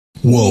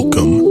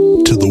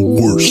Welcome to the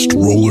worst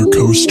roller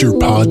coaster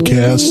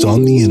podcast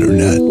on the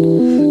internet.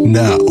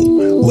 Now,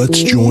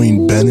 let's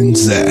join Ben and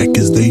Zach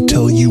as they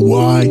tell you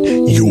why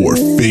your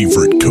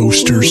favorite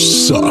coaster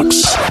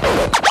sucks.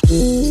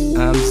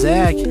 I'm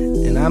Zach,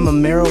 and I'm a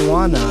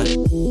marijuana.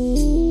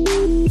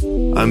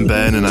 I'm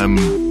Ben, and I'm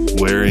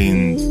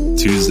wearing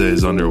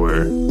Tuesday's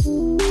underwear.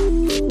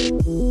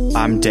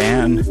 I'm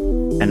Dan,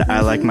 and I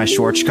like my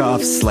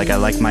Schwarzkopfs like I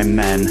like my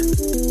men.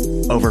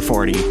 Over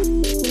 40.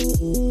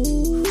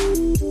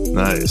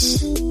 Nice.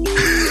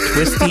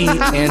 Twisty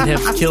and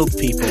have killed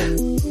people.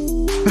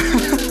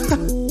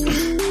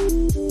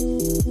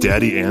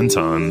 Daddy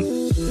Anton.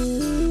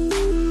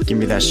 Give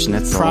me that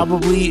schnitzel.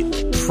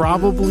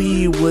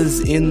 Probably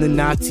was in the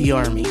Nazi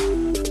army.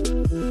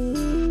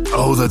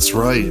 Oh, that's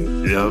right.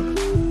 Yep.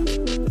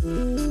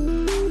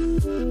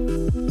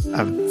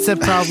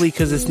 Except probably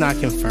because it's not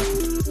confirmed.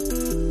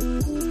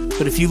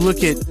 But if you look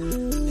at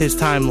his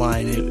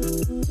timeline,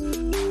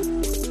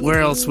 where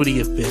else would he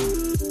have been?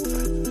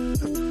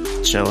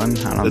 Chilling.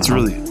 I don't That's know.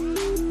 really.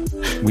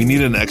 We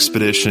need an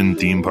expedition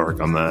theme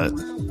park on that.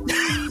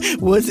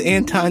 Was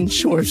Anton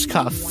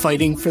Schwarzkopf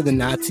fighting for the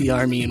Nazi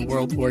army in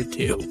World War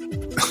II?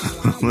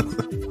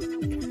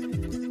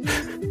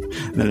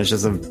 Then it's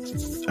just a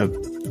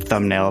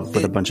thumbnail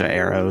with a bunch of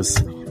arrows.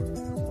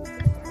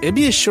 It'd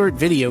be a short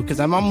video because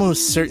I'm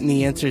almost certain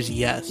the answer is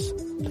yes.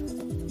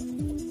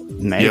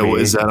 Maybe. Yeah,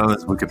 is that on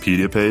his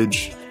Wikipedia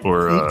page?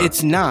 Or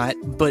It's not,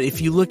 but if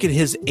you look at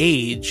his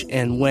age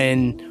and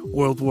when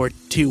World War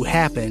II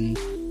happened,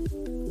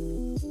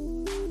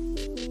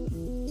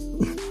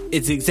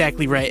 it's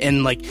exactly right.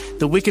 And like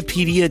the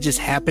Wikipedia just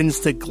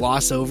happens to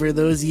gloss over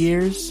those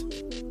years.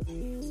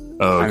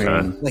 Oh, okay.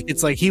 I mean, Like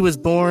it's like he was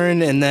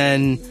born and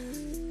then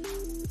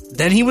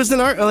he was an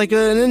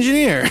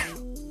engineer.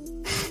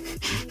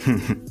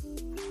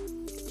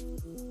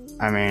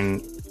 I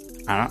mean,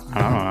 I don't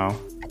know.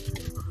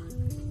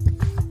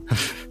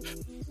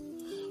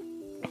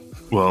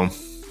 Well,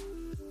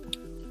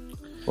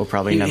 We'll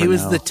probably never He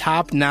was know. the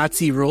top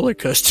Nazi roller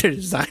coaster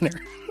designer.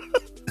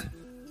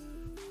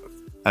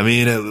 I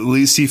mean, at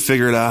least he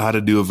figured out how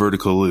to do a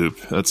vertical loop.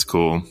 That's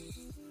cool.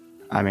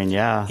 I mean,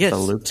 yeah, Yes. the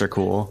loops are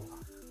cool.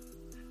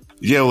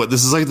 Yeah, well,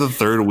 this is like the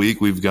third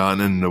week we've gotten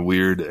into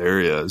weird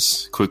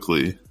areas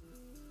quickly.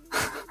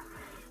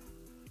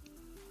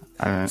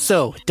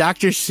 So,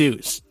 Dr.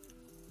 Seuss.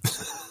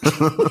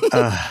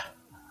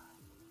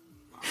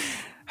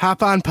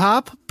 Hop on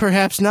Pop?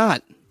 Perhaps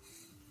not.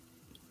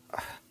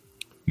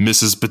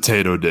 Mrs.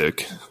 Potato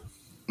Dick.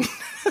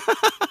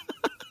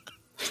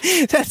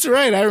 That's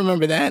right. I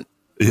remember that.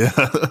 Yeah.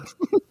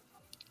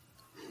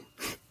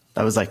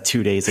 That was like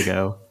 2 days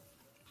ago.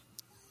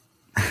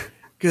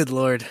 Good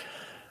Lord.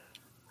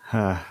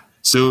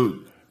 So,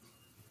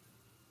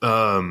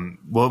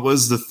 what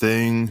was the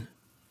thing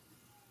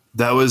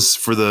that was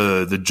for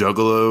the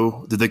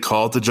Juggalo? Did they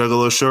call it the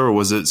Juggalo show, or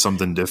was it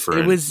something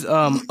different? It was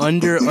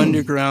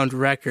Underground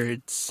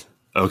Records.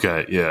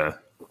 Okay, yeah.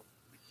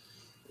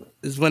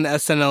 Is when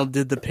SNL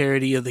did the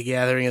parody of the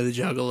Gathering of the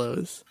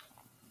Juggalos.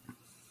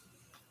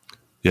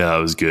 Yeah, that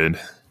was good.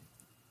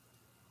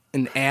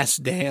 And Ass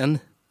Dan.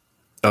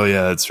 Oh,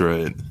 yeah, that's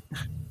right.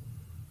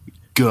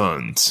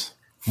 Guns.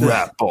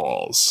 Rat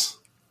balls.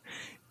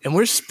 And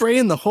we're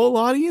spraying the whole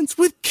audience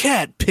with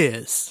cat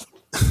piss.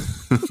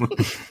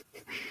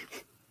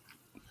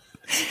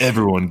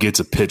 Everyone gets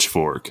a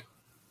pitchfork.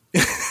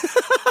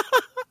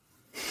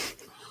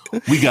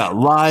 We got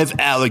live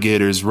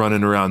alligators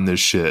running around this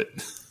shit.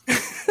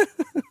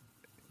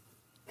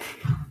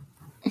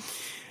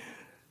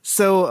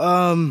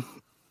 So,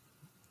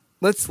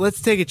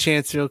 let's take a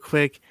chance real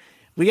quick.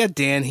 We got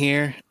Dan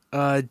here.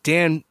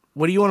 Dan,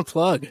 what do you want to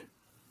plug?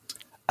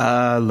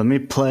 Let me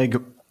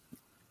plug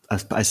my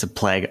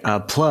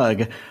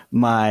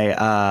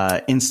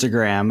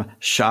Instagram,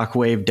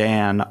 Shockwave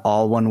Dan,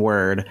 all one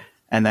word.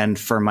 And then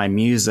for my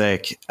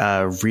music,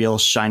 Real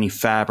Shiny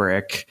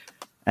Fabric.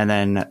 And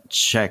then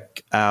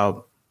check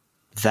out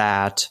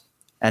that.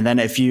 And then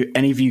if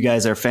any of you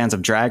guys are fans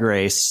of Drag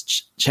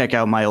Race, check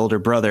out my older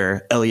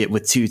brother, Elliot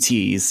with 2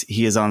 T's.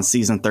 He is on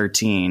season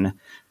 13.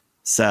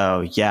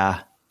 So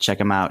yeah, check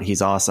him out.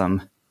 He's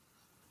awesome.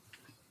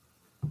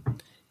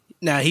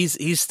 Now,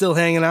 he's still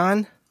hanging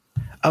on?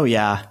 Oh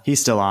yeah, he's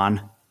still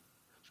on.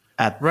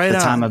 At Right the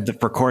time on. of the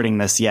recording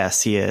this,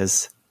 yes, he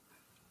is.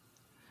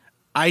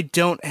 I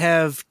don't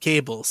have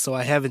cable, so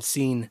I haven't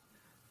seen.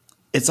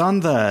 It's on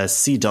the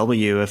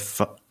CW.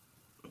 If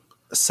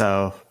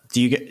so,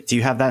 do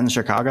you have that in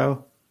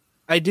Chicago?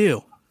 I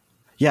do.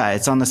 Yeah,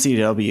 it's on the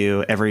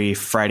CW every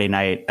Friday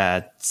night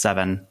at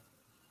 7.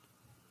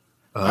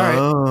 right.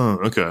 Oh,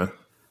 okay.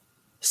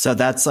 So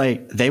that's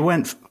like they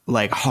went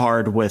like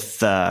hard with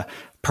the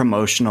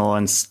promotional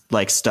and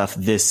like stuff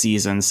this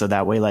season. So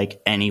that way,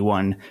 like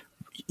anyone,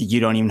 you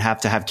don't even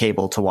have to have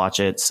cable to watch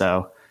it.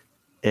 So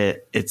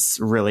it's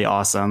really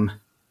awesome.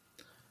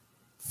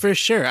 For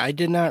sure. I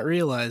did not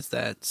realize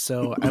that,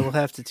 so I will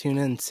have to tune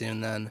in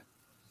soon then.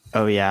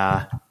 Oh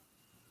yeah.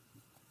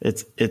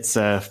 It's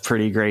a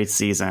pretty great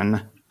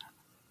season.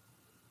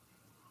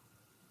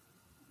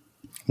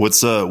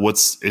 What's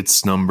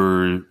its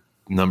numbered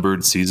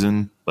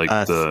season? Like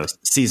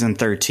season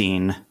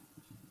 13.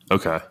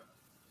 Okay.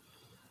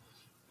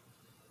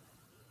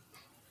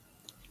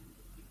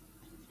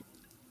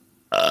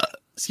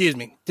 Excuse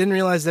me. Didn't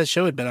realize that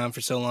show had been on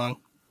for so long.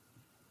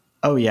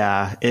 Oh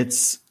yeah,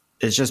 it's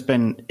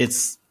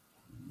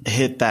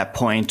hit that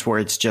point where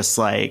it's just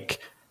like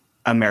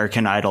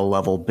American Idol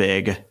level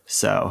big.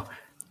 So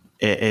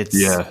it's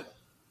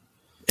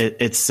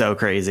so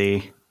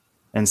crazy,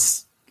 and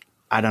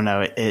I don't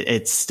know.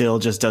 It still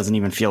just doesn't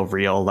even feel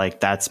real. Like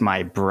that's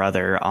my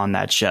brother on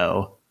that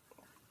show,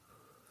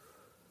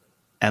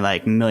 and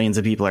like millions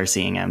of people are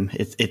seeing him.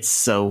 It's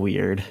so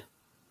weird.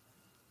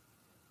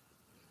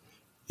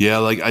 Yeah,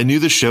 like I knew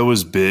the show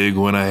was big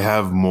when I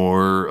have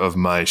more of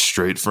my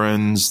straight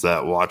friends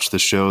that watch the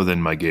show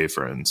than my gay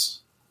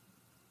friends.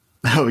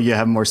 Oh, you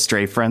have more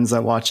straight friends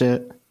that watch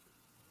it?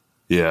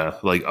 Yeah,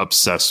 like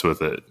obsessed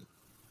with it.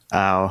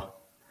 Oh,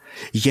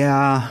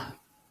 yeah.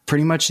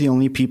 Pretty much the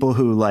only people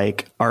who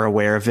like are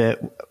aware of it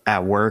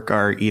at work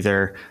are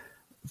either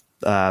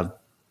the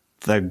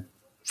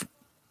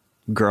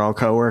girl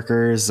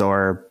coworkers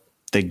or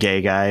the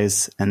gay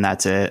guys, and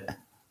that's it.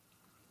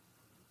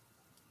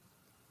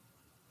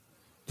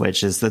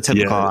 Which is the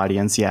typical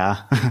audience,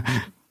 yeah.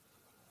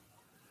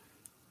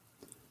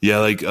 Yeah,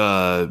 like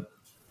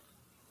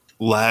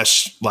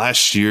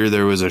last year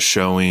there was a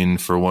showing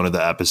for one of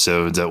the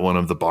episodes at one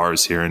of the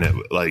bars here, and it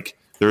like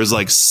there was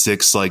like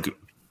 6 like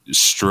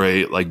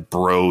straight like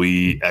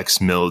bro-y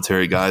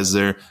ex-military guys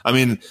there. I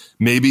mean,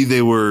 maybe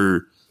they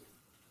were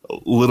a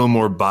little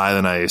more bi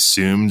than I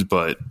assumed,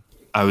 but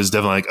I was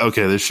definitely like,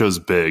 okay, this show's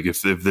big.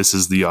 If this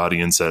is the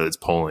audience that it's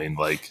polling,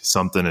 like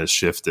something has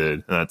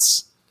shifted. And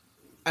that's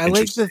I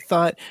like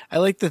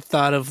the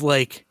thought of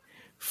like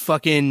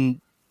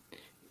fucking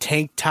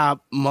tank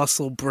top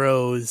muscle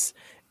bros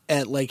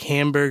at like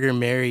Hamburger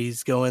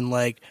Mary's going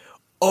like,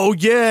 oh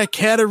yeah,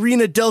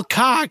 Katarina Del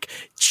Cock,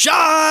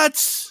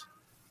 shots.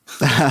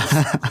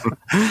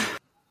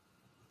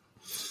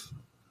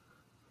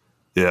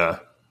 Yeah.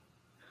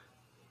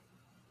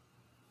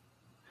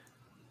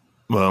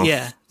 Well,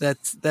 yeah,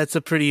 that's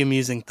a pretty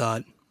amusing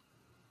thought.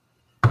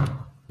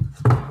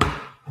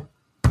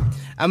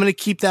 I'm going to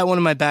keep that one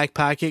in my back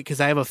pocket because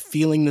I have a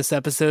feeling this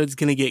episode's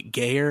going to get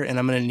gayer and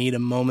I'm going to need a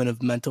moment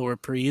of mental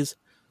reprise.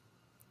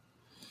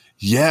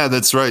 Yeah,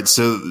 that's right.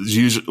 So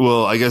usually,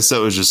 well, I guess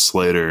that was just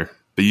Slater,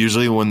 but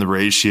usually when the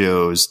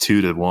ratio is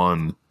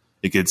 2-1,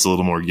 it gets a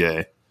little more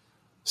gay.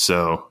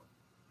 So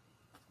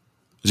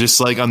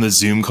just like on the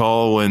Zoom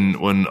call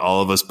when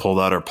all of us pulled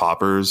out our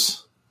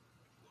poppers,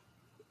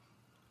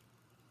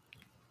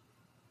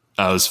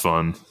 that was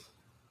fun.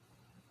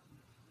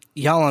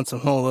 Y'all on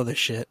some whole other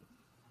shit.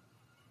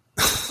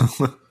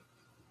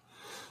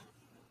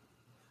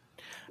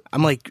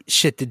 I'm like,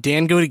 shit, did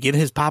Dan go to get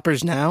his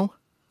poppers now?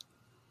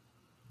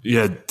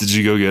 Yeah, did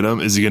you go get him?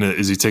 Is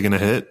he taking a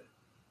hit?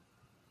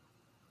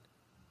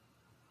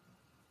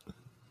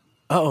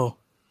 Uh-oh.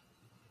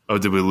 Oh,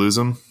 did we lose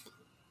him?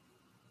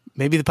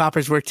 Maybe the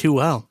poppers work too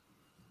well.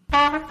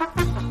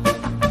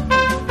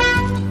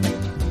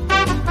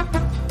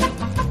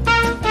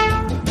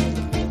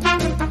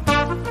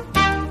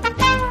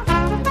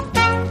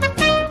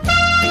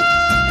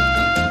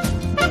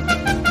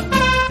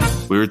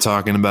 We were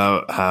talking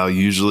about how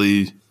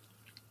usually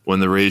when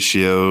the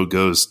ratio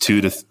goes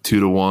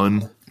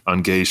 2-1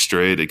 on gay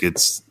straight,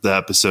 the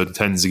episode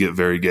tends to get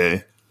very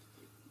gay.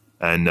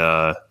 And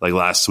like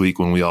last week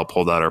when we all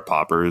pulled out our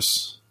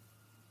poppers,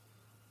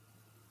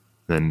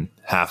 then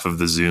half of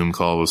the Zoom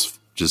call was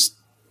just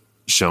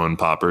showing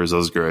poppers. That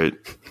was great.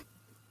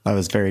 That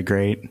was very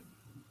great.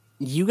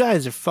 You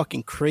guys are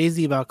fucking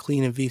crazy about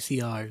cleaning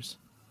VCRs.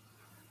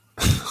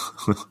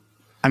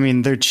 I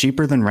mean, they're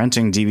cheaper than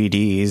renting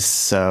DVDs,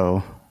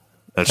 so...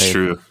 That's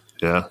true,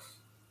 yeah.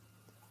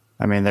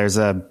 I mean, there's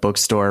a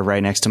bookstore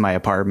right next to my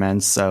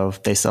apartment, so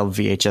they sell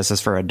VHSs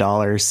for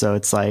 $1, so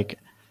it's like,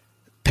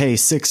 pay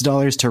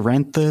 $6 to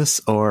rent this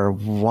or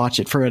watch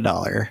it for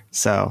 $1.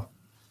 So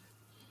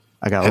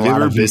I got a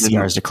lot of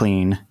VCRs to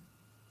clean.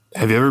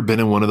 Have you ever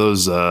been in one of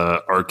those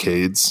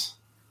arcades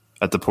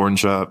at the porn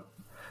shop?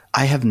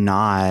 I have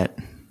not,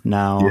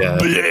 no.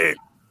 Yeah.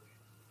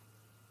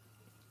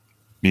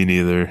 Me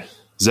neither.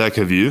 Zach,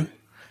 have you?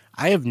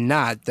 I have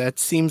not. That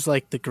seems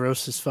like the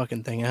grossest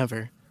fucking thing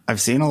ever.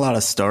 I've seen a lot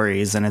of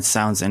stories and it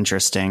sounds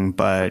interesting,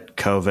 but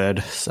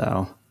COVID,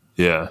 so.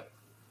 Yeah.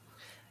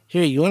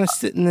 Here, you want to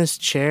sit in this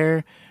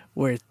chair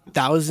where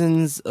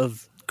thousands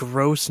of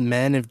gross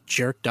men have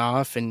jerked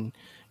off and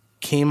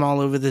came all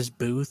over this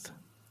booth?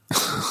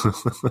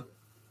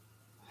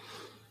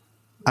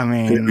 I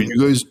mean... Hey, are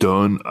you guys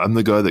done? I'm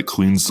the guy that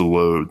cleans the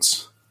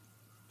loads.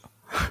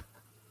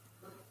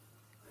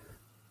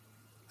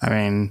 I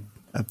mean...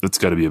 That's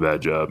got to be a bad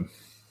job.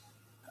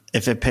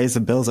 If it pays the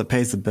bills, it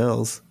pays the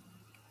bills.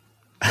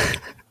 Can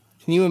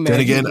you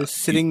imagine just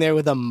sitting there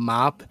with a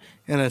mop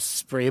and a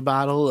spray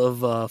bottle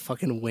of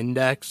fucking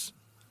Windex?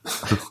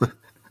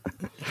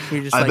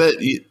 You're just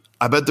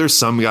I bet there's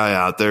some guy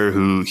out there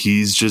who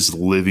he's just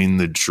living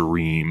the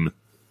dream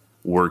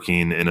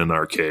working in an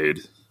arcade.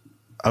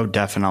 Oh,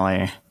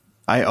 definitely.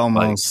 I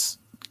almost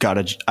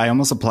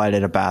applied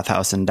at a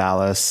bathhouse in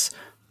Dallas,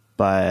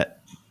 but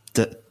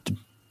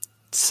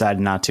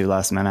decided not to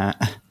last minute.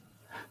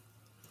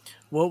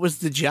 What was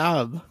the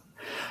job?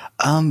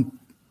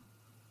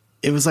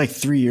 It was like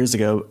 3 years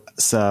ago.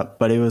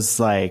 But it was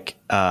like,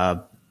 I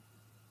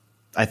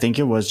think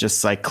it was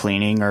just like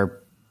cleaning or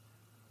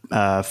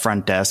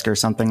front desk or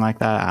something like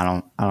that.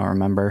 I don't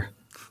remember.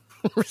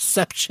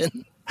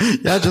 Reception.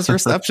 Yeah, just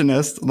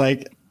receptionist.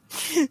 Like,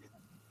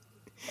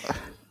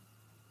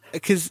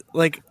 because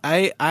like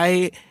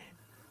I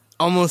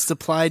almost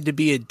applied to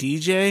be a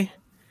DJ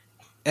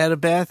at a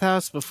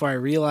bathhouse before I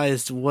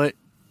realized what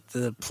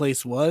the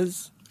place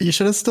was. you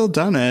should have still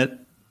done it.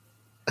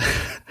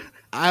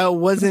 I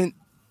wasn't.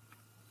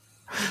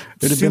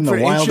 It would have been the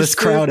wildest interested.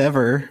 crowd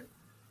ever.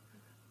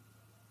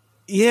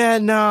 Yeah,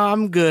 no,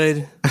 I'm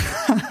good.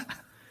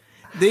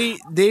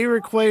 They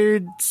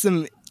required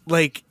some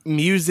like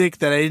music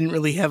that I didn't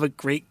really have a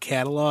great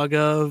catalog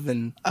of,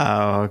 and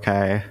Oh,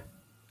 okay.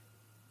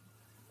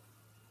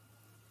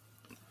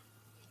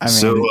 I mean,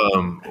 So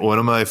one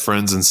of my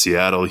friends in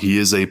Seattle, he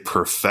is a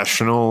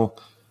professional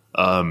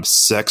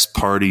sex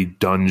party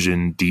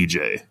dungeon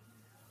DJ.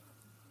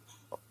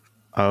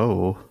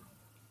 oh,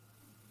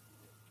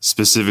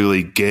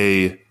 Specifically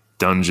gay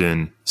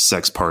dungeon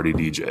sex party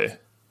DJ.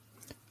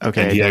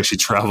 okay. And he actually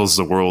travels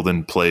the world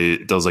and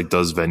does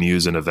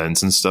venues and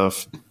events and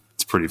stuff.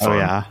 It's pretty fun. Oh,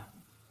 yeah.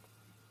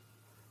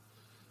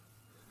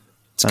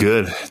 It's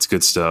good. It's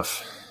good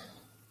stuff.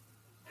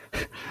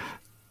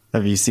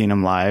 Have you seen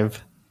him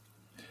live?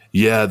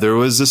 Yeah, there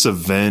was this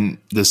event,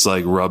 this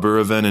like rubber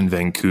event in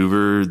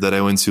Vancouver that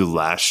I went to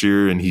last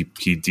year, and he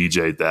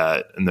DJ'd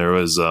that. And there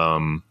was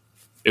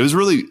it was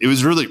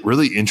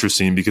really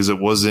interesting because it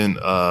wasn't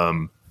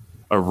a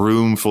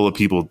room full of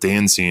people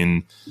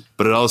dancing,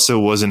 but it also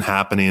wasn't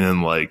happening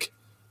in like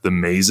the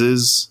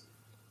mazes.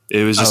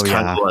 It was just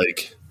kind of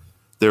like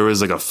there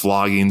was like a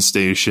flogging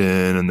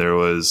station, and there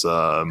was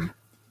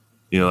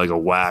like a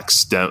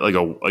wax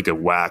like a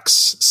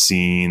wax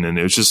scene, and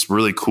it was just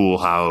really cool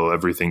how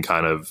everything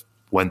kind of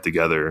went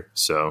together.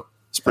 So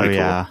it's pretty cool.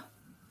 Yeah.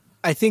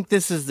 I think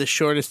this is the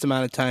shortest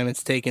amount of time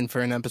it's taken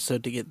for an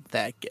episode to get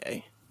that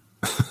gay.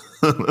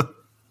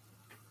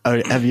 Oh,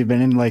 have you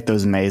been in like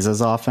those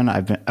mazes often?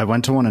 I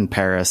went to one in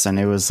Paris and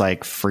it was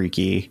like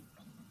freaky.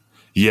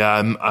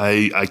 Yeah,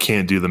 I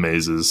can't do the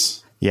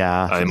mazes.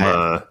 Yeah. I'm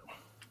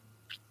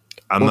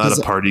not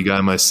a party guy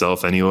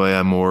myself anyway.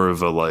 I'm more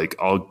of a like,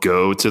 I'll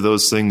go to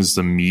those things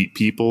to meet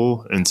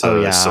people and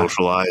to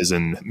socialize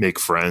and make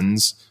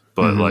friends.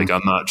 But like,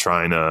 I'm not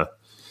trying to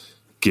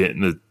get in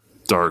the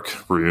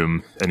dark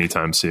room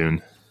anytime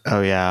soon.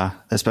 Oh yeah.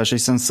 Especially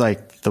since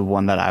like the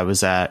one that I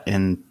was at,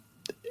 and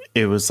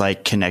it was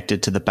like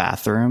connected to the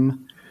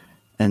bathroom.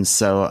 And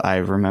so I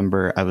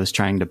remember I was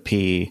trying to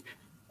pee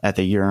at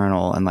the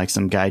urinal, and like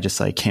some guy just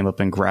like came up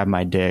and grabbed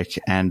my dick,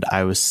 and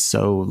I was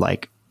so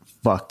like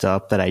fucked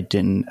up that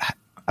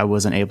I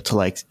wasn't able to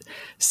like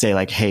say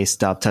like, hey,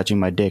 stop touching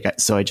my dick.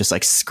 So I just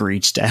like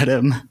screeched at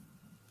him.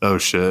 Oh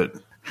shit.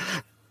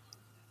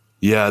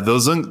 Yeah.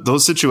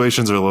 Those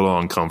situations are a little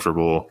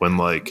uncomfortable when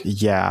like,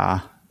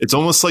 Yeah. it's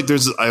almost like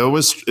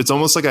it's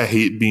almost like I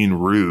hate being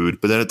rude,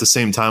 but then at the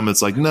same time,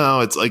 it's like, no,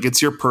 it's like,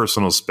 it's your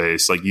personal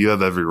space. Like you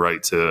have every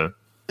right to.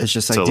 It's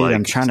just like, dude, like,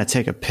 I'm trying to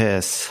take a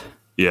piss.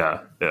 Yeah.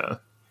 Yeah.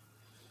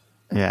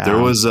 Yeah. There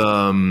was,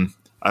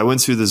 I went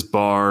to this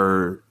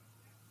bar,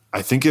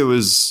 I think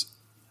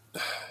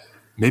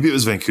maybe it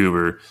was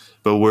Vancouver,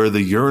 but where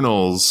the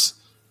urinals,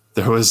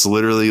 there was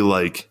literally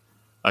like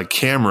a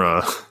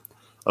camera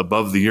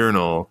above the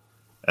urinal.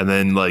 And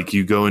then like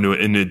you go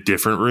in a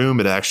different room,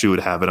 it actually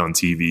would have it on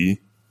TV.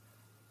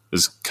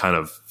 It's kind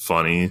of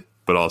funny,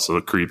 but also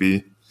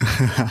creepy.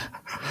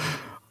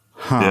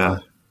 Yeah.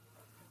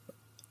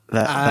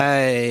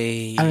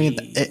 I mean,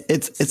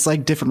 it's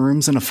like different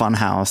rooms in a fun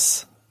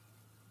house.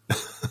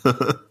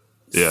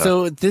 Yeah.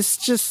 So this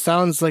just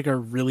sounds like a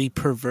really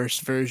perverse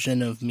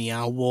version of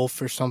Meow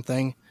Wolf or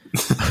something.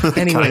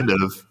 Anyway, Kind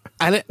of.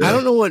 I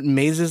don't know what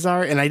mazes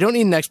are, and I don't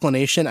need an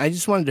explanation. I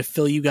just wanted to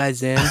fill you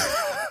guys in.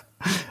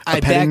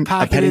 A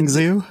petting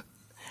zoo?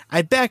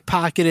 I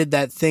backpocketed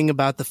that thing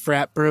about the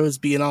frat bros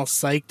being all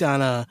psyched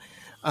on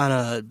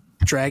a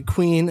drag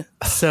queen.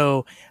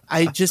 So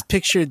I just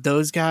pictured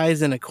those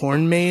guys in a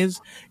corn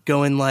maze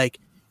going like,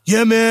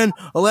 yeah, man,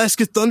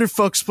 Alaska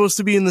Thunderfuck's supposed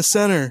to be in the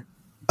center.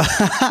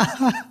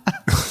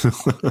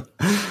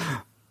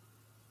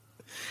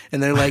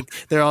 And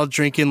they're all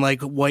drinking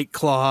like White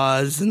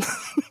Claws. And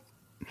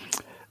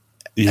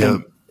Yeah.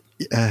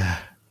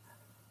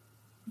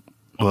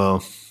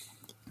 Well,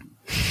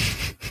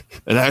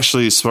 and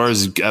actually, as far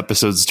as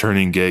episodes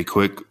turning gay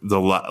quick,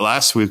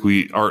 last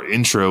week our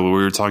intro, we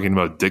were talking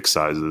about dick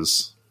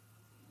sizes.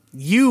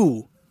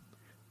 you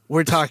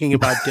were talking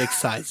about dick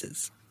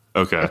sizes.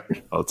 Okay,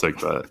 I'll take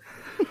that.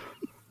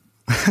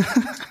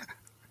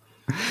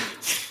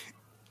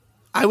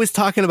 I was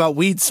talking about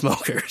weed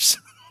smokers.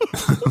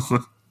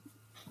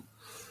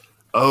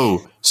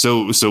 Oh,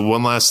 so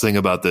one last thing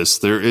about this.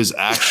 There is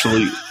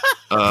actually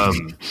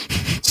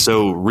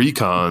So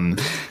Recon,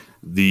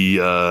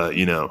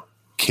 the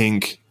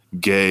kink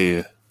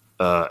gay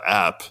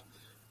app,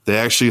 they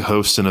actually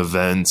host an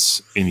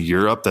event in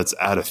Europe that's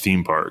at a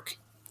theme park.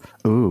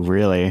 Ooh,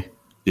 really?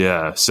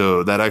 Yeah,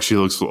 so that actually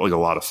looks like a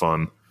lot of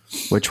fun.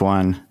 Which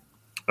one?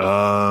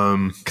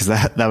 Because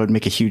that would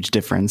make a huge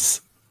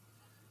difference.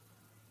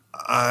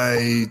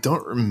 I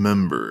don't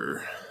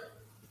remember.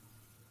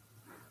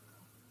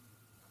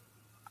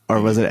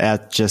 Or was it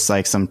at just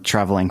like some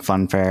traveling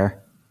fun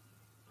fair?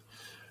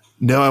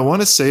 No, I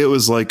want to say it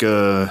was like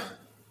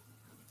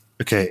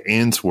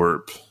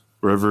Antwerp,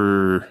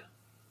 wherever.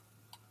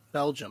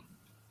 Belgium.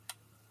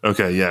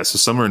 Okay, yeah, so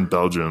somewhere in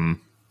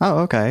Belgium. Oh,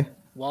 okay.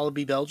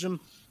 Wallaby, Belgium.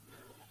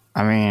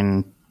 I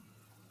mean,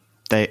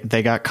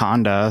 they got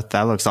Conda.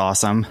 That looks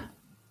awesome.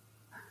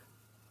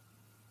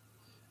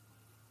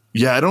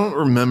 Yeah, I don't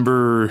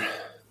remember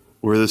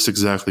where this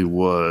exactly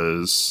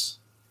was.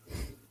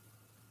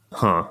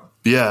 Huh.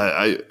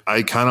 Yeah,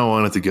 I kind of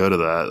wanted to go to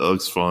that. That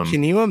looks fun.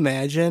 Can you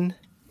imagine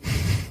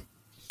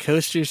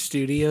Coaster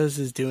Studios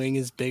is doing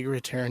his big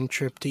return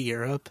trip to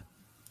Europe,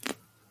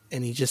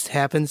 and he just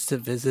happens to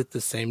visit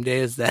the same day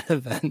as that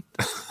event?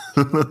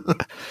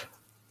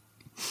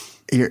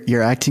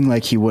 You're acting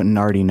like he wouldn't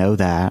already know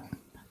that.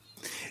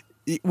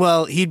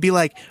 Well, he'd be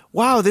like,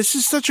 wow, this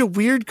is such a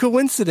weird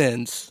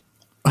coincidence.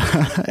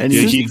 And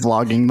he's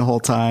vlogging the whole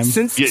time.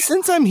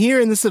 Since I'm here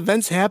and this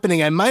event's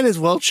happening, I might as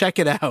well check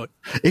it out.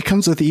 It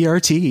comes with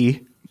ERT.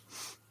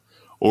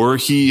 Or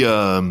he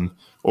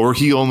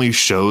only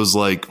shows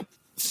like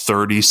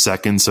 30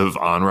 seconds of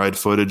on-ride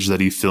footage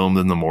that he filmed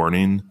in the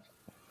morning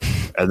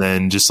and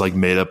then just like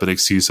made up an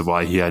excuse of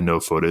why he had no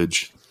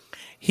footage.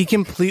 He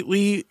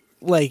completely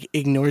like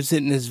ignores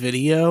it in his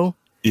video.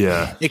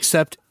 Yeah.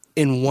 Except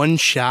in one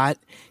shot,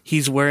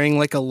 he's wearing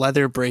like a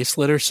leather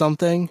bracelet or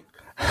something.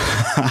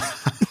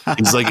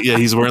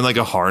 He's wearing like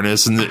a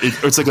harness, and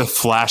it's like a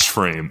flash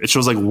frame. It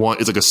shows like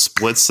it's like a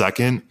split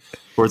second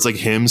where it's like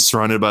him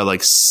surrounded by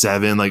like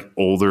 7 like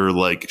older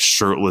like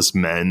shirtless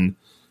men,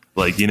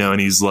 like,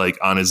 and he's like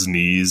on his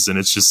knees, and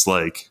it's just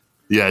like,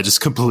 yeah, I just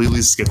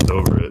completely skipped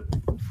over it.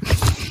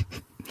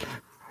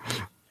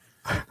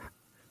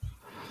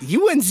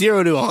 You went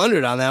 0 to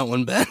 100 on that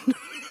one, Ben.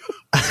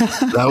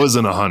 That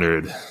wasn't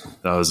 100.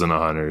 That wasn't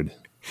 100.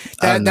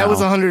 That was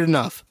 100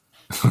 enough.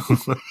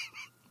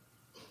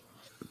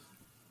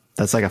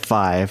 That's like a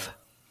 5.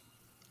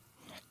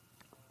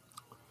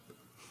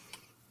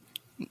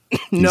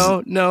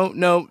 No.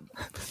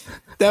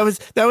 That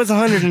was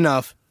 100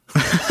 enough.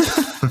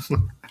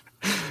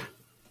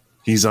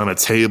 He's on a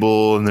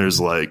table, and there's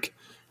like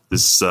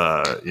this,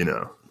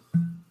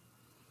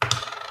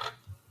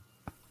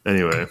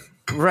 Anyway.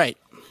 Right.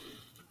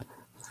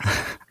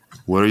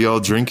 What are y'all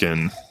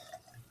drinking?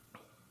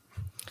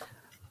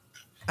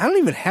 I don't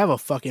even have a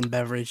fucking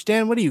beverage.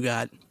 Dan, what do you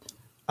got?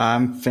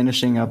 I'm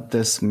finishing up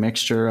this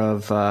mixture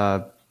of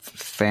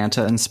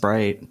Fanta and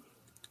Sprite.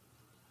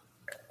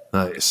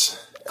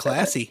 Nice.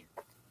 Classy.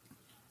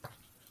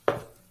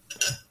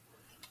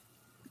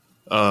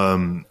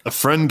 A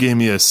friend gave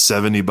me a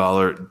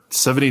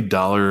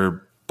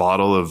 $70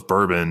 bottle of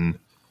bourbon,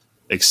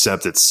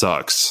 except it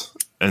sucks.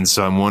 And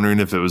so I'm wondering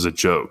if it was a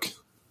joke.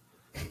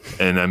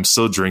 And I'm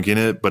still drinking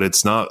it, but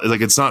it's not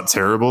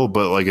terrible,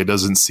 but like it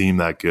doesn't seem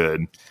that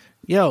good.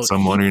 Yo, so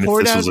I'm wondering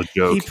if this was a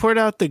joke. He poured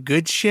out the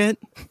good shit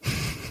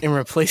and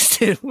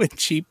replaced it with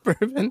cheap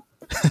bourbon.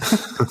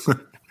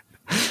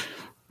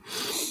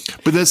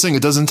 But that's the thing,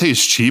 it doesn't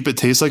taste cheap. It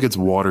tastes like it's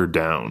watered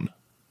down.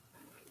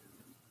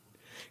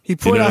 He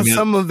poured out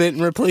some of it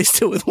and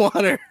replaced it with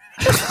water.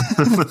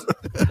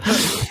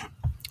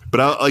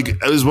 But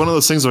it was one of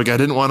those things like I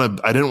didn't want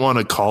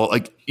to call,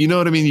 like, you know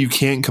what I mean? You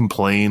can't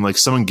complain. Like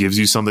someone gives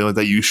you something like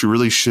that, you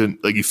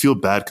shouldn't, like, you feel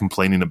bad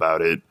complaining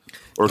about it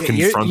or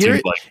confronting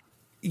it. Like,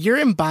 you're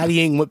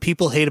embodying what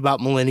people hate about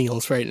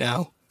millennials right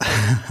now.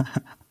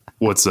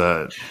 What's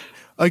that?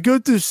 I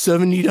got this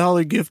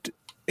 $70 gift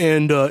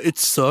and it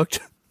sucked.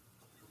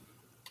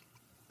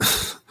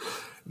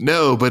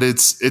 No, but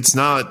it's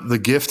not, the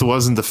gift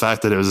wasn't the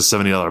fact that it was a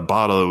 $70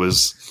 bottle. It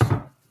was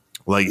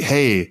like,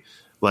 hey,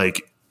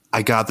 like,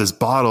 I got this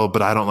bottle,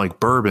 but I don't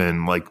like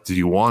bourbon. Like, do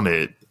you want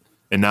it?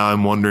 And now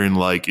I'm wondering,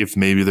 like, if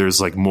maybe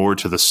there's like more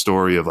to the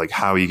story of like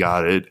how he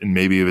got it, and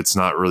maybe if it's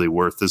not really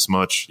worth this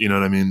much. You know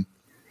what I mean?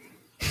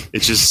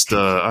 It's just,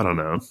 I don't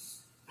know.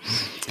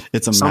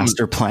 It's a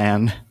master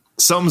plan.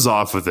 Something's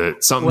off with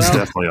it. Something's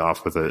definitely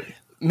off with it.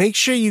 Make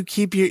sure you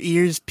keep your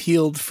ears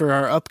peeled for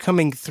our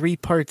upcoming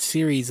 3-part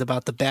series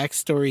about the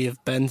backstory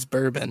of Ben's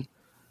bourbon.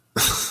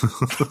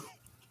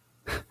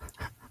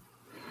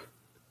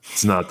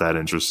 It's not that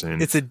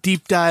interesting. It's a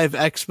deep dive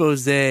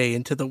expose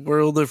into the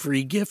world of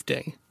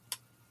regifting.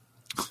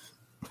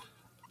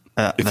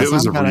 If it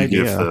was a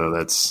regift, though,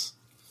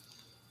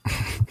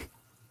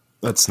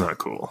 that's not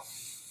cool.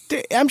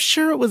 I'm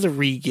sure it was a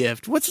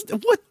regift. What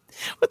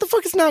the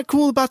fuck is not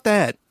cool about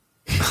that?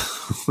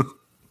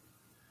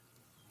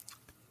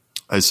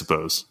 I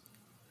suppose.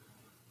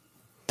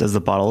 Does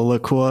the bottle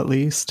look cool at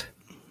least?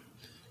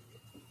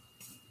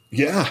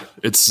 Yeah,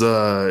 it's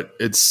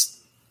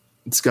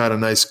It's got a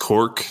nice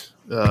cork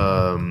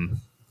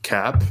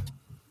cap.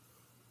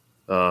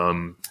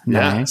 Yeah,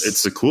 Nice.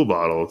 it's a cool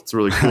bottle. It's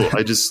really cool.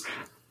 Maybe Is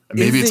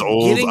it's it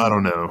old. getting- I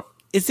don't know.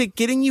 Is it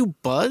getting you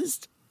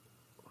buzzed?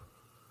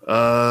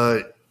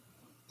 Not.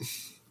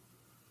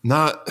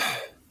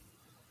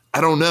 I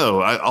don't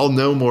know. I'll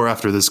know more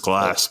after this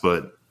glass,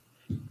 but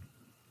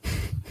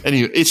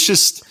anyway, it's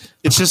just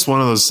one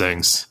of those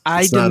things.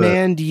 I It's not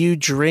demand you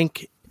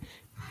drink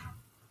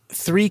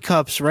 3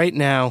 cups right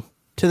now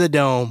to the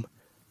dome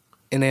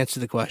and answer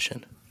the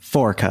question.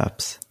 4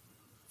 cups.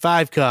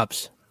 5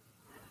 cups.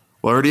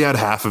 Well, I already had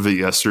half of it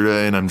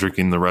yesterday, and I'm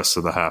drinking the rest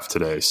of the half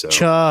today. So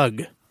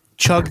Chug.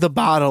 Chug the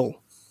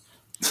bottle.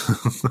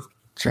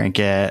 Drink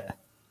it.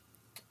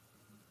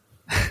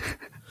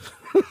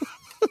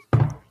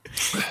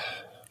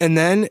 And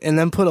then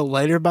put a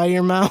lighter by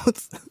your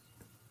mouth.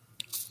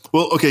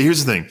 Well, okay,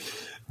 here's the thing.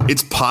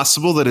 It's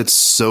possible that it's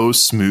so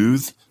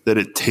smooth that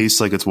it tastes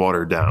like it's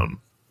watered down.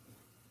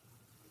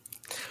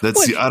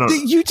 What? I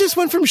don't. You just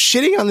went from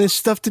shitting on this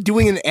stuff to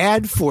doing an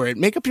ad for it.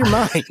 Make up your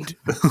mind.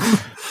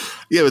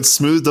 Yeah, but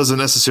smooth doesn't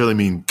necessarily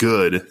mean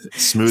good.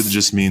 Smooth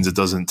just means it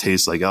doesn't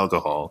taste like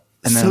alcohol.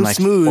 And then So in like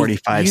smooth,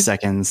 45 you-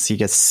 seconds, he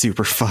gets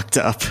super fucked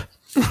up.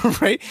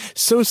 Right?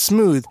 So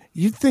smooth,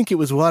 you'd think it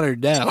was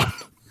watered down.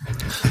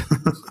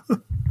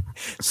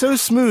 So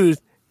smooth,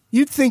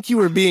 you'd think you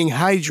were being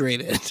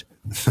hydrated.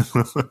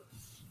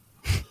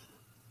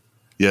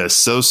 Yeah,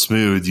 so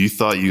smooth. You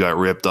thought you got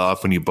ripped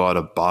off when you bought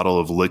a bottle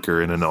of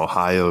liquor in an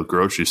Ohio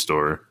grocery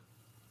store.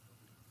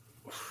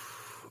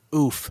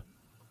 Oof.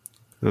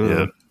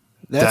 Yeah,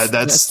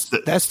 That's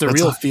the that's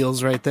real a-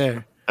 feels right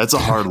there. that's a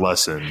hard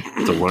lesson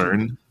to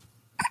learn.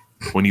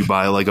 When you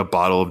buy like a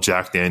bottle of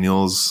Jack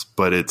Daniels,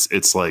 but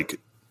it's like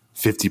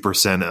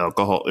 50%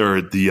 alcohol,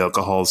 or the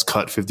alcohol's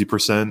cut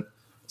 50%,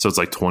 so it's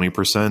like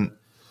 20%.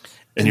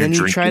 And you're then you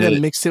drinking try to it.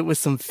 mix it with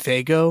some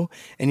Faygo,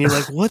 and you're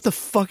like, what the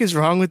fuck is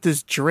wrong with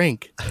this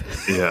drink?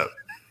 Yeah,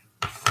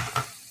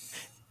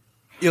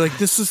 You're like,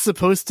 this is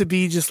supposed to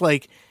be just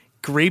like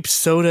grape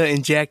soda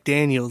and Jack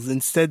Daniels.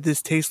 Instead,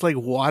 this tastes like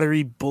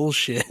watery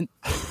bullshit.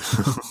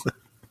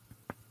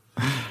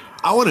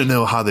 I want to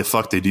know how the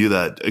fuck they do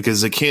that,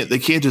 because they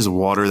can't just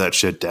water that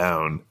shit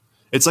down.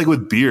 It's like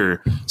with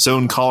beer. So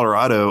in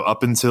Colorado,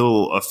 up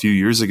until a few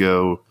years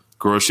ago,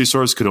 grocery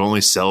stores could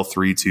only sell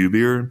 3.2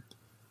 beer.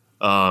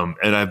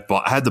 And I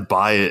had to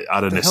buy it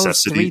out of The hell is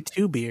necessity.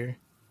 3.2 beer?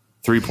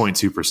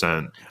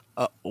 3.2%.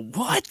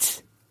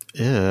 What?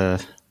 Yeah.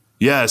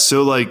 Yeah.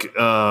 So like,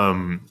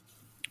 on,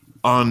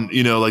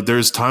 like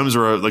there's times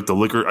where like the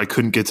liquor, I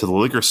couldn't get to the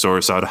liquor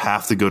store. So I'd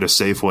have to go to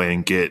Safeway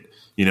and get,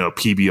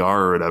 PBR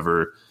or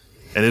whatever.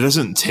 And it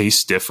doesn't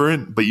taste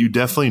different, but you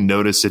definitely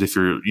notice it if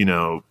you're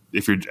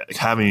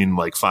having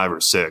like 5 or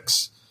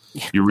 6,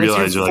 you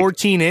realize you're you're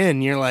 14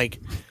 in, you're like,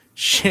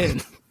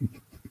 shit.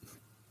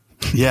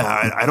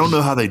 yeah, I don't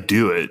know how they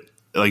do it.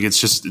 Like,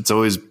 it's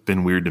always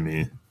been weird to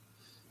me,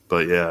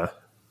 but yeah.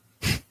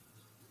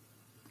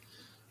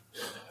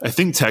 I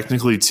think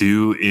technically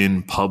too,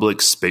 in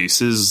public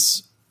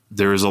spaces,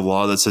 there is a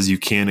law that says you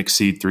can't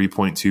exceed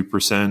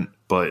 3.2%,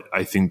 but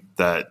I think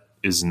that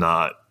is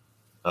not,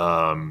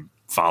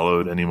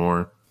 followed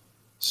anymore.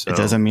 So It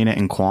doesn't mean it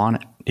in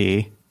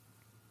quantity.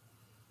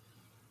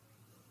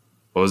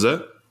 What was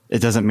that? It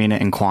doesn't mean it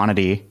in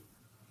quantity.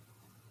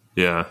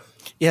 Yeah.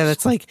 Yeah,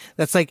 that's like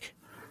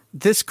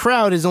this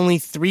crowd is only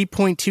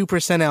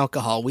 3.2%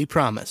 alcohol, we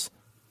promise.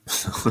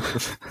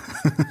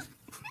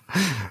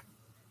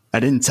 I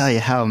didn't tell you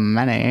how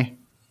many.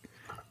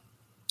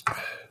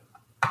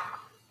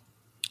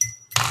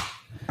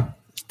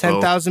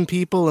 10,000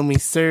 people and we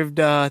served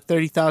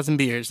 30,000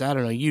 beers. I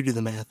don't know, you do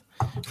the math.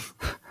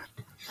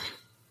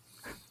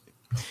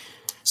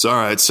 So, all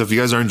right. So if you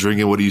guys aren't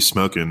drinking, what are you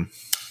smoking?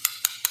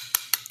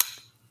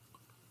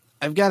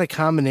 I've got a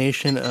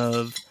combination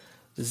of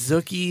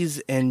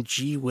Zookies and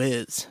Gee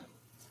Whiz.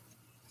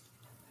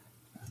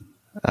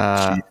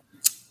 I'm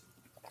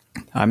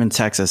in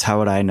Texas. How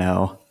would I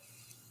know?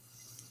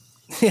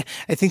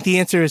 I think the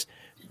answer is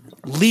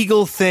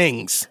legal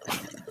things.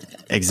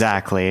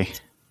 Exactly.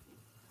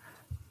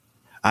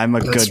 I'm a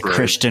That's good right.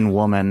 Christian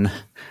woman.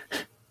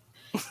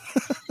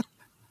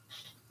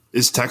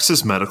 Is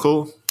Texas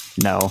medical?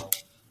 No,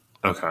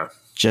 Okay.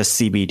 just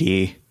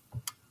CBD.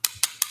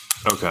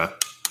 Okay.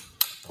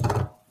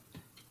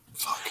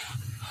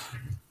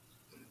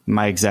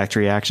 My exact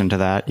reaction to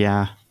that,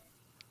 yeah.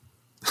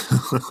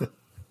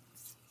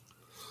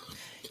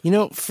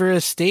 For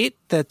a state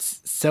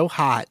that's so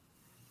hot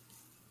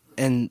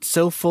and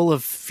so full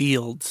of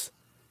fields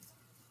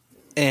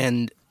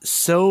and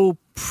so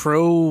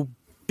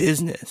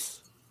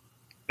pro-business,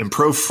 And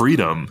pro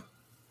freedom.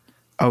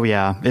 Oh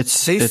yeah, they it's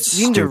seem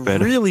stupid.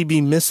 to really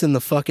be missing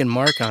the fucking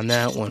mark on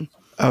that one.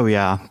 Oh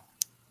yeah,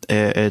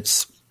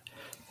 it's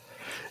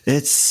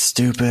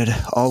stupid.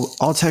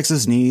 All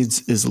Texas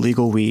needs is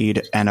legal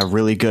weed and a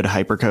really good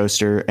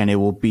hypercoaster, and it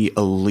will be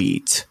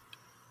elite.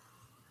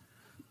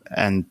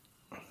 And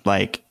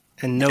like,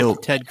 And no It'll-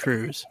 Ted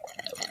Cruz.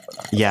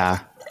 yeah,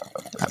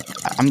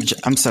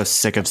 I'm so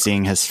sick of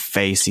seeing his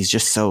face. He's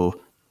just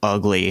so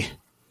ugly.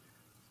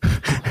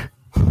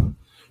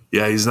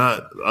 Yeah, he's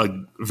not a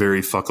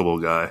very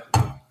fuckable guy.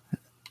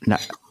 No,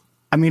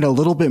 I mean a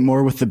little bit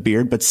more with the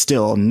beard, but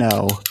still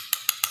no.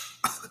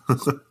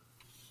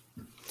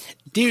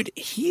 Dude,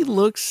 he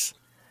looks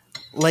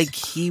like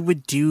he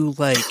would do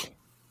like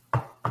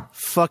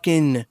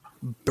fucking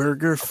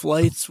burger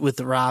flights with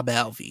Rob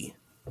Alvey.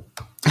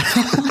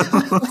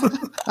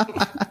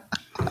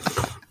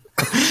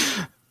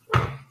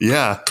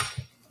 Yeah.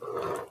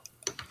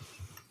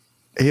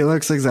 He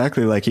looks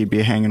exactly like he'd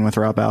be hanging with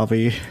Rob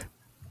Alvey.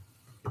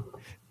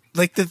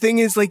 Like the thing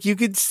is, like you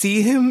could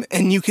see him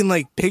and you can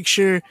like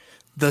picture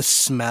the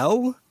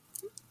smell.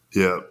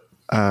 Yeah.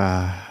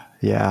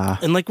 Yeah.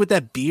 And like with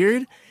that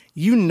beard,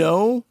 you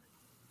know,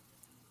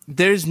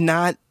 there's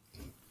not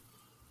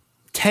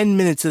 10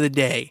 minutes of the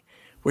day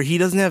where he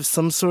doesn't have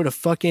some sort of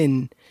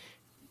fucking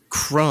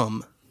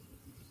crumb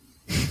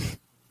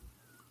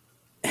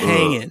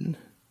hanging.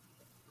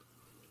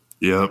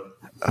 Yep.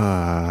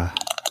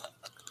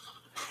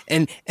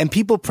 And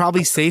people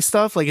probably say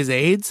stuff like his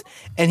aides,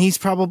 and he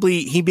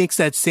makes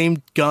that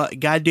same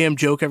goddamn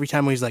joke every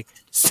time where he's like,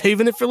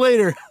 saving it for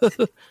later.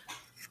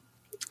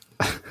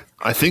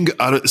 I think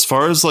as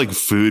far as like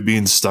food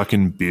being stuck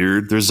in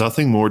beard, there's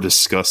nothing more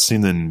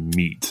disgusting than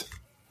meat.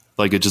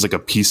 Like it's just like a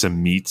piece of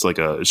meat, like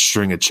a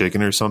string of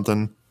chicken or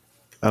something.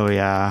 Oh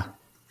yeah.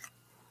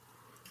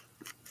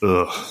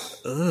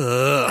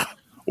 Ugh.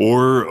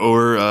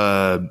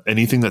 Or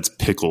anything that's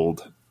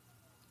pickled.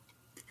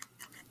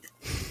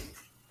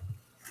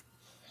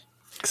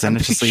 I'm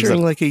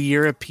picturing like a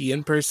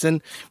European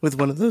person with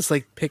one of those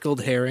like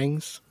pickled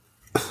herrings.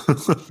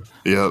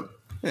 Yep.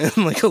 And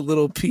like a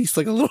little piece,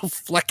 like a little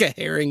fleck of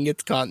herring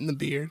gets caught in the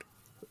beard.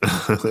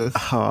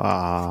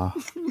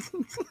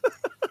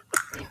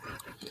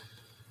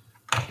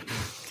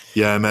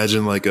 Yeah,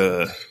 imagine like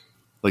a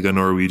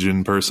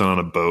Norwegian person on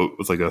a boat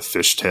with like a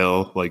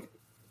fishtail like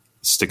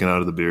sticking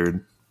out of the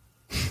beard.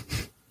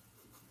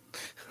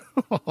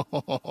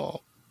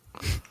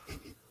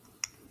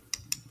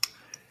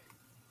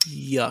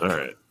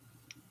 Yuck.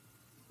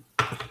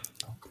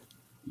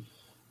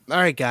 All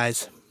right,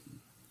 guys.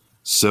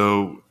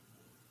 So,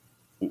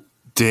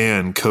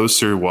 Dan,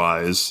 coaster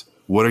wise,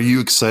 what are you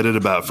excited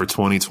about for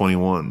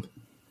 2021?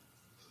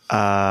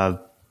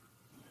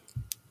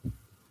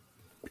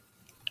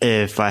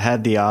 If I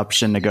had the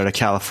option to go to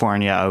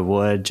California, I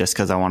would, just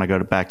because I want to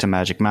go back to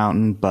Magic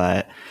Mountain.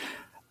 But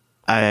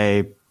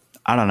I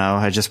don't know.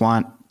 I just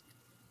want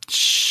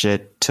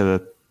shit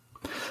to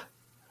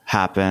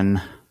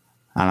happen.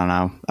 I don't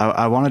know.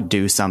 I want to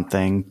do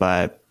something,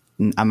 but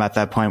I'm at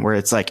that point where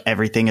it's like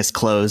everything is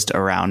closed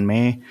around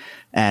me.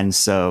 And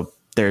so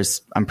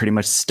I'm pretty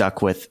much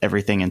stuck with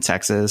everything in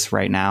Texas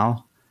right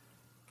now.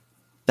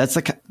 That's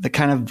the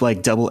kind of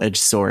like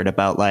double-edged sword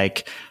about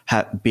like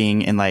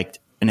being in like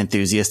an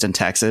enthusiast in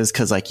Texas.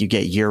 'Cause like you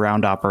get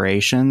year-round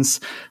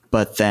operations,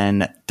 but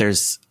then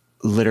there's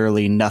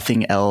literally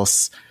nothing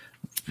else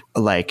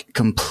like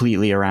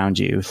completely around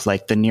you.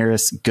 Like the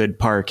nearest good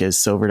park is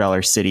Silver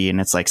Dollar City,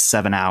 and it's like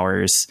 7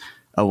 hours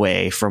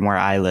away from where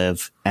I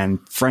live. And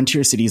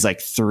Frontier City is like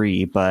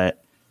 3,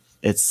 but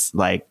it's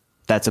like,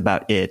 that's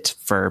about it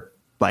for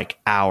like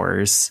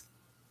hours.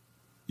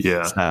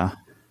 Yeah. So,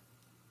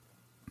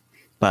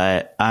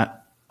 but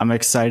I'm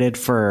excited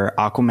for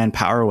Aquaman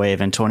Power Wave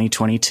in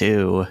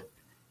 2022.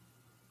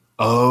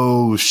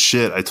 Oh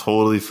shit. I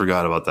totally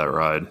forgot about that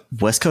ride.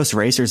 West Coast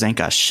Racers ain't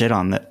got shit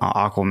on the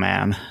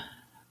Aquaman.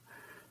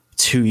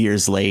 2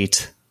 years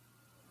late.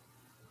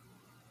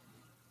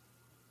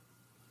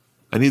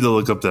 I need to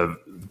look up that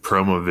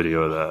promo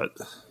video of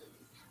that.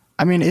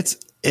 I mean, it's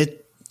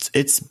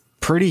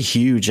pretty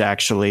huge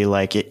actually.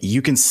 Like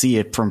you can see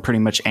it from pretty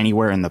much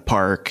anywhere in the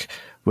park,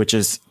 which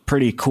is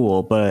pretty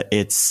cool, but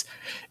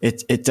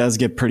it does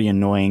get pretty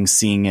annoying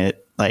seeing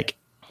it like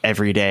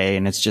every day,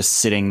 and it's just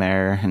sitting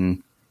there,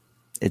 and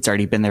it's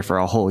already been there for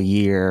a whole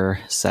year.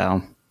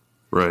 So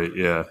right.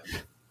 Yeah.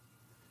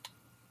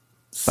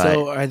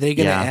 So are they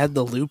going to add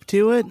the loop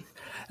to it?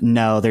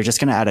 No, they're just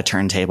going to add a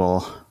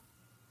turntable.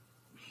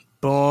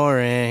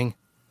 Boring.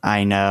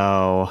 I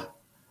know.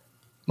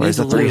 Where's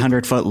the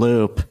 300-foot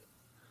loop?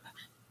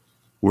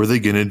 Were they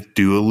going to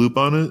do a loop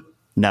on it?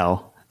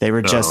 No, they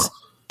were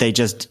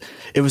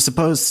it was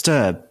supposed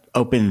to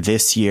open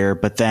this year,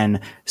 but then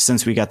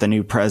since we got the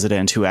new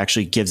president who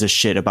actually gives a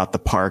shit about the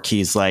park,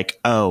 he's like,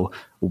 oh,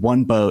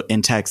 one boat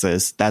in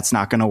Texas, that's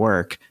not going to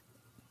work.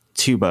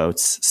 2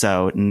 boats.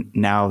 So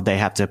now they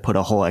have to put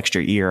a whole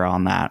extra year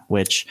on that,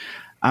 which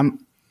I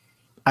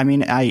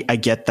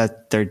get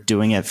that they're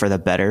doing it for the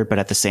better, but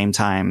at the same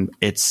time,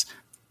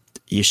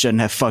 you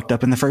shouldn't have fucked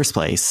up in the first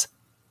place.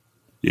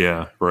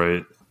 Yeah,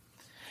 right.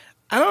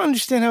 I don't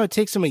understand how it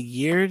takes them a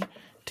year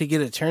to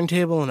get a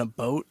turntable and a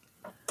boat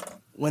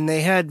when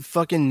they had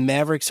fucking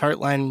Maverick's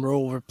Heartline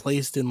roll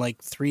replaced in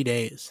like 3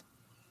 days.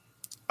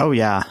 Oh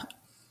yeah.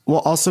 Well,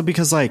 also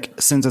because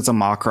like since it's a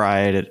mock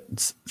ride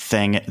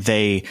thing,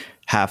 they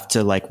have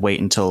to like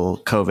wait until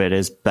COVID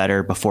is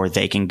better before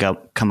they can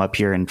come up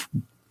here and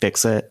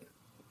fix it.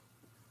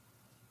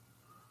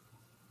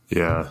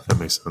 Yeah, that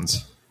makes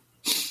sense.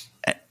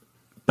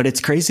 But it's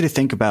crazy to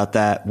think about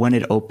that when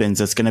it opens,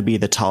 it's going to be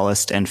the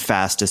tallest and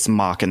fastest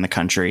Mach in the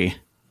country.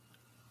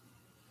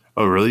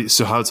 Oh, really?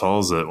 So how tall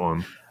is that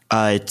one?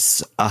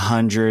 It's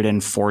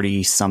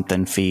 140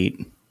 something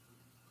feet,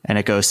 and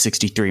it goes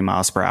 63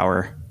 miles per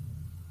hour.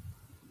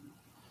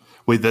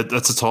 Wait,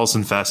 that's the tallest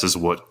and fastest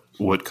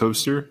what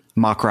coaster?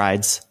 Mach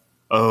rides.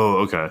 Oh,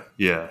 okay.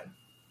 Yeah.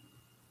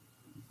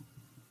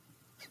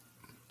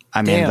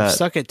 I mean, Damn,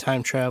 suck it,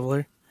 time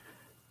traveler.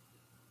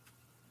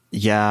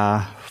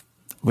 Yeah,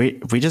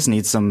 we just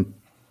need some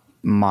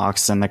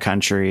Machs in the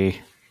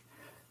country.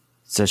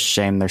 It's a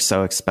shame they're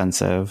so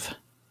expensive.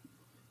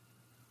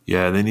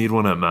 Yeah, they need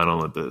one at Mount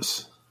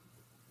Olympus.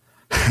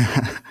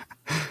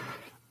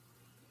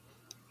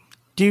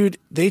 Dude,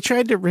 they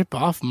tried to rip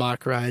off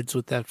Mach rides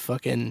with that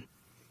fucking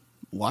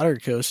water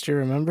coaster,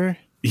 remember?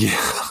 Yeah.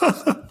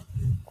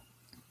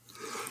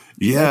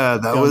 Yeah,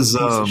 that Dumb was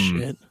piece of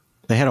shit.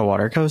 They had a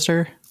water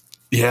coaster?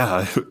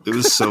 yeah, it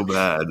was so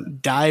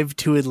bad. Dive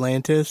to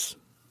Atlantis.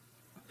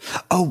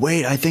 Oh,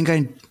 wait, I think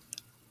I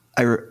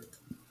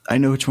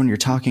know which one you're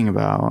talking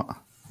about.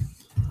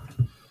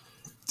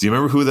 Do you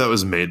remember who that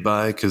was made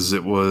by? Cuz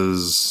it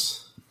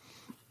was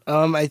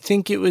I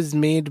think it was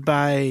made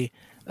by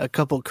a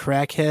couple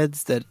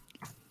crackheads that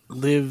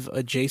live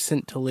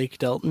adjacent to Lake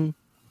Delton.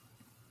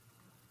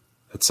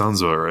 that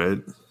sounds about right.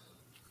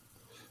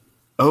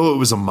 Oh, it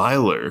was a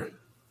miler.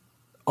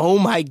 Oh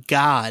my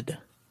god.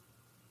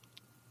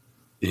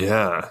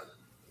 Yeah.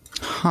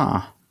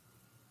 Huh.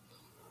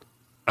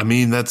 I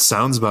mean, that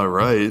sounds about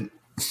right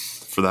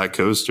for that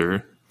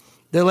coaster.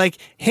 They're like,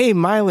 hey,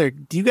 Myler,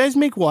 do you guys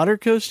make water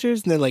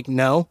coasters? And they're like,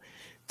 no.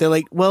 They're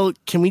like, well,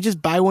 can we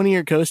just buy one of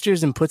your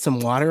coasters and put some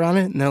water on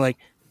it? And they're like,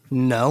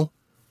 no.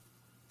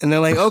 And they're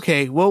like,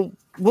 okay, well,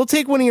 we'll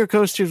take one of your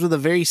coasters with a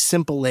very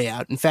simple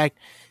layout. In fact,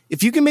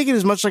 if you can make it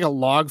as much like a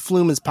log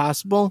flume as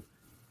possible,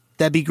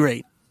 that'd be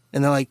great.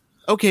 And they're like,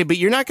 okay, but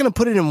you're not going to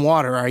put it in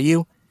water, are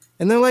you?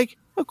 And they're like,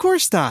 of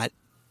course not.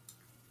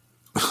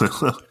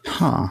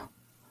 Huh.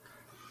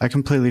 I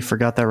completely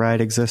forgot that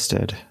ride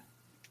existed.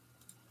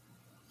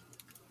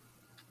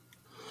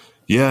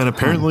 Yeah, and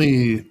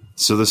apparently,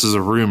 so this is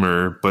a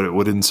rumor, but it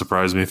wouldn't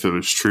surprise me if it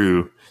was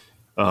true,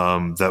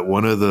 that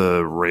one of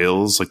the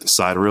rails, like the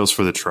side rails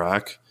for the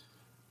track,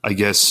 I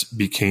guess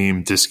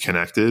became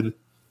disconnected.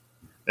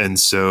 And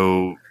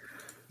so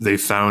they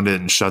found it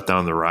and shut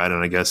down the ride.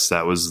 And I guess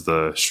that was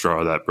the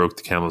straw that broke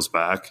the camel's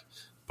back.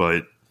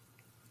 But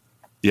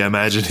yeah,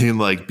 imagining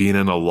like being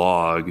in a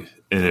log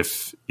and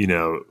if, you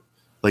know,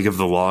 like if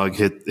the log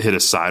hit a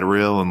side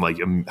rail and like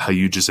how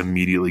you just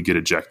immediately get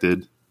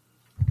ejected.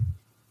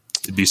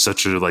 It'd be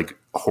such a like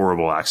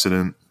horrible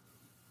accident.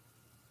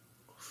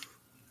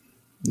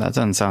 That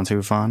doesn't sound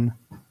too fun.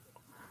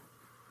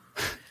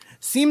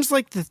 Seems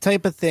like the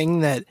type of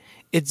thing that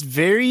it's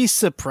very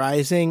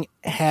surprising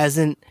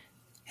hasn't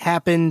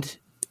happened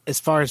as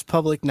far as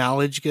public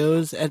knowledge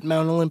goes at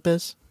Mount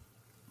Olympus.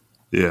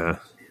 Yeah.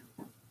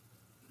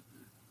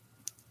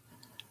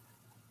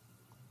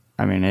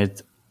 I mean,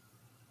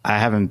 I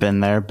haven't been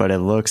there, but it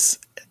looks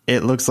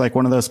like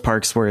one of those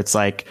parks where it's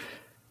like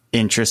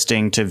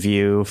interesting to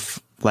view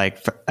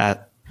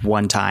at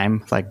one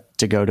time, like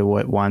to go to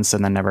it once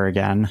and then never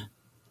again.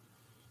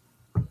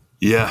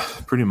 Yeah,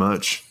 pretty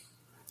much.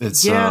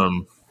 It's I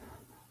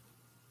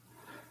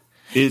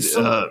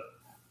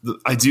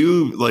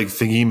do like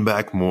thinking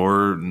back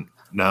more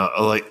now,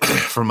 like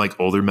from like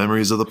older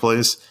memories of the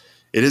place.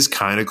 It is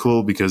kind of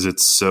cool because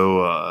it's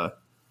so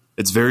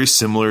it's very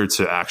similar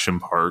to Action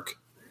Park.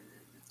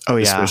 Oh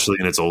yeah, especially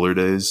in its older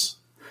days.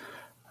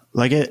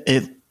 Like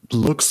it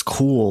looks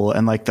cool,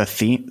 and like the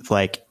theme,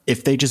 like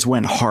if they just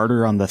went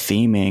harder on the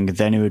theming,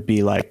 then it would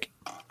be like,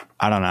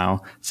 I don't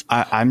know.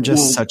 I'm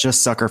just such a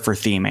sucker for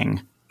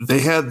theming.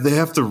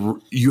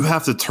 You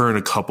have to turn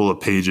a couple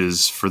of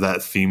pages for that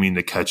theming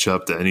to catch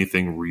up to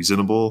anything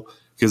reasonable,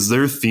 because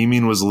their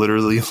theming was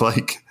literally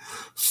like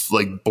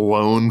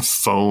blown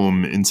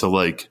foam into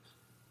like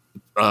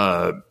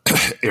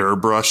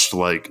airbrushed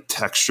like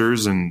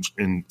textures and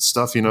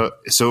stuff, you know.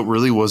 So it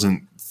really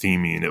wasn't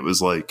theming. It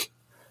was like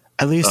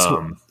at least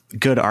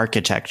good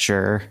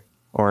architecture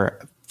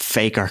or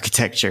fake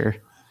architecture.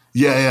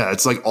 Yeah,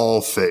 it's like all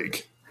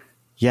fake.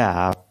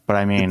 Yeah, but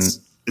I mean,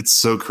 it's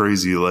so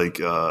crazy. Like,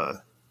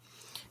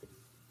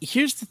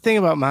 here's the thing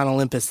about Mount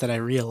Olympus that I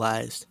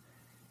realized: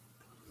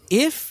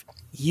 if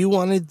you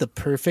wanted the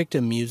perfect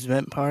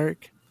amusement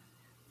park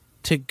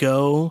to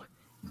go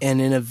and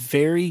in a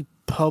very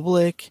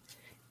public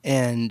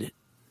and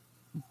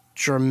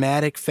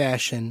dramatic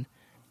fashion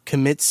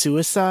commit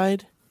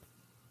suicide,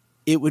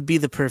 it would be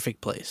the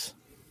perfect place.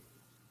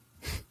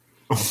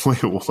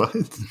 Wait,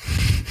 what?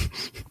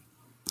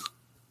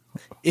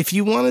 If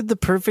you wanted the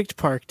perfect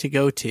park to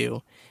go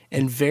to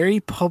and very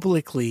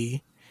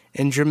publicly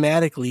and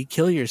dramatically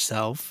kill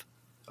yourself,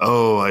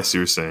 oh, I see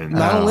what you're saying.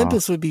 Mount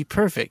Olympus would be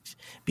perfect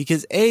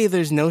because A,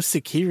 there's no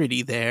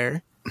security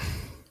there,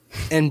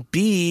 and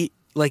B,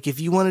 like if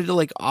you wanted to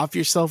like off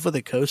yourself with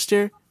a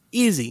coaster,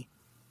 easy.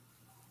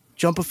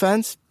 Jump a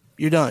fence,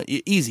 you're done.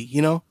 Easy,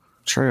 you know?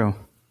 True.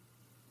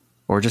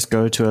 or just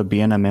go to a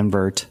B&M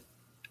invert.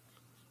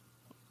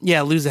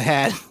 Yeah, lose a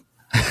hat.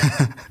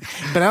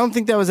 But I don't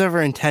think that was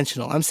ever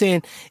intentional. I'm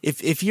saying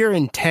if your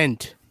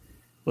intent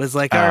was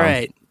like, all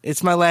right,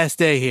 it's my last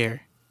day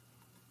here.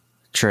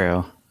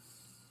 True.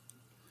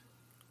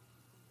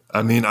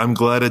 I mean, I'm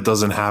glad it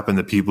doesn't happen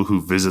to people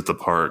who visit the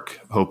park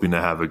hoping to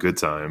have a good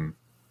time.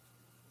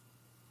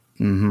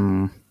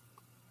 Mm-hmm.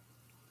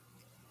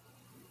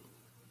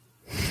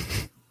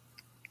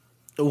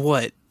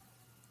 What?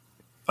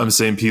 I'm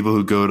saying people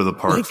who go to the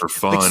park for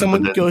fun. Like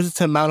someone but then, goes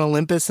to Mount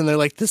Olympus and they're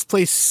like, this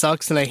place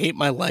sucks and I hate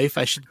my life.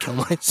 I should kill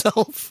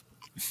myself.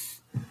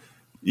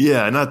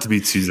 yeah, not to be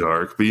too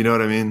dark, but you know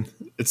what I mean?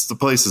 It's the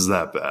place is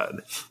that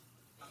bad.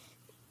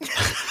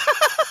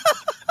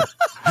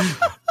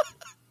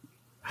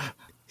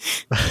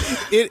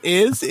 It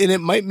is, and it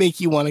might make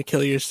you want to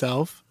kill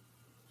yourself.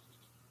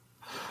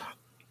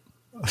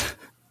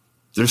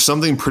 There's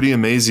something pretty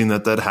amazing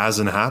that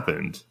hasn't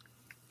happened.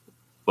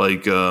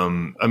 Like, I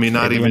mean,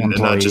 not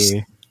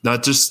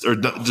just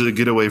to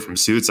get away from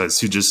suicides,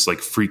 to just like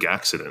freak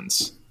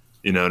accidents.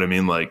 You know what I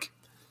mean? Like,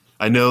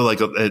 I know like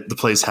the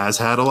place has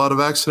had a lot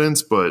of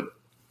accidents, but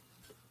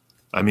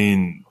I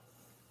mean,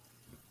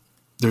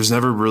 there's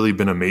never really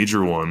been a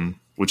major one,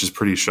 which is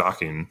pretty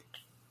shocking.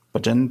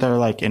 But didn't their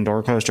like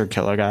indoor coaster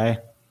kill a guy?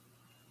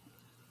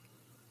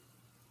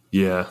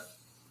 Yeah,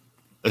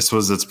 I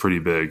suppose that's pretty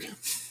big.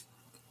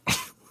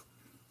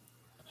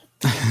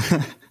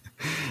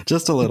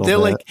 Just a little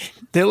bit.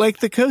 They're like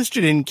the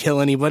coaster didn't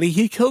kill anybody.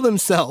 He killed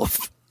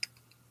himself.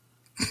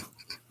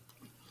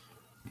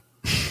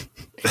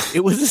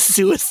 It was a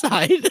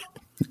suicide.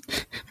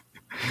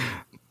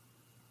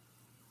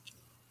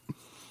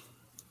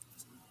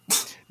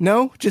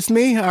 No, just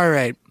me? All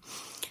right.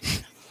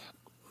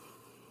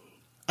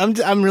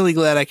 I'm really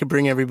glad I could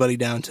bring everybody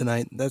down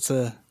tonight. That's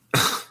a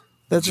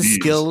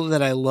skill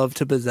that I love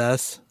to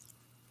possess.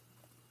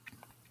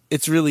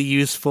 It's really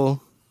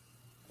useful.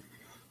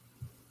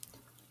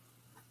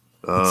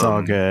 It's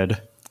all good.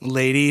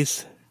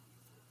 Ladies.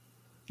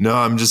 No,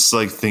 I'm just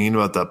like thinking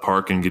about that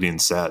park and getting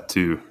sad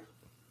too.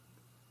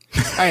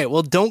 All right,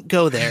 well, don't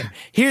go there.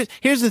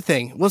 Here's the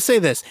thing. We'll say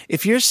this.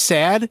 If you're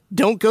sad,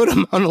 don't go to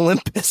Mount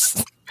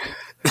Olympus.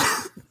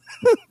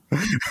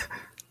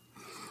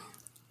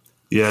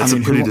 Yeah, it's a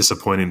pretty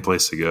disappointing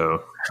place to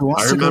go. Who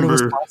wants to go to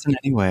Wisconsin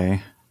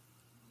anyway?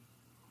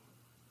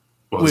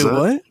 Wait,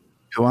 what?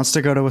 Who wants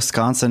to go to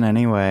Wisconsin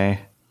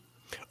anyway?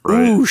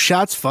 Right. Ooh,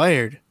 shots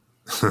fired.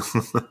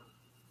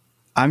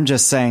 I'm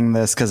just saying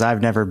this because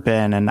I've never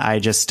been and I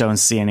just don't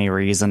see any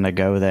reason to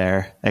go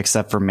there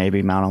except for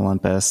maybe Mount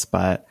Olympus.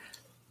 But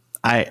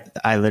I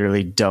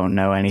literally don't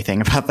know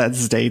anything about that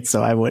state,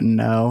 so I wouldn't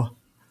know.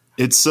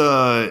 It's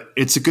a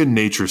good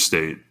nature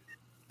state.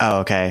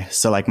 Oh, okay.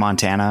 So like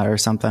Montana or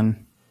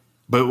something?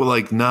 But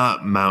like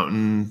not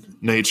mountain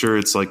nature.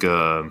 It's like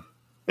I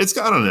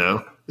don't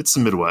know. It's the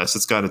Midwest.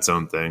 It's got its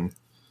own thing.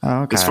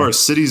 Oh, okay. As far as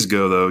cities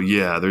go, though,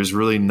 yeah, there's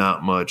really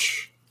not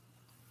much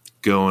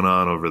going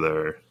on over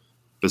there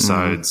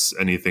besides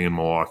anything in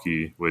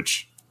Milwaukee,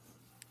 which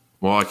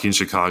Milwaukee and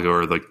Chicago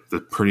are like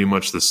pretty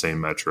much the same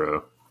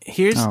metro.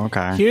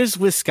 Here's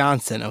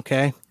Wisconsin,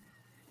 okay?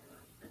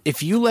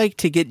 If you like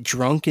to get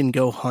drunk and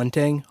go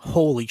hunting,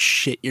 holy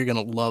shit, you're going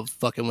to love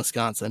fucking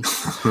Wisconsin.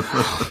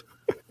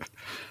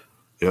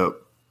 Yep.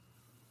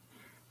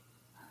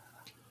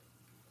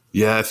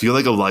 Yeah, if you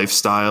like a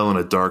lifestyle and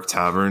a dark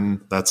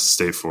tavern, that's a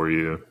state for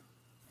you.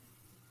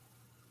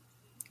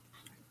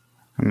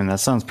 I mean,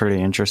 that sounds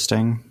pretty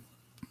interesting,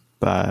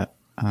 but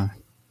I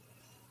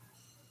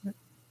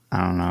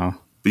don't know.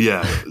 But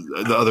yeah,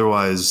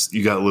 otherwise,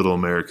 you got Little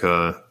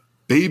America.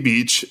 Bay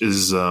Beach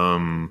is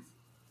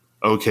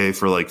okay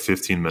for like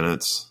 15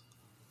 minutes.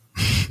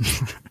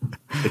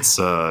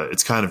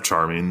 It's kind of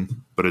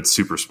charming, but it's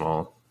super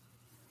small.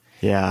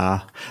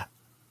 Yeah.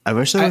 I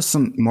wish there was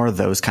some more of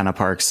those kind of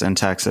parks in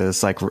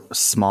Texas, like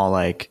small,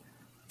 like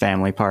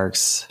family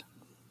parks.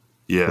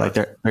 Yeah. Like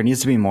there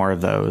needs to be more of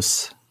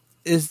those.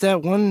 Is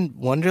that one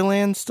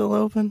Wonderland still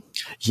open?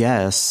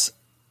 Yes.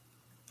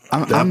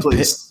 That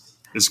place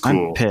is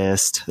cool. I'm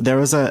pissed. There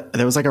was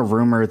like a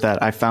rumor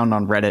that I found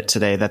on Reddit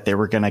today that they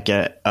were going to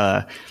get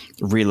a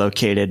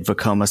relocated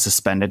Vekoma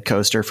suspended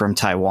coaster from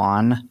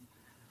Taiwan.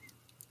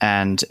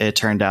 And it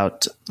turned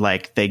out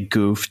like they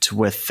goofed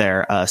with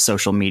their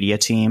social media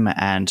team,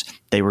 and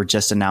they were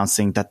just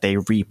announcing that they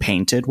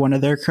repainted one of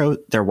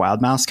their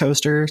Wild Mouse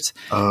coasters,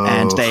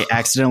 and they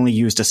accidentally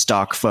used a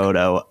stock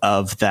photo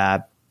of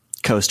that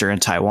coaster in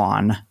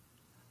Taiwan.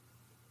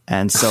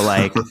 And so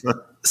like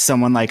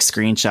someone like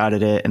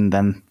screenshotted it, and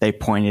then they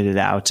pointed it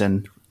out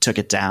and took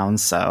it down.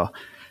 So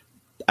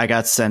I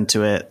got sent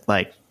to it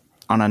like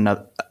on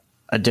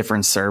a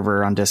different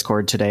server on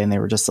Discord today, and they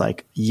were just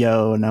like,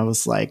 "Yo," and I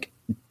was like,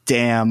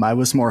 damn, I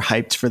was more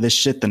hyped for this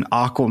shit than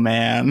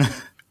Aquaman.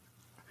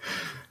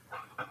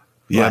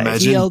 Yeah,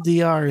 imagine.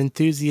 TLDR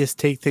enthusiasts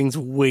take things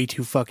way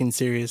too fucking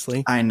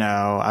seriously. I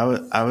know.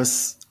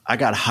 I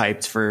got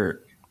hyped for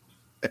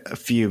a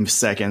few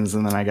seconds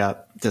and then I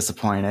got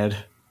disappointed.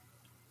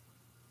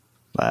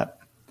 But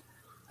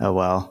oh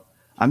well.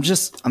 I'm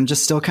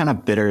just still kind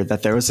of bitter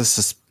that there was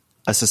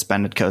a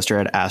suspended coaster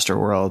at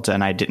Astroworld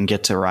and I didn't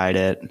get to ride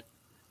it.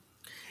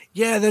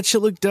 Yeah, that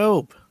shit looked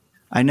dope.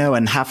 I know,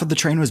 and half of the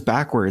train was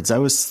backwards. I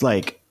was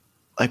like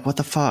what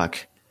the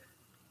fuck?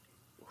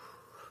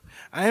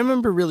 I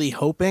remember really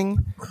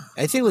hoping,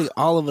 I think like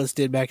all of us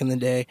did back in the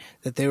day,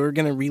 that they were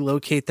going to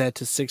relocate that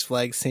to Six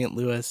Flags St.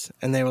 Louis.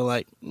 And they were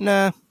like,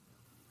 nah.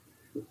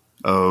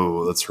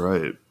 Oh, that's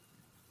right.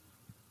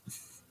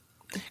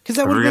 Because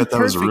that would have been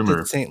that was a perfect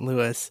rumor. at St.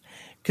 Louis.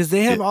 Because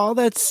they have all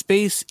that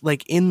space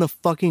like in the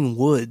fucking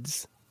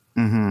woods.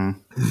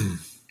 Mm-hmm.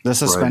 The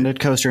suspended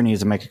coaster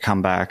needs to make a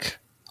comeback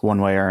one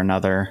way or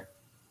another.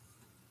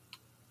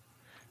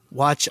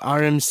 Watch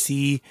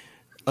RMC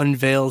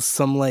unveil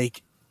some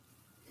like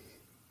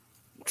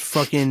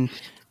fucking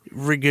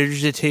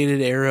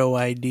regurgitated Arrow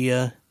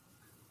idea.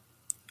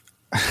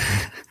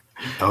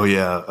 Oh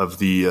yeah, of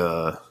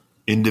the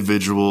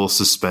individual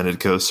suspended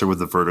coaster with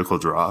the vertical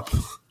drop.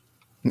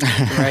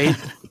 Right?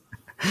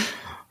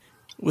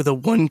 With a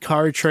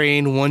 1-car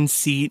train, 1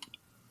 seat,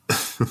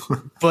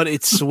 but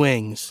it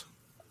swings.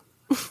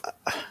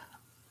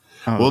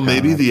 Well,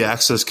 maybe the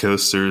Access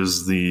coaster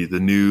is the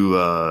new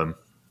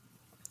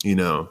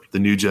the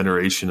new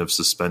generation of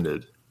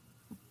suspended.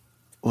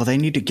 Well, they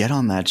need to get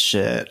on that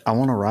shit. I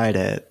want to ride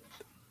it.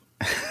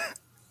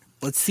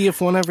 Let's see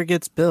if one ever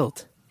gets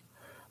built.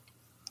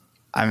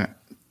 I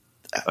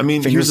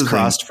mean, here's Fingers the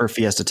crossed for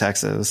Fiesta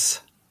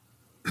Texas.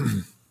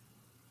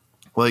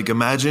 Like,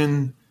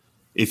 imagine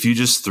if you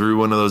just threw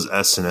one of those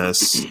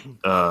S&S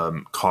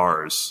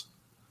cars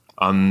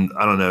on,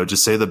 I don't know,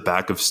 just say the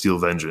back of Steel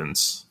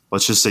Vengeance.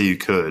 Let's just say you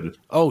could.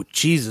 Oh,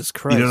 Jesus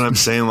Christ. You know what I'm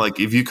saying? Like,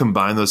 if you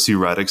combine those two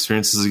ride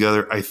experiences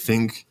together, I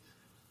think,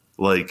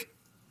 like,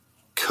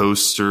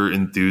 coaster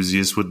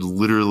enthusiasts would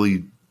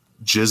literally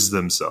jizz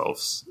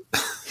themselves.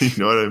 You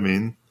know what I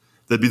mean?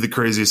 That'd be the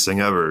craziest thing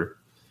ever.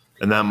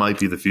 And that might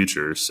be the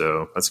future.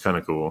 So that's kind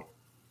of cool.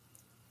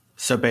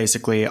 So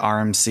basically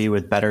RMC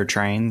with better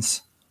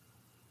trains.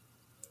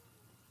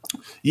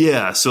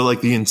 Yeah. So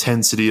like the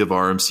intensity of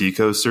RMC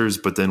coasters,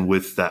 but then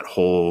with that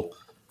whole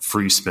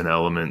free spin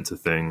element to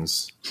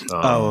things.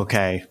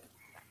 Okay.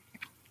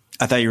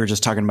 I thought you were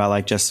just talking about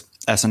like just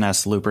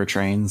S&S looper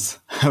trains.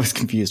 I was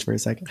confused for a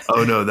second.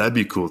 Oh no, that'd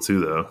be cool too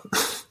though.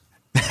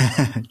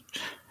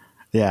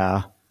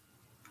 Yeah.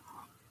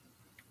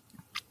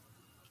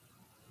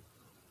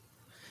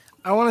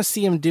 I want to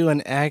see him do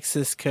an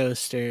Axis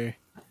coaster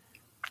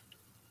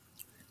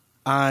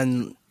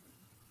on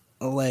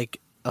like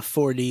a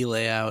 4D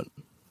layout.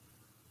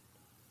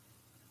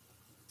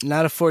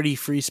 Not a 4D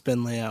free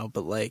spin layout,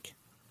 but like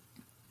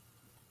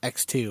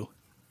X2.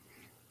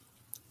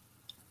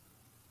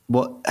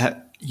 Well,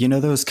 you know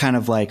those kind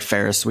of like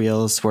Ferris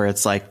wheels where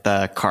it's like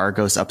the car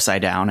goes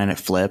upside down and it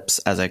flips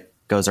as it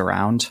goes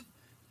around?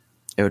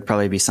 It would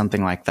probably be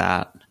something like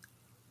that.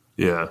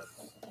 Yeah.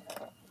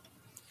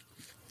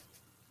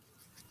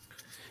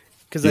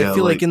 Because I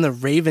feel like in the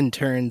Raven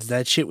turns,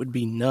 that shit would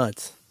be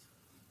nuts.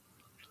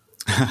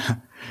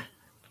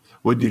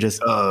 Would you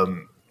just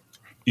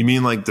you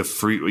mean like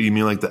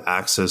the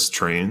Access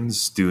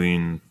trains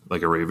doing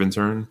like a Raven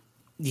turn?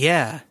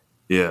 Yeah.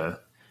 Yeah.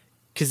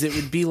 Because it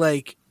would be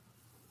like,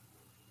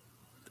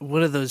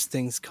 what are those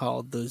things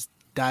called? Those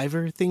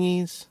diver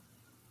thingies?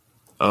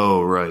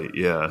 Oh, right.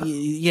 Yeah.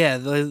 Yeah,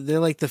 they're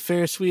like the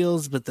Ferris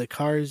wheels, but the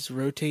cars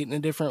rotate in a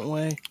different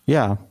way.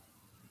 Yeah.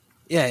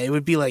 Yeah, it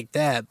would be like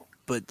that,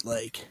 but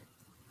like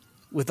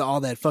with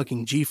all that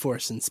fucking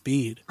G-force and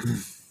speed.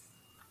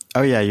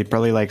 Oh yeah, you'd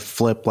probably like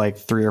flip like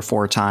 3 or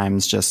 4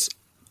 times just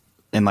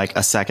in like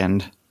a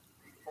second.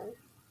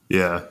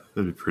 Yeah,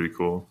 that'd be pretty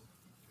cool.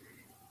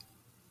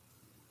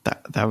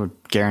 That would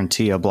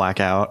guarantee a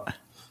blackout.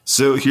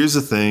 So here's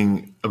the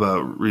thing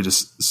about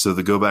Regis. So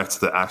to go back to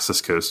the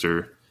Access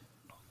coaster,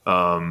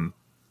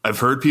 I've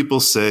heard people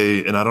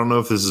say, and I don't know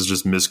if this is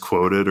just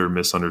misquoted or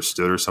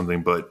misunderstood or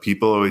something, but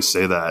people always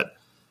say that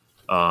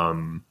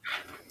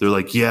they're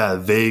like, yeah,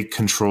 they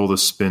control the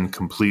spin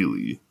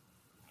completely.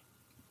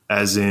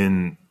 As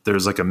in,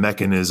 there's like a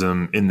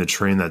mechanism in the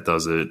train that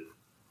does it.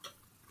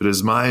 But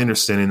it's my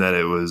understanding that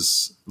it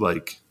was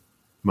like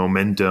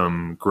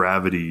momentum,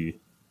 gravity.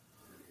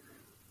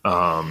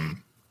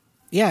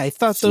 Yeah, I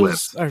thought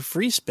those are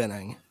free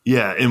spinning.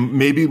 Yeah, and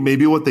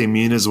maybe what they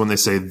mean is when they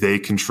say they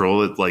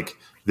control it, like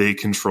they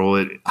control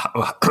it,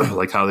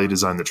 like how they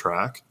design the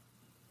track.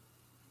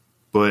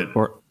 But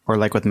or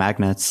like with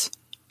magnets.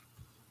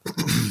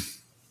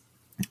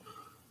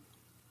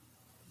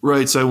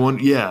 Right. So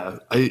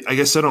I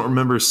guess I don't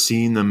remember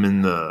seeing them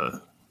in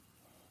the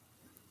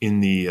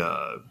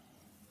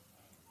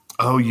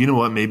oh, you know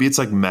what? Maybe it's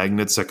like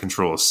magnets that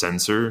control a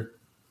sensor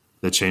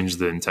that change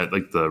the intent,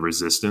 like the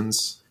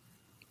resistance.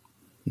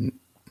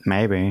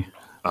 Maybe.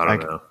 I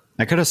don't know.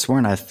 I could have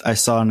sworn I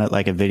saw in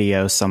like a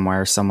video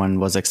somewhere someone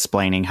was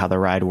explaining how the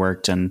ride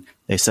worked and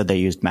they said they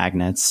used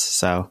magnets.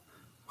 So,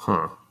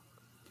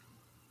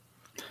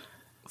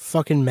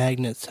 fucking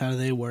magnets, how do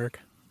they work?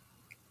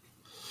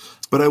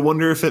 But I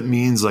wonder if it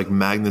means like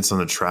magnets on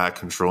the track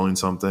controlling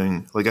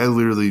something. Like I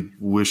literally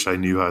wish I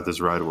knew how this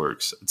ride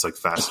works. It's like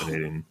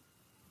fascinating.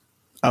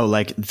 Oh,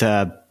 like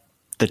the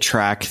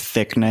track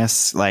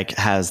thickness like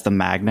has the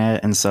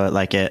magnet, and so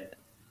it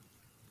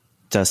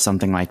does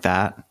something like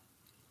that.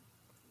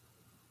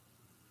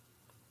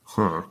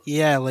 Huh.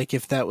 Yeah, like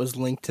if that was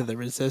linked to the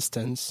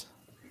resistance.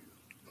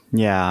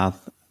 Yeah.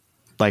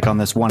 Like on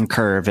this one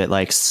curve, it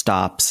like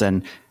stops,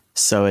 and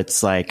so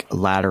it's like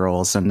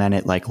laterals, and then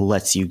it like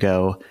lets you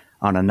go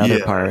on another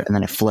Yeah. part, and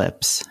then it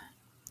flips.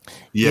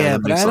 Yeah,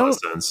 that but makes I a lot of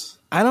don't- sense.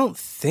 I don't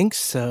think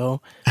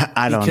so.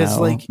 I don't Because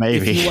know. like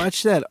Maybe. if you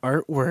watch that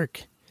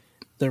artwork,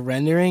 the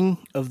rendering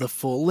of the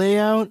full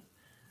layout,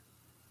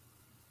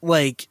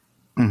 like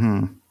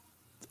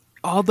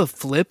all the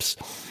flips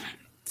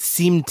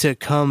seem to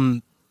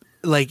come,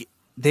 like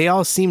they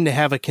all seem to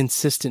have a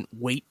consistent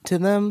weight to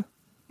them.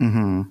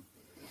 And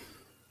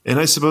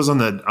I suppose on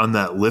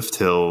that lift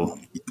hill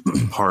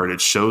part, it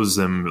shows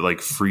them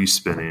like free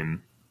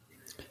spinning.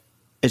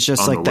 It's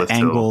just on like the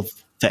the lift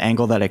hill.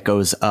 angle that it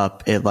goes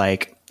up, it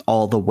like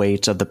all the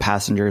weight of the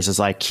passengers is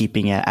like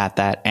keeping it at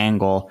that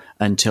angle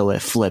until it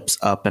flips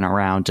up and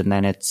around, and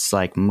then it's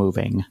like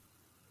moving.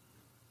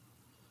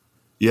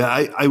 Yeah,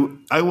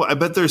 I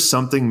bet there's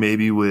something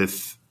maybe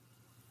with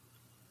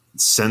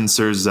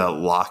sensors that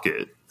lock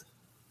it.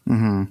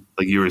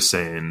 Like you were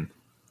saying,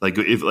 like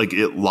if like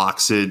it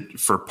locks it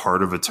for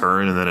part of a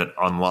turn and then it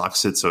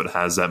unlocks it so it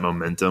has that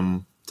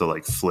momentum to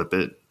like flip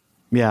it.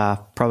 Yeah,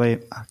 probably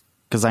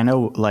because I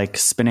know like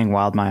spinning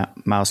wild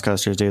mouse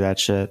coasters do that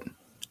shit.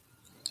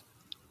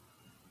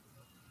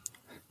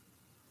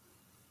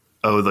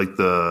 Oh,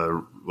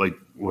 like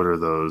what are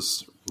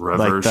those? Like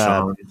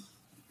Reversion?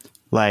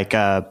 Like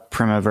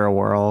Primavera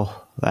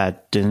Whirl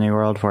at Disney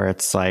World, where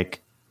it's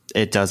like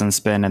it doesn't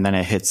spin and then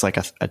it hits like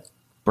a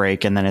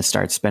brake and then it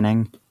starts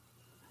spinning.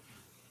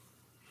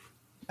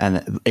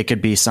 And it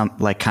could be some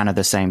like kind of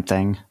the same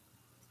thing.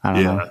 I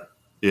don't know.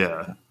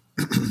 Yeah.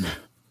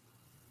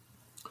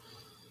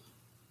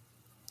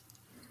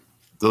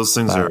 Those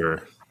things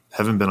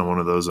haven't been on one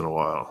of those in a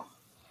while.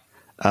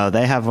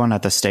 They have one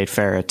at the State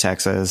Fair at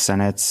Texas,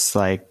 and it's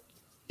like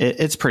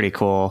it's pretty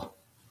cool.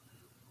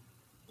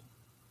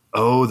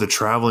 Oh, the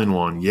traveling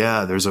one.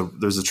 Yeah, there's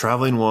a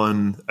traveling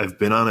one. I've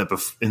been on it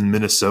in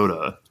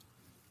Minnesota,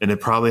 and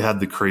it probably had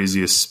the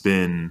craziest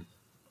spin.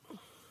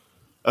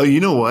 Oh,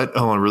 you know what?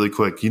 Hold on, really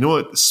quick. You know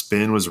what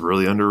spin was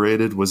really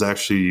underrated? Was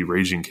actually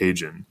Raging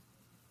Cajun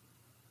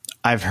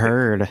I've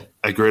heard.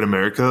 at Great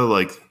America.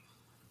 Like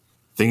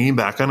thinking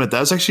back on it,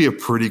 that's actually a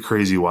pretty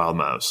crazy wild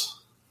mouse.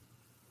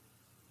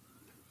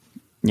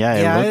 Yeah,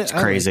 Yeah, it looked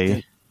I crazy. liked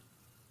it.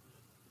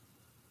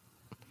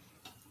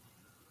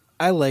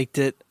 I liked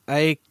it.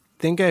 I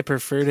think I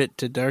preferred it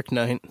to Dark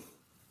Knight.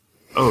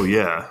 Oh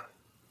yeah.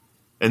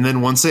 And then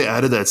once they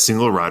added that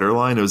single rider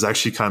line, it was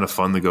actually kind of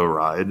fun to go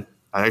ride.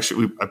 I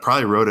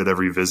probably rode it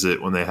every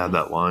visit when they had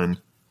that line.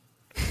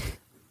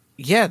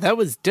 Yeah, that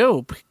was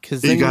dope.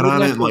 Because You got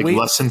on it in like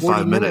less than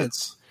 5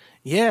 minutes.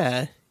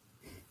 Yeah.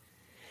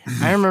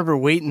 I remember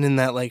waiting in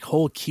that like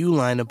whole queue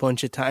line a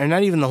bunch of times, or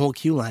not even the whole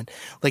queue line,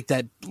 like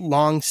that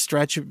long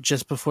stretch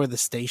just before the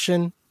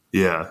station,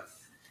 Yeah.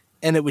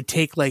 and it would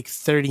take like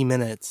 30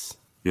 minutes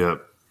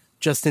Yep.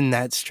 just in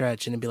that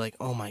stretch, and it'd be like,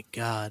 oh my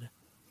God.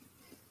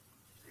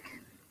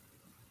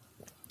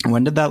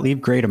 When did that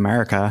leave Great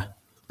America?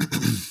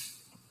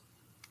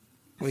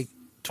 Like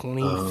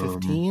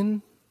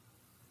 2015?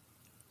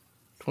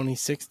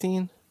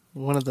 2016?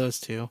 One of those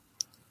two.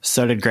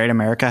 So did Great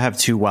America have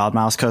two wild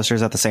mouse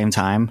coasters at the same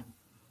time?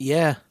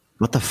 Yeah.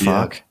 What the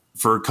fuck? Yeah.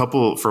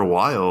 For a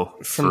while.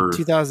 From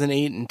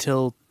 2008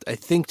 until I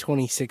think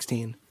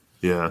 2016.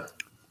 Yeah.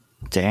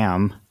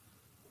 Damn.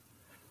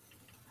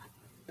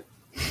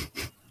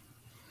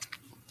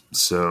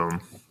 So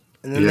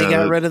And then they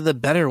got rid of the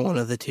better one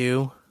of the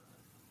two.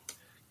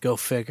 Go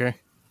figure.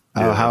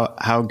 Oh, Yeah.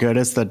 how good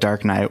is the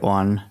Dark Knight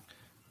one?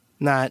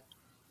 Not,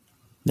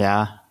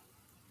 Yeah.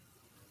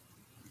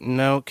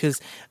 no,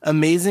 because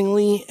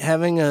amazingly,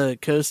 having a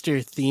coaster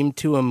themed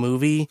to a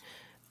movie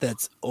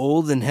that's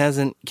old and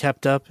hasn't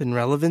kept up in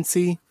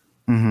relevancy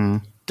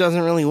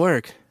doesn't really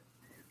work.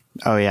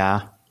 Oh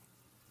yeah.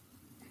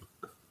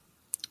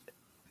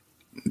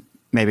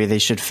 Maybe they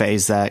should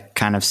phase that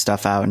kind of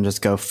stuff out and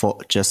just go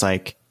full, just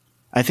like,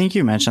 I think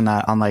you mentioned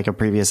that on like a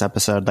previous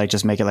episode, like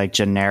just make it like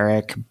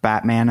generic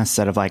Batman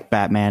instead of like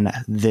Batman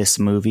this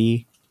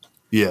movie.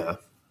 yeah.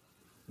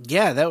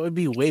 Yeah, that would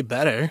be way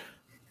better.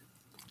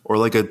 Or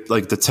like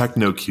the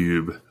Techno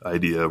Cube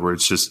idea where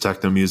it's just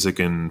techno music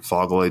and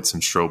fog lights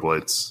and strobe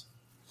lights.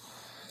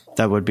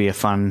 That would be a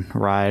fun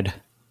ride.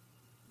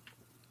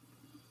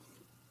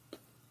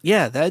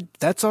 Yeah,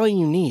 that's all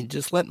you need.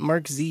 Just let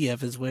Mark Z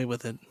have his way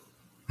with it.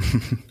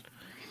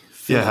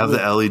 Yeah, have the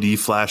LED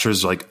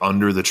flashers like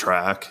under the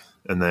track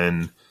and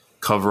then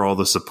cover all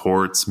the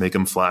supports, make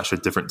them flash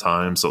at different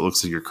times so it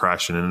looks like you're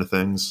crashing into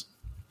things.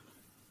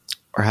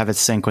 Or have it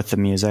sync with the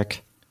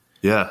music.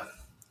 Yeah.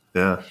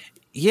 Yeah.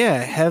 Yeah,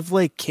 have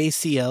like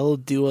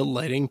KCL do a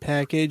lighting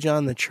package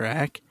on the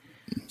track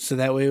so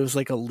that way it was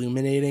like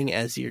illuminating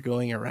as you're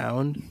going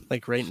around,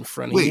 like right in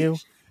front of Wait. you.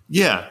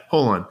 Yeah,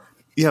 hold on.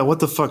 Yeah, what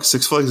the fuck?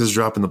 Six Flags is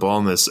dropping the ball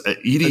on this.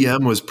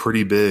 EDM was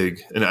pretty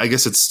big, and I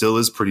guess it still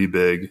is pretty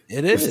big.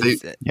 It If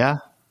is.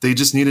 They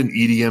just need an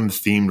EDM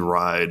themed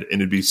ride, and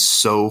it'd be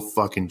so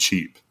fucking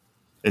cheap,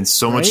 and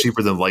so much Right?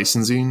 cheaper than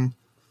licensing,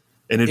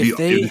 and it'd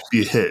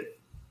be a hit.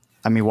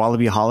 I mean,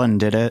 Wallaby Holland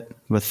did it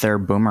with their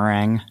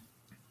Boomerang.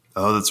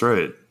 Oh, that's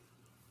right.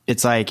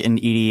 It's like an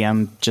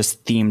EDM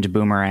just themed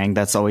Boomerang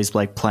that's always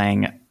like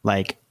playing,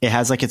 like it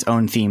has like its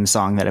own theme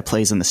song that it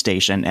plays in the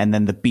station, and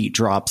then the beat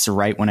drops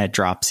right when it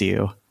drops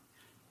you.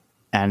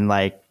 And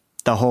like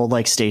the whole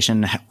like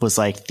station was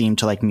like themed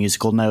to like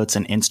musical notes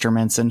and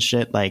instruments and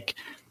shit, like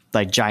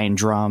giant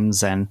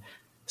drums and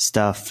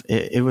stuff.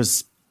 It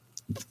was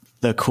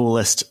the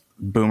coolest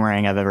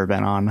Boomerang I've ever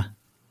been on,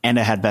 and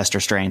it had best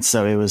restraints,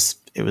 so it was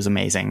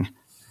amazing.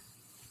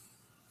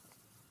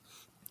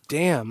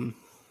 Damn.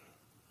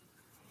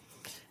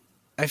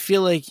 I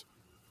feel like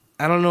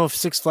I don't know if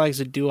Six Flags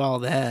would do all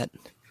that.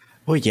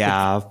 Well,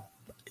 yeah,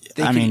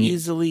 They could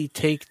easily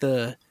take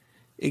the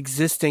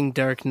existing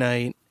Dark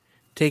Knight,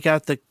 take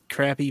out the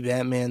crappy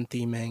Batman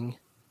theming,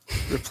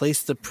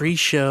 replace the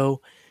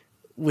pre-show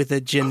with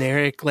a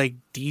generic like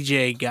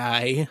DJ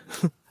guy.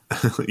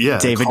 Yeah,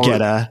 David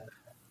Guetta.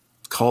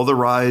 Call the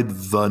ride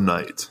The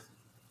Night.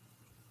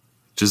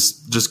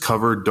 Just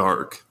cover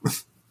dark,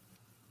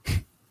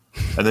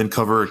 and then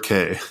cover a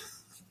K.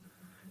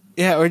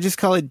 Yeah, or just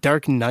call it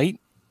Dark Knight,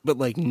 but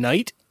like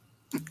night.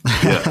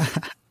 Yeah,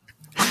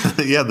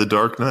 yeah, the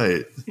Dark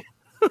Knight.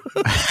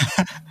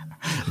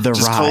 The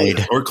Just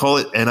ride. call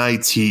it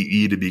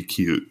NITE to be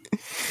cute.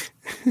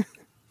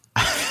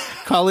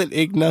 Call it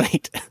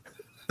Ignite.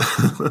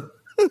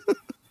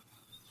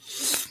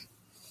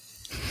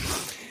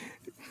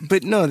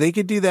 But no, they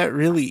could do that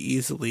really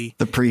easily.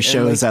 The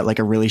pre-show is at like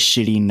a really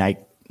shitty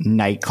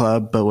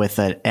nightclub, but with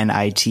an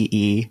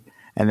NITE,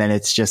 and then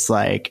it's just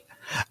like,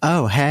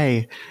 oh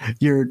hey,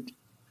 your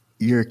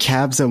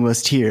cab's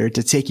almost here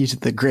to take you to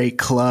the great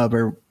club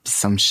or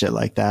some shit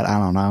like that. I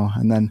don't know.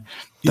 And then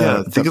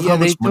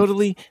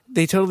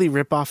they totally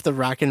rip off the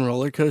Rock and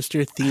Roller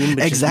Coaster theme,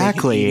 but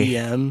exactly. just make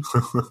it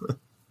EDM.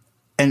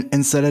 And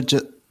instead of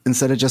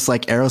just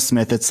like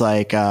Aerosmith, it's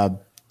like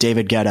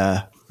David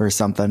Guetta or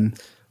something.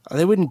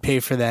 They wouldn't pay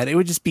for that. It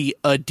would just be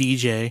a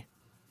DJ.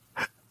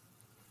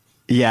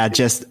 Yeah,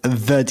 just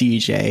the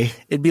DJ.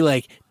 It'd be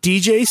like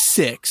DJ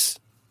 6.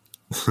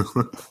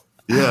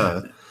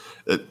 Yeah.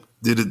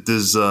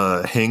 Does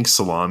Hank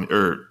Salami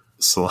or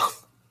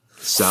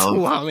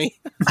Salami?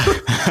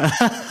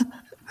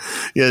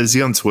 Yeah, is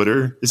he on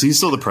Twitter? Is he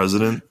still the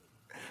president?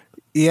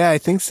 Yeah, I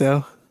think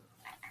so.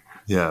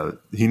 Yeah,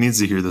 he needs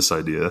to hear this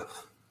idea.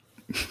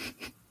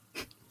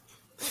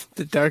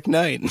 The Dark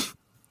Knight.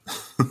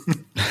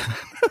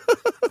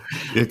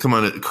 Yeah, come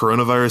on.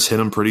 Coronavirus hit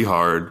them pretty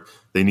hard.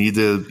 They need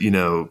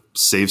to,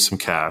 save some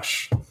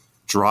cash,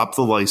 drop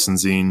the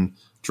licensing,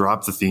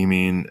 drop the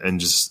theming, and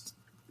just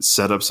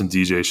set up some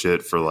DJ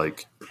shit for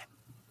like.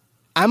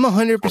 I'm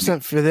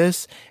 100% for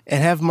this,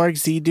 and have Mark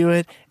Z do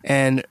it.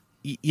 And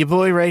your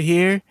boy right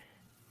here,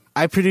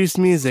 I produce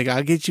music.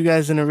 I'll get you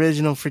guys an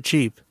original for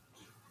cheap.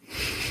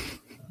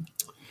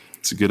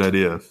 It's a good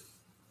idea.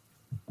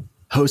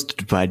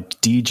 Hosted by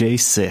DJ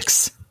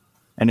Six.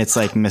 And it's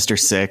like Mr.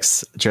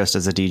 Six dressed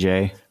as a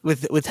DJ.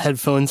 With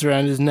headphones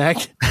around his neck.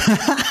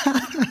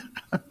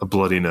 A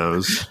bloody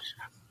nose.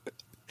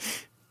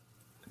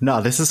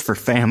 No, this is for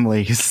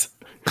families.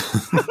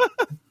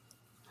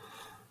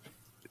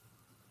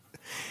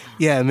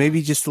 Yeah,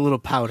 maybe just a little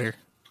powder.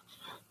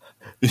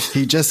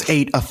 He just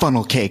ate a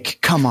funnel cake.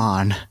 Come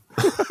on.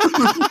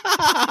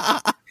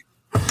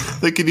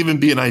 That could even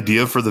be an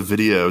idea for the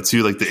video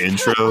too, like the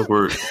intro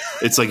where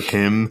it's like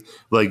him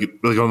like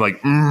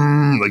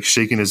I'm like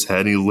shaking his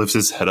head and he lifts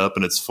his head up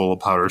and it's full of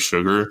powdered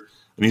sugar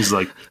and he's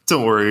like,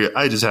 don't worry,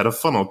 I just had a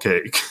funnel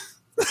cake.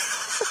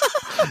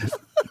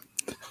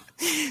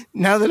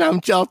 Now that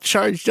I'm all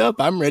charged up,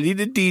 I'm ready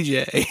to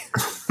DJ.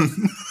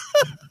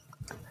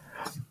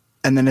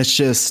 And then it's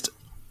just,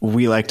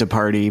 we like to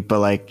party, but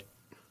like,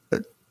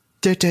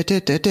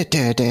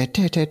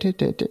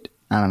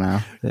 I don't know.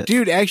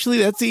 Dude, actually,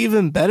 that's an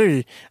even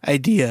better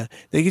idea.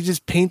 They could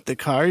just paint the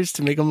cars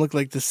to make them look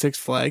like the Six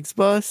Flags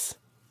bus.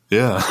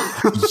 Yeah.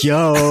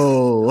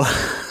 Yo.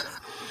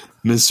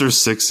 Mr.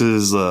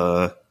 Six's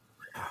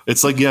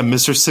it's like, yeah,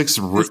 Mr. Six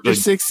Mr.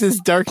 Six's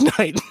Dark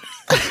Knight.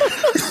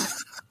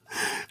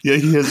 Yeah,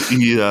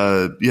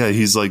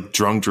 he's like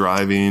drunk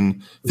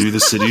driving through the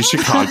city of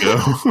Chicago.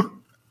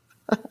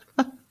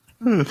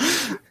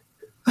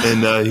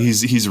 And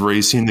he's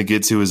racing to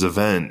get to his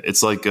event.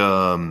 It's like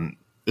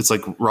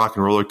Rock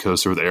and Roller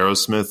Coaster with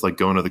Aerosmith, like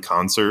going to the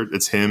concert.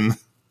 It's him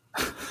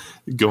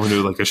going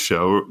to like a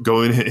show,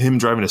 him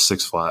driving to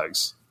Six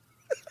Flags.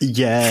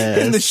 Yes.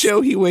 In the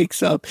show, he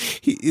wakes up.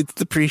 It's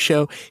the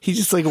pre-show. He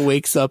just like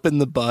wakes up in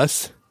the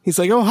bus. He's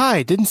like, "Oh,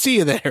 hi, didn't see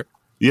you there."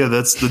 Yeah,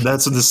 that's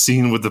the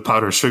scene with the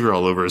powdered sugar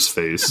all over his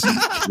face. And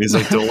he's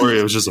like, "Don't worry,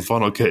 it was just a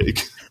funnel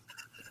cake."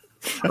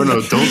 Or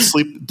no,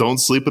 don't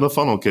sleep in a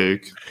funnel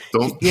cake.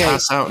 Don't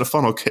pass out in a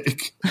funnel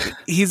cake.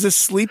 He's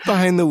asleep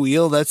behind the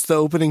wheel. That's the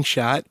opening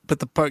shot, but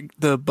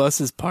the bus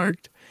is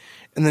parked.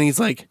 And then he's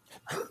like,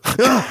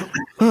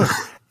 and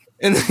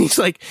then he's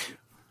like,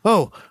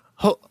 oh,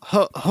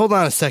 hold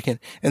on a second.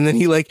 And then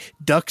he like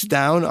ducks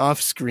down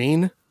off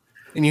screen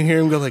and you hear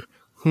him go like,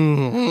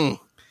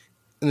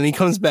 and then he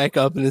comes back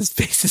up and his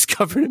face is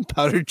covered in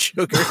powdered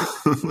sugar.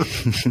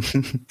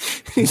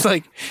 He's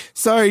like,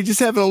 sorry,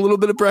 just having a little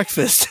bit of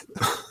breakfast.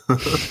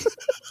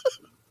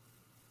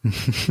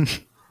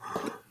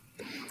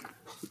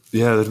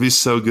 Yeah, that'd be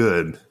so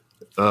good.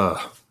 And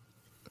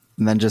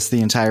then just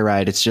the entire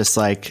ride, it's just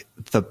like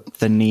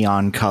the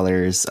neon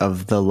colors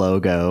of the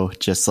logo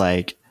just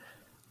like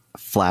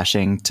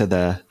flashing to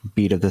the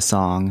beat of the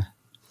song.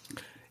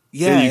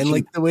 Yeah, and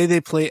like the way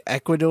they play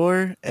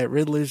Ecuador at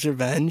Riddler's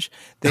Revenge,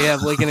 they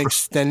have like an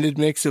extended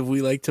mix of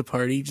We Like to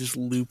Party just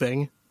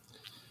looping.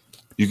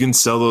 You can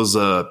sell those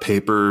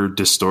paper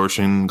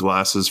distortion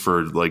glasses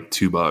for like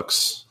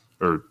 $2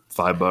 or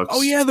 $5.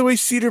 Oh yeah, the way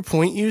Cedar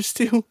Point used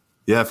to.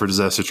 Yeah, for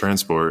disaster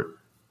transport.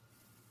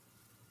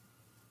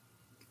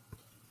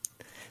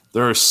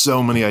 There are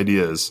so many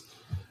ideas.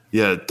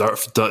 Yeah,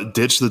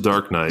 ditch the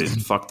Dark Knight.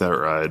 Fuck that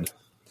ride.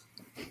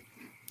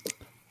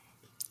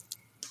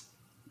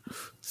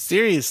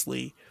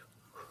 Seriously,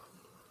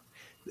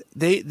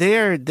 they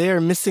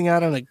are missing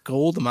out on a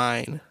gold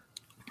mine.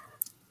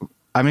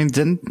 I mean,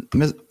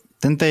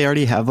 didn't they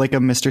already have like a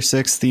Mr.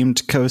 Six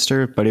themed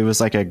coaster, but it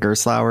was like a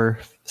Gerstlauer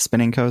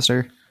spinning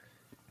coaster?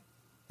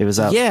 It was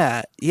up.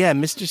 Yeah,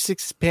 Mr.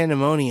 Six's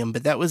Pandemonium,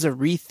 but that was a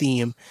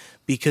retheme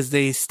because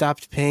they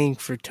stopped paying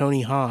for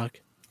Tony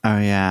Hawk. Oh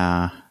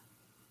yeah.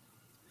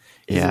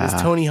 It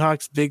was Tony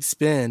Hawk's Big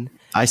Spin.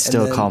 I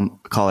still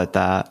call it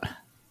that.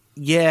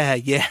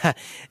 Yeah.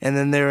 And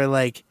then they were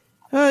like,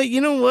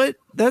 you know what?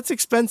 That's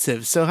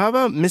expensive. So how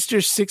about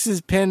Mr. Six's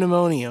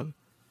Pandemonium?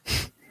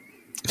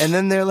 And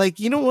then they're like,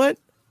 you know what?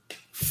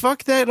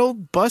 Fuck that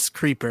old bus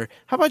creeper.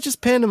 How about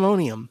just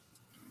Pandemonium?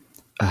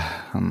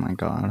 Oh my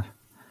God.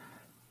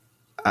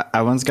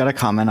 I once got a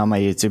comment on my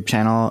YouTube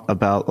channel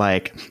about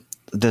like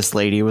this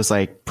lady was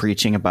like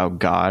preaching about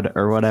God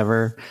or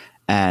whatever.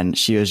 And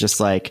she was just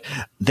like,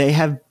 they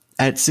have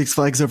at Six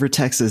Flags Over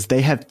Texas,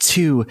 they have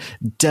 2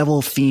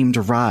 devil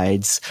themed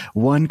rides,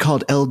 one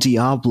called El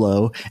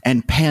Diablo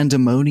and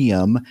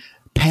Pandemonium.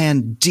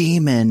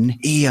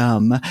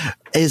 Pandemonium.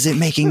 Is it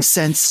making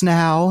sense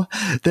now?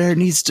 There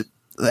needs to,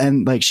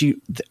 and like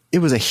it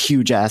was a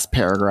huge ass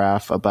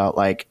paragraph about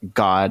like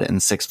God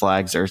and Six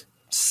Flags or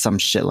some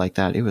shit like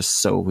that. It was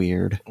so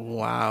weird.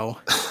 Wow.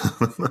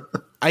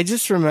 I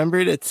just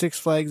remembered at Six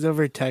Flags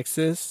Over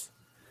Texas,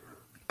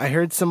 I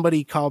heard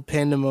somebody call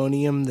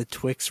Pandemonium the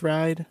Twix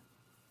ride.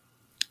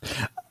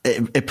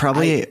 It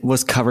probably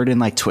was covered in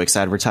like Twix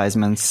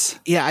advertisements.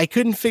 Yeah, I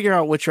couldn't figure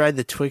out which ride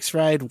the Twix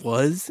ride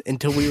was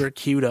until we were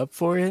queued up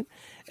for it.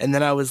 And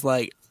then I was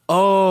like,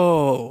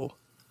 oh,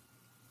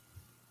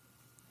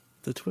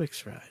 the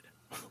Twix ride.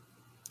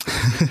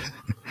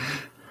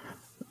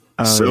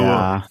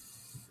 Yeah.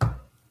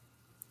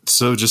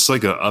 So just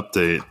like an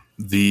update,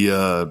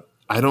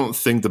 I don't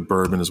think the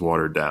bourbon is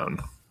watered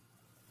down.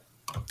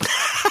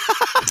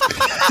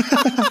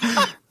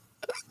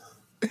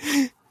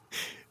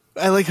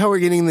 I like how we're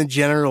getting the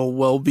general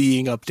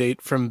well-being update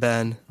from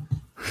Ben.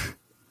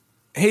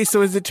 Hey,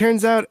 so as it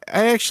turns out,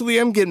 I actually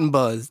am getting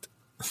buzzed.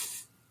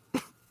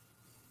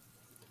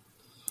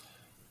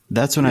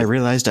 That's when I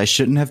realized I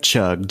shouldn't have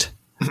chugged.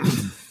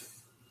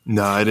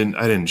 No, I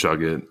didn't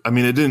chug it. I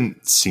mean, it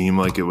didn't seem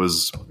like it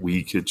was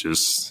weak. I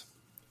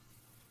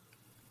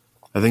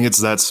think it's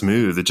that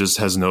smooth. It just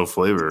has no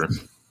flavor.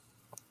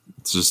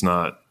 It's just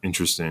not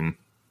interesting.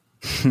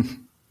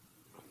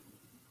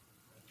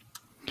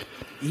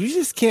 You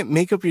just can't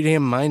make up your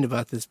damn mind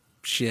about this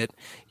shit.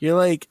 You're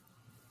like,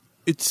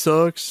 it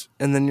sucks.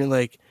 And then you're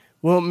like,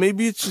 well,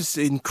 maybe it's just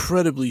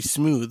incredibly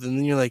smooth. And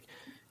then you're like,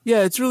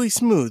 yeah, it's really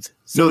smooth.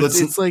 So no,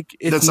 it's like,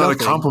 it's that's nothing.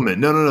 not a compliment.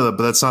 No,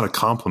 but that's not a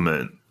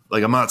compliment.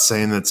 Like, I'm not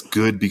saying that's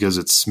good because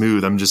it's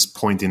smooth. I'm just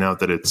pointing out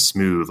that it's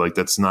smooth. Like,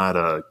 that's not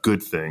a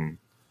good thing.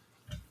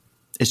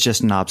 It's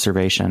just an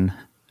observation.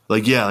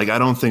 Like, yeah, like I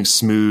don't think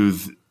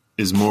smooth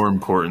is more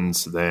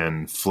important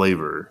than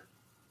flavor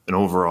and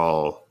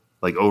overall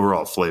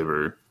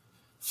flavor.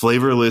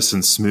 Flavorless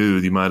and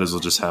smooth, you might as well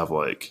just have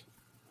like,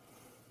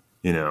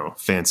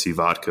 fancy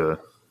vodka.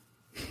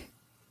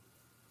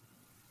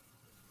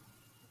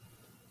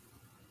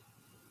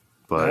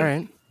 But all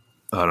right.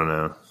 I don't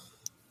know.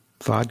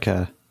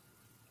 Vodka.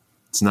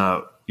 It's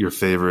not your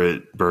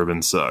favorite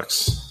bourbon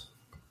sucks.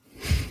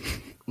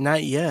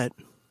 Not yet.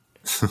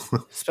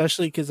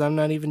 Especially because I'm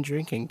not even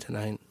drinking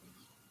tonight.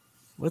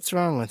 What's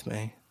wrong with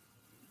me?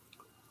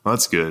 Well,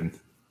 that's good.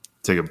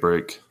 Take a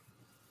break.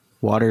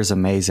 Water's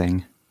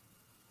amazing.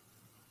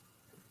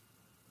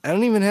 I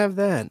don't even have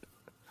that.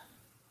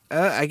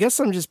 I guess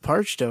I'm just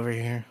parched over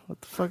here.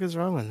 What the fuck is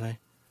wrong with me?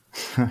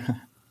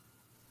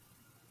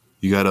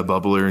 You got a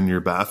bubbler in your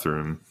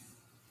bathroom.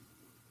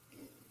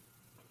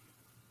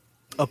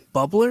 A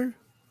bubbler?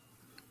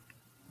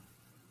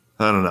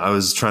 I don't know. I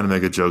was trying to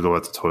make a joke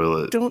about the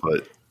toilet,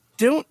 but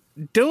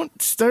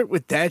Don't start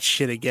with that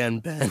shit again,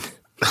 Ben.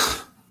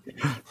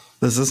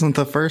 This isn't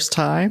the first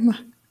time.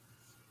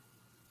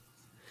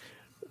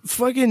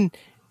 Fucking,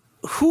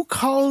 who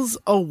calls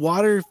a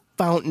water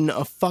fountain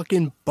a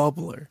fucking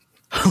bubbler?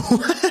 I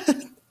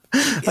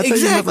thought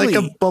you meant like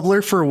a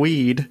bubbler for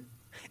weed.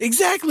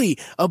 Exactly.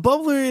 A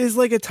bubbler is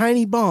like a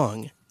tiny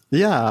bong.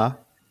 Yeah.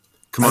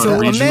 come on, So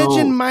regional.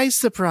 imagine my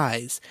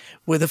surprise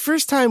where the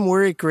first time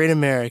we're at Great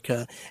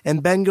America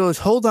and Ben goes,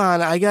 "Hold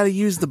on, I got to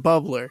use the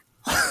bubbler."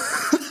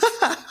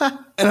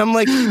 And I'm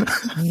like,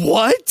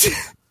 "What?"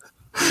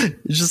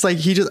 It's just like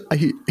he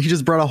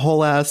just brought a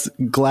whole ass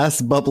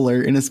glass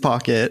bubbler in his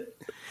pocket.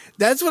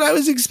 That's what I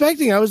was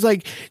expecting. I was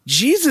like,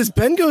 Jesus,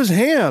 Ben goes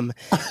ham.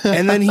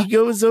 And then he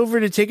goes over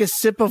to take a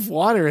sip of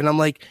water. And I'm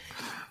like,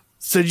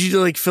 so did you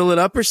like fill it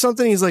up or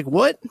something? He's like,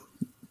 what?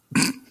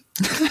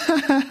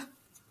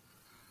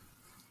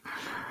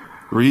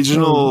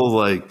 Regional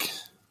like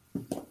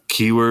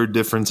keyword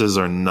differences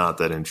are not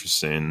that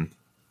interesting.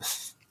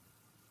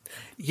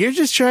 You're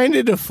just trying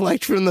to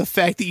deflect from the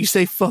fact that you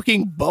say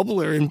fucking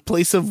bubbler in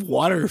place of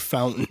water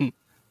fountain.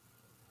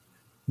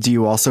 Do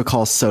you also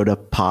call soda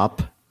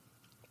pop?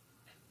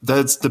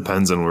 That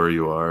depends on where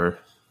you are.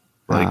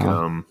 Like,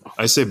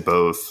 I say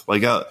both.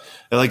 Like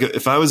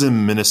if I was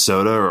in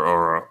Minnesota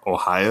or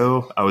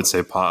Ohio, I would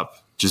say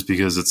pop, just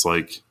because it's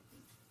like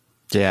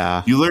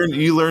Yeah. you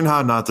learn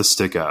how not to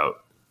stick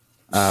out.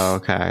 Oh,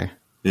 okay.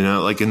 You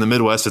know, like in the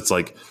Midwest, it's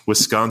like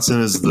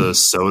Wisconsin is the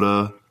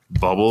soda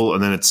bubble,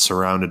 and then it's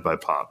surrounded by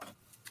pop.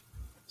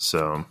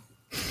 So,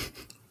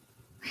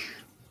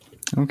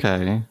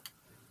 Okay.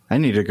 I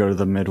need to go to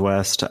the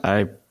Midwest.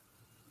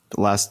 The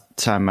last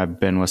time I've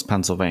been was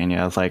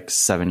Pennsylvania, like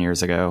 7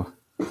 years ago.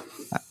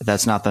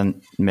 That's not the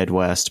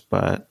Midwest,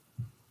 but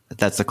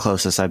that's the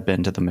closest I've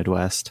been to the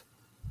Midwest.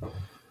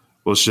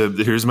 well,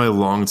 Shib, here's my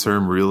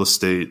long-term real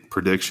estate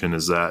prediction: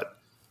 is that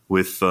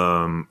with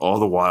all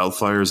the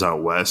wildfires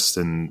out west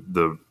and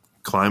the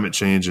climate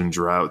change and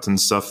drought and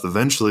stuff,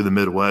 eventually the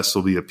Midwest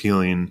will be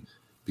appealing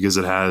because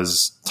it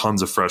has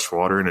tons of fresh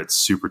water and it's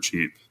super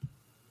cheap.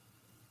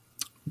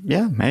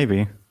 Yeah,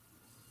 maybe.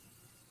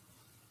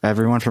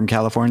 Everyone from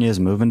California is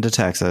moving to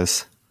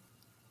Texas.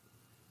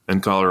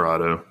 And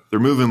Colorado, they're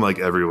moving like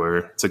everywhere.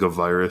 It's like a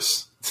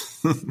virus.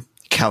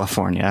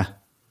 California.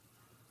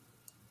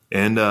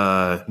 And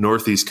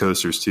Northeast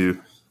coasters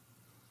too.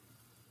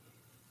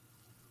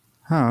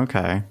 Oh,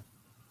 okay.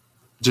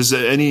 Just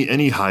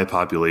any high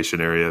population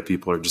area,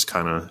 people are just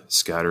kind of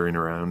scattering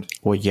around.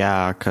 Well,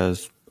 yeah,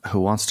 because who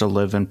wants to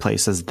live in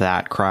places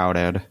that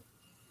crowded?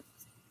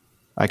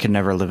 I could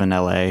never live in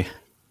LA.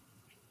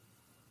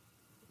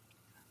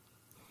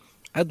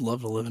 I'd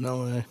love to live in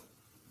LA.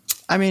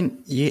 I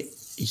mean,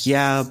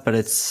 yeah, but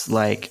it's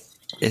like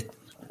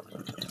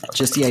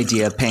just the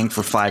idea of paying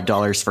for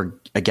 $5 for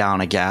a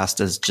gallon of gas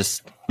does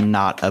just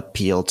not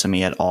appeal to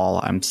me at all.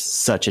 I'm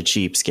such a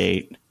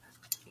cheapskate.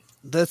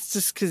 That's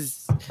just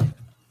because.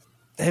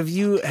 Have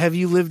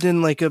you lived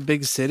in like a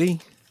big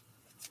city?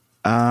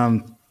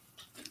 I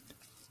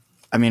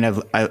mean,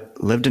 I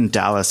lived in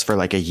Dallas for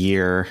like a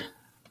year,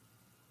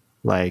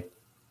 like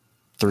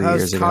 3 How's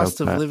years ago. cost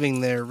of but,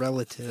 living there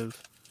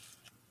relative?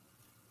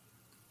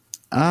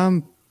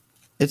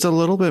 it's a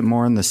little bit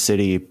more in the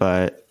city,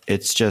 but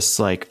it's just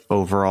like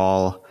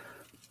overall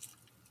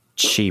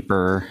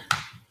cheaper,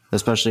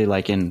 especially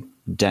like in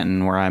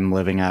Denton where I'm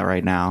living at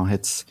right now.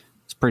 It's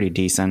pretty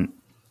decent.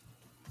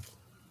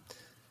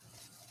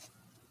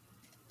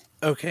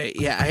 Okay,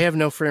 yeah, I have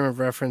no frame of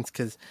reference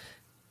because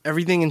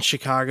everything in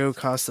Chicago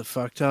costs a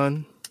fuck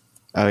ton.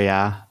 Oh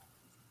yeah.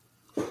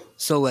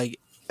 So like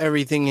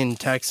everything in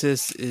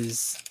Texas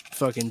is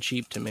fucking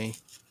cheap to me.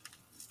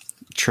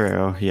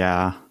 True.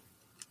 Yeah.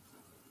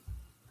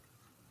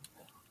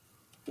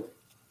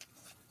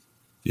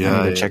 Yeah,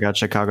 I need to check out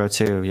Chicago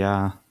too.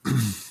 Yeah.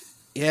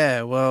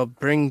 Yeah, well,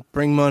 bring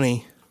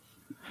money.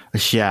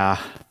 Yeah.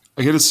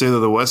 I got to say that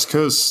the West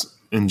Coast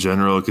in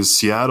general, because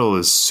Seattle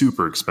is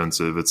super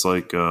expensive. It's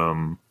like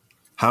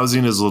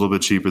housing is a little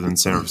bit cheaper than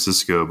San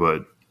Francisco,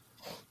 but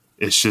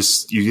it's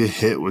just you get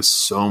hit with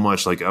so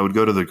much. Like I would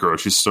go to the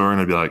grocery store and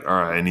I'd be like, all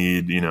right, I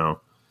need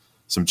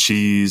some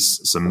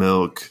cheese, some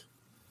milk,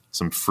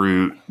 some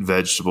fruit,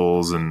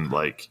 vegetables, and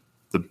like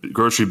the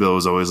grocery bill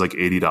was always like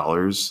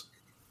 $80.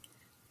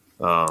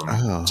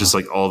 Just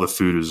like all the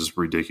food is just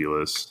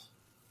ridiculous.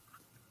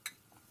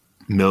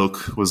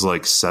 Milk was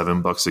like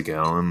 $7 a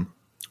gallon.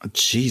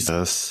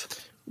 Jesus.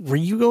 Were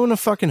you going to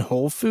fucking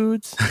Whole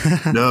Foods?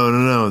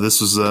 No.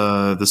 This was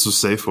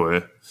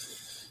Safeway,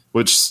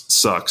 which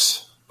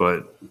sucks,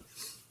 but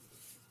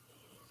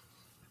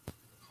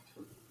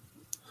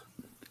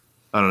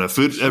I don't know.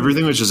 Food,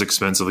 everything was just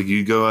expensive. Like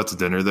you go out to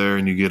dinner there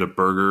and you get a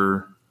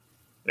burger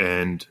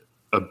and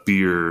a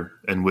beer,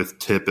 and with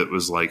tip it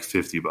was like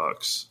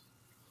 $50.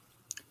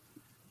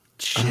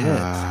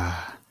 Shit.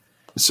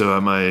 So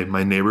at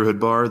my neighborhood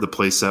bar, the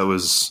place that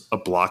was a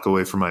block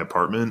away from my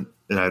apartment,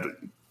 and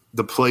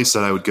the place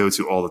that I would go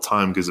to all the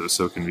time because it was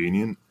so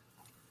convenient.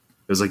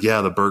 It was like,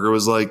 yeah, the burger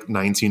was like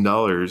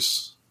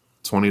 $19,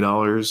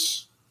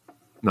 $20.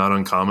 Not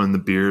uncommon. The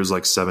beer is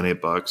like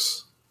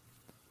 $7-8.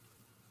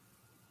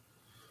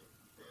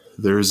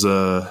 There's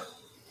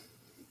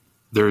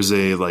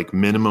a like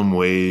minimum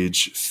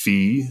wage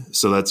fee,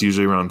 so that's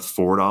usually around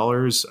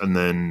 $4, and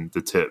then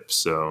the tip,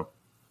 so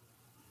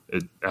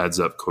it adds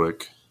up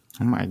quick.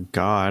 Oh my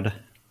God.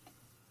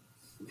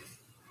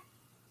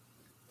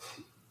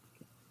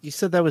 You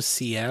said that was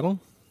Seattle?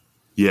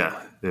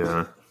 Yeah.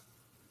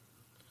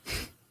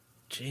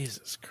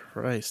 Jesus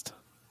Christ.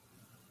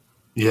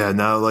 Yeah,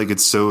 now like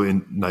it's so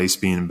nice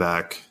being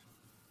back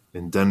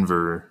in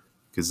Denver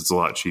because it's a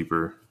lot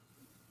cheaper.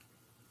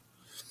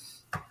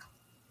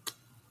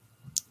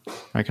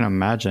 I can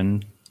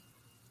imagine.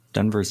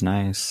 Denver's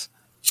nice.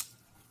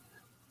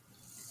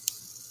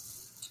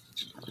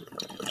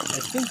 I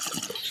think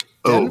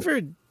Oh,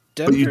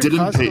 Denver you didn't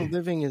cost pay- of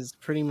living is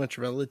pretty much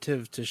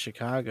relative to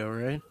Chicago,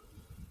 right?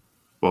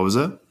 what was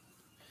that?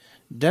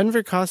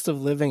 Denver cost of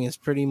living is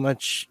pretty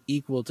much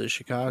equal to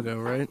Chicago,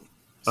 right?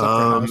 Except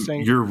for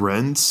housing. Your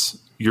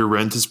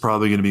rent is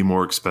probably going to be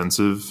more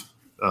expensive.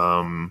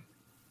 But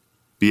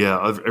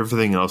yeah,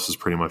 everything else is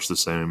pretty much the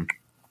same.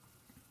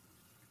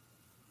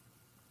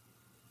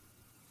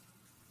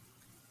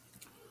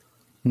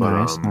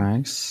 Nice,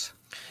 nice.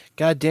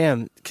 God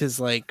damn, because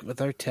like with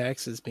our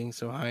taxes being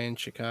so high in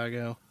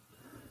Chicago,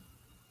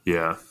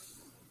 Yeah.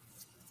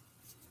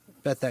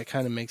 bet that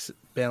kind of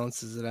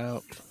balances it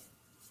out.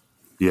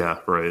 Yeah,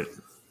 right.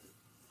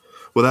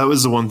 Well, that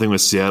was the one thing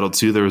with Seattle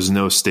too. There was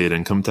no state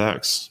income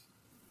tax.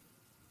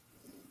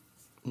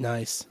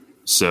 Nice.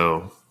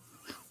 So,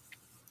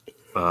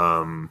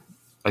 I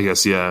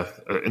guess, yeah.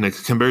 And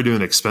compared to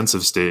an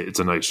expensive state, it's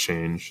a nice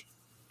change.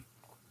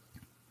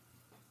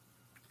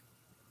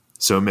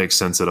 So it makes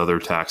sense that other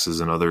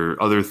taxes and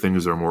other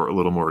things are a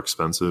little more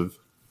expensive.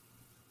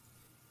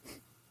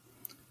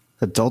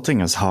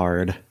 Adulting is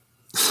hard.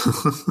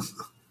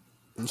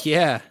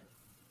 Yeah.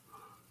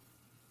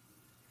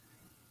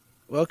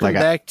 Welcome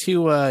back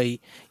to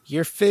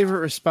your favorite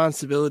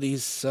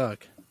responsibilities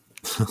suck.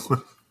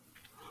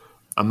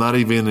 I'm not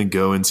even going to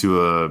go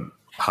into a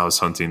house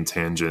hunting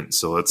tangent,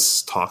 so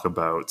let's talk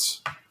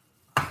about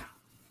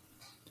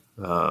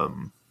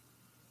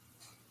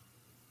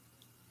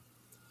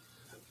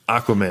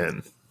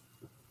Aquaman.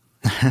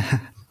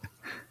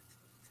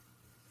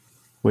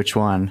 Which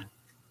one?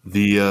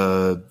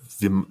 The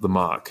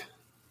mock.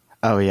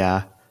 Oh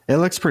yeah, it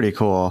looks pretty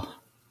cool,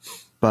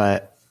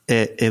 but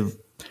the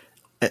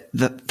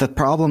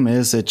problem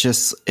is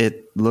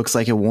it looks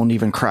like it won't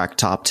even crack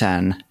top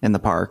 10 in the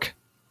park.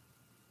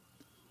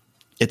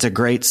 It's a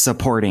great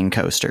supporting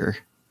coaster.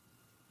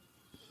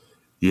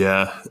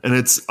 Yeah, and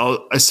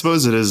I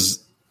suppose it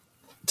is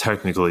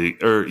technically,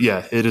 or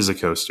yeah, it is a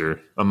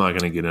coaster. I'm not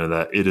going to get into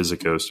that. It is a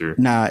coaster.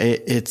 Nah,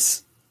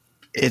 it's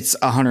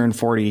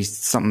 140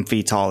 something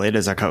feet tall. It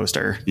is a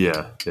coaster.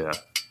 Yeah.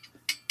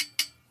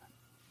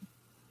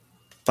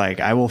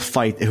 Like, I will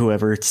fight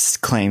whoever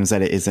claims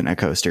that it isn't a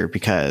coaster,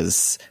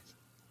 because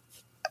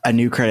a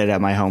new credit at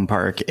my home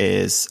park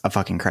is a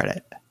fucking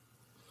credit.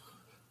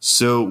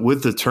 So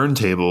with the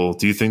turntable,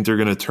 do you think they're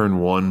going to turn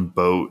one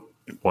boat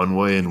one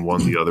way and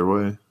one the other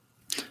way?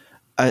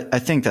 I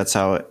think that's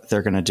how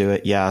they're going to do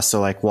it. Yeah.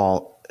 So like,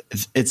 while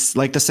it's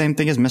like the same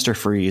thing as Mr.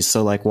 Freeze.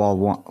 So like, while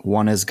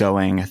one is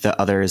going, the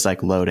other is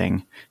like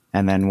loading.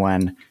 And then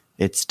when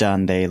it's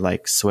done, they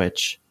like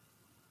switch.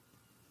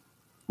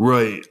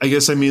 Right. I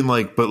guess I mean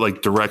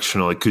but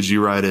directional. Like, could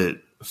you ride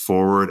it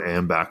forward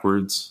and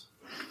backwards?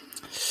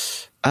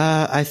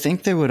 I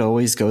think they would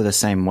always go the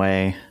same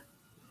way.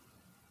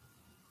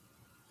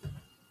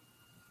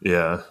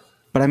 Yeah.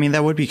 But I mean,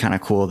 that would be kind of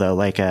cool though.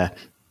 Like an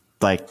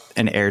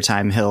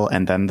airtime hill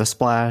and then the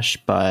splash.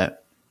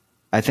 But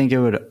I think it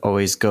would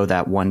always go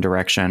that one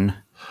direction.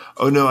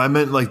 Oh no, I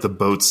meant like the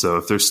boats though.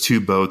 If there's two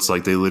boats,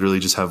 like they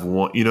literally just have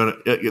one,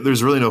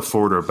 there's really no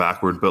forward or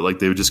backward, but like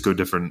they would just go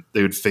different.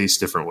 They would face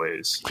different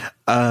ways.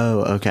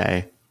 Oh,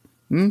 okay.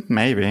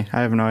 Maybe.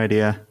 I have no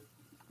idea.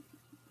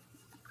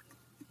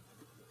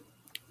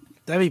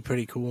 That'd be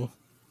pretty cool.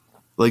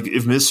 Like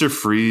if Mr.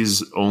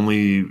 Freeze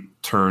only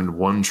turned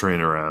one train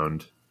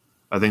around,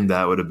 I think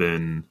that would have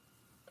been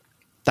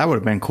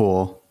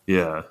cool.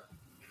 Yeah.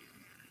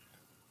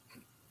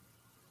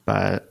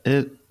 But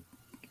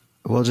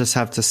we'll just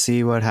have to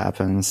see what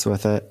happens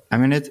with it. I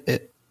mean,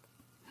 it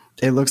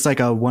looks like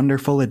a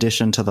wonderful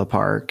addition to the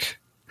park.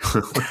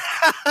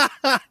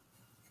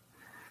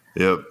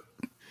 Yep.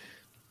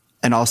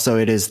 And also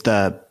it is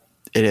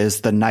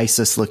the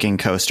nicest looking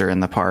coaster in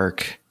the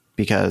park,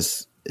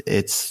 because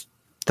it's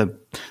the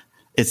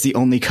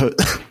only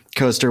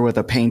coaster with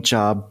a paint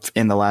job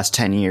in the last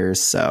 10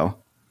 years. So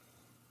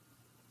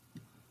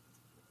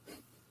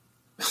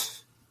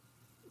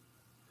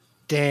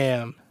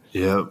damn.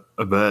 Yeah,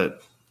 I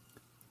bet.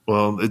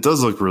 Well, it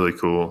does look really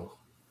cool.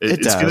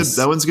 It does.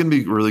 That one's gonna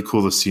be really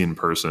cool to see in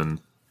person.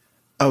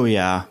 Oh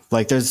yeah,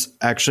 like there's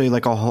actually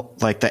like a whole,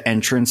 like the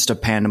entrance to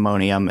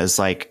Pandemonium is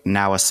like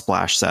now a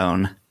splash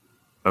zone.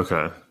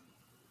 Okay.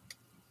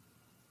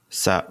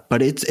 So,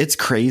 but it's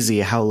crazy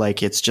how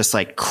like it's just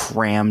like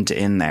crammed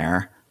in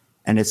there,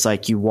 and it's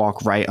like you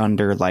walk right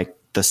under like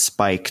the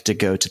spike to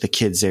go to the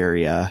kids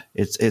area.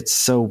 It's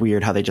so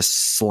weird how they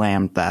just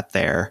slammed that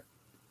there.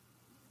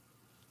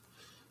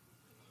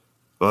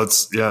 Well,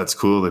 it's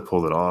cool they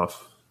pulled it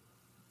off.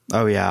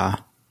 Oh yeah.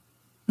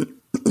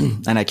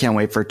 And I can't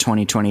wait for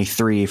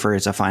 2023 for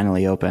it to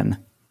finally open.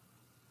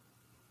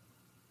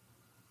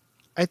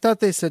 I thought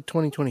they said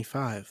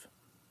 2025.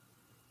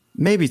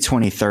 Maybe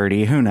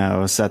 2030. Who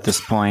knows at this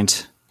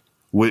point?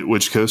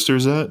 Which coaster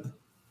is that?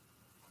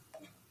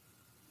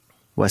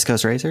 West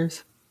Coast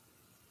Racers?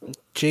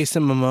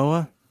 Jason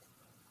Momoa?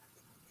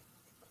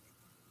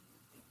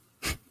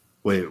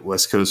 Wait,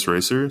 West Coast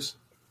Racers?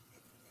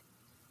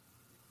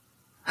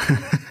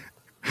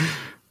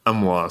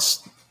 I'm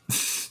lost.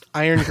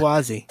 Iron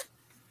Gwazi.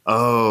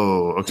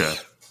 Oh, okay.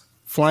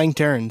 Flying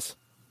Turns.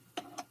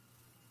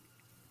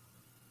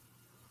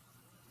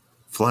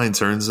 Flying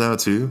Turns now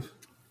too?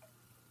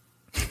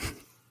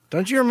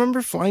 Don't you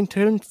remember Flying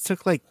Turns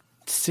took like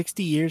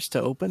 60 years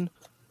to open?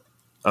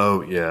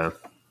 Oh, yeah.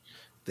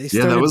 They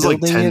started that was like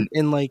building 10 it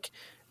in like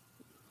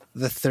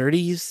the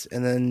 30s,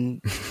 and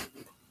then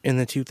in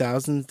the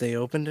 2000s they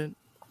opened it.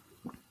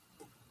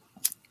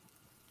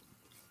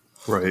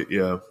 Right,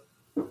 yeah.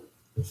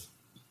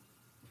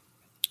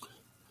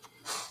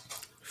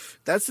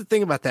 That's the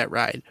thing about that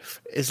ride,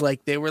 is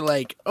like they were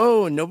like,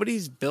 oh,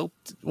 nobody's built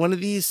one of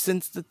these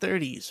since the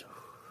 30s.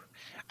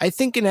 I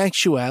think in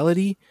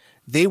actuality,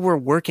 they were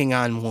working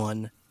on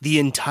one the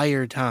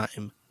entire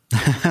time.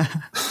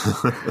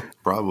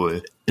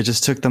 Probably. It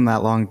just took them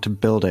that long to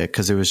build it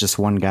because it was just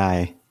one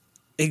guy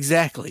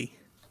Exactly.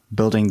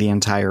 building the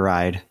entire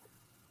ride.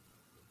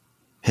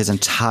 His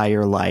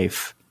entire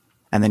life.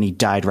 And then he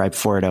died right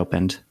before it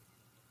opened.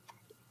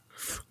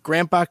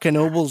 Grandpa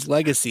Knobel's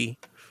legacy.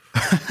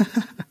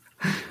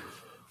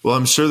 Well,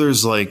 I'm sure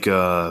there's like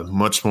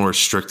much more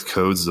strict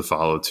codes to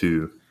follow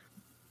too.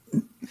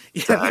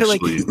 Yeah, they're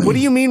like, Actually- what do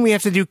you mean we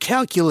have to do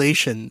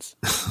calculations?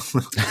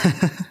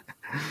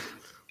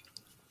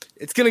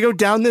 It's going to go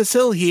down this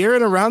hill here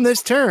and around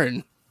this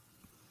turn.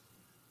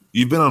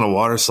 You've been on a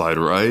water slide,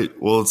 right?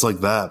 Well, it's like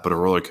that, but a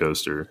roller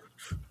coaster.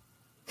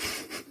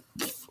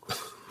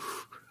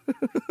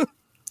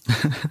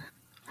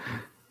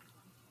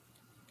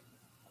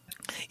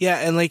 Yeah,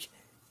 and like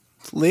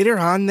later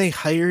on they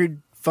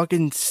hired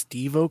fucking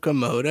Steve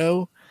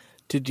Okamoto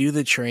to do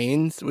the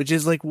trains, which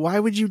is like, why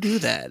would you do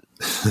that?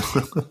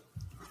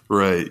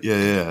 Right,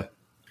 yeah.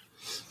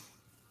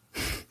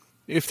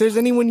 If there's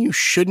anyone you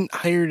shouldn't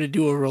hire to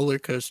do a roller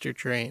coaster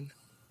train.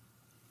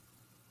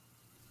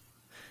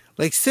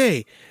 Like,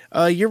 say,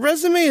 your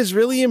resume is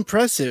really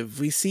impressive.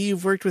 We see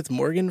you've worked with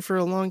Morgan for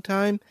a long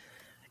time,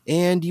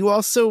 and you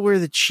also were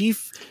the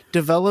chief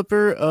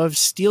developer of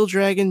Steel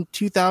Dragon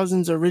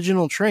 2000's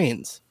original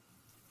trains.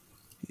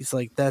 He's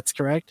like, that's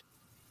correct.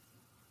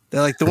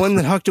 They're like, the one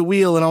that hucked a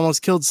wheel and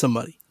almost killed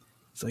somebody.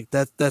 He's like,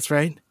 that's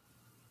right.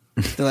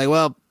 They're like,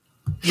 well,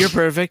 you're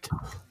perfect.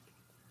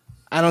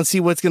 I don't see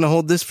what's going to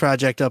hold this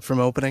project up from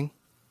opening.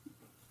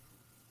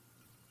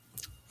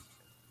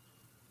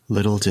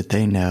 Little did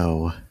they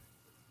know.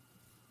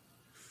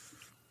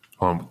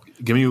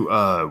 Give me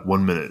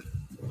 1 minute.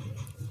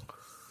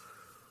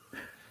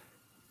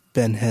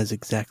 Ben has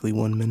exactly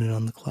 1 minute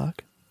on the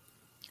clock.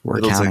 We're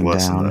It'll take counting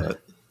less than down. that.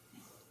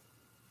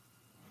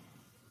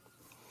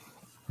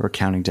 We're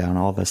counting down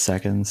all the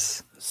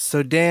seconds.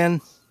 So,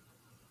 Dan,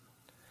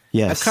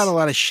 Yes. I've caught a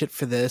lot of shit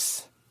for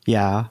this,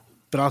 Yeah.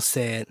 but I'll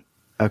say it.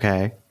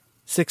 Okay.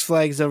 Six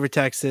Flags Over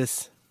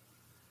Texas.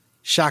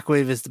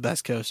 Shockwave is the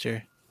best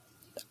coaster.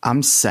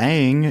 I'm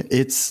saying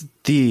it's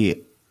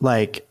the,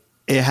 like,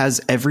 it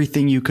has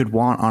everything you could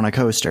want on a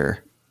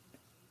coaster.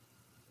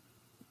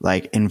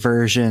 Like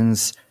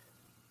inversions,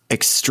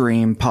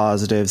 extreme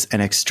positives,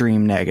 and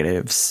extreme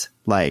negatives.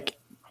 Like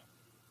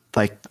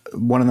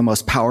one of the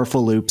most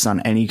powerful loops on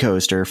any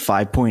coaster,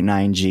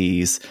 5.9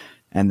 Gs,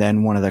 and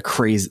then one of the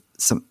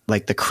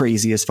the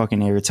craziest fucking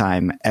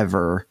airtime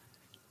ever.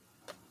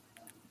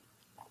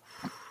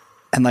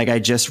 And like I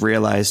just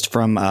realized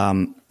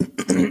from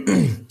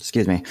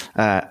excuse me,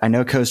 I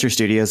know Coaster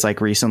Studios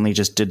like recently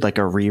just did like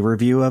a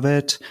re-review of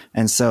it,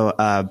 and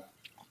so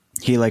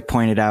he like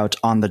pointed out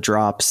on the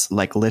drops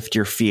like lift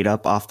your feet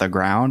up off the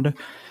ground,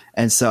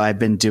 and so I've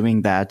been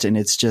doing that, and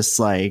it's just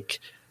like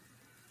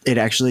it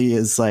actually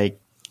is like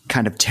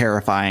kind of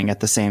terrifying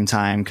at the same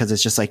time because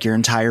it's just like your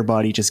entire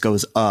body just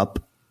goes up,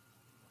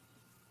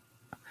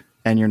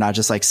 and you're not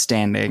just like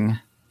standing.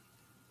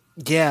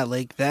 Yeah,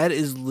 like that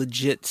is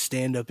legit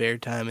stand-up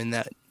airtime in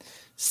that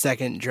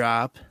second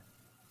drop.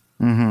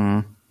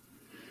 And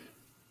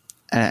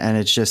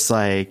it's just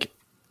like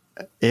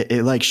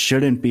it like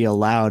shouldn't be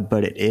allowed,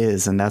 but it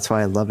is, and that's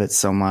why I love it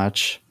so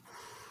much.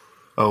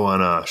 Oh,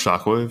 on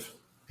Shockwave?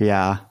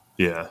 Yeah.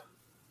 Yeah.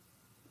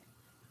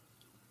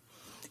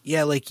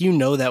 Yeah, like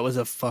that was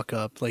a fuck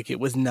up. Like it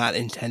was not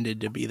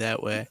intended to be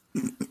that way.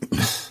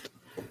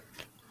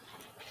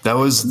 That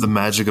was the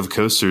magic of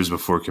coasters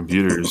before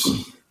computers.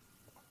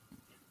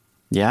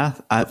 Yeah,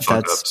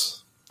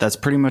 Fuck-ups. that's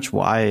pretty much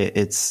why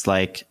it's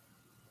like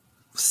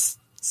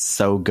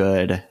so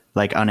good,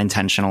 like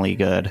unintentionally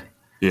good.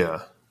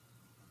 Yeah.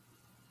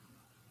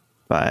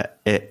 But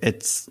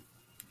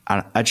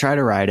I try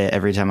to ride it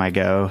every time I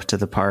go to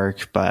the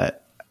park,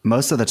 but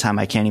most of the time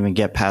I can't even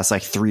get past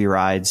like 3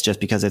 rides just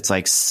because it's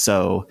like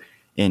so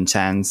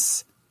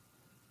intense.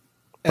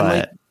 And But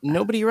like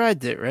nobody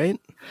rides it, right?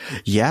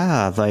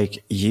 yeah,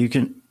 like you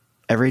can,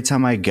 every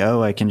time I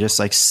go, I can just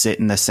like sit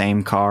in the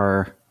same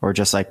car or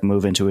just like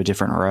move into a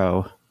different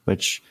row,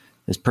 which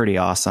is pretty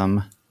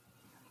awesome.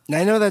 And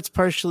I know that's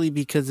partially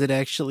because it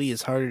actually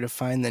is harder to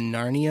find than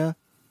Narnia.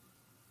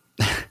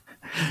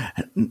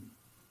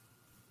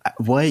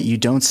 What? You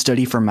don't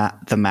study for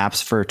the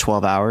maps for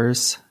 12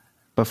 hours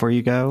before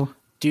you go?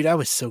 Dude, I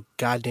was so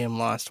goddamn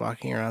lost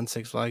walking around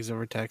Six Flags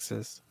Over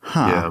Texas.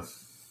 Huh. Yeah.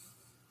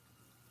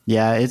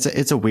 Yeah,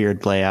 it's a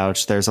weird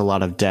layout. There's a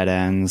lot of dead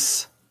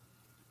ends.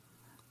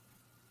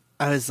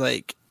 I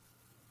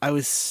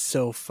was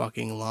so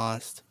fucking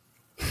lost.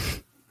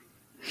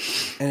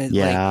 And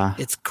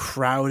it's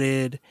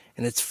crowded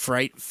and it's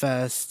Fright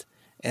Fest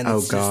and Oh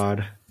it's God.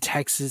 just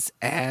Texas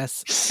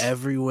ass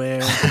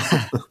everywhere.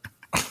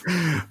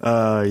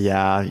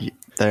 Yeah.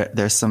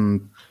 There's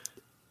some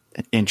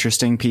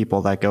interesting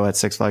people that go at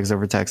Six Flags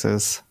Over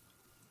Texas.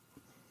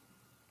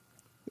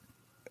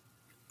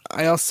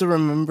 I also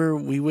remember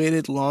we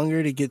waited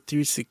longer to get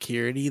through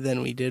security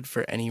than we did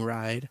for any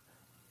ride.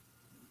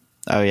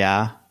 Oh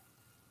yeah.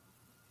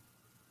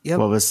 Yep.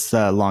 What was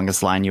the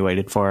longest line you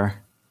waited for?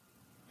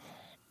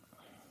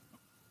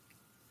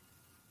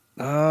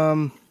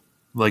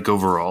 Like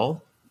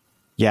overall?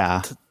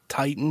 Yeah.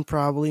 Titan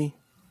probably.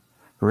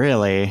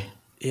 Really?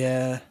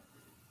 Yeah.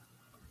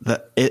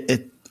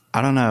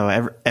 I don't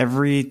know.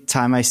 Every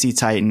time I see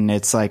Titan,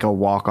 it's like a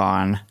walk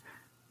on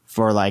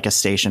for like a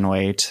station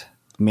wait.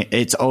 I mean,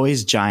 it's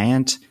always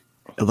Giant,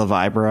 La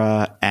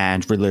Vibra,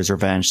 and Riddler's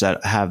Revenge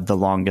that have the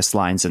longest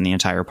lines in the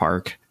entire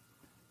park.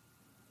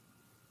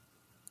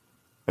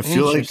 I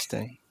feel like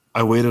Interesting.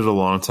 I waited a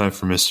long time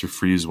for Mr.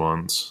 Freeze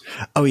once.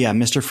 Oh yeah,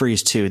 Mr.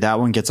 Freeze too. That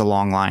one gets a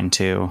long line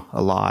too,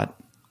 a lot.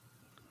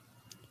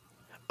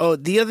 Oh,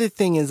 the other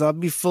thing is, I'll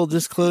be full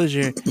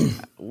disclosure.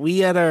 We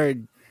had our,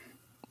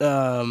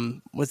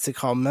 what's it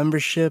called,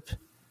 membership.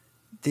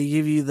 They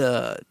give you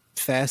the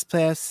fast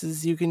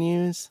passes you can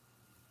use.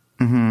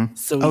 Mm-hmm.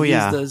 So we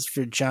use those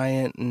for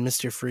Giant and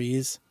Mr.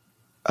 Freeze.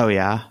 Oh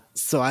yeah.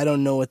 So I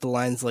don't know what the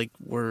lines like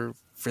were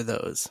for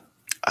those.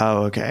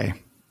 Oh okay.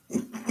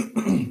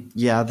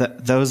 Yeah,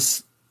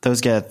 those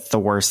get the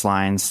worst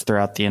lines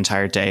throughout the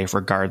entire day,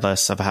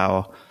 regardless of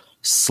how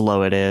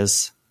slow it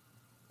is.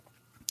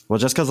 Well,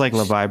 just because like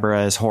La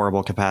Vibra is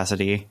horrible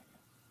capacity.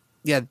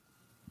 Yeah,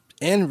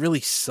 and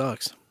really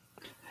sucks.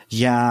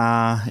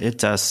 Yeah, it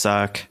does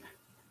suck,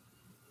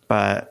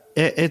 but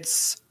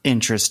it's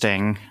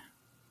interesting.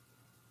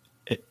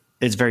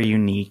 It's very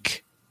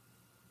unique,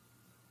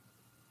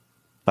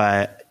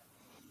 but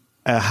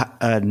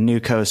a new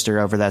coaster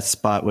over that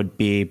spot would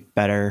be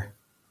better.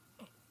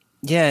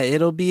 Yeah,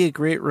 it'll be a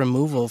great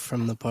removal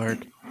from the park.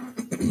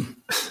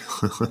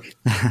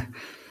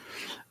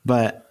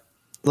 But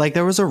like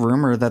there was a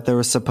rumor that they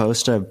were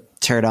supposed to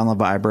tear down La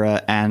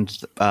Vibra and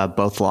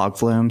both log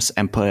flumes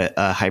and put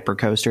a hyper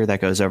coaster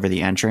that goes over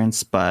the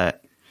entrance.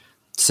 But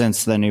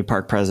since the new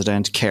park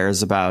president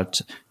cares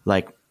about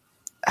like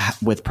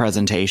with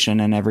presentation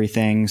and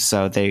everything,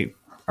 so they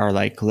are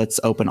like, let's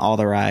open all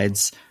the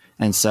rides.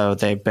 And so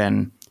they've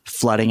been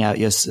flooding out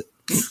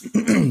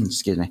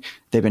excuse me.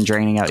 They've been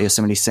draining out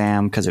Yosemite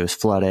Sam because it was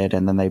flooded,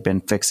 and then they've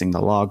been fixing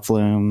the log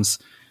flumes.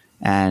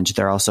 And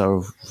they're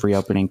also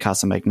reopening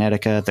Casa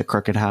Magnetica, the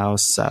Crooked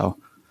House. So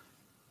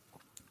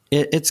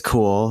it's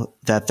cool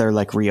that they're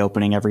like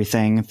reopening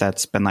everything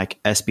that's been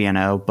like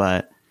SBNO,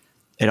 but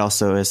it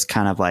also is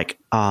kind of like,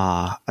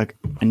 a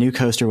new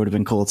coaster would have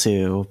been cool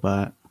too,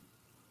 but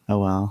oh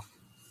well.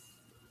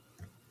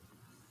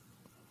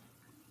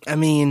 I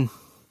mean,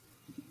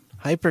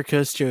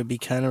 Hypercoaster would be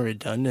kind of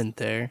redundant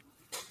there.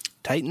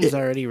 Titan's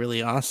already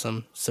really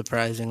awesome,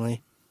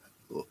 surprisingly.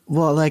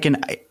 Well, like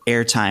an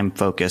airtime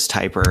focused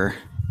hyper.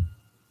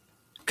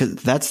 Because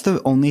that's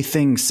the only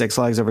thing Six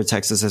Flags Over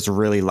Texas is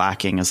really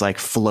lacking is like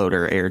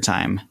floater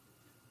airtime.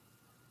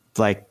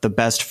 Like the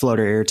best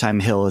floater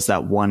airtime hill is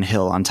that one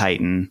hill on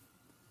Titan.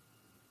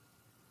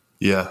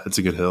 Yeah, it's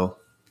a good hill.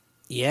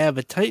 Yeah,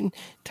 but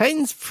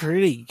Titan's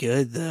pretty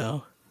good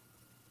though.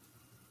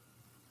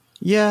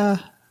 Yeah.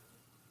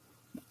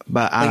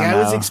 But I don't know.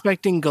 I was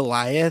expecting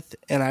Goliath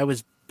and I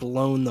was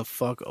blown the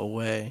fuck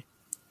away.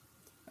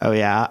 Oh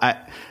yeah.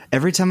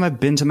 Every time I've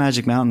been to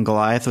Magic Mountain,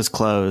 Goliath was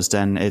closed,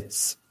 and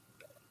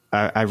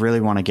I really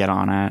want to get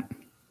on it.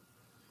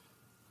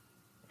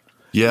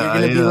 Yeah, You're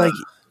gonna be like,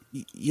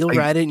 you'll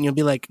ride it and you'll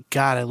be like,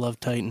 God, I love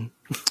Titan.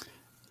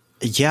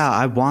 Yeah,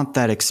 I want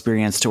that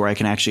experience to where I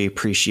can actually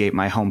appreciate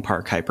my home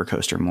park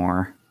hypercoaster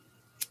more.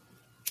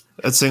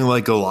 That thing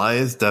like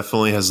Goliath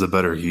definitely has the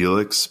better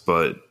helix,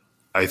 but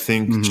I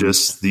think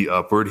just the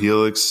upward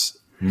helix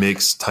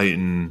makes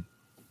Titan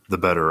the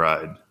better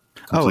ride.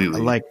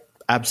 Completely. Oh, like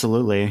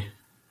absolutely.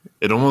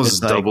 It almost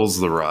It's like, doubles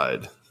the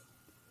ride.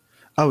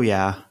 oh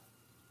yeah.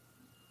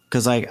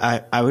 Because like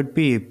I would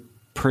be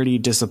pretty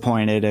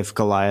disappointed if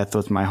Goliath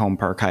was my home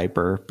park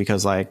hyper,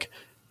 because like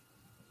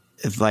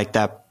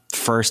that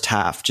first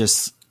half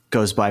just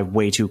goes by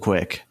way too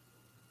quick.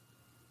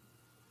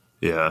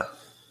 Yeah.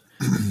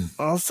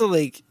 Also,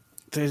 like,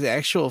 there's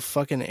actual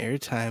fucking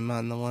airtime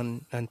on the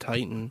one on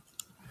Titan.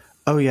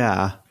 Oh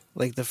yeah.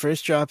 Like, the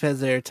first drop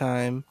has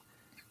airtime.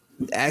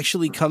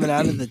 Actually, coming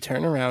out of the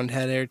turnaround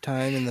had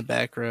airtime in the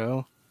back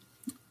row.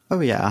 Oh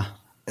yeah.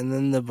 And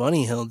then the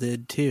Bunny Hill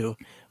did too.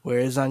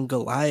 Whereas on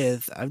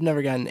Goliath, I've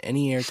never gotten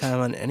any airtime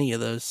on any of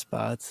those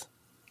spots.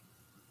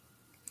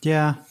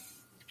 Yeah.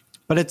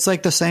 But it's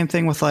like the same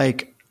thing with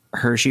like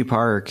Hershey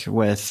Park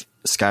with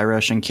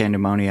Skyrush and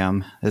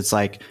Candemonium. It's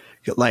like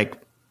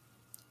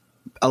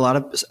a lot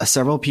of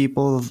several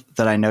people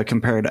that I know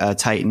compared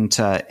Titan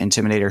to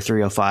Intimidator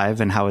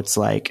 305, and how it's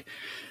like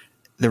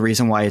the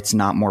reason why it's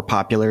not more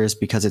popular is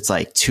because it's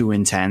like too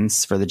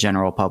intense for the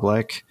general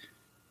public.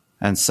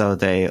 And so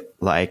they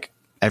like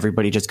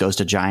everybody just goes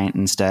to Giant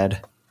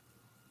instead.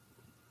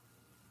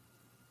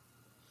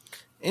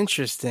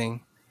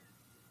 Interesting.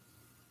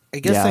 I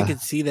guess Yeah. I could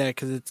see that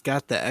because it's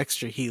got the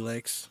extra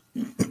helix.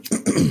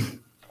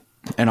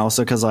 And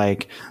also because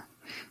like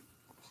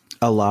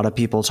a lot of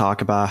people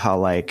talk about how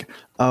like,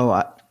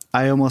 oh,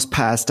 I almost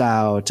passed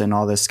out and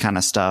all this kind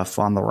of stuff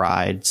on the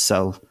ride.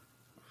 So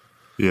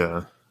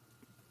Yeah.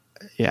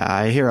 yeah,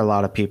 I hear a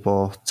lot of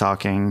people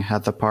talking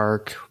at the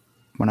park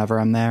whenever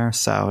I'm there.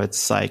 So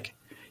it's like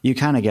you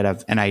kind of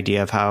get an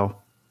idea of how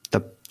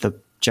the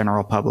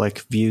general public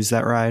views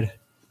that ride.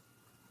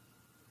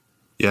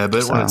 Yeah, I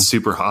bet when So- it's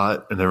super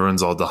hot and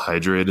everyone's all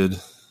dehydrated,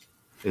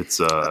 it's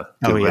a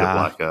good way to yeah.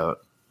 black out.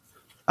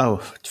 Oh,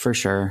 for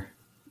sure.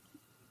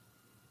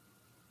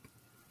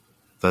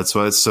 That's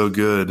why it's so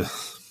good.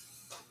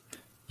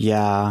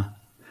 Yeah.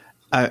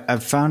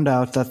 I've found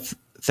out that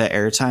the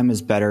airtime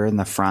is better in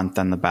the front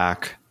than the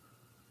back.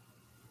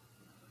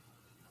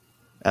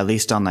 At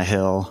least on the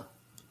hill.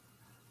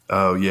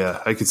 Oh,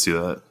 yeah, I could see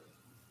that.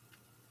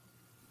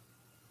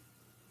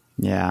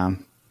 Yeah.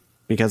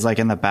 Because like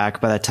in the back,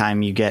 by the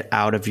time you get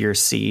out of your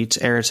seat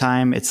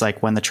airtime, it's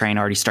like when the train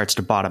already starts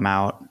to bottom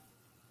out.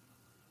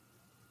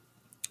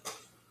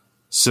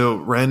 So,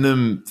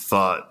 random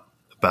thought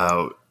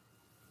about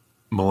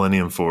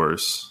Millennium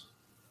Force.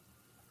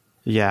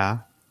 Yeah.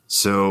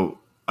 So,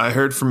 I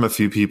heard from a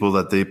few people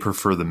that they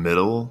prefer the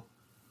middle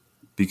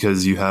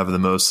because you have the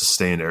most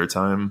sustained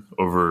airtime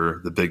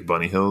over the big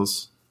bunny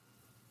hills.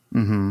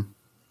 Mm-hmm.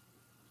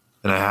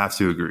 And I have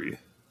to agree.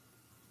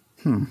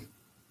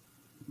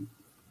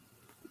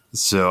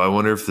 So I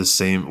wonder if the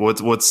same.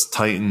 What's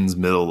Titan's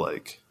middle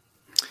like?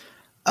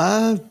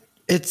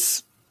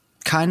 It's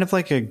kind of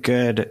like a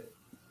good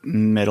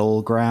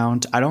middle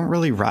ground. I don't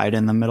really ride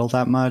in the middle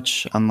that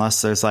much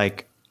unless there's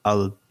like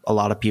a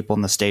lot of people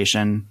in the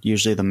station.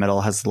 Usually the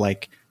middle has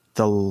like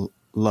the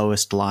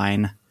lowest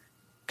line.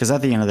 Because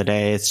at the end of the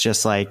day, it's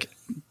just like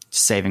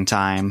saving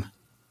time.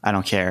 I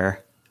don't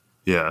care.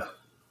 Yeah.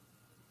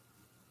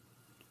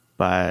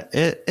 But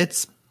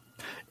it's.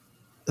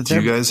 Do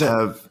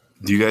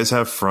you guys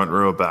have front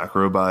row, back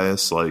row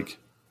bias? Like,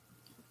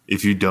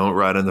 if you don't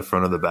ride in the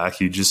front or the back,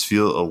 you just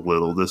feel a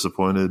little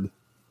disappointed.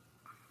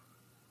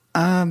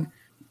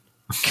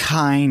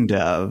 Kind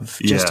of,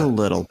 just Yeah. a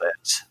little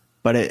bit,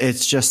 but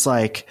it's just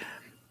like,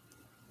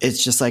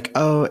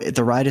 oh,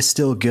 the ride is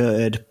still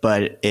good,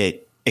 but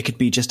it could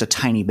be just a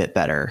tiny bit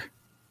better.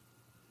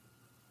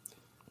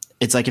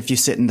 It's like if you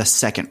sit in the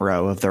second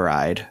row of the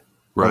ride,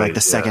 or Right, like the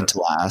yeah. second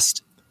to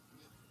last.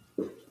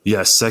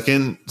 Yeah,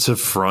 second to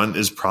front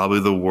is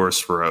probably the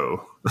worst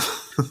row.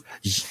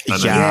 Yeah.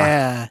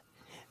 Yeah.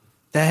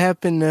 That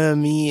happened to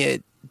me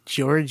at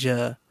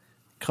Georgia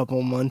a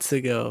couple months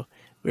ago.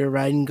 We were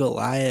riding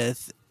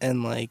Goliath,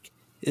 and like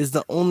is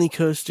the only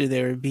coaster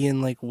they were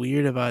being like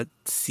weird about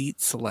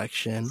seat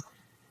selection.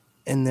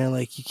 And they're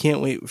like, you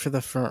can't wait for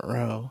the front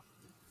row.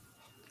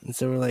 And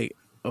so we're like,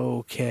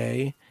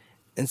 okay.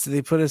 And so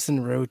they put us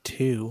in row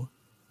 2.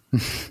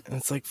 And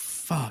it's like,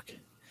 fuck.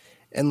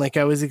 And like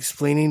I was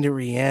explaining to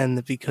Rianne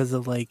that because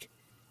of like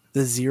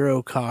the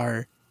Zero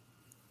car,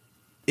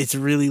 it's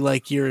really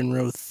like you're in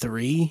row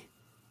 3.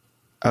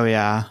 Oh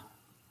yeah.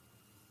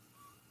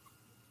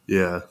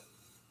 Yeah.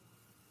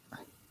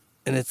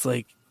 And it's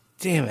like,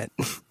 damn it.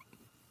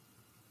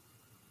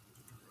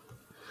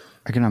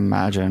 I can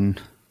imagine.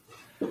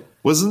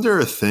 Wasn't there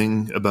a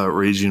thing about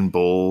Raging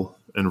Bull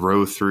and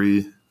row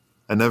 3?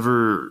 I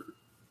never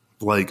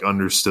like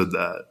understood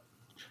that.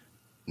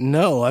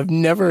 No, I've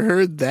never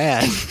heard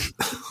that.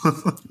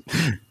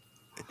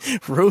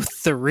 Row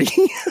 3?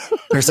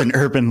 There's an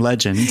urban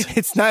legend.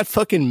 It's not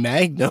fucking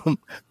Magnum.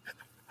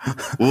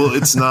 Well,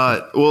 it's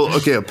not. Well,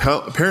 okay.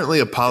 Apparently,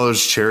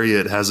 Apollo's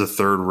Chariot has a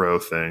third row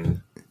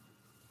thing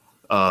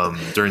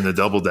during the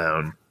double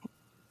down.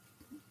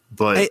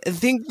 But I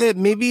think that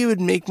maybe it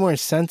would make more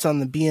sense on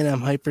the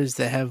B&M Hypers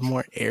that have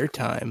more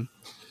airtime.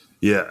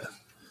 yeah,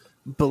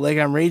 But like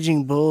on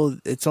Raging Bull,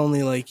 it's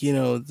only like, you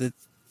know, the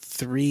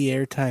 3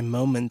 airtime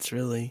moments,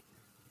 really.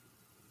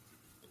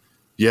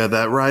 yeah,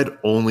 that ride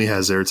only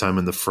has airtime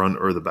in the front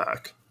or the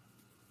back.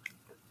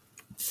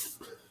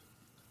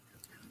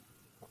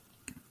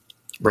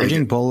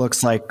 Raging Bull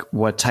looks like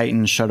what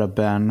Titan should have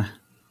been.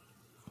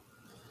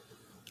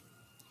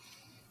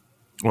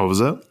 What was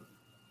that?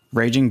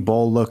 Raging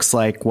Bull looks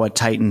like what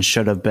Titan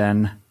should have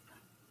been.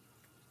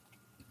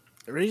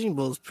 Raging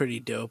Bull is pretty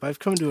dope. I've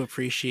come to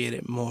appreciate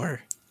it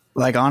more.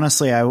 Like,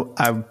 honestly, I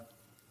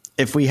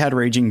if we had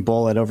Raging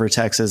Bull at Over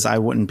Texas, I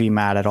wouldn't be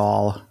mad at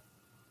all.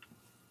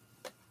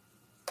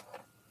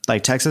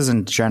 Like, Texas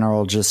in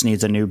general just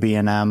needs a new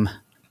B&M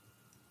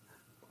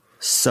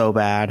so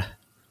bad.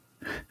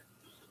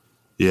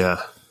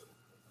 Yeah.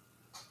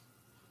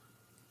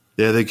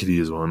 Yeah, they could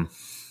use one.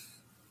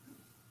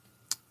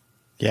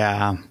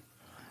 Yeah.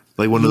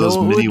 Like one of those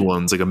mini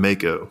ones, like a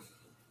Mako.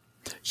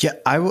 Yeah,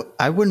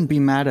 I wouldn't be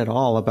mad at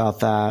all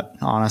about that,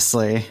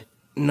 honestly.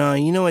 No,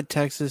 you know what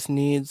Texas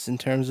needs in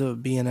terms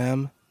of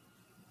B&M?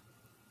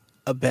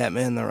 A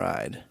Batman the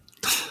Ride.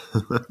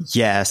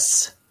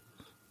 Yes.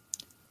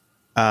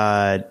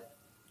 Like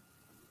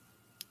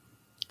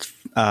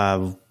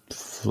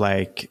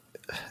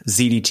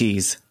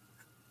ZDTs.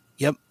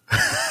 Yep.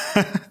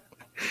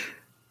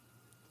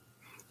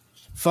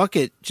 Fuck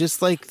it.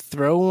 Just like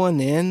throw one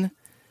in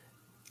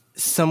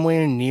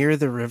somewhere near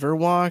the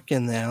Riverwalk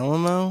and the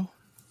Alamo.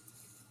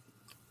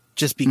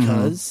 Just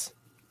because.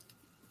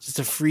 Just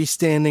a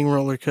freestanding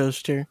roller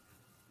coaster.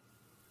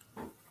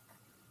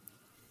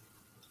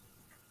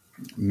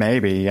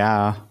 Maybe,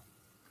 yeah.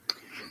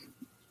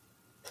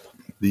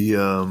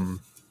 The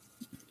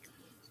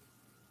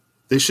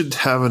they should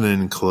have an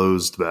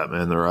enclosed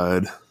Batman the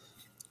Ride.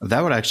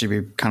 That would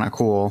actually be kind of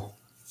cool.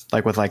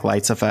 Like with like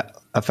lights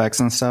effects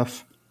and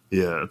stuff.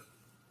 Yeah.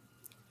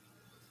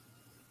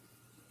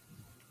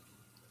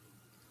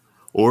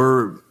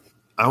 Or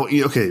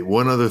okay,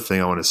 one other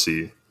thing I want to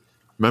see.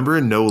 Remember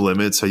in No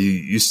Limits how you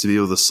used to be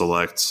able to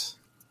select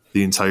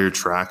the entire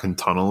track and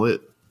tunnel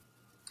it?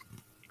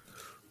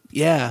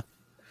 Yeah.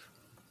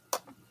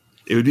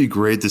 It would be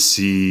great to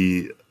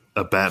see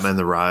a Batman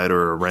the Ride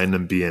or a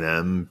random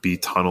B&M be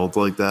tunneled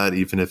like that,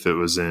 even if it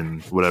was in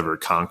whatever,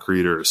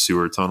 concrete or a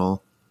sewer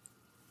tunnel.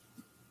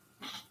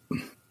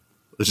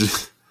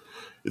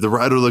 The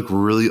ride would look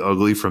really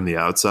ugly from the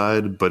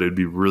outside, but it'd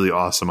be really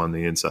awesome on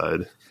the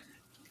inside.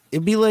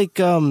 It'd be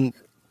like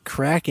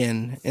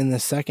Kraken in the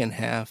second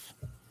half.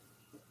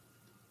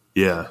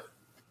 Yeah.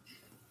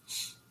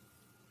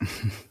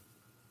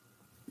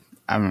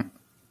 I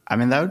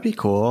mean, that would be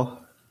cool.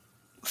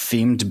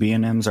 Themed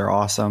B&Ms are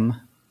awesome.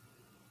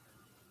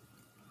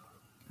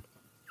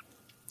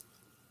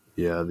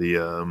 Yeah,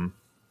 the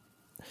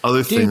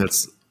other thing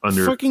that's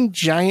under fucking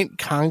giant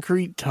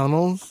concrete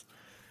tunnels.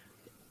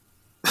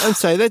 I'm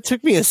sorry, that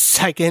took me a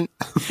second,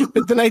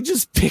 but then I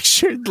just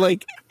pictured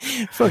like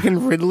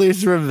fucking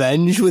Riddler's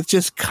Revenge with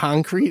just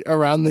concrete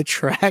around the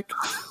track.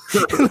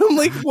 And I'm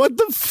like, what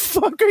the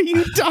fuck are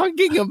you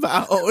talking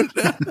about?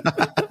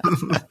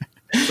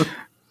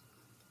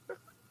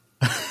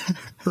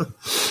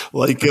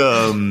 like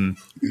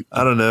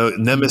I don't know,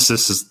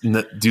 Nemesis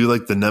do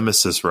like the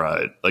Nemesis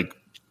ride, like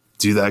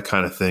do that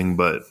kind of thing,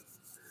 but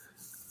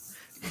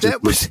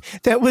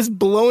that was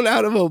blown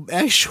out of an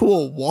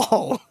actual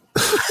wall.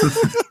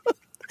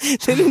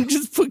 They didn't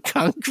just put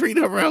concrete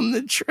around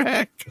the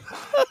track.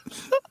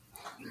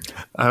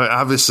 I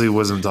obviously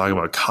wasn't talking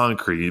about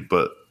concrete,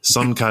 but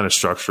some kind of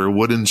structure,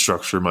 wooden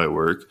structure might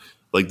work,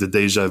 like the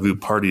Deja Vu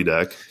party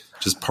deck.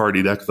 Just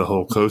party deck the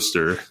whole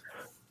coaster.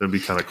 That'd be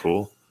kind of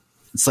cool.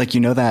 It's like,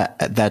 you know,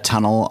 that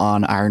tunnel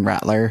on Iron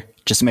Rattler?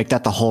 Just make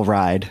that the whole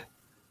ride.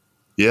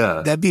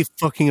 Yeah. That'd be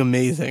fucking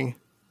amazing.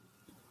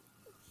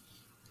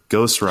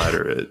 Ghost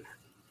Rider it.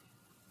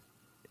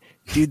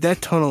 Dude,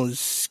 that tunnel is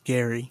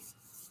scary.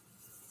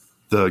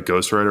 The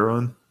Ghost Rider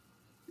one?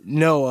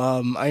 No,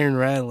 Iron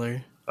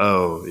Rattler.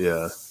 Oh,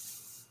 yeah.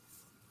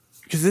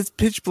 Because it's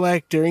pitch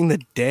black during the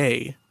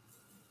day.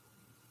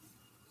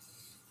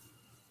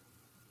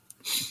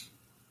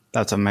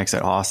 That's what makes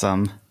it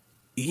awesome.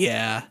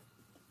 Yeah.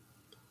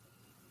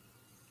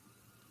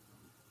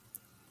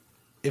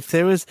 If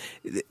there was,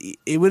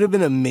 it would have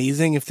been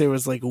amazing if there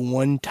was like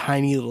one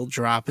tiny little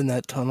drop in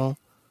that tunnel.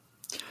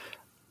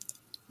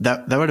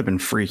 That would have been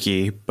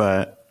freaky,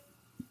 but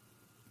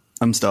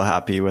I'm still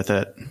happy with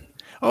it.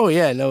 Oh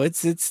yeah, no,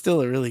 it's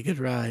still a really good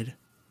ride.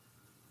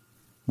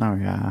 Oh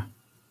yeah.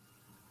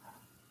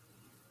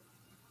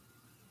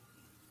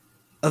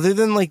 Other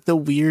than like the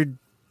weird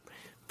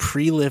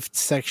pre-lift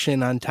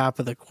section on top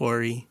of the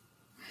quarry.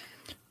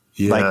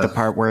 Yeah. Like the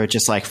part where it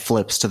just like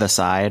flips to the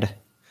side.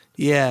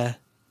 Yeah.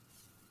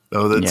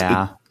 Oh, that's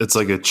Yeah. It's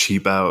like a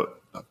cheap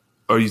out.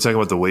 Are you talking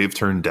about the wave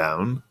turn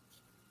down?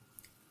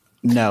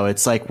 No,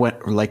 it's like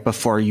like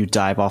before you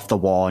dive off the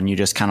wall and you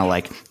just kind of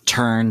like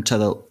turn to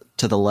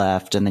the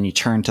left and then you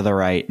turn to the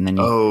right and then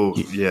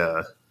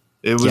yeah.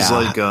 It was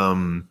like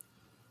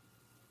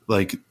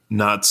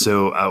not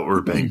so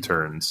outward bank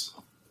turns.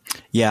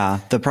 Yeah,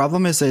 the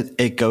problem is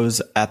it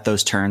goes at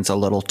those turns a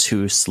little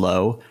too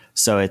slow,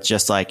 so it's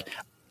just like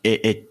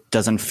it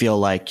doesn't feel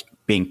like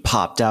being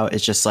popped out.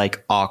 It's just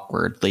like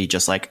awkwardly,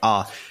 just like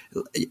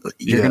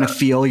you're gonna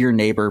feel your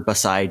neighbor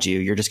beside you.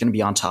 You're just gonna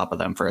be on top of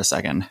them for a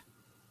second.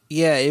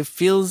 Yeah, it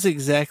feels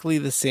exactly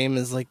the same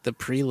as like the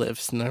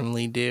pre-lifts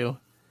normally do.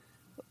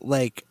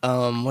 Like,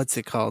 what's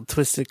it called?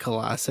 Twisted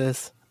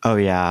Colossus. Oh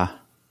yeah.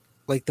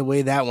 Like the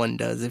way that one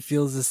does. It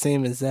feels the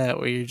same as that,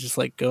 where you're just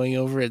like going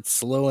over it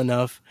slow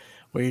enough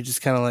where you're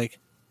just kind of like,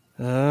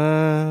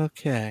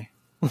 okay.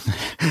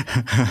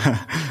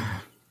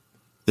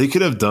 They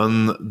could have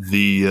done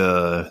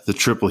the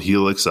triple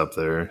helix up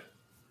there.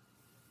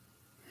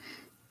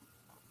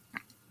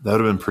 That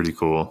would have been pretty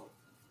cool.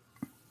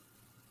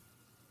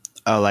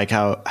 Oh, like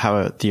how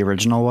the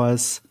original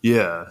was?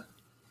 Yeah.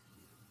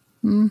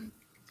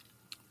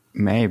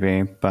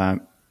 Maybe, but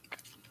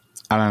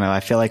I don't know. I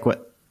feel like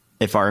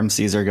if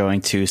RMCs are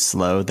going too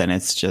slow, then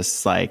it's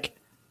just like,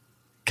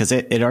 because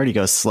it already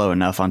goes slow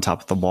enough on top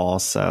of the wall,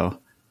 so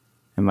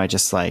it might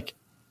just like,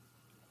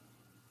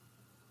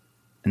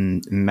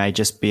 and it might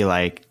just be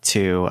like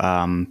too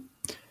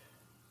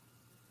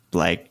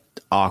like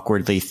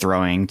awkwardly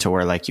throwing to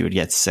where like you would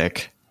get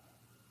sick.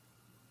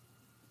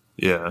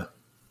 Yeah.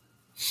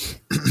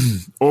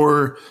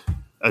 Or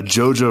a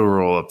JoJo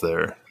roll up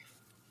there.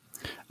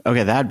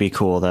 Okay, that'd be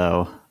cool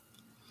though.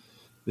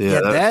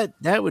 Yeah,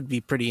 that would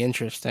be pretty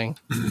interesting.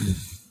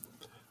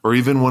 or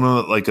even one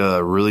of like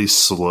a really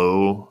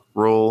slow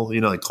roll,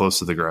 like close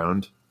to the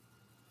ground.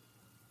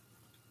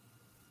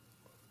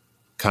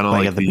 Kind of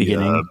like at the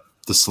beginning?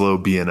 The slow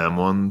B&M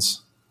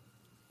ones.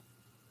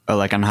 Oh,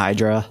 like on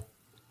Hydra?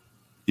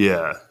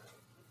 Yeah.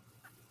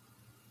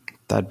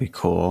 That'd be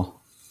cool.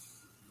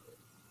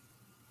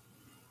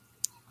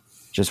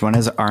 Just when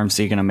is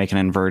RMC going to make an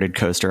inverted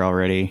coaster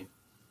already?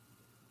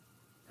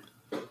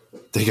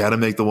 They got to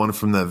make the one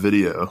from that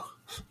video.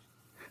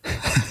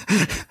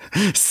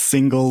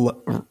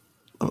 Single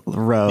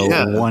row,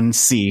 Yeah. one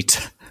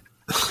seat.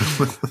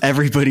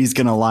 Everybody's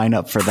going to line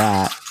up for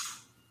that.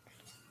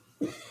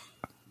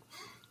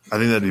 I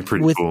think that'd be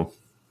pretty cool.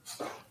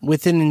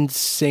 With an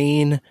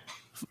insane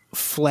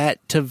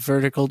flat to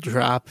vertical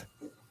drop.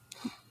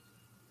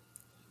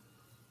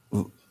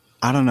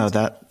 I don't know,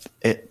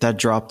 that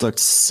drop looked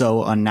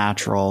so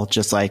unnatural.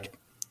 Just like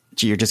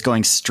you're just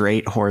going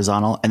straight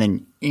horizontal and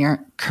then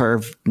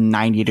curve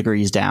 90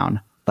 degrees down.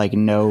 Like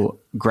no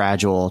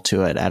gradual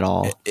to it at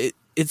all.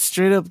 It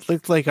straight up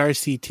looked like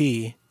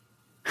RCT.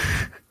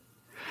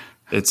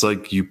 It's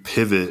like you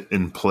pivot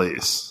in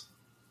place.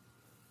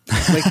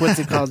 Like, what's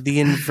it called?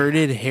 The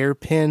inverted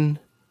hairpin.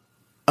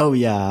 Oh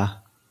yeah.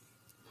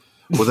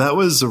 Well, that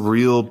was a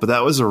real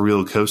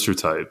coaster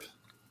type.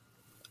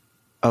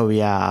 Oh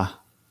yeah.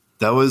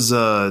 That was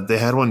they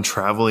had one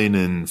traveling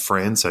in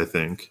France, I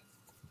think.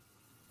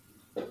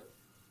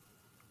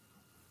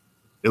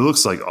 It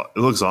looks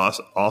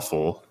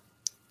awful.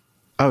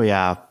 Oh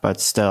yeah,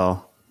 but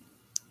still,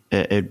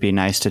 it'd be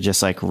nice to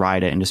just like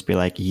ride it and just be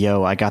like,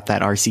 "Yo, I got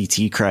that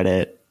RCT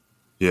credit."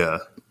 Yeah.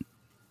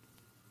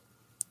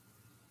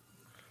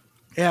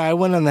 Yeah, I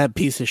went on that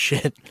piece of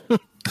shit.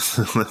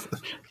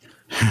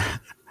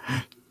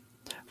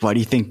 Why do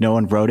you think no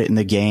one wrote it in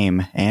the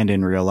game and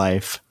in real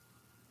life?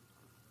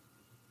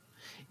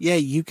 Yeah,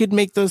 you could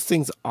make those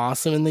things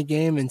awesome in the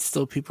game, and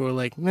still people were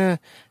like, "Meh."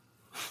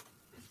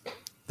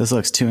 This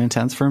looks too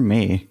intense for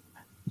me.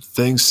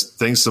 Thanks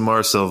to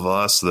Marcel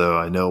Voss, though,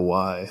 I know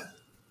why.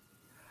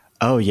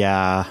 Oh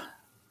yeah,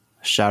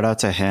 shout out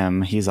to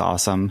him. He's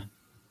awesome.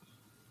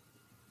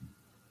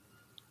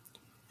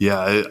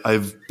 Yeah,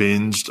 I've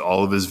binged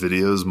all of his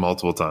videos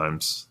multiple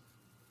times.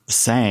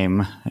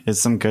 Same. It's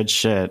some good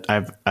shit.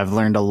 I've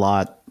learned a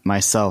lot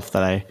myself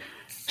that I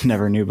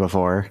never knew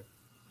before.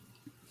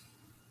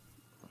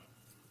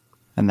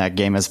 And that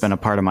game has been a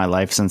part of my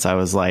life since I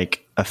was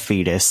like a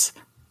fetus.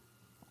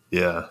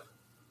 Yeah.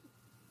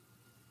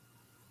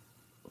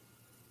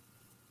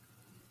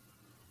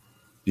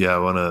 Yeah,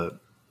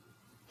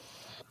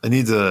 I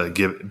need to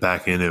get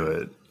back into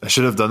it. I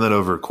should have done that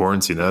over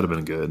quarantine. That would have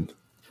been good.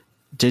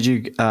 Did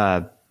you,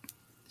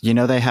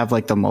 they have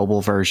like the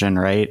mobile version,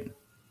 right?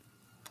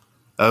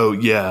 Oh,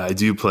 yeah, I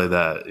do play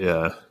that.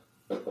 Yeah.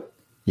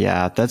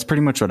 Yeah, that's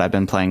pretty much what I've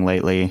been playing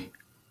lately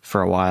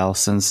for a while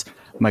since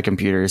my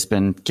computer's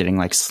been getting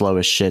like slow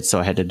as shit. So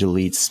I had to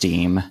delete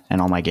Steam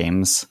and all my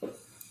games.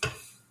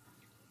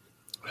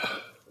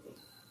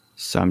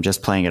 So I'm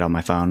just playing it on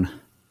my phone.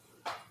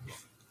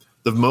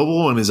 The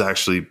mobile one is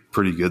actually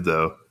pretty good,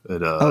 though.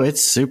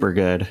 It's super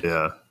good.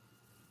 Yeah.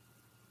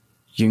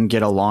 You can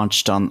get it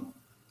launched on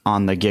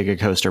the Giga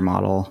Coaster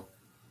model.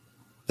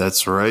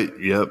 That's right.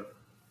 Yep.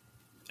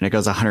 And it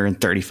goes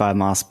 135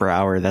 miles per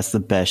hour. That's the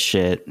best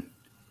shit.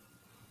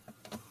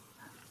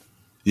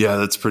 Yeah,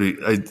 that's pretty.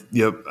 I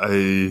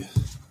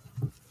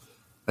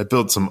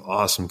built some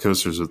awesome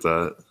coasters with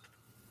that.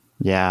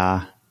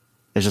 Yeah.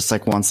 It's just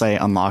like once I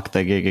unlock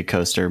the Giga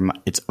Coaster,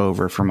 it's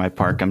over for my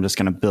park. I'm just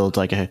going to build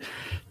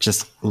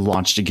just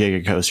launched a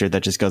Giga Coaster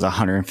that just goes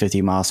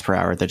 150 miles per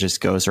hour that just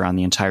goes around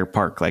the entire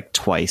park like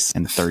twice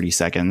in 30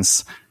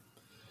 seconds.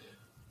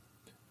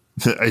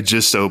 I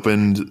just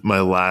opened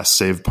my last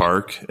save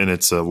park and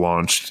it's a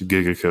launched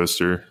Giga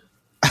Coaster.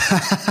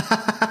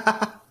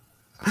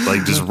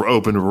 Like just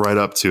opened right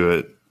up to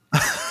it.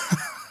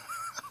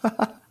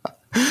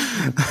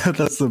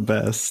 That's the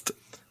best.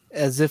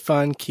 As if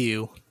on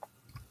cue.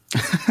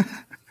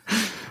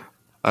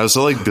 I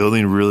also like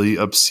building really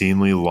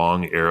obscenely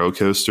long aero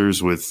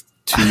coasters with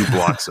 2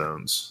 block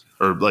zones,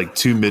 or like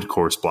 2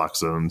 mid-course block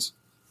zones,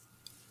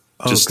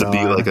 just to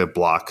be like a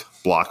block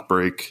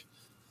break,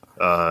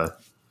 like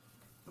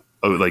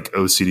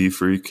OCD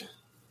freak.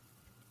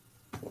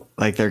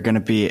 Like they're going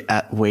to be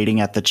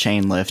waiting at the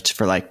chain lift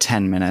for like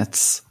 10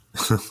 minutes.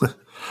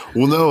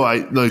 Well, no, I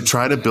like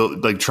trying to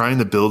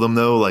build them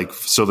though, like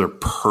so they're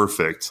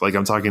perfect. Like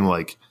I'm talking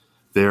like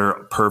they're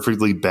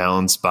perfectly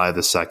balanced by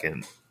the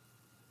second,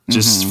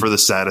 just for the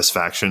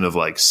satisfaction of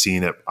like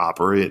seeing it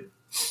operate.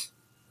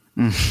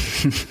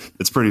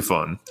 It's pretty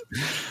fun.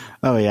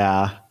 Oh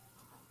yeah.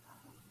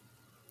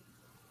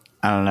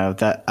 I don't know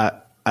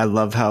that I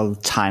love how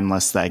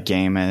timeless that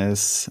game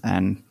is,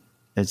 and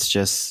it's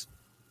just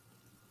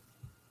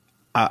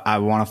I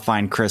want to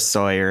find Chris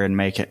Sawyer and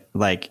make it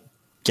like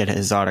get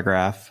his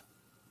autograph.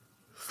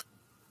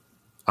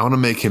 I want to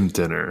make him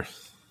dinner.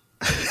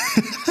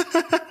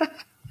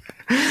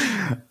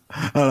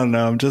 I don't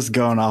know. I'm just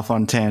going off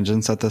on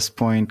tangents at this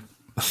point.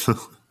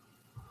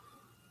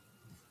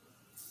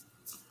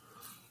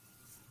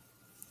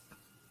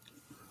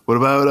 What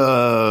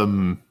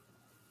about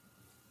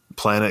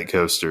Planet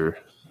Coaster?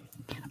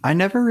 I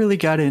never really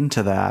got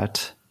into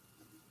that.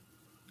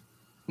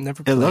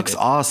 Never It played looks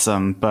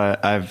awesome,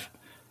 but I've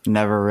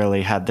never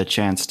really had the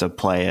chance to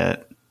play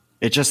it.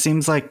 It just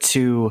seems like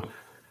too,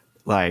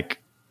 like,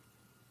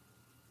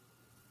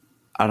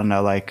 I don't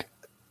know, like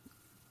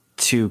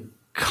too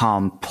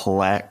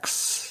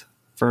complex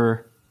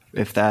for,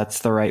 if that's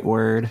the right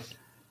word.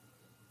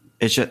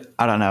 It's just,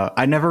 I don't know.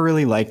 I never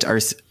really liked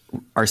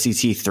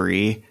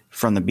RCT3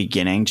 from the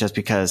beginning just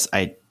because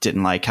I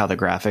didn't like how the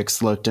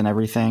graphics looked and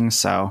everything.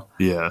 So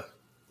yeah,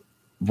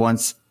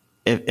 once,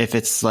 if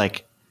it's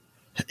like,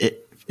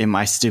 in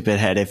my stupid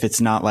head, if it's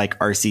not like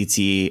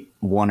RCT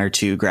 1 or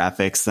 2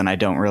 graphics, then I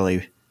don't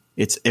really,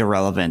 it's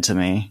irrelevant to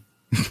me.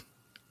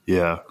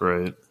 Yeah,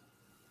 right.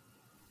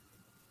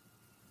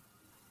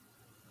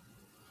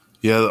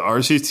 Yeah, the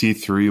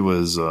RCT3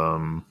 was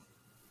I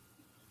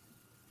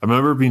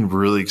remember being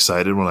really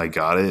excited when I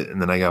got it, and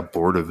then I got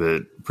bored of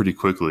it pretty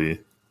quickly.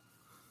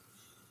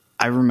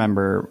 I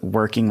remember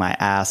working my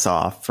ass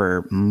off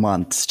for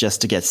months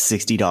just to get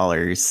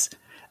 $60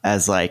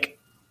 as like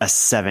a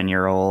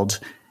 7-year-old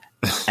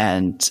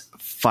and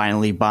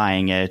finally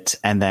buying it,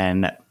 and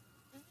then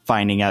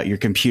finding out your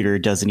computer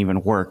doesn't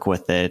even work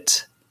with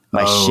it.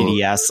 My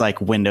shitty ass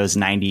like Windows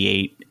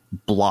 98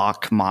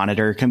 block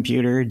monitor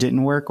computer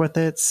didn't work with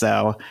it,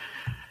 so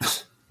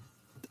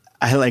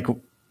I like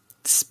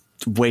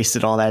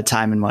wasted all that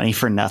time and money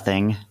for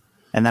nothing.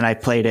 And then I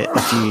played it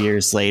a few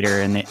years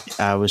later, and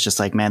I was just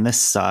like, man,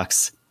 this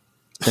sucks.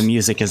 The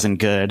music isn't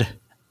good.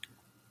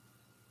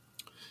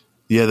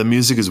 Yeah, the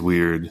music is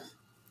weird.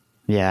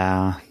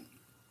 Yeah.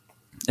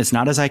 It's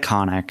not as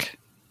iconic.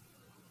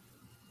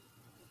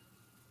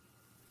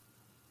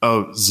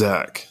 Oh,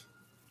 Zach.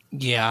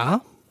 Yeah.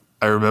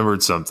 I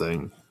remembered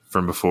something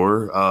from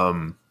before.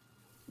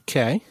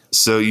 Okay.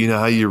 So you know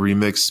how you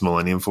remixed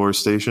Millennium Force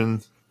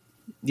Station?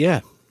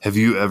 Yeah. Have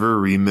you ever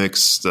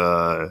remixed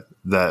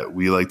that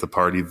We Like the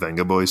Party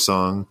Venga Boy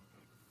song?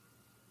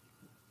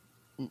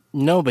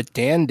 No, but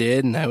Dan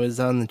did, and I was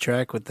on the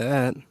track with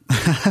that.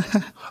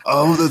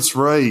 Oh, that's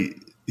right.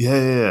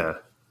 Yeah.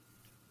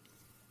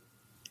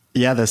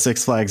 Yeah, the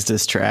Six Flags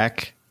diss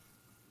track.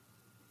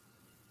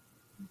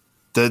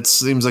 That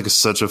seems like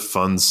such a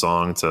fun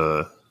song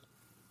to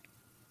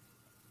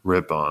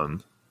rip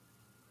on.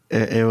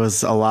 It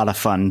was a lot of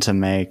fun to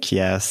make,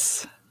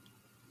 yes.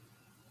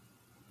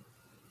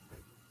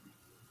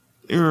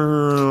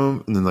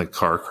 And then like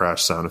car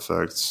crash sound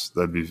effects.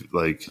 That'd be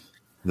like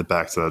the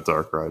Back to That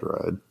Dark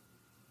ride.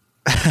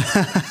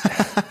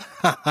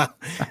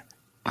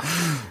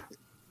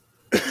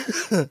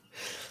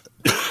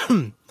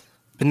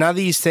 But now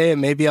that you say it,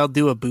 maybe I'll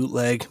do a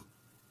bootleg.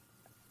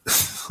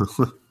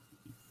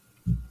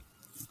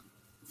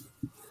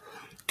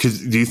 Do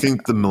you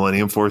think the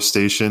Millennium Force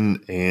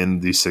Station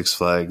and the Six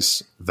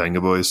Flags Venga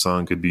Boys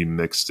song could be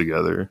mixed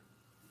together?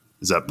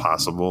 Is that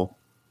possible?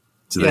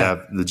 Do they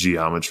have the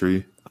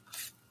geometry?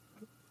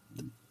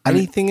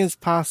 Anything is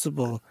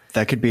possible.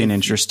 That could be an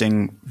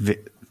interesting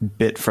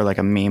bit for like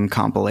a meme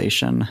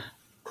compilation.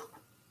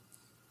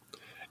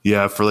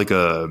 Yeah, for like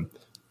no,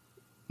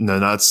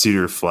 not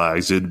Cedar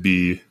Flags. It'd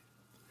be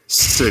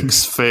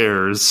Six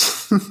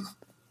Fairs.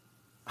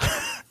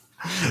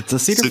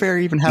 Does Cedar Fair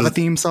even have a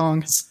theme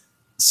song?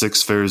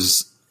 Six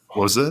Fairs,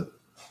 was it?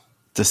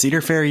 Does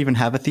Cedar Fair even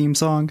have a theme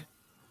song?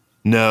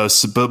 No,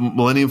 but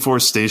Millennium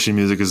Force Station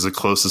music is the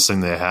closest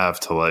thing they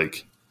have to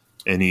like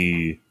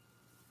any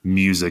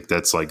music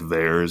that's like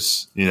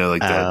theirs, you know,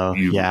 like that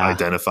you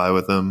identify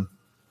with them.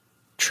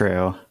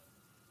 True.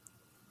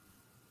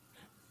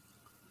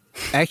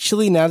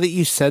 Actually, now that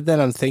you said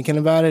that, I'm thinking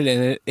about it,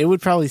 and it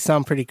would probably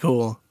sound pretty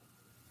cool.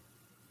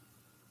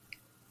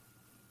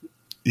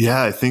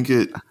 Yeah, I think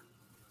in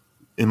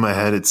my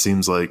head, it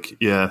seems like,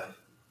 yeah.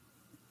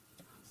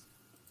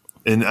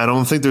 And I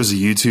don't think there's a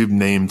YouTube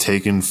name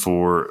taken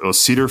for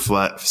Cedar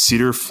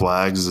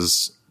Flags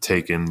is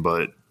taken,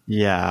 but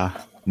Yeah.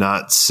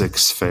 not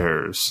Six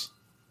Fairs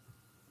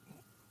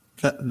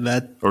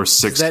That or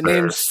Six That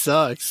Fair. name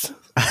sucks.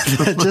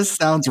 that just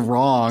sounds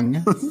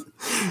wrong.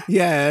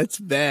 Yeah, it's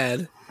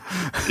bad.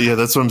 Yeah,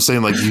 that's what I'm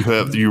saying. Like you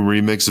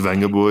remix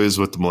Venga Boys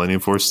with the Millennium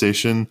Force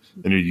Station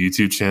and your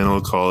YouTube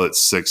channel, call it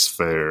Six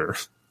Fair.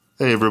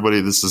 Hey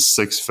everybody, this is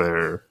Six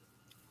Fair.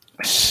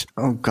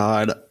 Oh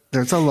God.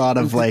 There's a lot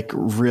of like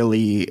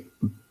really,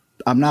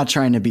 I'm not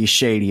trying to be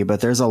shady, but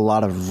there's a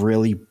lot of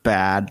really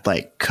bad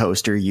like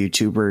coaster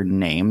YouTuber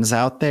names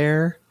out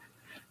there.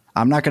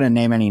 I'm not going to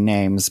name any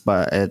names,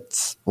 but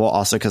it's, well,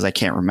 also because I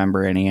can't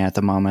remember any at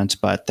the moment,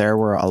 but there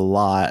were a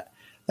lot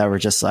that were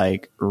just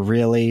like,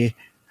 really,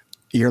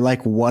 you're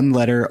like one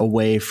letter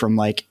away from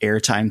like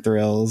Airtime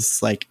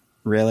Thrills. Like,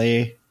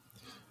 really?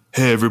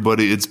 Hey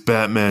everybody, it's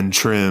Batman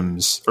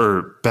Trims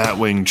or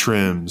Batwing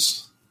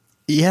Trims.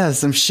 Yeah,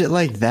 some shit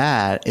like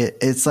that.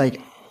 It's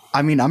like,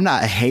 I mean, I'm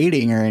not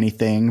hating or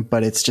anything,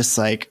 but it's just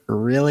like,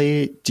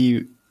 really?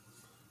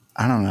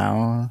 I don't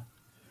know.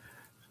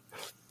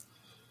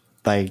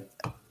 Like,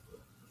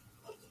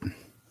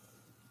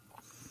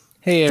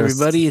 Hey,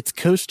 everybody, it's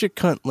Coaster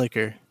Cunt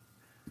Liquor.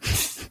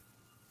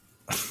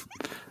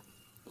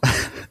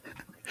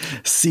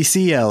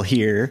 CCL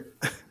here.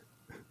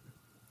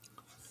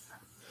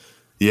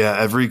 Yeah,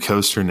 every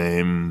coaster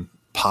name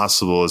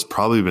possible has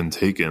probably been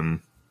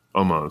taken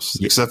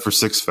almost, except for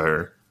Six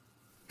Fair.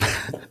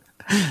 Take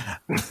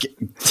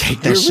that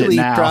You're shit really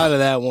now. proud of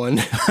that one.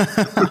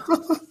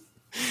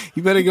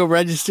 You better go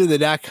register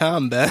the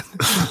 .com, Ben.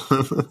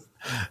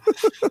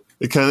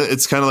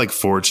 It's kind of like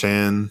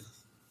 4chan.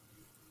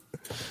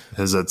 It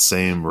has that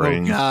same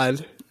ring. Oh,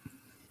 God.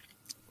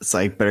 It's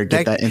like, better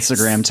get that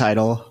Instagram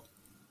title.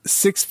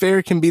 Six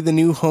Fair can be the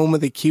new home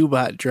of the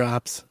Qbot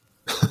drops.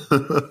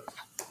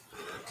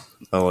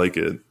 I like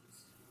it.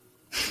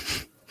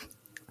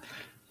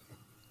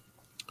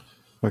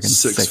 Fucking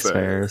Six Six Fair.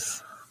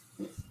 Fairs.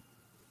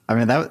 I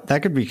mean, that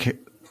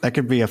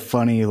could be a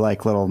funny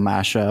like little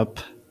mashup.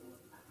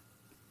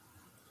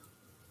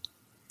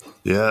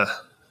 Yeah,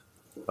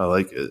 I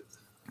like it.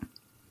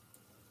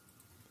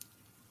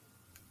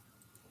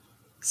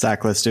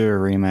 Zach, let's do a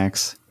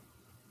remix.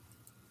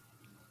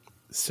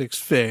 Six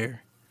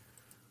Fair.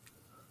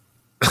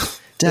 Da,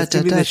 That's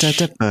gonna be da,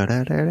 the da,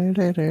 da, da, da,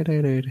 da, da,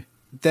 da, da, da.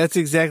 That's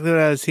exactly what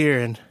I was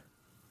hearing.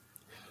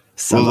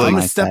 Something Well, I'm a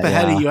like step that,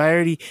 ahead yeah.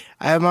 of you.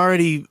 I'm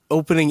already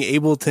opening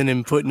Ableton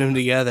and putting them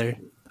together.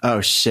 Oh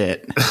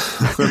shit.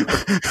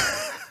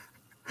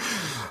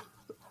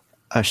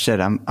 Oh shit,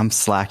 I'm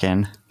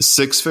slacking.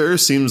 Six Fair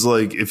seems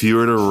like if you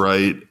were to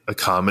write a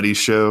comedy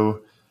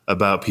show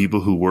about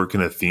people who work in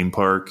a theme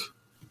park,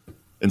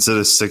 instead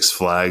of Six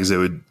Flags, it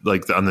would,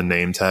 like, on the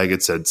name tag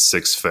it said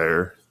Six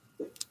Fair.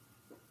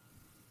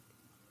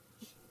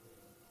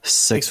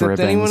 Six Except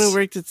ribbons. anyone who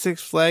worked at Six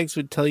Flags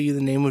would tell you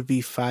the name would be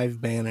Five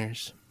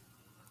Banners.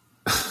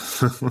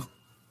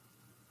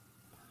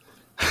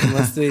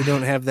 Unless they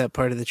don't have that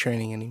part of the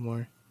training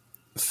anymore.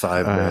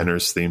 Five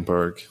Banners theme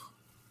park.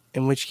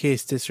 In which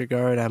case,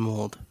 disregard, I'm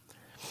old.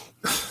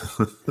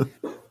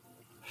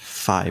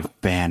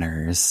 5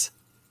 banners.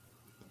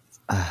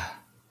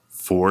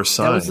 Four That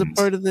signs was the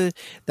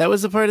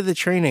part of the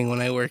training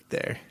when I worked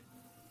there.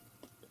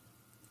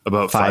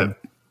 about Five. five.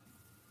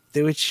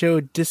 They would show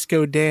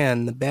Disco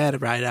Dan, the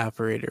bad ride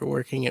operator,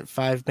 working at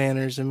Five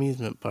Banners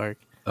Amusement Park.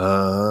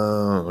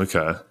 Oh,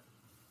 okay.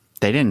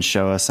 They didn't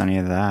show us any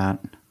of that.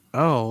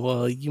 Oh,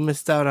 well, you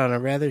missed out on a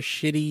rather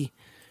shitty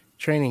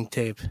training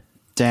tape.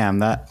 Damn,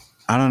 that,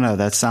 I don't know,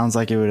 that sounds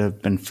like it would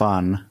have been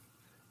fun.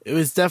 It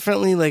was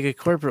definitely like a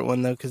corporate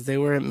one, though, because they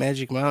were at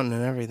Magic Mountain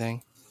and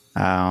everything.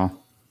 Oh.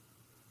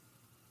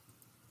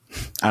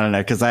 I don't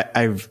know, because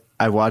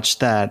I watched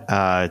that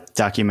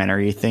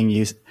documentary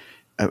thing,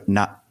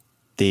 not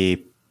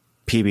the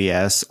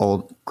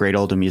PBS Great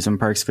Old Amusement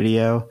Parks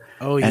video.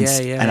 Oh, And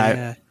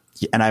yeah.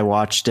 And I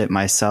watched it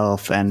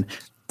myself, and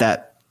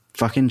that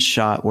fucking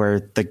shot where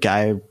the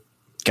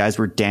guys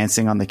were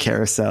dancing on the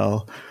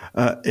carousel,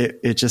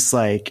 it just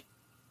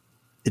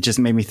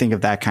made me think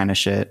of that kind of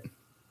shit.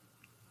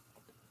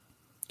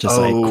 Just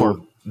at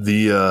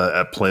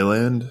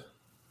Playland.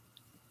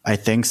 I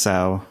think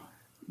so.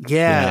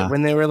 Yeah, Yeah.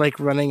 when they were like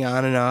running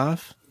on and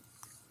off.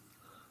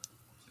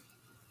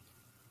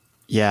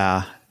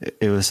 Yeah,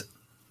 it was.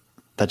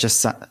 That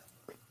just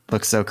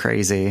looks so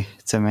crazy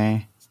to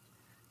me,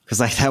 because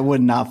like that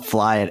would not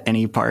fly at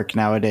any park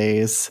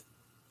nowadays.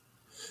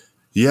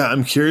 Yeah,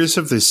 I'm curious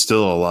if they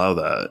still allow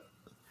that.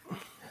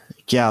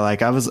 Yeah,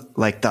 like I was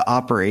like the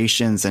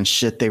operations and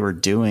shit they were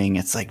doing.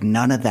 It's like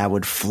none of that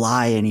would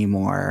fly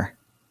anymore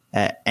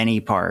at any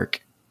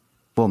park.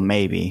 Well,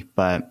 maybe,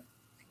 but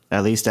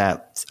at least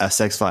at a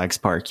Six Flags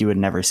park, you would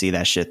never see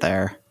that shit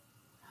there.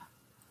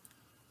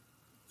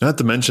 Not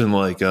to mention,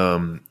 like,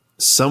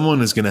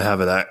 someone is going to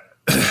have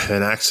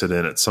an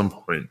accident at some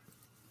point.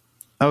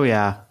 Oh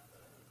yeah,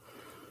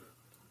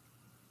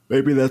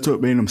 maybe that's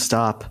what made them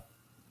stop.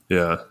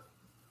 Yeah.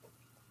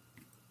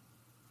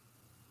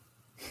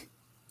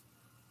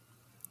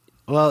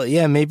 Well,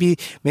 yeah, maybe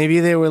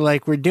they were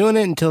like, we're doing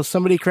it until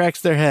somebody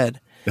cracks their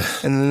head.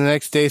 And then the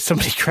next day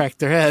somebody cracked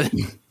their head.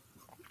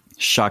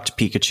 Shocked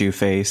Pikachu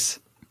face.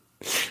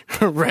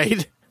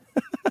 Right?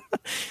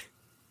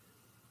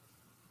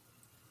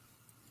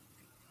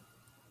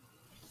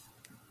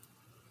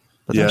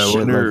 But Yeah, that I shit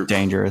wonder- looked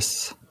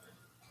dangerous.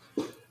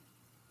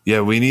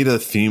 Yeah, we need a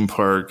theme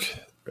park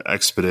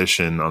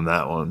expedition on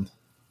that one.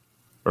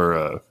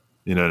 Or,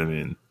 you know what I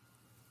mean?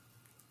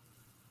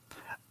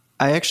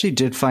 I actually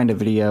did find a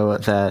video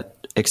that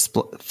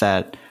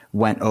that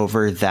went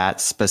over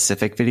that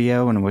specific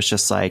video and was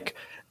just like,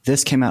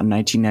 this came out in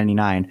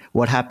 1999.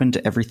 What happened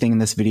to everything in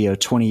this video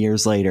 20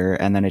 years later?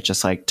 And then it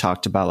just like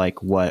talked about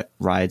like what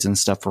rides and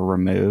stuff were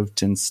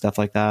removed and stuff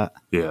like that.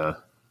 Yeah.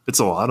 It's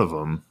a lot of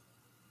them.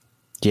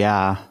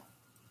 Yeah.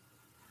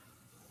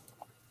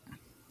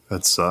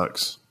 That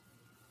sucks.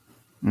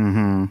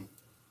 Mm-hmm.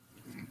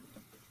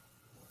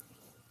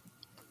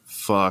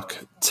 Fuck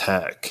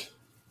tech.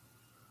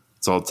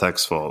 It's all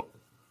tech's fault.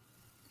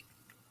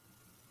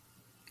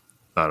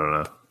 I don't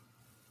know.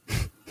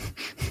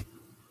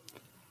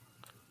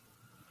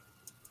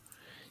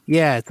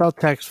 Yeah, it's all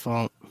tech's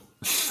fault.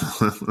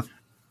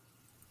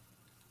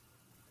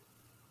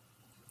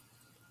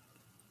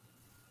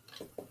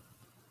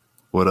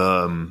 What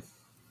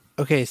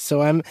Okay,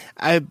 so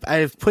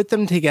I've put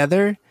them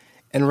together,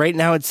 and right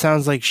now it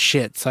sounds like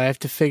shit. So I have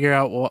to figure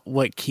out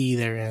what key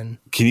they're in.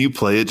 can you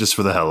play it just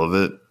for the hell of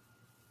it?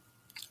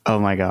 Oh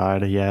my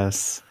God.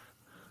 Yes.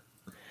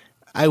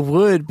 I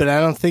would, but I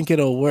don't think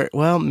it'll work.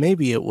 Well,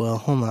 maybe it will.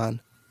 Hold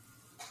on.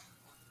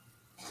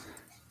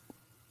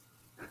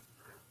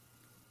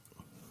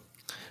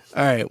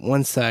 All right,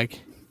 one sec.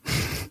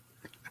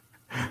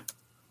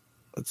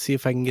 Let's see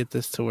if I can get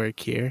this to work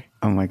here.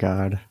 Oh my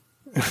God.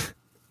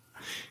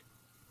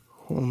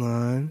 Hold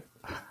on.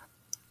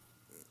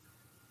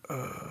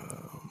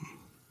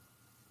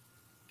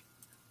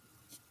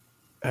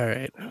 All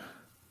right.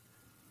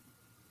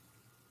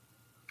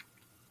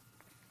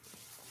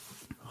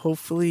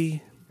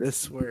 Hopefully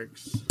this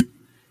works.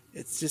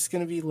 It's just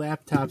going to be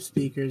laptop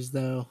speakers,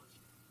 though.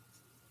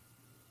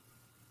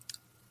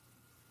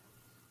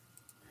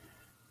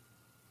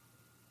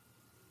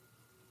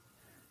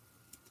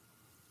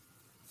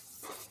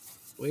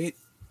 Wait,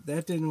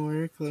 that didn't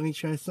work. Let me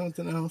try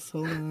something else.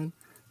 Hold on.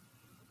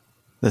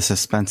 The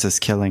suspense is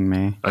killing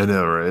me. I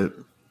know, right?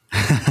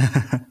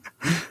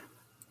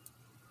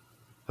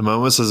 I'm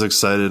almost as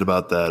excited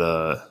about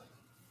that.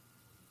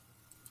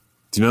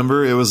 Do you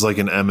remember it was like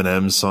an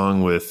Eminem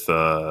song with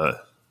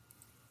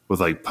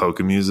like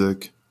polka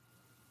music?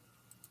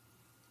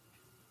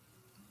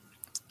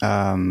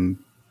 I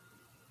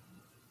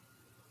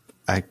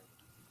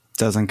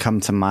doesn't come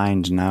to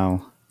mind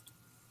now.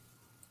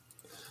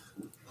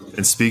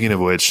 And speaking of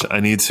which,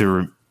 I need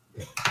to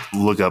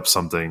look up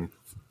something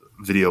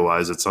video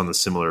wise. It's on the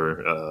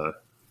similar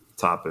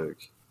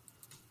topic.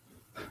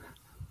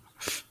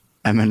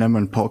 Eminem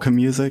and polka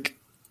music.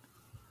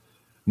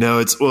 No,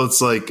 it's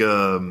like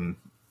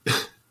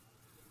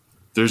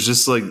there's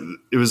just like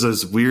it was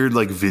this weird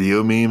like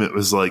video meme. It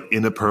was like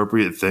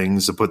inappropriate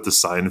things to put the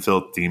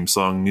Seinfeld theme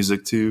song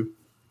music to.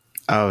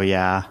 Oh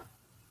yeah.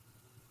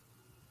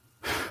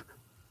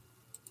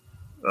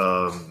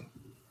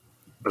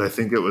 But I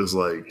think it was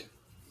like,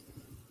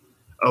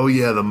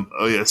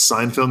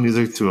 Seinfeld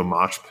music to a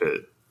mosh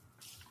pit.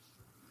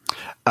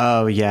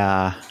 Oh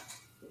yeah.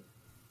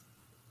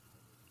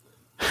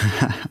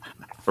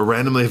 Or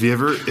randomly, have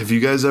you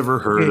guys ever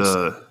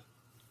heard?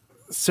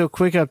 So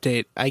quick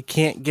update. I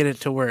can't get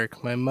it to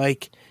work. My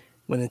mic,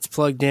 when it's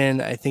plugged in,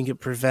 I think it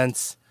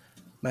prevents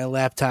my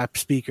laptop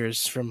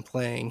speakers from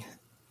playing.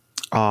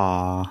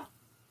 Aw.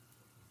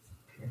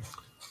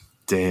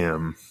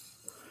 Damn.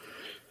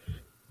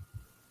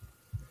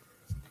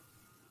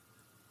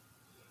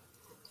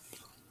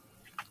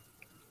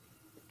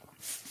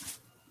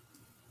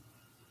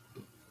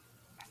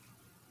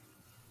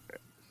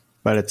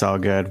 But it's all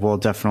good. We'll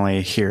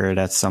definitely hear it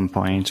at some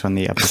point when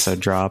the episode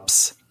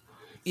drops.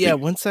 Yeah,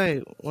 once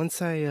I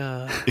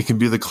It can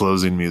be the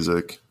closing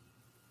music.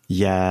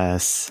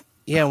 Yes.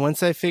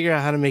 once I figure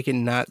out how to make it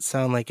not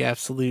sound like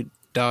absolute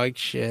dog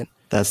shit,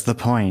 That's the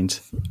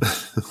point.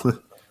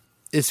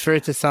 is for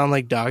it to sound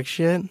like dog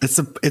shit.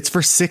 It's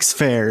for Six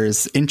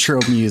Fairs intro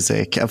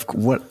music of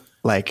what,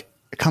 like,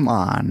 come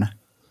on.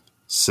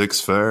 Six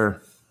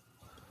Fair.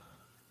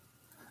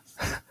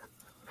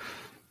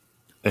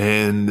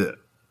 And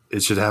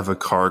it should have a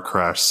car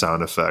crash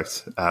sound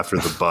effect after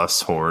the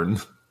bus horn.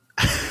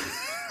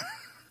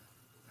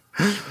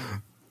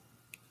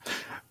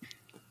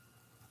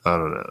 I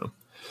don't know.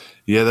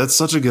 Yeah, that's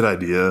such a good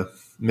idea.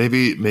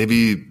 Maybe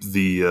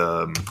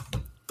the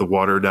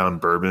watered down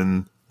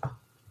bourbon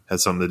had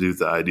something to do with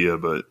the idea,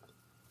 but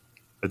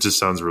it just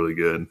sounds really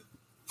good.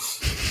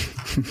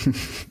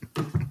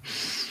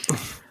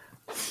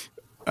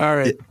 All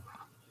right.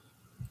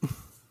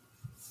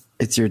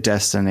 It's your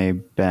destiny,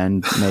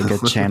 Ben. Make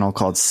a channel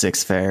called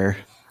Six Fair.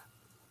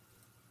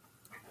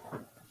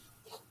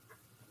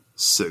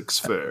 Six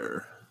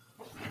Fair.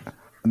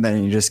 And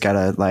then you just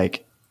gotta,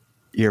 like,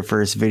 your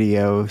first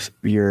video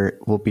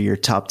will be your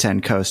top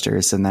 10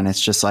 coasters, and then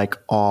it's just like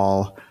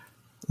all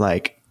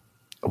like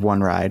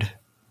one ride.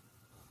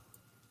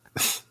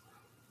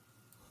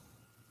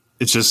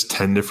 It's just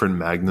 10 different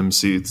Magnum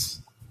seats.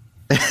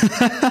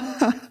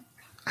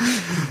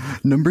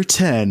 Number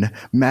 10,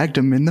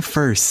 Magnum in the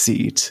first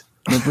seat.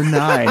 Number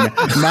 9,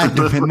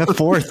 Magnum in the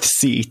fourth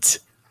seat.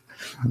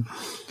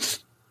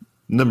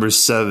 Number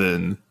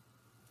 7,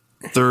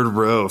 third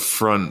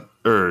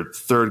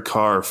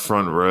car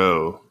front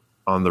row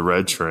on the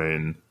red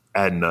train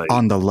at night.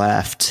 On the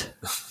left.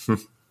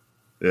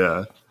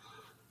 Yeah.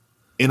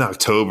 In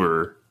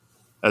October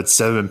at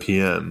 7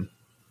 p.m.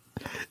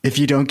 If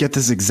you don't get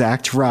this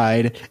exact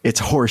ride, it's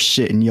horse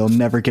shit and you'll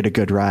never get a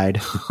good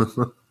ride.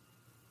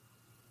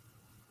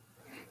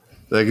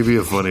 That could be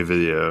a funny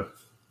video.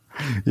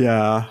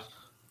 Yeah.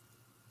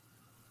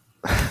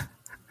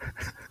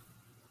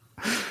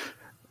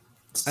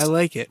 I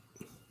like it.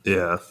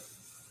 Yeah.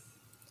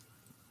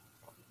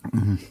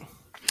 Mm-hmm.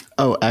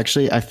 Oh,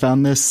 actually, I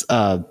found this.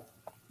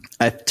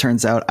 It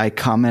turns out I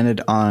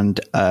commented on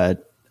a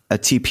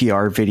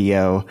TPR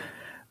video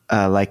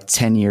like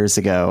 10 years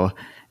ago,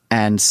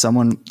 and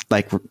someone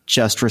like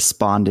just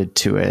responded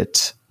to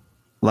it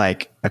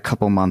like a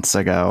couple months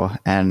ago.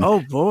 And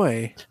oh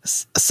boy.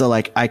 So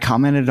like I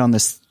commented on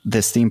this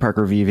theme park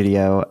review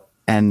video,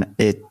 and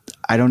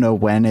I don't know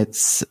when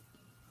it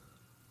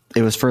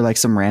was for like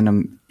some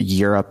random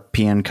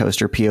European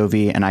coaster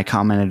POV, and I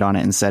commented on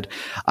it and said,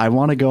 I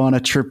want to go on a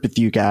trip with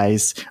you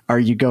guys. Are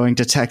you going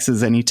to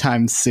Texas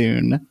anytime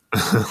soon?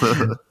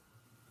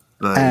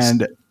 Nice.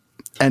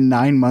 And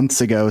 9 months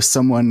ago,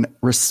 someone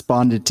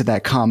responded to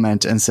that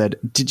comment and said,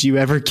 did you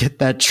ever get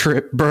that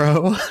trip,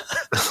 bro?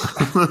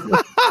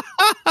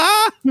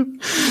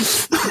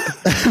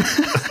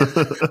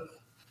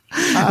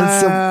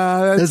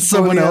 And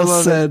someone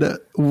else said,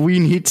 we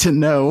need to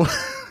know.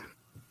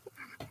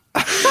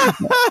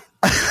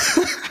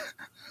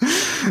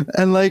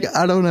 And like,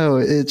 I don't know,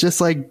 it just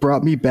like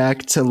brought me back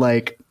to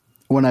like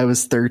when I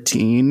was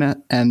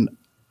 13 and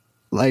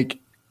like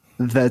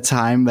the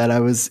time that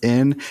I was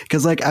in,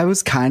 because like I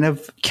was kind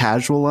of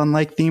casual on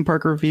like Theme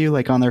Park Review,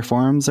 like on their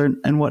forums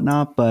and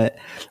whatnot, but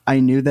I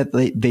knew that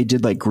they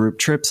did like group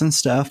trips and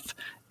stuff.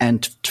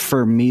 And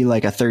for me,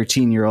 like a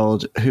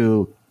 13-year-old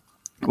who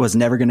was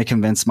never going to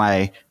convince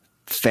my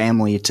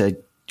family to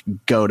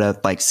go to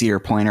like Cedar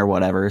Point or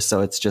whatever,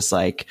 so it's just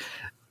like,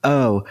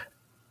 oh,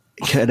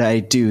 could I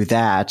do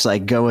that?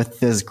 Like go with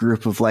this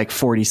group of like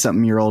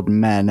 40-something-year-old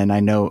men, and I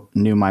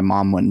knew my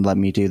mom wouldn't let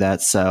me do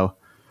that, so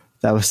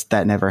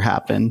that never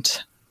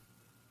happened.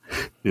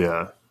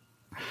 Yeah.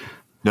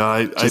 No,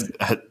 I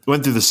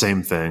went through the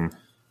same thing.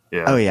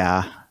 Yeah. Oh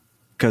yeah,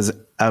 because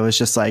I was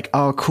just like,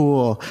 oh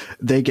cool,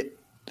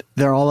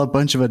 they're all a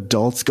bunch of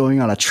adults going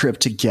on a trip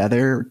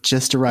together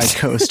just to ride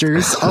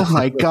coasters. Oh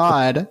my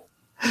god,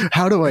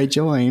 how do I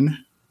join?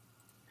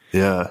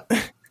 Yeah.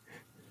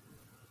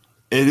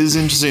 It is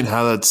interesting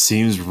how that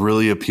seems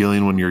really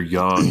appealing when you're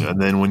young, and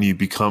then when you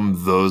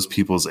become those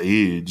people's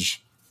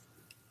age,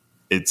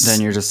 then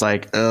you're just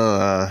like,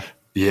 ugh.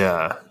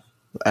 Yeah.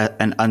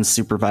 An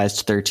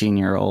unsupervised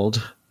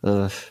 13-year-old.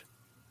 Ugh.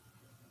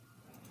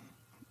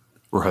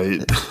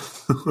 Right.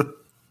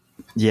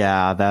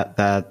 Yeah,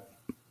 that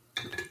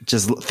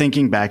just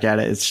thinking back at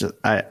it, it's just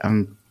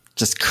I'm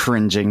just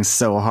cringing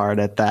so hard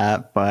at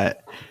that,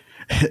 but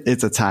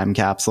it's a time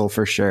capsule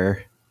for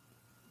sure.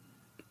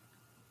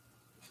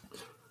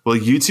 Well,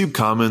 YouTube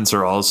comments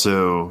are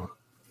also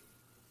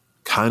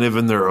kind of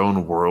in their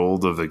own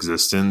world of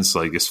existence.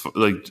 Like it's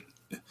like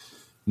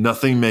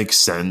nothing makes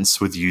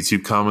sense with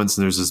YouTube comments,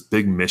 and there's this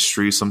big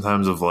mystery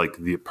sometimes of like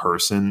the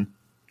person.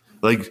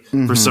 Like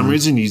for some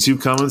reason,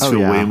 YouTube comments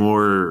feel way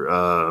more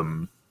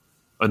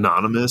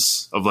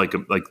anonymous. Of like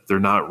they're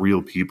not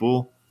real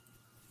people.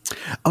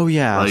 Oh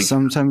yeah, like,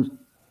 sometimes.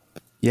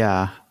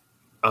 Yeah.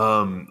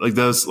 Like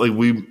that's like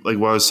what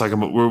I was talking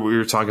about. We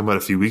were talking about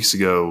a few weeks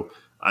ago.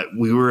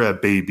 We were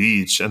at Bay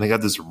Beach, and I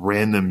got this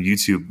random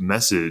YouTube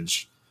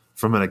message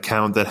from an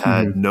account that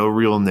had no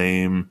real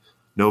name,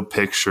 no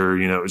picture.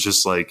 You know, it was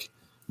just like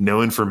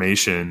no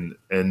information.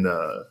 And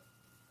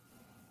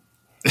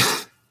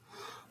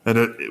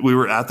we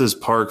were at this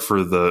park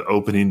for the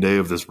opening day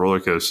of this roller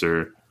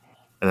coaster,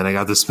 and then I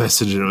got this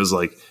message, and it was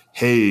like,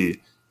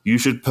 "Hey, you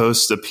should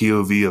post a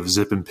POV of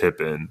Zip and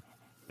Pippin."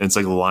 And it's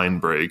like a line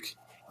break.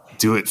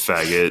 Do it,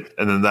 faggot.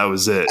 And then that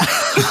was it.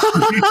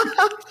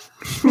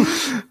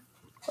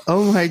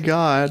 Oh my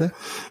god.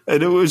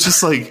 And it was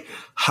just like,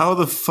 how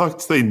the fuck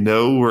do they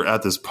know we're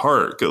at this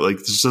park? Like,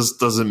 this just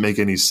doesn't make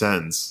any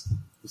sense.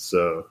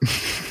 So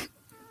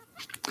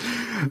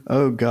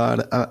oh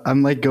god,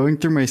 I'm like going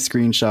through my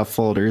screenshot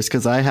folders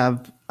because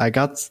I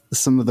got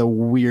some of the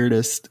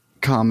weirdest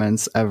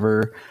comments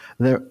ever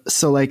there.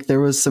 So like there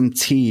was some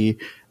tea.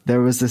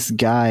 There was this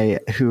guy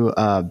who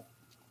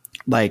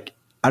like,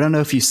 I don't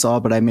know if you saw,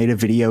 but I made a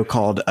video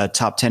called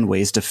Top 10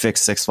 Ways to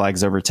Fix Six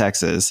Flags Over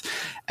Texas.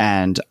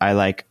 And I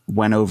like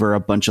went over a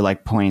bunch of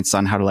like points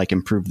on how to like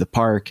improve the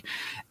park.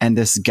 And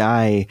this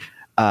guy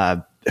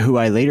who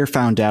I later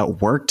found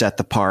out worked at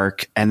the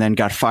park and then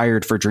got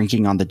fired for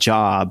drinking on the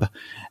job.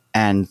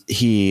 And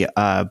he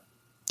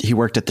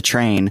worked at the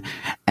train,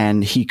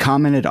 and he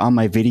commented on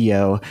my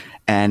video.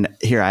 And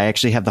here, I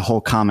actually have the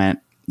whole comment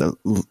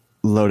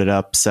loaded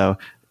up. So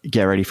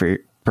get ready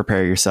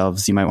prepare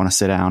yourselves. You might want to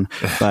sit down.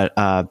 But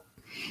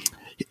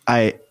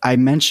I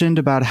mentioned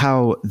about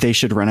how they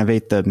should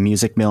renovate the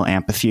Music Mill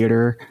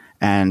Amphitheater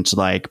and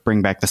like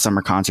bring back the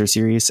summer concert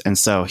series. And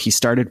so he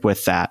started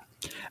with that.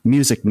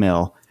 Music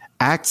Mill.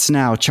 Acts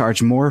now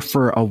charge more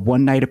for a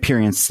one-night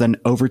appearance than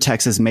Over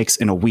Texas makes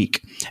in a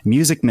week.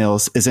 Music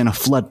Mills is in a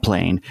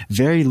floodplain.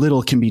 Very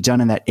little can be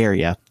done in that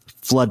area.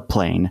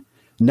 Floodplain.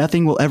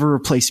 Nothing will ever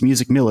replace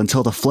Music Mill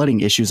until the flooding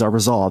issues are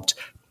resolved.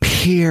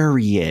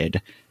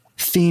 Period.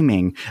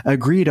 Theming.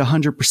 Agreed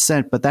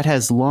 100%, but that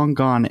has long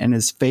gone and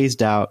is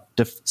phased out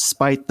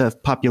despite the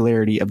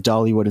popularity of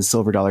Dollywood and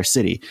Silver Dollar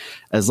City.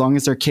 As long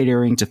as they're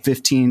catering to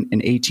 15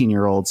 and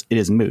 18-year-olds, it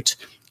is moot.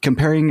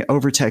 Comparing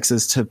Over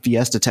Texas to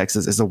Fiesta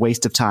Texas is a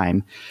waste of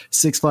time.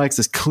 Six Flags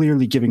is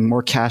clearly giving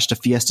more cash to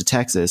Fiesta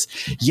Texas.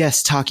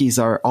 Yes,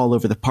 Takis are all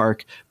over the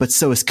park, but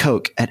so is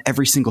Coke at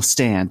every single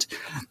stand.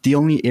 The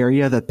only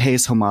area that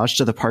pays homage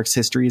to the park's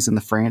history is in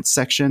the France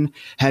section.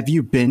 Have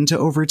you been to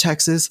Over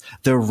Texas?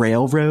 The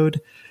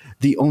railroad?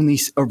 The only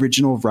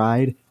original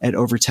ride at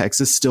Over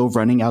Texas still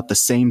running out the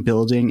same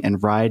building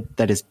and ride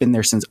that has been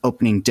there since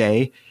opening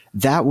day.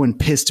 That one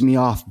pissed me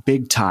off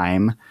big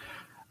time.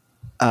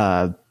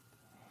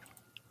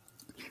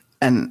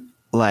 And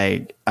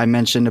like I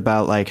mentioned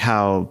about like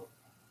how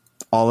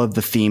all of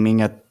the theming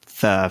at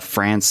the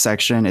France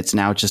section, it's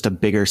now just a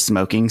bigger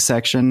smoking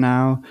section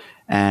now.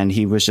 And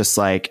he was just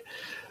like,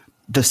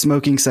 the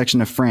smoking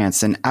section of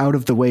France, an out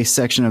of the way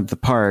section of the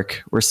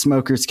park where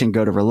smokers can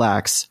go to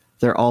relax.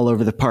 They're all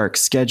over the park,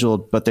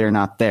 scheduled, but they're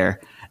not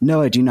there.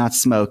 No, I do not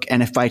smoke.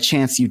 And if by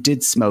chance you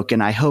did smoke,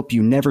 and I hope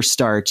you never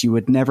start, you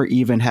would never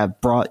even have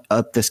brought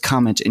up this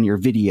comment in your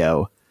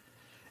video.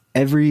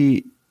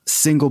 Every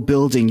single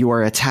building you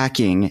are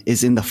attacking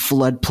is in the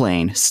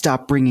floodplain.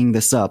 Stop bringing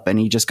this up. And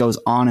he just goes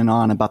on and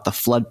on about the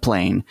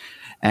floodplain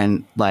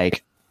and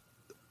like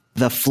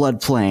the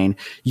floodplain.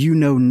 You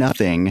know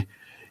nothing.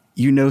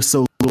 You know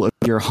so little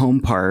of your home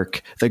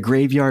park. The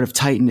Graveyard of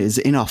Titan is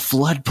in a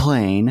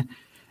floodplain.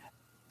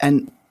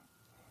 And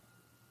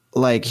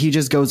like he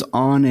just goes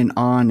on and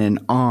on and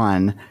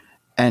on.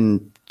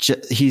 And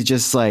he's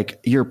just like,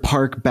 you're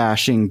park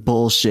bashing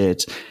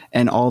bullshit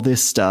and all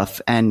this stuff.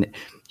 And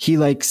he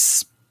like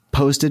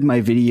posted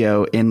my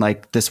video in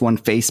like this one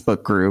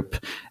Facebook group,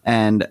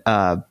 and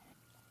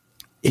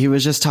he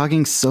was just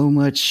talking so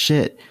much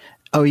shit.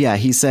 Oh yeah,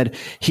 he said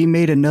he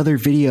made another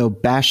video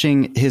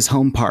bashing his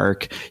home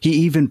park. He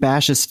even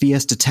bashes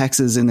Fiesta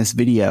Texas in this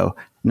video.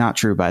 Not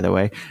true, by the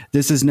way.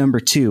 This is number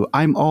 2.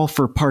 I'm all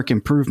for park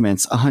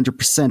improvements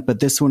 100%, but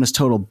this one is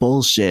total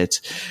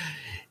bullshit.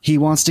 He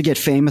wants to get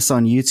famous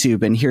on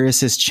YouTube, and here is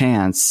his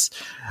chance.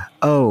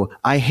 Oh,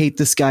 I hate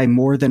this guy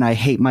more than I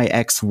hate my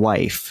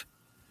ex-wife.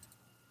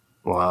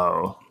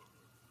 Wow.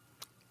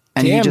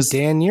 And damn,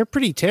 Dan, you're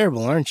pretty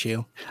terrible, aren't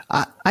you?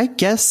 I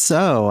guess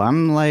so.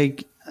 I'm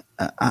like,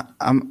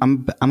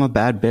 I'm a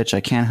bad bitch.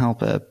 I can't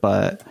help it,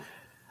 but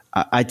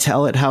I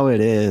tell it how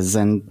it is.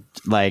 And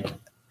like,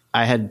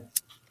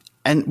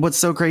 and what's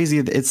so crazy,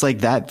 it's like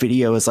that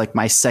video is like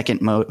my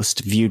second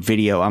most viewed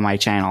video on my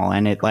channel,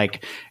 and it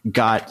like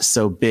got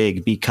so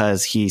big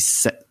because he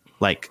said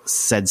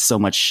so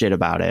much shit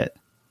about it.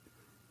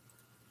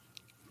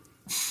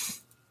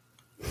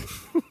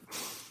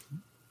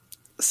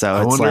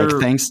 So it's like,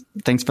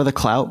 thanks for the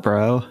clout,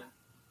 bro.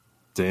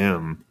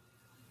 Damn.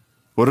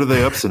 What are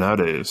they up to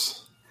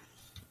nowadays?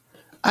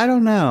 I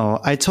don't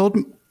know. I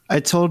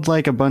told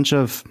like a bunch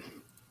of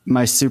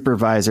my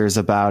supervisors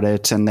about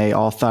it, and they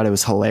all thought it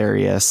was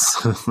hilarious.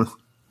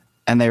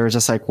 And they were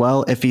just like,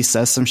 well, if he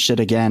says some shit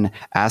again,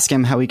 ask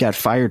him how he got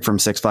fired from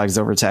Six Flags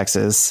Over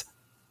Texas.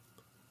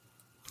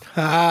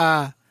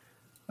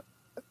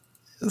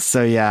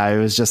 So yeah, it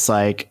was just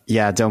like,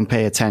 yeah, don't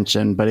pay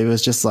attention. But it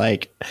was just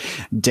like,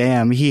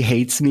 damn, he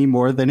hates me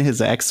more than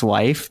his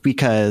ex-wife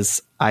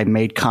because I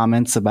made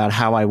comments about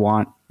how I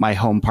want my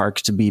home park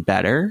to be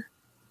better.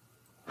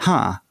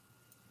 Huh.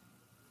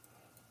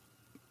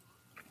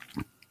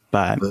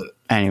 But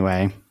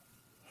anyway.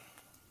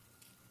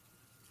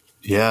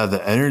 Yeah,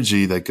 the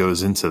energy that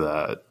goes into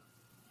that.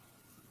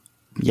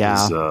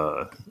 Yeah.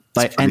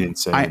 Is pretty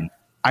insane.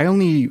 I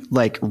only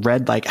like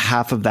read like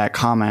half of that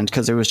comment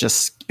because it was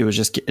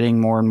just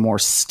getting more and more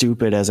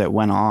stupid as it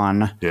went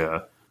on. Yeah.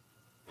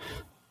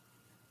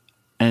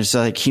 And it's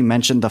like he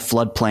mentioned the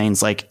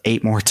floodplains like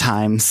 8 more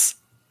times.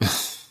 The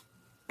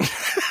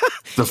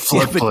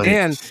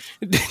floodplain.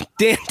 Yeah,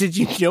 Dan, did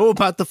you know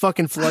about the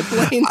fucking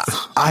floodplains?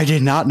 I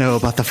did not know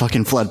about the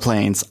fucking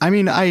floodplains. I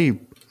mean, I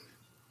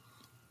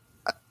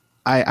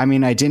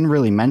didn't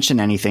really mention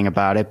anything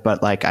about it,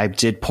 but like I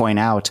did point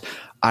out,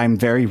 I'm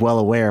very well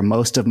aware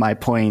most of my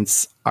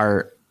points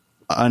are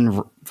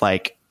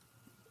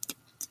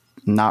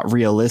not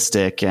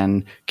realistic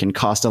and can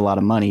cost a lot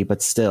of money,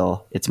 but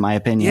still, it's my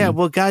opinion. Yeah,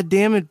 well, God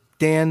damn it,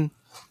 Dan,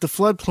 the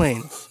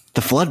floodplains.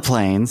 The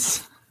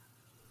floodplains.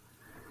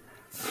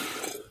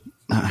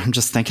 I'm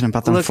just thinking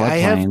about them Look, floodplains. I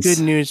have good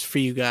news for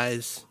you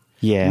guys.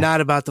 Yeah.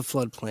 Not about the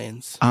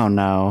floodplains. Oh,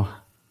 no.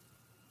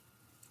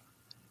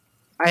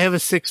 I have a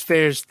Six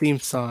Fairs theme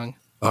song.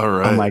 All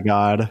right. Oh, my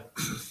God.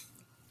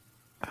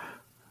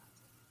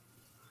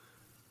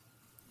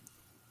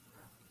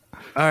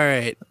 All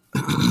right.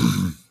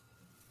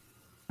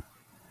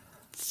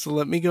 So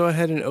let me go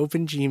ahead and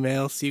open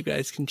Gmail so you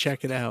guys can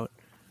check it out.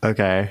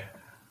 Okay.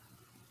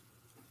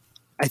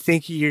 I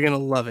think you're going to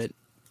love it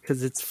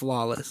because it's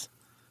flawless.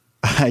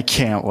 I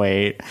can't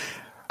wait.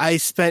 I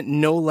spent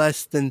no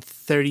less than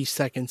 30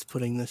 seconds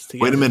putting this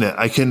together. Wait a minute.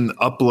 I can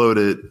upload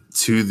it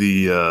to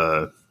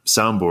the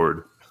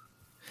soundboard.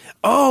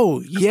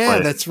 Oh, yeah, Play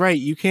it. that's right.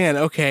 You can.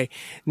 Okay.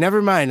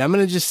 Never mind. I'm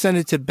going to just send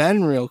it to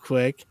Ben real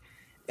quick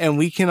and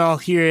we can all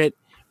hear it.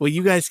 Well,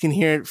 you guys can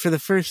hear it for the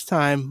first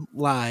time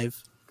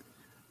live.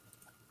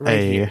 Right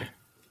Hey. here.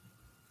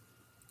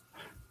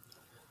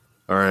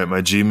 All right.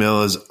 My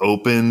Gmail is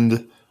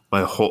opened.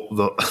 My whole...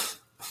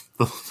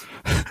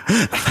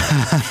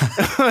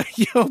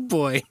 Yo,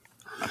 boy.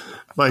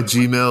 My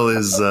Gmail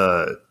is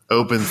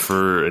open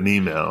for an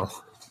email.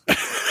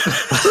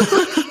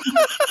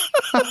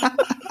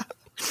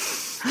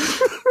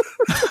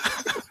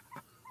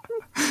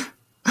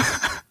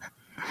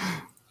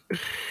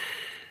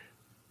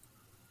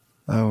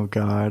 Oh,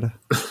 God.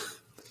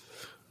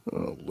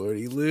 Oh,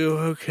 Lordy Lou.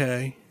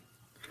 Okay.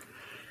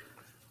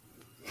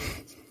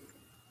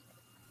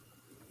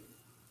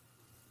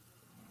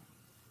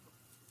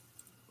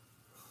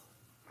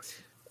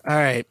 All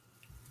right.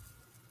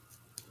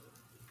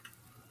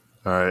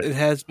 All right. It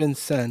has been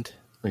sent.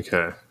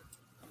 Okay.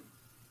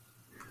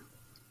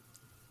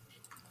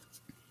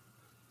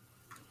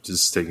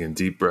 Just taking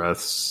deep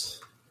breaths.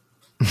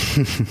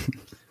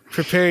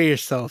 Prepare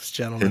yourselves,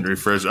 gentlemen. And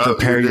refresh. Oh,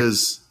 Prepare here it your-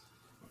 is.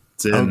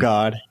 It's in. Oh,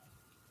 God.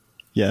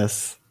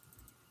 Yes.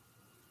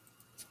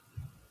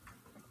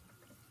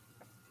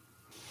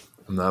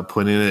 I'm not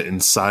putting it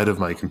inside of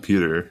my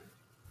computer.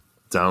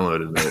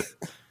 Downloading it.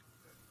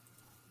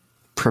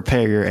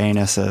 Prepare your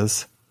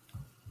anuses.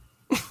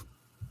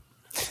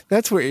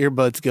 That's where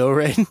earbuds go,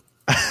 right?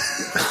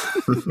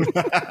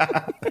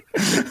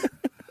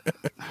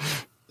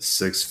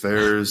 Six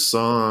Fairs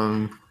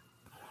song.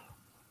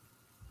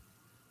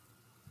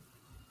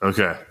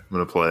 Okay, I'm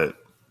going to play it.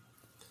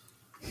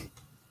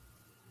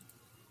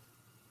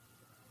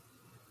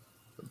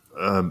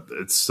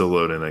 It's still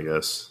loading, I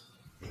guess.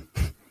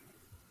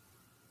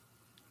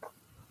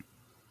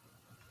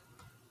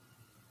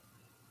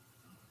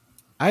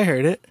 I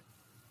heard it.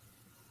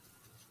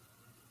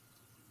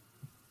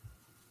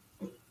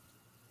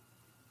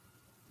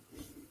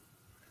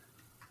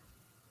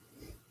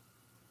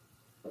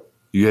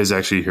 You guys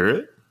actually hear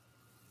it?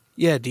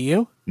 Yeah, do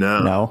you?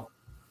 No. No.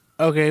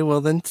 Okay,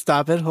 well then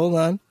stop it. Hold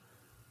on.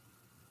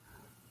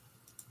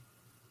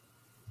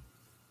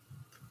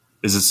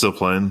 Is it still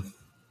playing?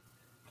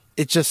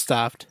 It just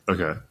stopped.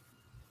 Okay.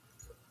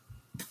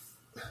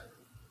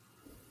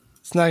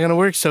 It's not going to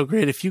work so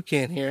great if you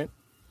can't hear it.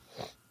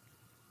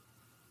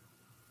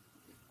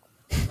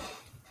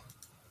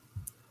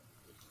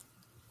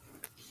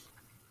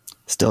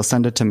 Still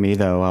send it to me,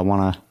 though. I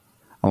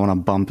wanna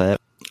bump it.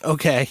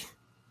 Okay.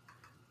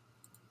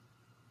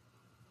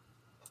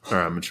 All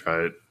right, I'm going to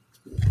try it.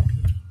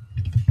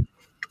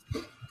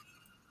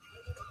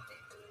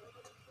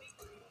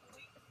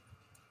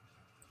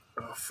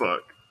 Oh,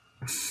 fuck.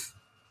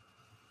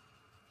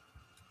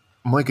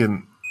 I'm like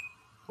an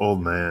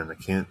old man. I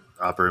can't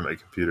operate my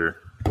computer.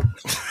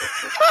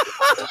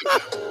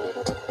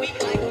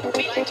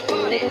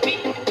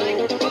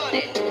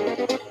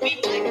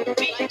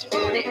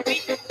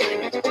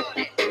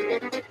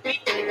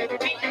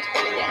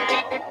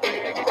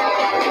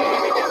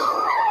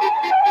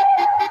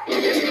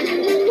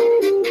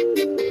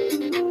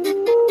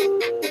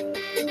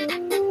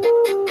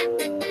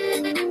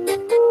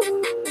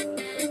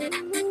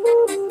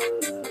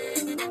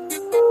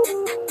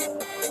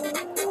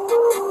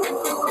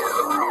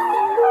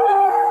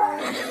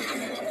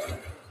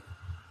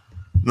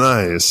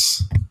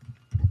 Nice.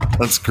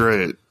 That's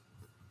great.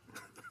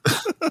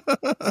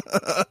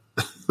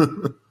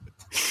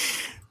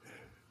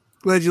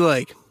 Glad you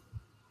like.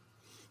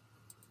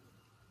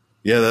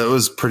 Yeah, that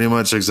was pretty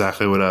much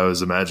exactly what I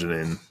was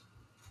imagining.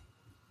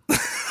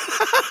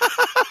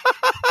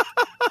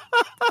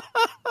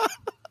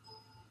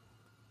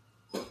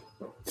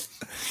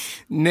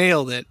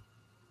 Nailed it.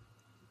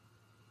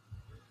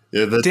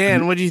 Yeah, that's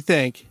Dan, what do you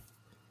think?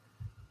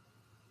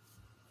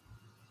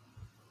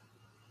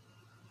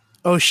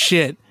 Oh,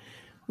 shit.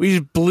 We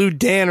just blew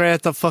Dan right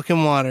at the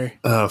fucking water.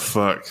 Oh,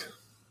 fuck.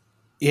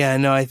 Yeah,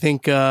 no, I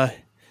think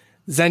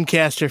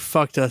Zencaster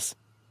fucked us.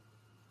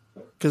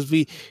 Because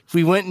we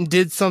went and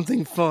did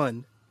something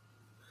fun.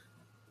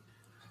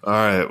 All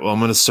right, well, I'm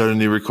going to start a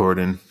new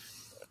recording.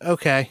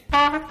 Okay.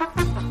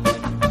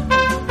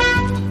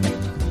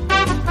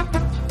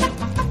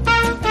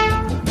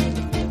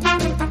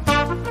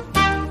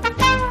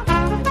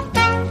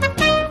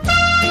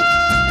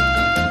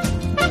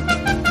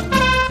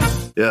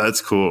 Yeah,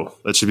 that's cool.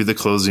 That should be the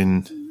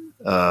closing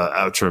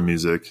outro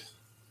music.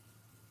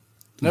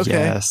 Okay.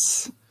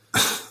 Yes.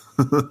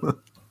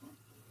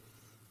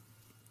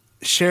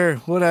 Sure,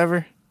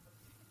 whatever.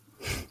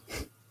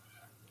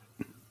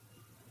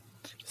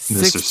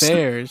 Six Mr.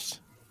 Fairs.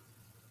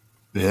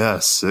 Yeah,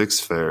 Six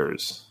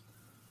Fairs.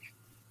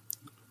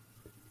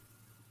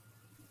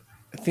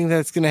 I think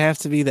that's going to have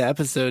to be the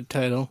episode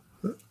title.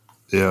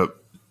 Yep.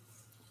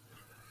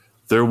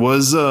 There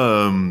was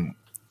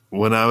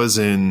when I was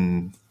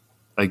in,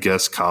 I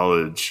guess,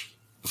 college,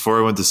 before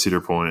I went to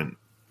Cedar Point,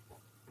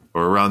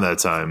 or around that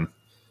time,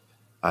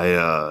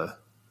 I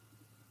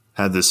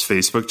had this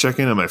Facebook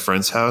check-in at my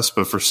friend's house,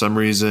 but for some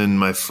reason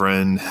my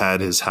friend had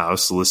his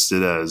house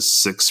listed as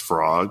Six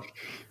Frog.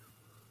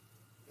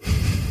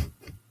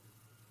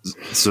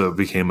 So it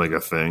became like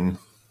a thing.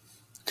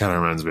 Kind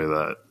of reminds me of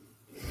that.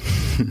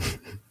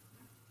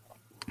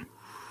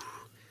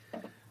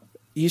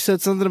 You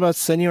said something about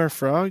Senor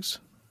Frogs?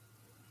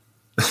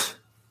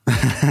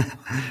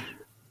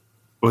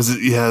 Was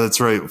it? Yeah, that's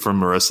right.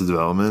 From Arrested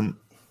Development.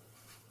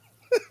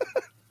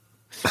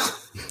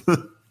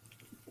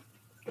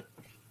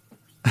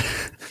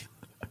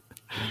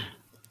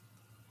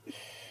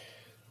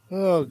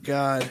 Oh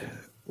God,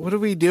 what are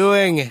we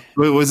doing?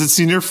 Wait, was it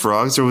Senior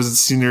Frogs or was it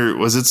Senior?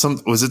 Was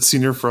it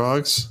Senior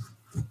Frogs?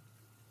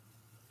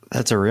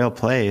 That's a real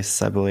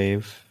place, I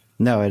believe.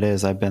 No, it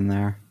is. I've been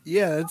there.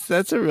 Yeah,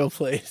 that's a real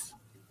place.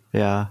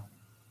 Yeah.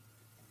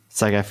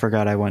 It's like I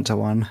forgot I went to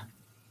one.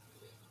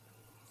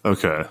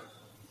 Okay.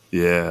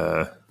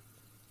 Yeah.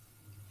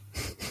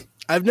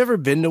 I've never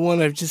been to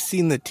one. I've just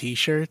seen the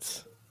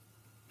T-shirts.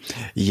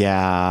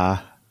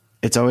 Yeah.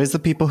 It's always the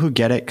people who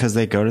get it because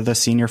they go to the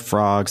Senior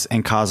Frogs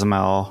in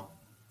Cozumel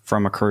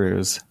from a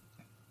cruise.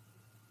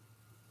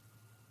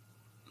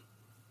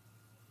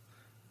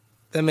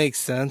 That makes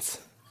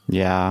sense.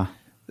 Yeah.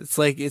 It's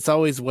like it's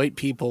always white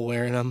people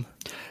wearing them.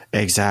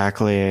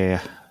 Exactly.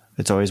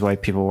 It's always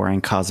white people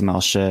wearing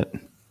Cozumel shit.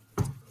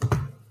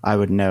 I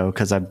would know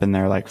because I've been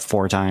there like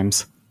 4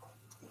 times.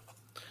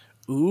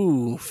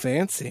 Ooh,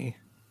 fancy.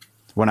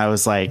 When I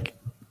was like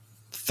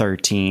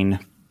 13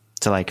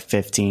 to like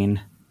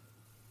 15.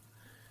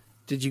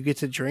 Did you get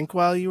to drink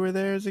while you were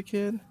there as a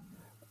kid?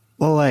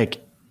 Well, like,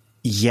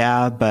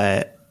 yeah,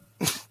 but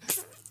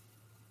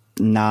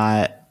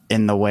not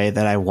in the way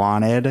that I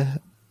wanted.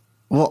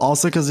 Well,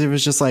 also because it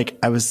was just like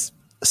I was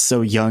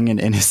so young and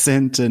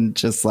innocent and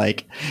just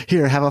like,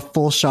 here, have a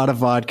full shot of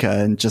vodka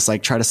and just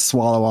like try to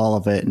swallow all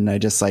of it. And I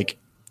just like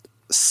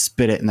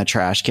spit it in the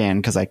trash can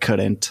because I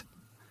couldn't.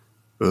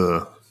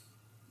 Ugh.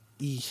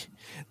 Eesh.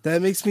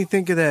 That makes me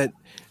think of that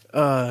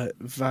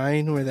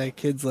Vine where that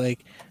kid's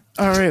like,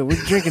 all right,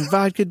 we're drinking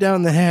vodka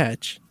down the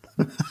hatch.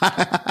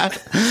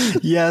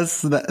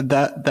 Yes,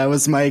 that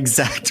was my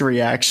exact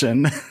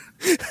reaction.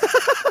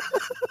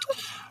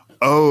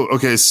 Oh,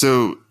 okay.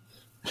 So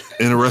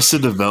in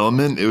Arrested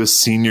Development, it was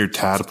Senior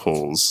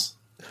Tadpoles.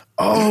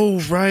 Oh,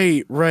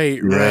 right.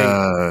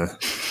 Yeah.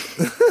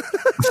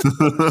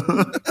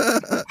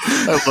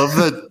 I love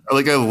that.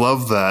 Like, I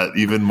love that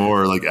even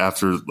more. Like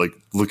after like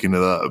looking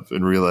it up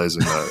and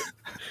realizing that.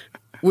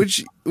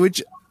 Which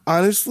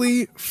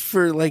honestly,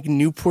 for like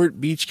Newport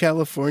Beach,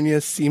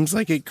 California, seems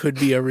like it could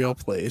be a real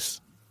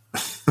place.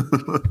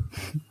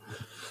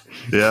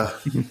 Yeah.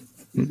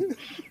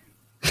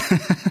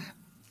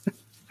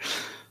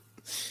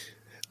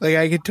 Like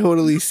I could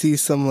totally see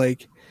some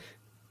like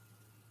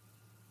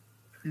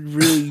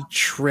really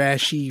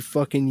trashy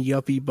fucking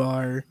yuppie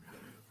bar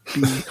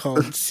being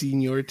called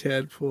Senior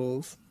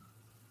Tadpoles.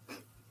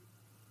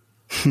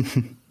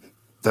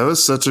 That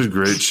was such a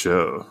great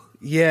show.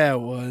 Yeah,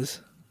 it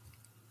was.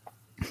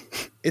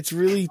 It's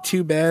really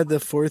too bad the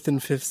 4th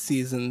and 5th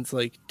seasons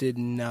like did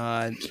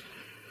not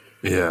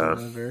Yeah.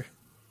 deliver.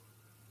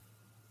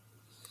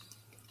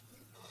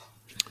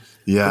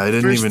 Yeah, I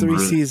didn't First even. 3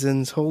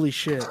 seasons, holy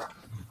shit.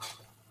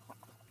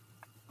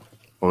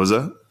 What was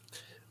that?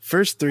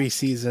 First 3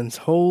 seasons,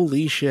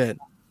 holy shit.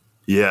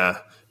 Yeah.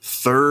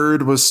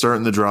 3rd was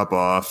starting to drop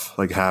off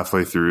like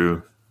halfway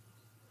through.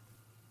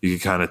 You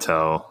could kind of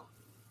tell.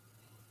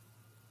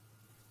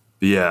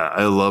 But yeah,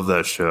 I love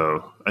that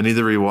show. I need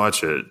to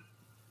rewatch it.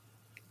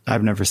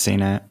 I've never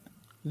seen it.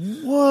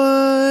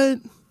 What?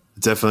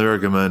 Definitely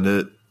recommend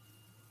it.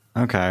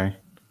 Okay.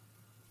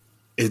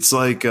 It's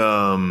like,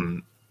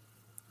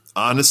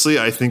 honestly,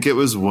 I think it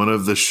was one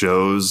of the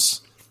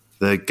shows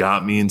that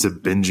got me into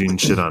binging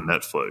shit on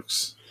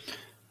Netflix.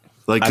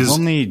 Like, I've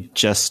only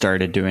just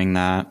started doing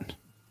that.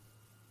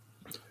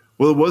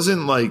 well, it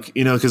wasn't like,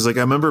 you know, because like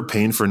I remember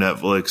paying for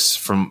Netflix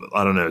from,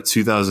 I don't know,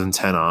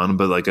 2010 on,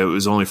 but like it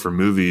was only for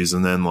movies.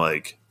 And then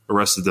like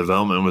Arrested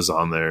Development was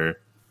on there.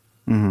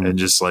 Mm-hmm. And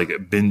just like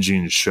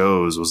binging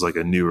shows was like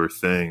a newer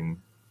thing.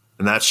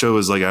 And that show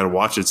was like, I'd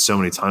watch it so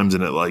many times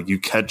and it like you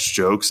catch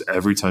jokes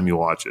every time you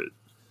watch it.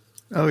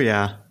 Oh,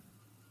 yeah.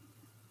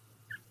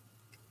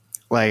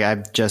 Like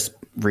I've just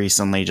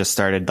recently just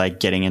started like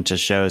getting into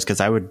shows because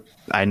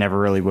I never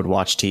really would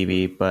watch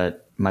TV,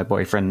 but my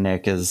boyfriend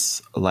Nick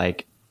is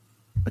like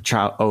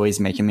always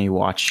making me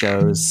watch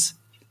shows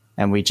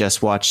and we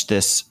just watched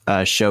this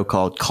show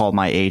called Call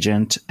My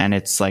Agent, and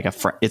it's like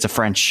it's a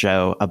French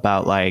show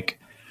about like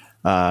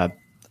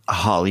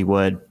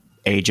Hollywood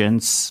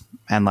agents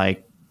and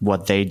like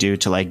what they do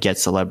to like get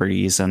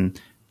celebrities and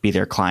be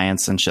their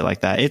clients and shit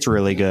like that. It's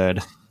really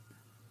good.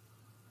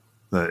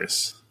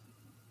 Nice.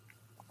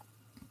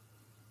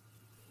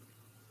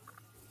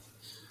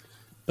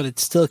 But it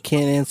still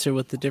can't answer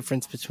what the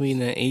difference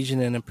between an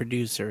agent and a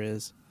producer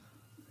is.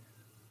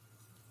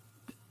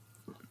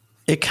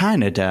 It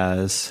kind of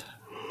does.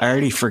 I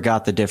already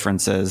forgot the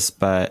differences,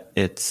 but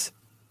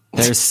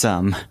there's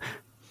some.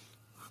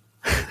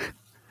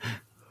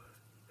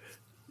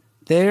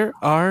 There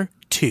are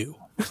two.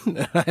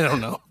 I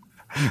don't know.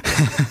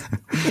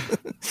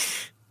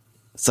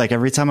 It's like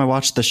every time I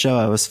watched the show,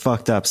 I was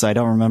fucked up, so I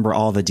don't remember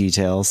all the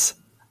details.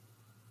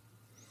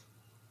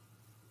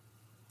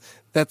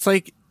 That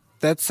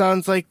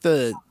sounds like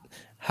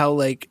how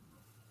like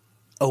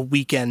a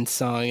Weekend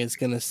song is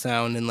gonna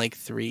sound in like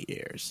 3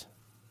 years.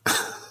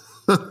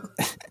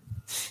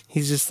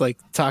 He's just like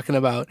talking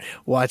about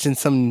watching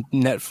some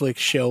Netflix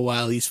show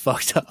while he's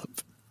fucked up.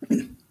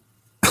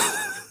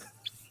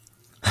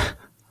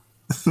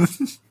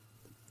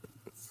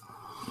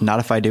 Not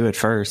if I do it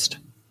first.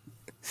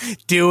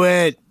 Do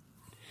it.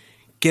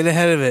 Get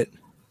ahead of it.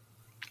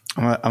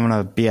 I'm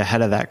gonna be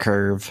ahead of that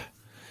curve.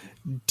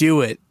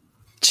 Do it.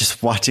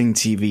 Just watching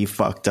TV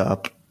fucked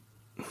up.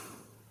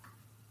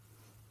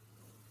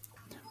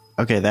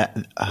 Okay,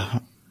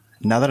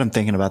 now that I'm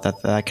thinking about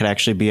that could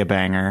actually be a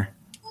banger.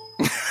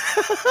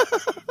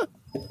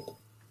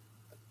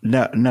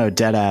 No,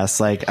 dead ass.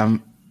 Like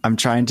I'm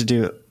trying to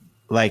do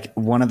like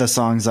one of the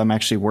songs I'm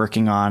actually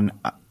working on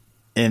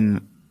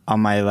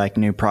my like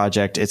new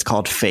project. It's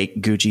called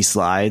Fake Gucci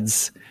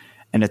Slides,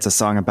 and it's a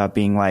song about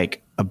being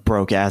like a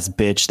broke ass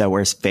bitch that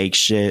wears fake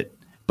shit,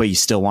 but you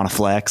still want to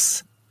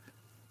flex.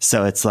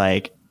 So it's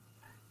like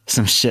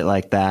some shit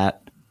like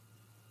that.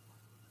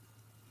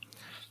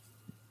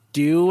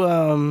 Just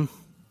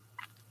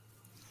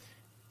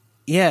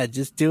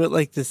do it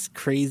like this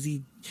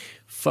crazy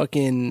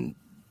fucking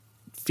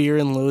Fear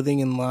and Loathing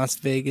in Las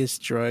Vegas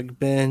drug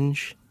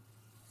binge.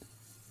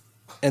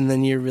 And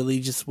then you're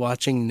really just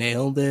watching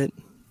Nailed It.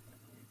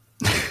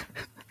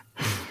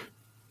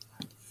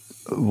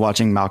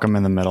 Watching Malcolm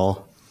in the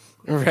Middle.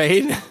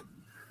 Right?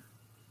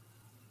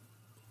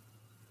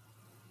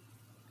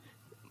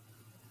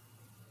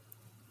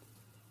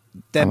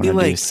 That'd be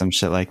like some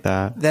shit like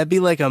that. That'd be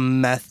like a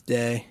meth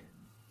day.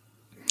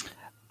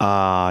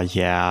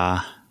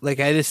 Yeah. Like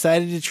I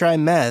decided to try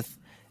meth,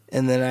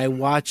 and then I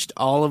watched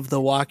all of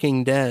The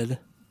Walking Dead.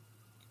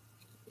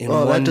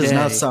 That does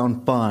not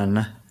sound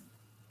fun.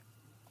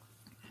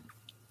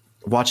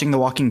 Watching The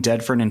Walking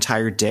Dead for an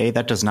entire day,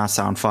 that does not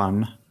sound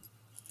fun.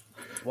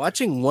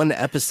 Watching one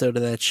episode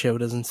of that show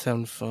doesn't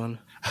sound fun.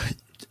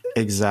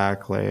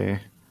 Exactly.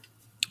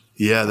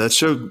 Yeah, that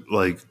show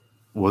like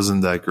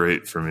wasn't that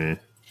great for me.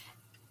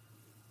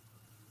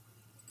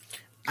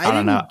 I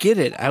didn't get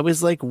it. I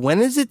was like, when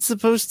is it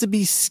supposed to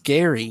be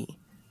scary?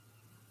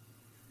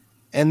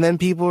 And then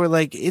people were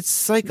like, it's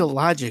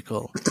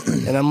psychological.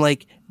 And I'm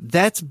like,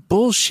 that's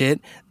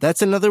bullshit.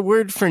 That's another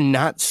word for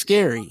not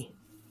scary.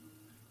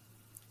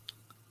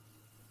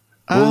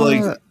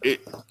 Well,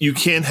 you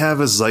can't have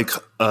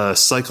a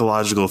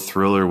psychological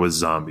thriller with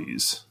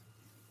zombies.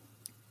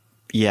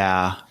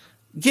 Yeah.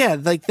 Yeah,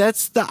 like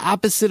that's the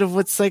opposite of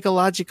what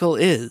psychological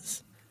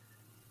is.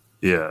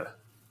 Yeah.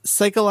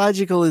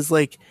 Psychological is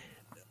like,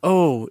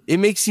 oh, it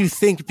makes you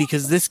think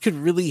because this could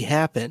really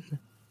happen.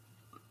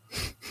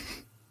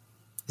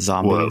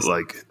 Zombies. What,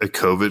 like a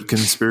COVID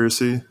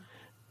conspiracy?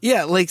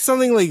 Yeah, like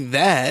something like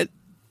that.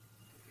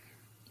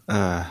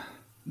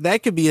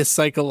 That could be a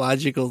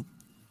psychological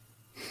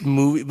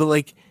movie, but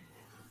like,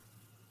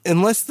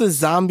 unless the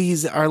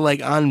zombies are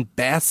like on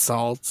bath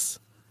salts,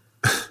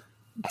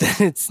 then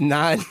it's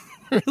not.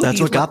 Really,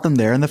 that's what got them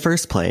there in the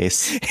first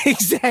place.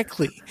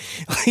 Exactly.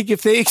 Like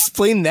if they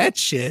explain that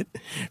shit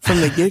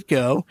from the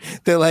get-go,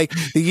 they're like,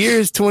 the year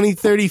is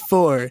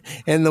 2034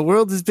 and the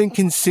world has been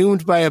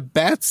consumed by a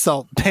bath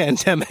salt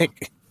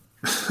pandemic.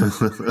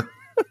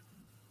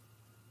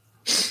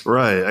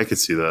 Right, I could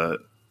see that.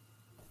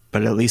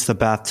 But at least the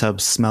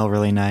bathtubs smell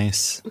really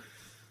nice.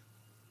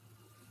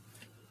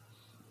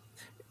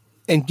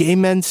 And gay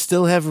men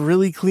still have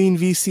really clean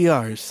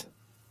VCRs.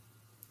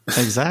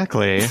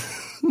 Exactly.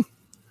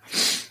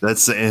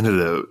 That's the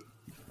antidote.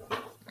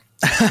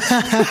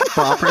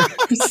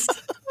 Poppers.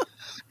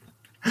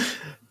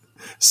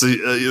 So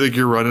like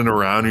you're running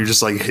around, you're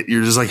just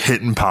like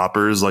hitting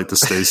poppers like to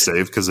stay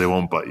safe because they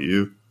won't bite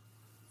you.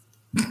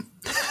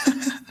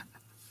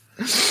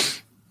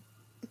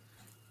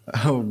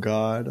 Oh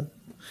God.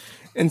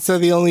 And so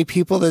the only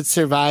people that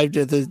survived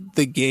are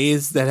the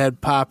gays that had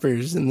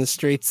poppers and the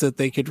straights that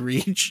they could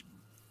reach.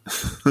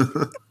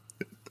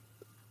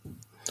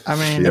 I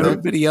mean,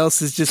 everybody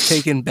else is just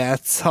taking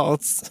bath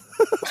salts.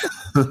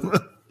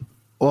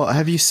 Well,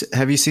 have you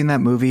seen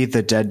that movie,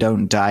 The Dead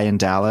Don't Die in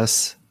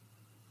Dallas?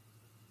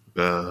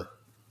 Oh,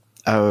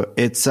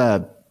 it's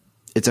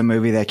It's a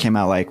movie that came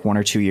out like 1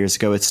 or 2 years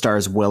ago. It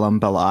stars Willem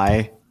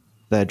Belli,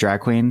 the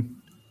drag queen.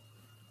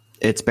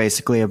 It's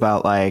basically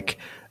about like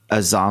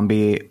a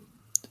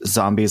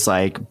zombies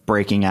like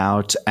breaking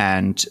out,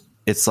 and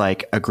it's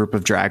like a group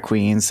of drag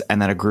queens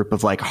and then a group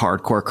of like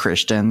hardcore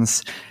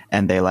Christians,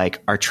 and they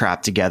like are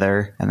trapped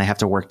together and they have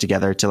to work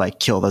together to like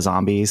kill the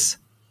zombies.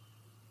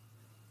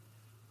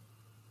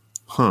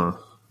 Huh.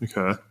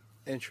 Okay.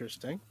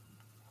 Interesting.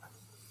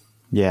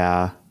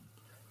 Yeah.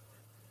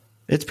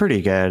 It's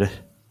pretty good.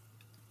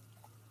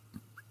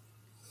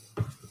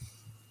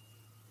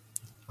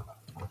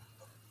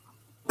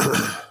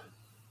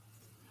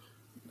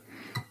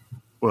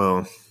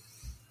 Well,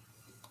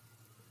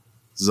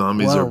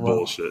 zombies are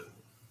bullshit.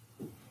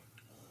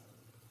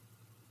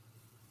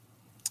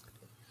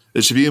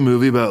 It should be a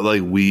movie about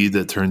like weed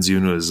that turns you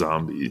into a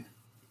zombie.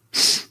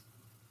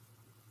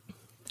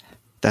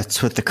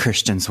 That's what the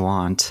Christians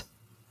want.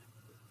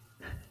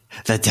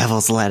 The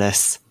devil's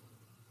lettuce.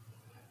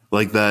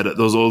 Like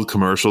those old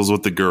commercials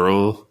with the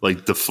girl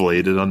like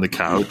deflated on the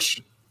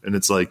couch, and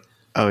it's like,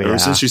 oh yeah. Ever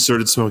since she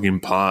started smoking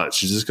pot,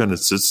 she just kind of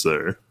sits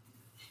there.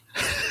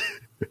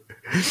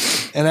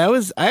 And I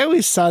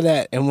always saw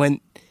that and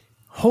went,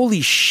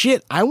 holy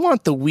shit, I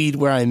want the weed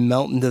where I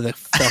melt into the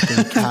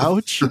fucking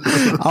couch.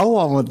 I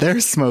want what they're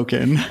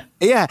smoking.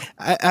 Yeah,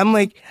 I'm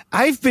like,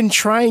 I've been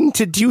trying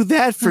to do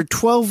that for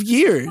 12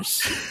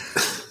 years.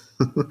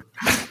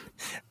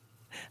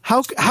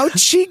 How'd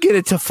she get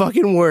it to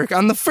fucking work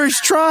on the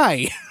first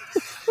try?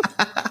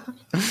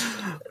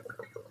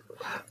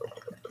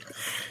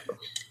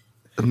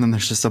 And then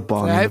there's just a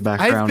bong in the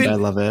background. I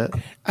love it.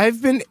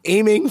 I've been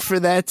aiming for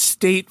that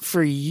state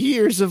for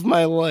years of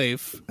my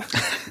life.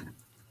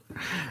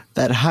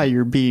 That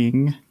higher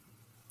being.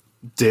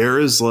 There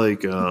is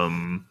like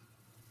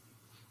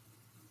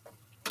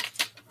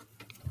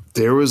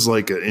there was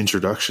like an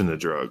introduction to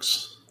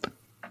drugs.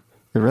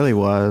 It really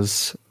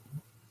was.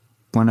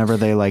 Whenever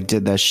they like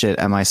did that shit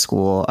at my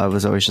school, I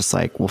was always just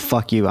like, well,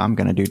 fuck you, I'm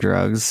gonna do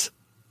drugs.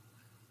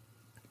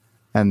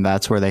 And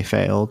that's where they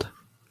failed.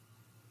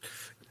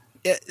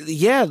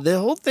 Yeah, the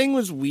whole thing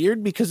was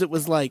weird because it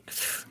was like,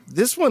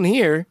 this one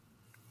here,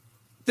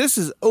 this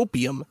is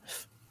opium.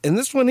 And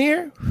this one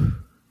here,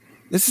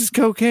 this is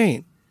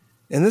cocaine.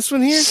 And this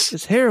one here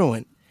is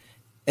heroin.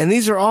 And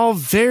these are all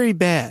very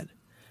bad.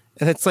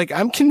 And it's like,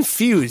 I'm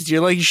confused.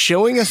 You're like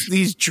showing us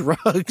these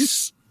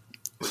drugs.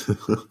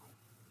 And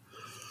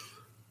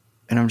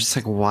I'm just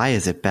like, why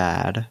is it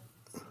bad?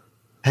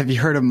 Have you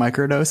heard of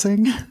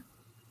microdosing?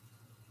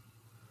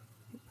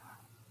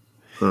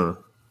 Huh.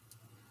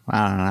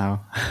 I don't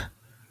know.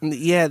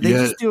 Yeah, they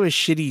just do a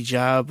shitty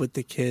job with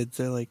the kids.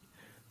 They're like,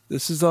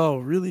 this is all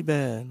really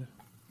bad.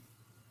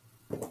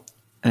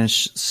 And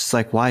it's just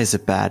like, why is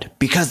it bad?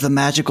 Because the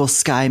magical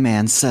sky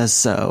man says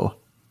so.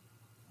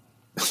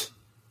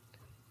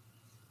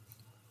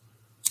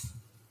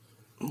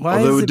 Why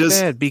is it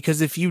bad?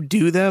 Because if you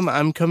do them,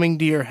 I'm coming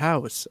to your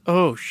house.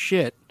 Oh,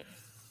 shit.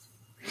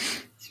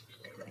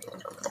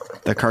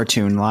 The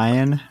cartoon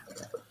lion.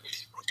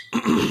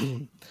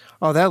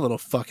 Oh, that little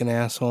fucking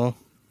asshole.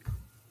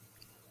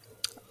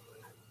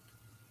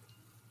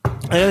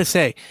 I gotta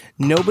say,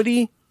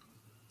 nobody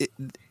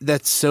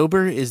that's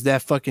sober is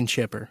that fucking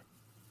chipper.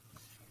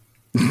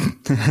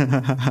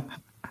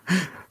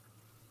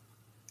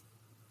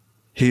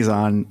 He's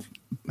on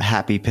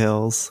happy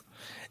pills.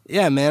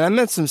 Yeah, man, I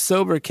met some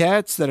sober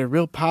cats that are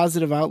real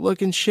positive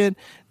outlook and shit.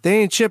 They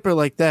ain't chipper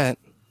like that.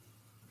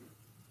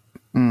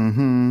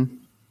 Mm-hmm.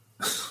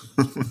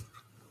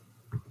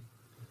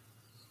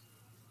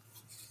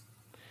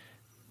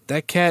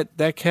 That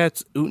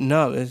cat's ooting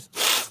up.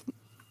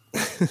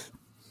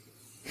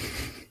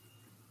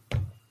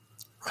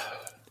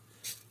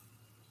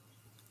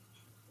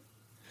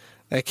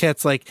 That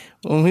cat's like,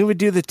 when we would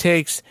do the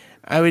takes,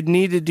 I would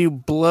need to do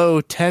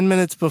blow 10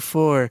 minutes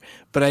before,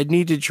 but I'd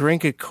need to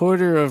drink a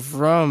quarter of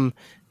rum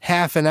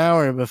half an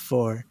hour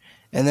before.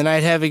 And then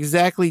I'd have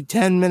exactly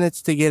 10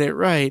 minutes to get it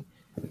right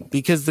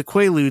because the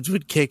Quaaludes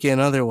would kick in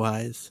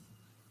otherwise.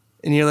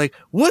 And you're like,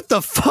 what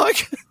the fuck?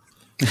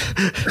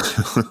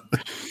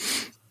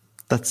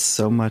 That's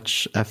so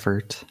much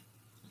effort.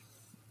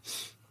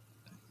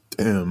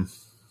 Damn.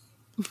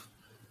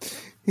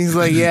 He's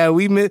like, yeah,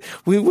 we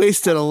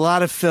wasted a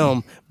lot of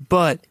film,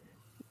 but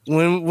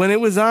when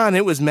it was on,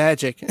 it was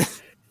magic.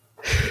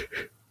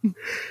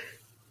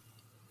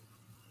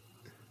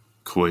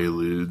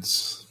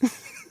 Quaaludes.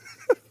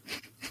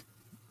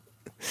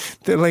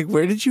 They're like,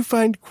 where did you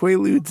find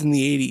Quaaludes in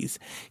the 80s?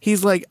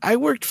 He's like, I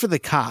worked for the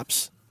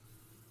cops.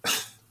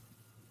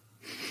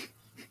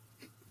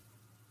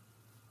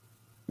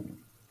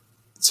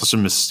 Such a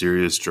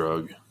mysterious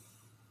drug.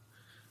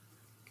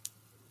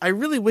 I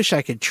really wish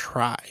I could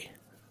try.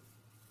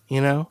 You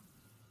know?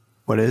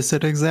 What is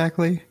it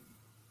exactly?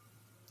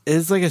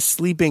 It's like a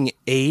sleeping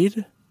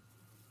aid.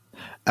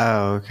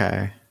 Oh,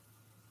 okay.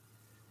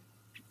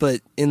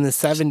 But in the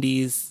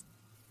 70s.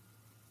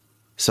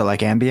 So like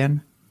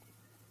Ambien?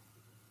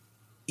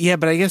 Yeah,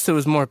 but I guess it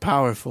was more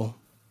powerful.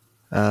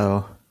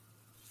 Oh.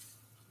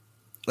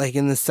 like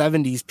in the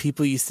 70s,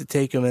 people used to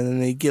take them and then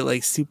they'd get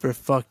like super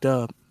fucked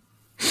up.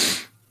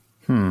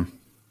 I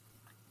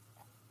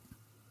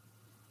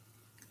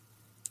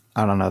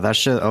don't know. That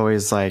shit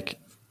always like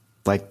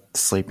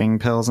sleeping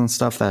pills and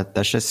stuff.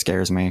 That shit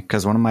scares me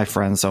because one of my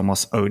friends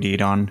almost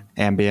OD'd on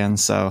Ambien,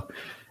 so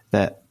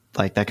that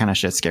kind of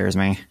shit scares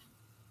me.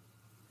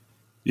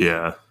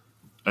 Yeah,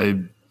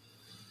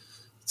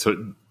 so it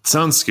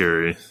sounds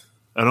scary.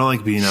 I don't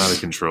like being out of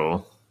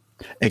control.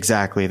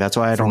 Exactly. That's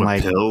why I don't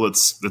like pill.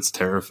 That's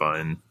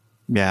terrifying.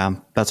 Yeah,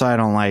 that's why I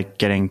don't like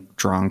getting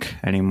drunk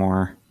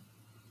anymore.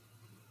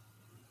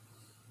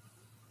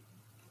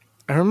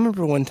 I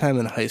remember one time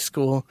in high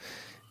school,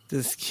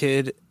 this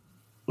kid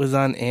was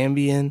on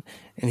Ambien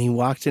and he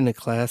walked into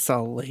class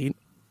all late.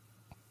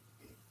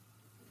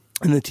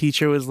 And the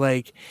teacher was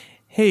like,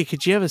 "Hey,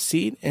 could you have a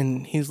seat?"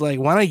 And he's like,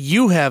 "Why don't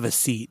you have a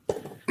seat?"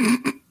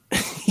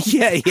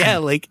 yeah,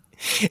 like,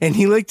 and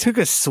he like took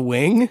a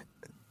swing.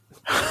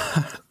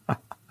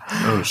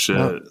 Oh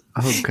shit!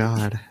 Oh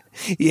god!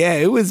 Yeah,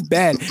 it was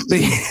bad, but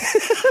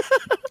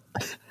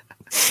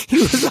he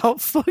was all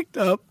fucked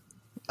up,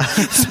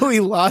 so he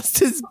lost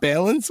his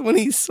balance when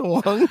he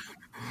swung,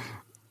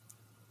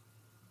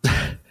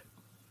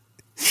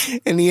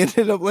 and he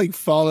ended up like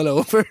falling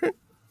over.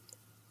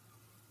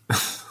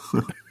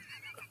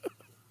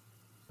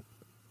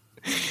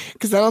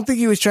 Because I don't think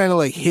he was trying to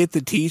like hit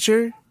the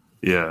teacher.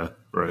 Yeah,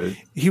 right.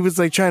 He was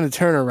like trying to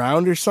turn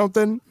around or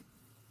something.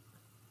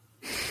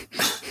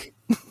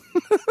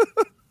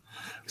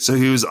 So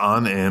he was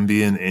on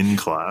Ambien in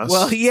class?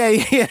 Well, yeah.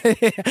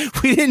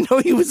 We didn't know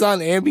he was on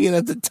Ambien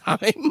at the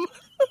time.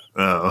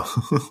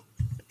 Oh.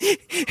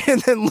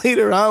 And then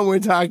later on, we're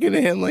talking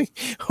to him like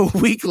a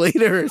week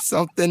later or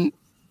something.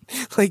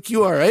 Like,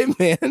 "You all right,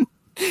 man?"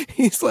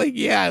 He's like,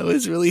 "Yeah, I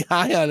was really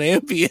high on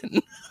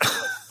Ambien."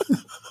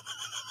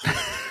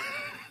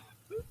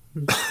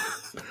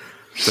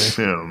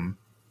 Damn.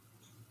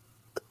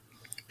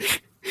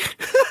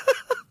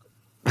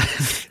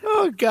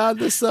 Oh, God,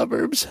 the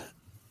suburbs.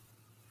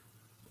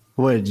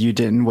 What, you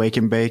didn't wake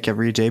and bake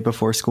every day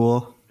before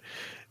school?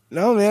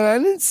 No, man, I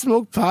didn't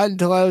smoke pot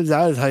until I was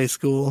out of high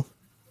school.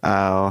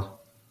 Oh,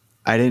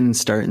 I didn't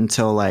start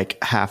until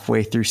like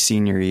halfway through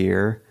senior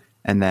year.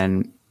 And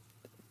then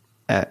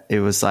it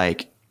was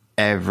like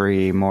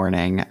every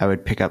morning I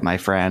would pick up my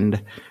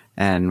friend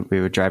and we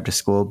would drive to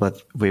school,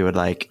 but we would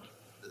like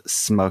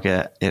smoke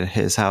it at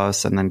his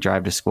house and then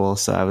drive to school.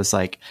 So I was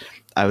like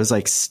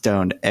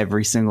stoned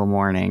every single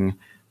morning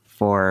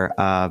for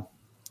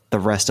the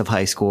rest of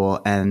high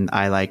school. And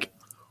I like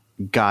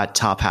got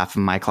top half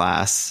of my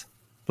class,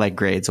 like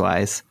grades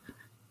wise.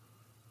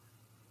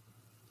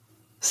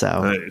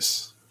 So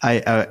Nice.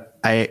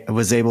 I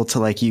was able to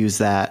like use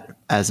that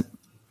as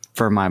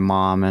for my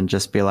mom and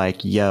just be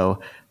like, "Yo,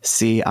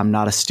 see, I'm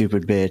not a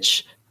stupid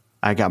bitch.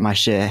 I got my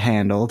shit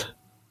handled."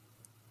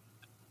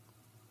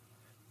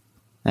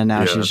 And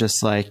now she's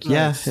just like,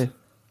 Nice. "Yeah,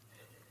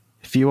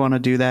 if you want to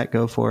do that,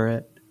 go for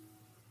it."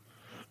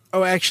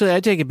 Oh, actually,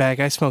 I take it back.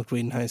 I smoked weed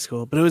in high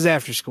school, but it was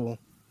after school.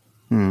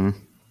 Because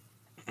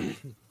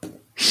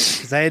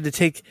I had to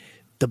take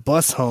the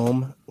bus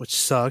home, which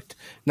sucked.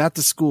 Not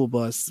the school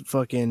bus, the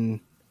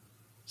fucking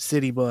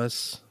city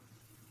bus.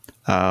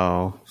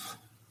 Oh,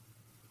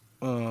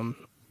 And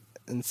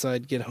so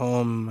I'd get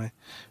home. My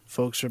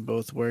folks were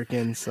both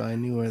working, so I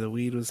knew where the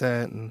weed was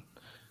at and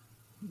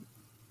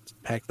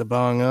pack the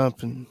bong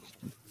up and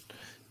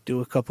do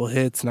a couple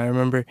hits. And I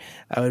remember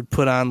I would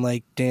put on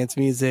like dance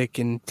music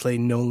and play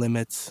No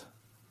Limits,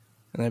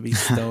 and I'd be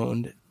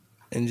stoned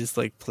and just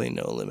like play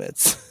No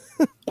Limits.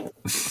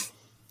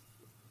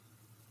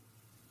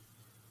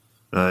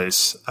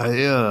 Nice.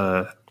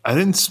 I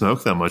didn't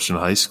smoke that much in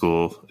high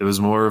school. It was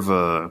more of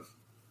a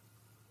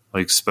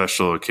like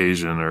special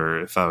occasion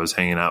or if I was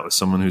hanging out with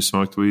someone who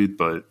smoked weed,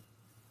 but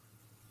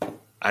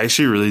I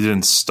actually really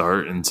didn't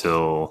start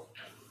until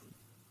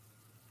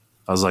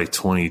I was like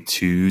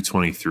 22,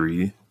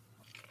 23.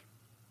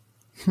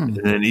 And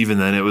then even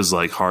then it was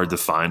like hard to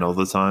find all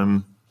the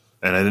time.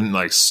 And I didn't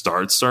like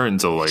start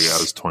until like I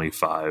was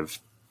 25.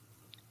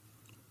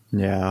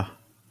 yeah.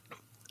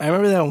 I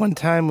remember that one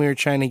time we were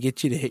trying to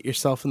get you to hit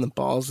yourself in the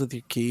balls with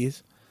your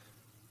keys.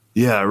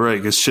 Yeah, right.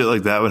 Because shit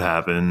like that would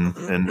happen.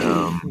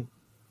 And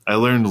I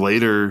learned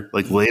later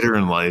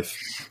in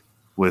life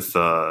with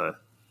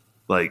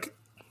like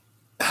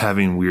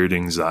having weird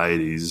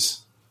anxieties.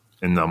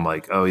 And I'm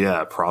like, oh,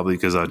 yeah, probably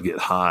because I'd get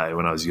high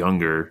when I was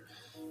younger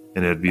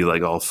and it'd be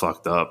like all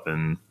fucked up.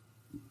 And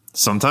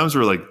sometimes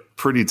we're like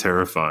pretty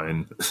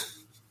terrifying.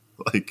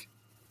 Like,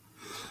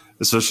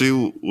 especially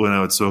when I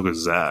would smoke with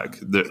Zach.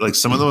 Like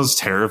some of the most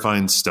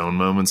terrifying stone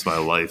moments of my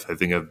life, I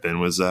think I've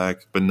been with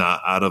Zach, but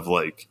not out of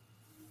like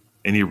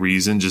any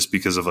reason, just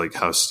because of like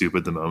how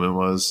stupid the moment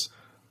was.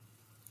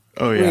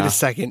 Oh, Wait a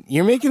second.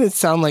 You're making it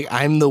sound like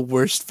I'm the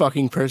worst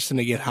fucking person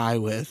to get high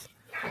with.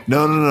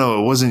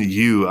 No. It wasn't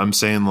you. I'm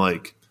saying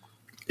like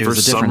It for was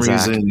a some different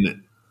Zach.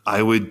 reason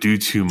I would do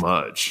too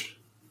much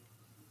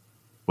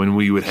when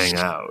we would hang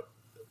out.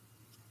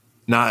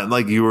 Not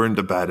like you weren't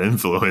a bad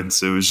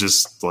influence. It was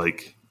just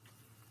like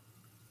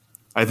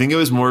I think it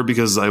was more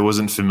because I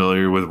wasn't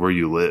familiar with where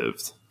you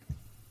lived.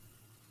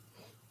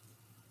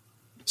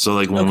 So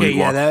like when Okay, we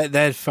yeah, walked,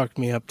 that fucked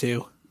me up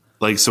too.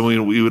 like so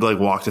we would like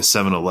walk to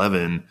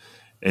 7-Eleven,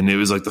 and it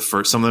was like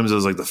sometimes it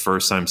was like the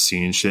first time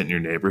seeing shit in your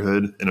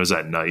neighborhood, and it was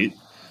at night.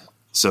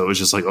 So it was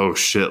just like, oh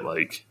shit,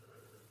 like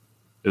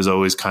it was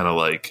always kind of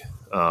like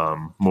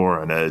more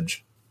on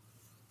edge.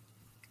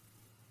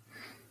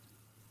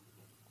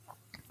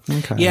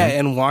 Okay. Yeah,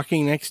 and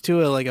walking next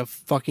to a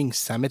fucking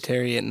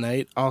cemetery at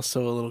night,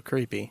 also a little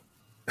creepy.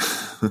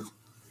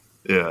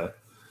 Yeah.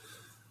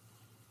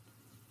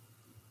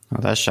 Oh,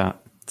 that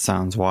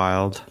sounds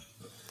wild.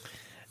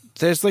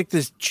 There's like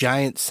this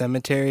giant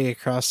cemetery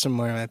across from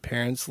where my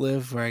parents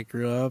live, where I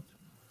grew up.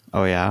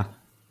 Oh, yeah.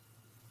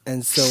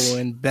 And so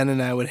when Ben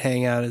and I would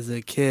hang out as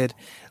a kid,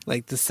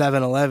 like the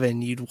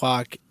 7-Eleven, you'd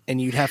walk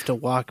and you'd have to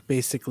walk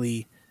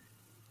basically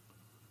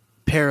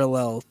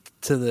parallel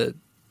to the,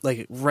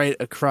 like right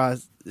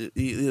across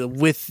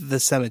with the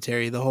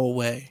cemetery the whole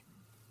way.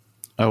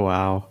 Oh,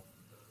 wow.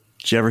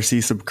 Did you ever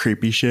see some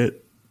creepy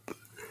shit?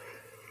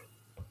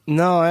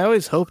 No, I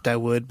always hoped I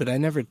would, but I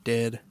never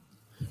did.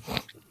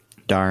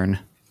 Darn.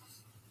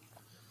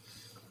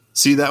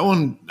 See, that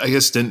one, I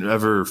guess, didn't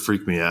ever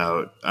freak me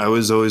out. I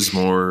was always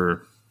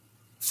more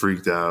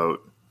freaked out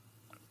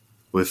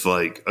with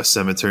like a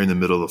cemetery in the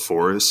middle of the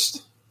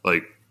forest,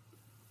 like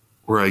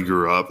where I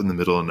grew up in the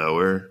middle of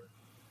nowhere.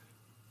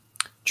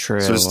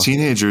 True. So as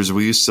teenagers,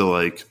 we used to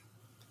like,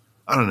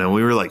 I don't know,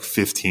 we were like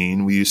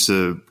 15. We used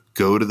to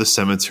go to the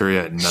cemetery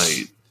at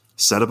night,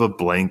 set up a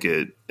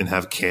blanket and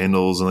have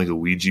candles and like a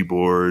Ouija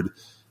board.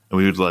 And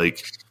we would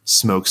like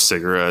smoke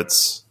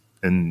cigarettes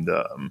and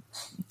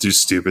do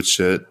stupid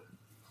shit.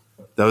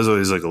 That was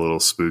always like a little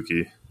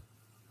spooky.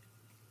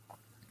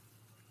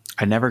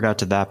 I never got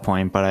to that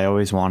point, but I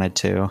always wanted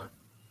to.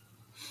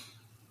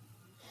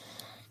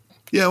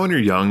 Yeah, when you're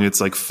young,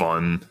 it's like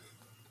fun.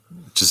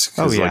 Just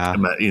because,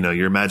 like,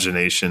 your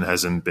imagination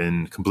hasn't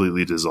been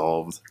completely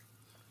dissolved.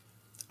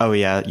 Oh,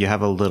 yeah. You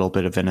have a little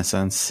bit of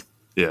innocence.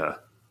 Yeah.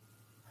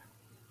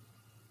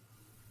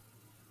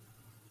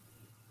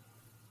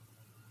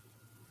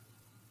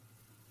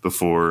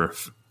 Before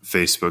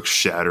Facebook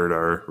shattered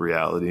our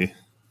reality.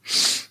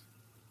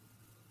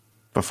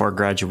 Before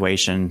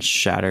graduation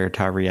shattered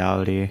our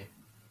reality.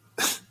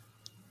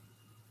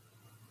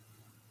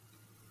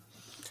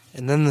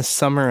 And then the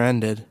summer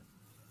ended.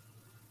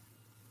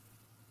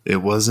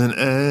 It was an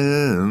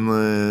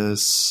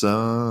endless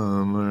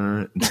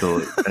summer until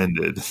it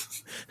ended.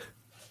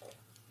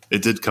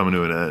 It did come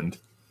to an end.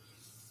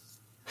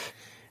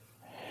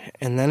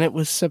 And then it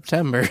was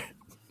September.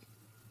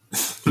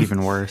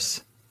 Even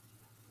worse.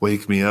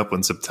 Wake me up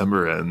when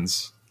September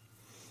ends.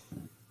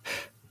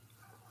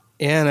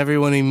 And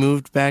everyone who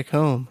moved back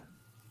home.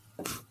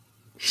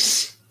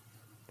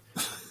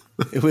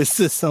 It was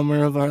the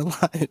summer of our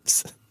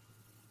lives.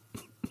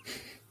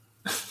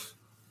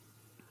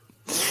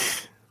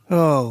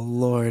 Oh,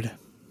 Lord.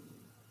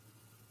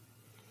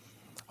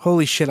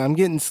 Holy shit, I'm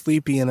getting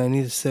sleepy and I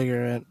need a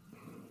cigarette.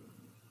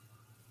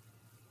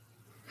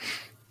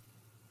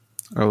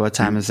 Or what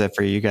time is it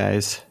for you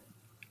guys?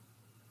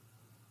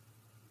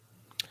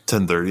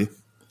 10:30.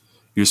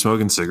 You're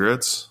smoking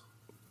cigarettes?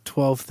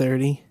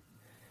 12:30.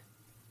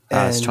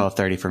 It's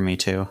 12:30 for me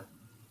too.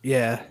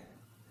 Yeah.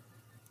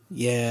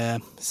 Yeah,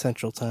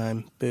 Central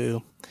Time.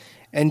 Boo.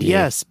 And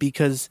yes,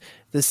 because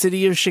the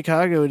city of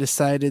Chicago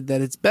decided that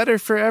it's better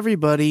for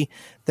everybody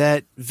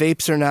that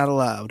vapes are not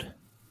allowed.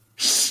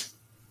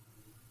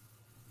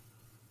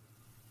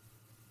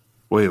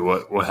 Wait,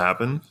 what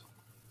happened?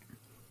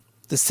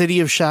 The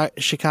city of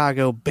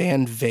Chicago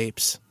banned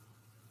vapes.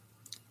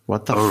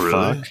 What the Oh,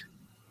 fuck? really?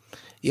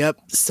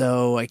 Yep,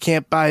 so I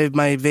can't buy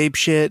my vape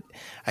shit.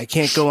 I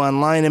can't go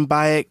online and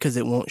buy it because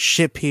it won't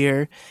ship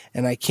here.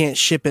 And I can't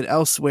ship it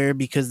elsewhere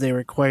because they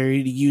require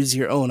you to use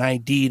your own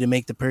ID to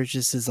make the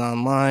purchases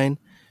online.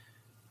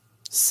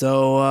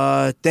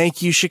 So,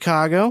 thank you,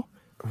 Chicago.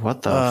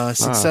 What the fuck?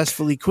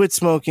 Successfully quit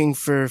smoking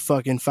for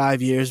fucking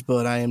 5 years,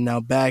 but I am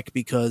now back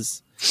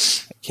because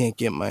I can't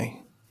get my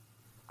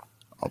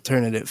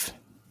alternative.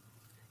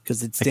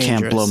 Because it's dangerous. I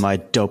can't blow my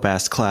dope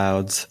ass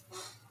clouds.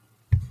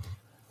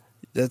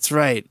 That's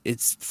right.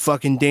 It's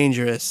fucking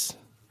dangerous.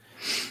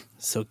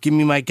 So give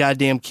me my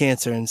goddamn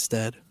cancer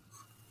instead.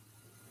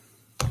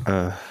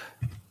 That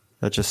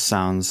just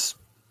sounds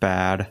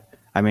bad.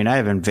 I mean, I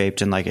haven't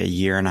vaped in like a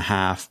year and a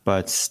half,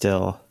 but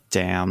still,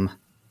 damn.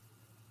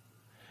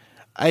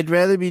 I'd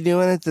rather be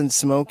doing it than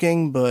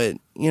smoking, but,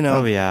 you know.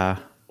 Oh, yeah.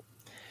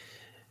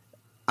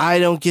 I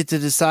don't get to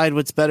decide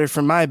what's better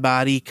for my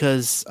body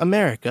because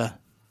America.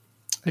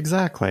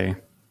 Exactly.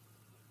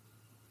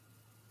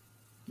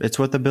 It's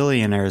what the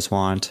billionaires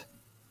want.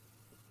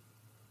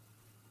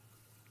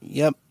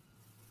 Yep.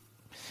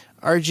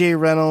 RJ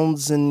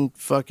Reynolds and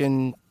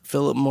fucking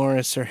Philip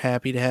Morris are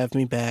happy to have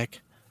me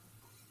back.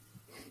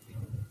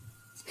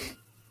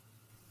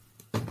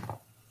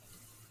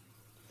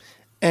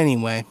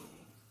 Anyway.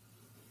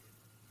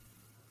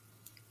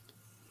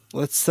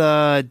 Let's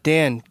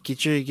Dan,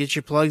 get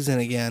your plugs in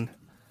again.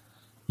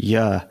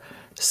 Yeah.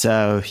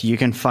 So you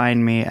can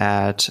find me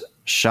at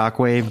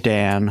Shockwave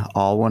Dan,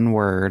 all one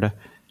word.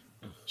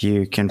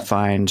 You can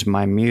find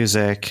my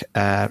music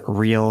at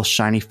Real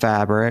Shiny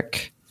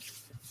Fabric.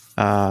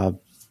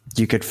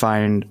 You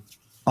could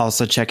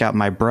also check out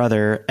my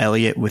brother,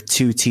 Elliot with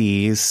 2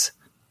 T's,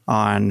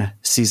 on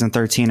season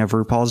 13 of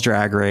RuPaul's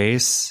Drag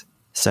Race.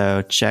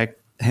 So check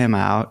him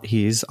out.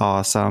 He's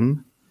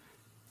awesome.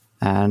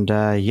 And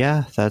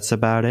yeah, that's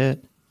about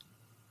it.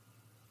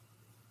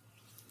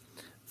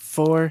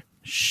 For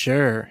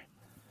sure.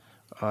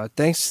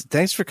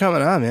 Thanks for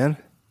coming on, man.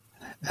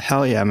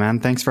 Hell yeah, man.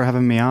 Thanks for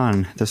having me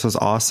on. This was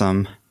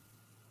awesome.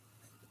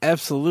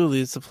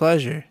 Absolutely. It's a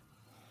pleasure.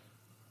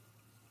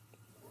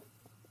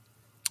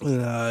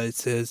 It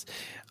says,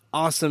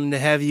 awesome to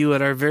have you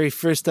at our very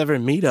first ever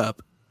meetup.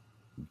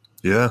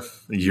 Yeah,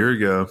 a year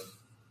ago.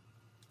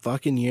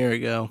 Fucking year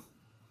ago.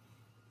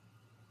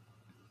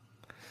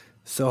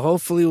 So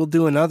hopefully we'll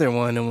do another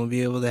one and we'll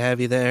be able to have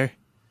you there.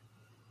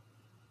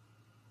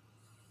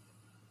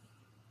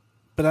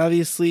 But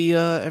obviously,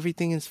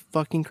 everything is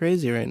fucking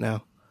crazy right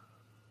now.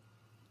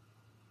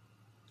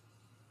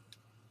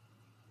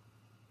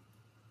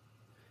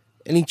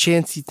 Any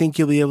chance you think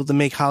you'll be able to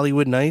make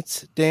Hollywood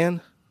Nights, Dan?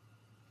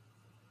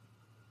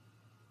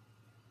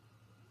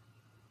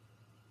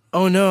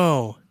 Oh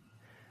no.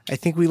 I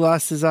think we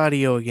lost his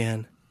audio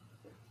again.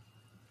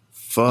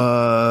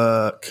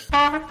 Fuck.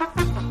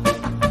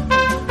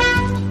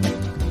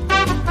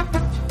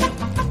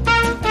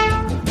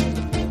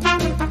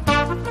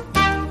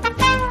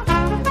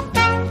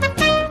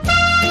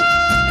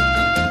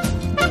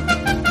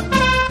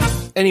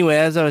 Anyway,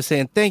 as I was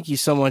saying, thank you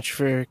so much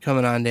for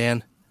coming on,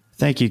 Dan.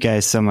 Thank you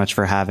guys so much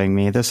for having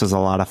me. This was a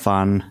lot of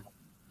fun.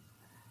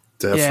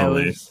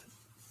 Definitely. Yeah, it was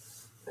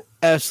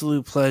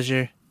absolute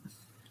pleasure.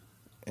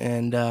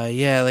 And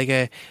yeah,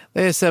 like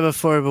I said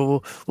before,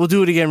 but we'll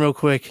do it again real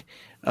quick.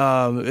 It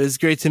was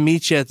great to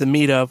meet you at the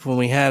meetup when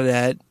we had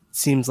that.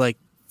 Seems like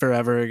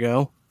forever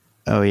ago.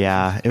 Oh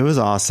yeah, it was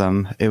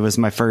awesome. It was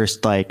my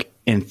first like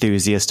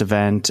enthusiast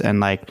event and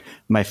like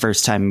my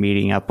first time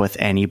meeting up with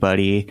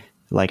anybody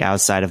like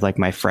outside of like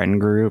my friend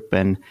group,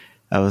 and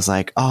I was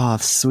like, oh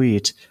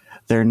sweet,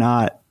 they're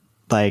not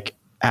like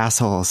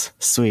assholes.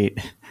 Sweet.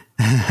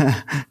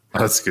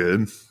 That's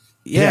good.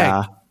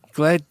 Yeah.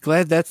 Glad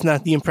that's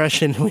not the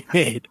impression we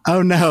made.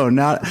 Oh no,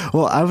 not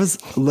well. I was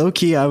low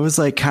key. I was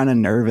like kind of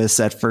nervous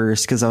at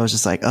first because I was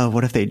just like, oh,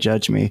 what if they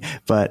judge me?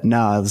 But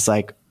no, I was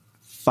like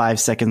 5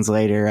 seconds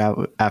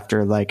later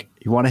after like,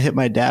 you want to hit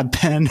my dab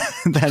pen?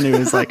 Then it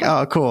was like,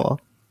 oh,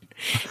 cool.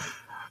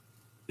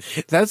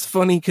 That's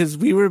funny because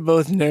we were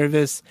both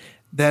nervous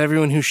that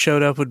everyone who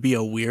showed up would be a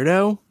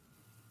weirdo.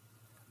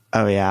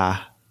 Oh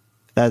yeah,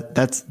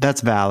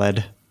 that's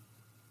valid.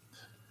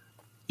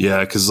 Yeah,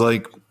 because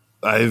like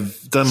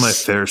I've done my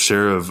fair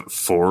share of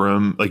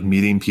forum, like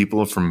meeting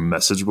people from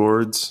message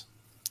boards.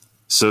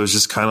 So it's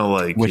just kind of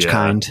like which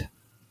kind?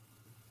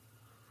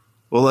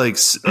 Well, like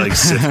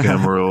Sif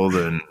Emerald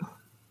and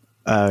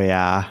oh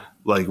yeah,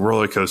 like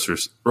roller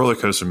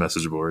coaster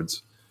message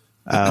boards.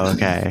 Oh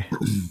okay.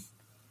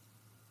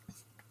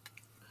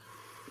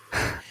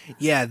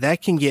 Yeah,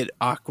 that can get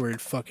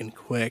awkward fucking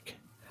quick.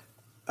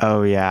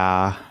 Oh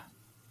yeah.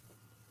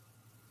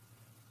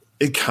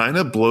 It kind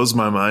of blows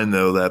my mind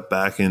though that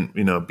back in,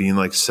 being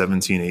like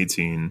 17,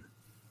 18,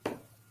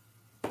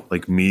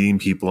 like meeting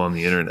people on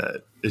the internet,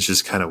 it's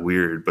just kind of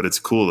weird, but it's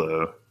cool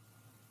though.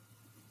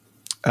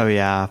 Oh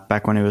yeah,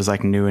 back when it was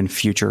like new and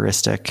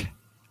futuristic.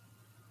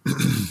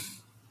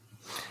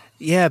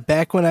 Yeah,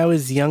 back when I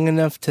was young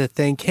enough to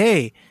think,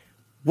 hey,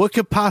 what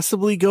could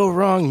possibly go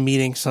wrong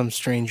meeting some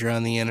stranger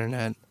on the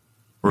internet?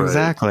 Right.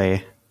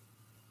 Exactly.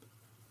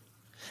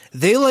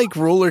 They like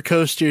roller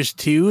coasters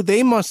too.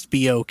 They must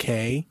be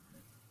okay.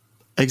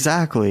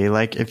 Exactly.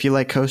 Like if you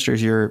like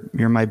coasters, you're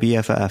my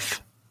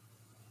BFF.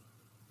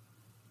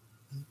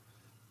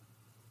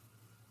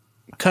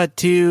 Cut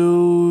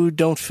to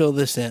don't fill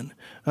this in.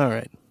 All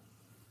right.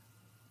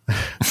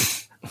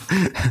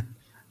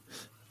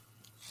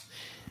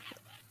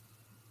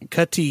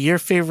 Cut to your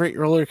favorite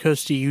roller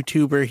coaster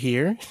YouTuber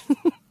here.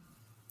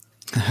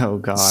 Oh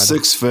God.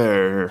 Six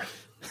Fair.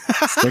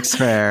 Six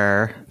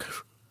Fair.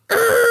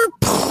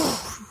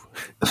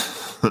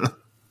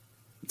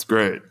 It's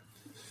great.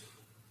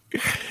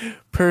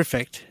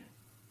 Perfect.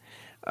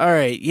 All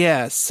right.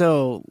 Yeah.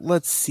 So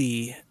let's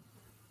see.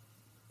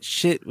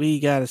 Shit we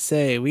gotta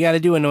say. We gotta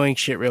do annoying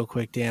shit real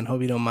quick, Dan.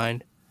 Hope you don't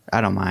mind.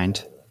 I don't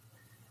mind.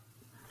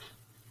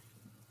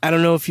 I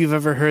don't know if you've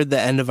ever heard the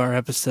end of our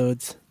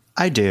episodes.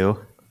 I do.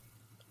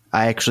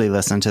 I actually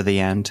listen to the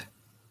end.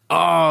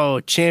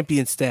 Oh,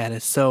 champion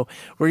status. So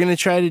we're going to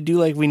try to do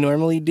like we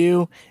normally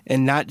do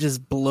and not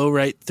just blow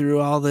right through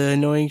all the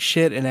annoying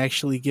shit and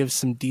actually give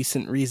some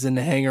decent reason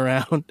to hang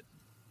around.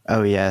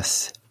 Oh,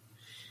 yes.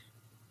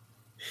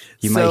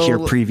 You might hear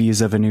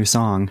previews of a new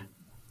song.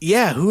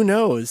 Yeah, who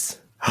knows?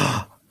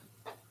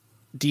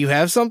 Do you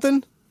have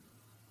something?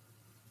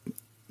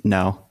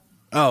 No.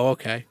 Oh,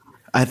 okay.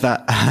 I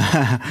thought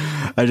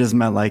I just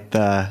meant like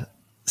the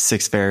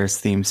Six Fairs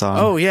theme song.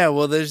 Oh, yeah.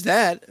 Well, there's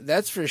that.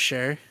 That's for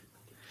sure.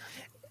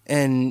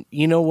 And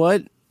you know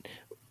what?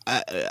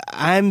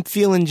 I'm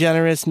feeling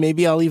generous.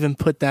 Maybe I'll even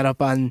put that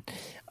up on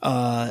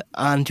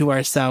onto our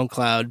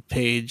SoundCloud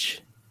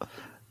page.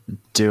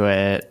 Do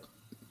it.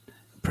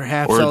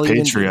 Perhaps Or I'll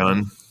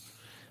Patreon.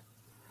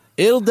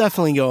 It'll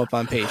definitely go up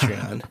on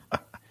Patreon.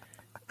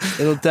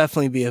 It'll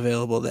definitely be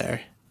available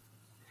there.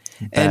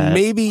 And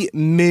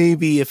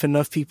maybe if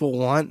enough people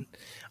want,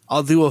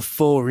 I'll do a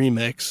full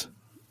remix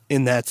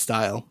in that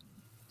style.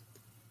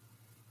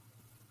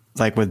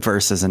 Like with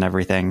verses and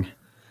everything.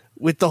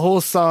 With the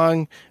whole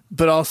song,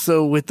 but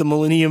also with the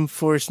Millennium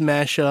Force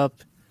mashup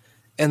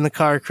and the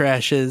car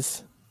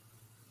crashes.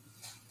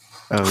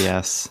 Oh,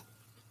 yes.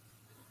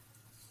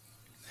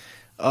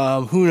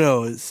 Who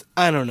knows?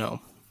 I don't know.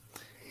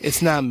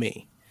 It's not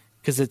me,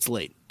 because it's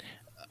late.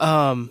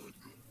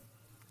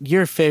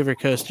 Your favorite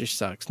coaster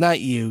sucks. Not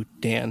you,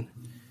 Dan.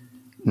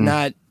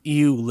 Not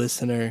you,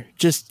 listener.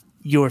 Just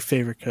your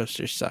favorite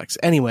coaster sucks.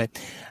 Anyway,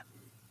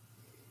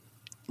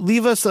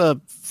 leave us a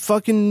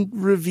fucking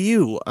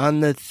review on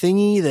the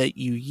thingy that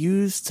you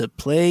use to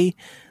play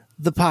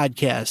the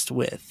podcast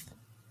with.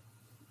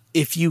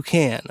 If you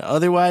can.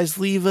 Otherwise,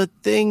 leave a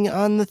thing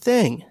on the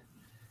thing.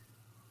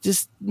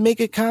 Just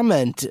make a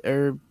comment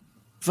or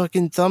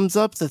fucking thumbs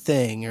up the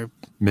thing or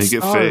Make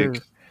it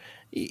fake.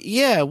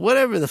 Yeah,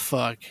 whatever the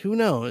fuck. Who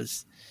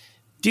knows?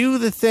 Do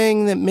the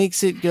thing that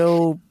makes it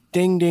go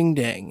ding, ding,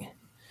 ding.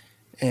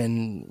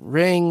 And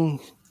ring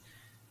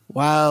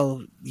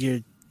while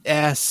your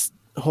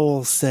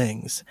asshole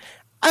sings.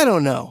 I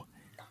don't know.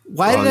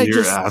 Why did I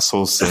your just...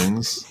 asshole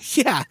sings?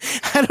 Yeah,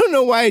 I don't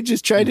know why I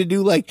just tried to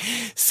do like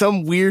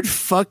some weird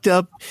fucked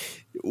up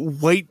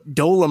white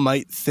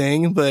Dolomite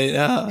thing,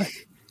 but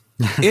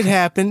it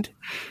happened.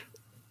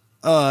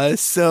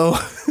 So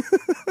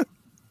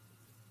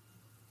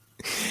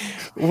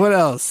what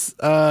else?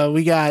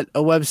 We got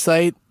a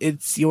website.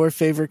 It's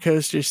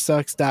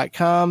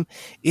yourfavoritecoastersucks.com.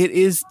 It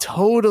is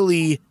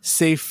totally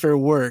safe for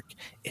work.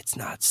 It's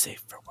not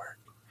safe for work.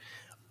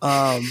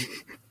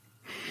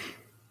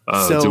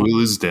 Did we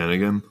lose Dan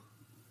again?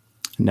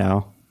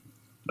 No.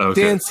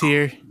 Okay. Dan's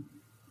here.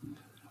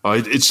 Oh,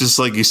 it's just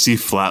like you see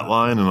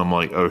flatline, and I'm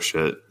like, oh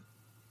shit.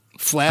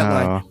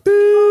 Flatline.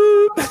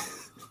 Boop.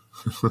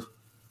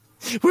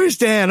 Where's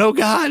Dan? Oh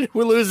God,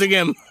 we're losing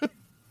him.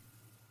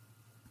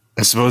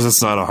 I suppose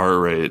it's not a heart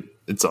rate;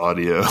 it's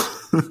audio.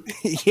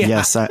 Yeah.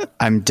 Yes,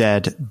 I'm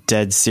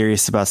dead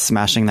serious about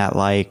smashing that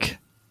like.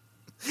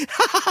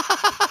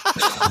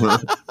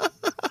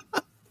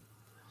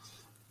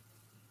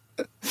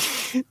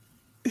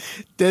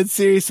 Dead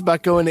serious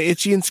about going to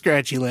Itchy and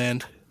Scratchy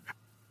Land.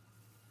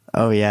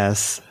 Oh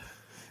yes.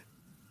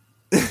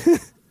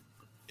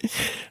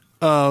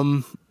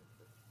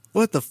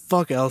 What the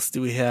fuck else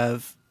do we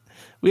have?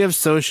 We have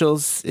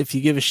socials. If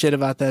you give a shit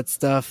about that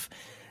stuff,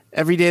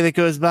 every day that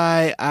goes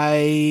by,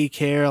 I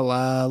care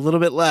a little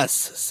bit less.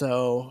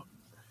 So,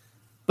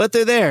 but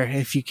they're there.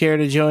 If you care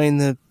to join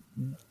the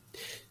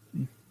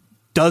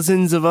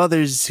dozens of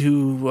others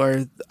who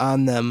are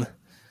on them,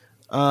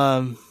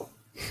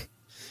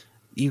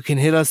 you can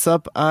hit us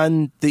up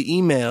on the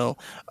email.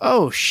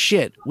 Oh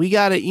shit, we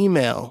got an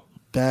email,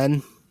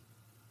 Ben.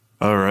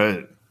 All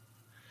right.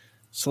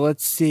 So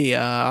let's see.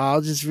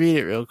 I'll just read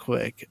it real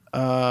quick.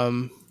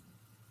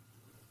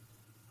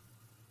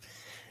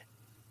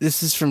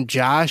 This is from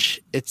Josh.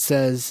 It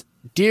says,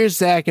 "Dear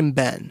Zach and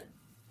Ben,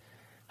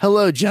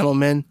 hello,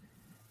 gentlemen.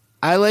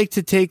 I like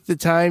to take the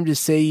time to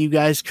say you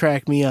guys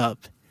crack me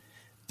up.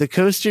 The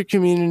coaster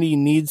community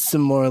needs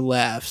some more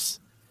laughs.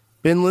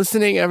 Been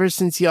listening ever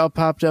since y'all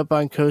popped up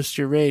on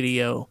Coaster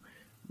Radio.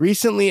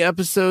 Recently,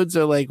 episodes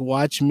are like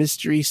watch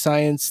Mystery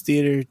Science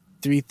Theater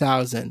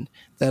 3000,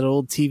 that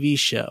old TV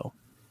show.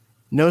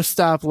 No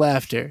stop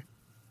laughter.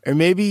 Or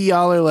maybe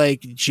y'all are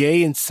like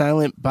Jay and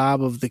Silent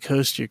Bob of the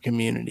coaster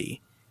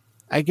community.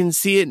 I can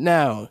see it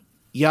now.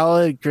 Y'all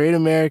at Great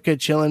America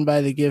chilling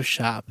by the gift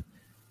shop.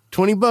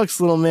 $20,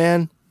 little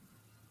man.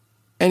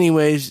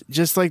 Anyways,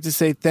 just like to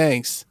say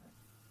thanks."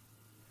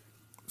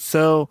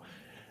 So,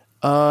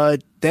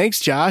 thanks,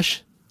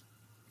 Josh.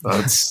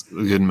 That's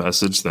a good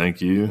message.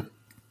 Thank you.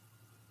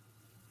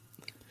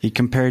 He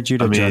compared you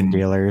to drug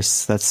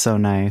dealers. That's so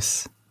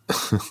nice.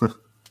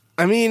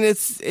 I mean,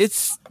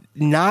 it's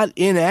not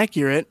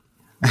inaccurate.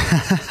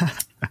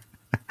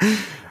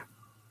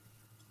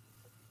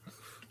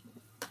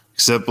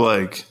 Except,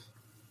 like,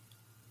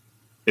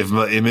 if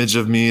my image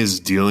of me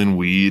is dealing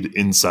weed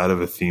inside of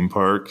a theme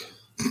park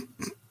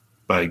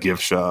by a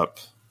gift shop,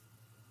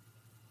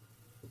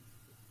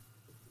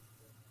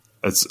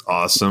 that's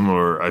awesome,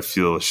 or I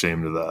feel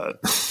ashamed of that.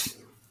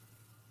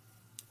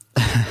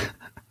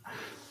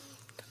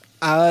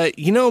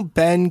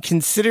 Ben,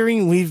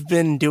 considering we've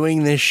been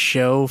doing this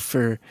show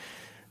for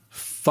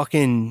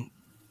fucking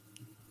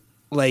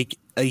like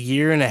a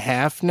year and a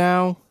half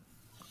now,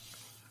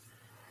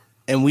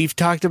 and we've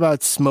talked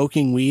about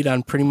smoking weed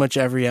on pretty much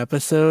every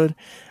episode,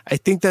 I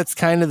think that's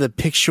kind of the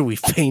picture we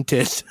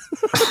painted.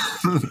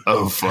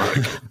 Oh, fuck.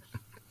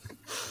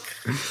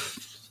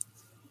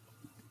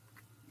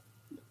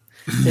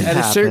 At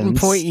a certain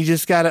point, you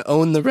just got to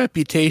own the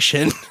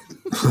reputation.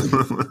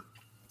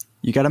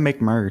 You got to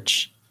make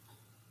merch.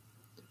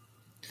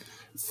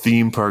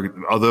 Theme park.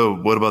 Although,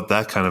 what about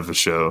that kind of a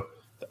show?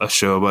 A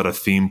show about a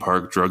theme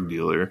park drug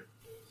dealer.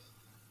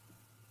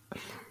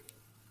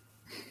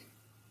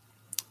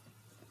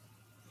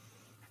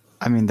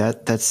 I mean,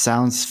 that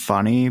sounds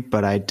funny,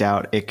 but I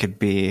doubt it could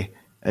be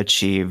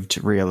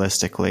achieved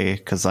realistically.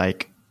 Because,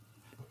 like,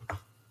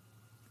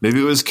 Maybe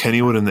it was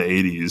Kennywood in the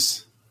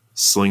 80s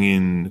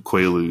slinging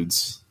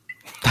Quaaludes.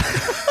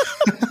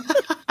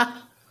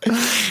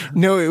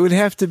 No, it would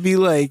have to be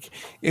like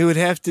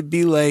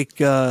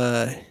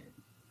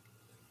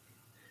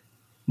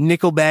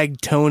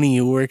Nickelbag Tony,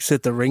 who works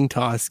at the ring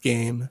toss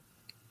game.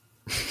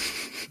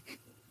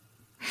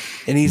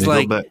 And he's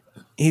like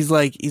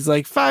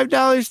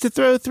 $5 to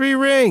throw 3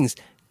 rings,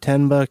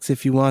 $10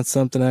 if you want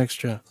something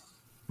extra.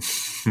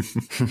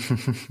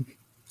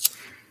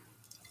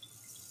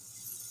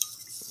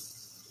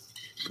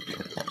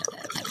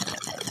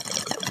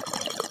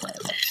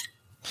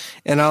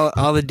 And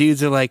all the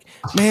dudes are like,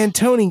 man,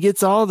 Tony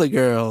gets all the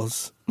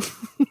girls.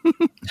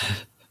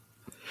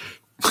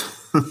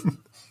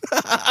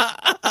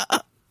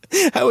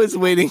 I was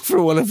waiting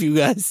for one of you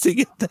guys to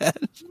get that.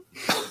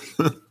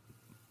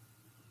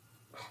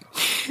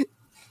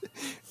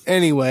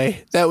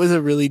 Anyway, that was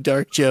a really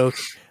dark joke.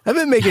 I've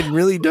been making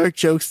really dark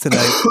jokes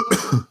tonight.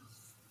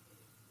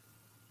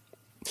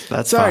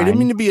 that's Sorry, I fine. didn't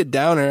mean to be a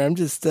downer. I'm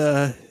just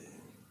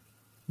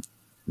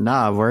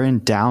Nah, we're in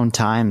down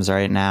times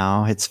right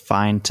now. It's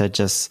fine to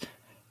just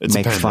It's a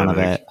make fun of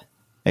pandemic. it.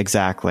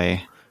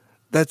 Exactly.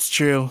 that's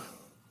true.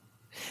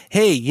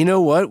 Hey, you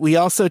know what? We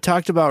also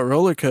talked about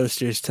roller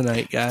coasters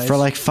tonight, guys. For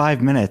like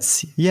 5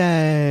 minutes.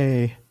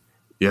 Yay.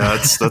 Yeah,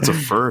 that's a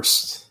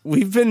first.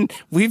 We've been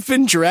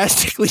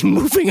drastically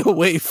moving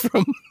away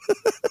from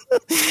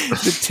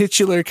the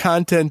titular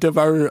content of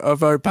our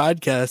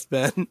podcast,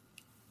 Ben.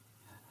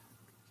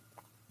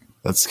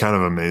 That's kind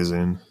of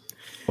amazing.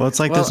 Well, it's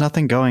like Well- there's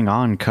nothing going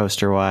on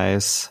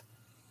coaster-wise.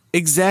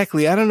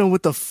 Exactly. I don't know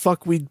what the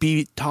fuck we'd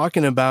be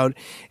talking about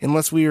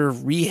unless we were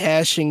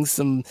rehashing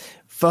some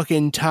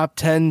fucking top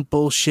 10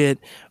 bullshit,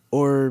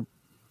 or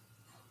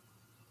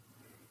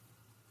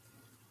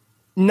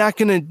not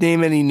going to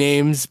name any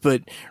names,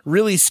 but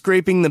really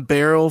scraping the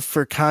barrel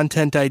for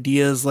content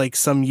ideas like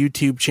some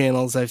YouTube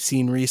channels I've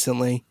seen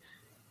recently.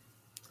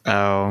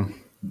 Oh,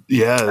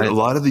 Yeah, a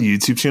lot of the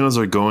YouTube channels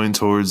are going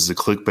towards the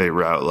clickbait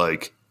route,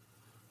 like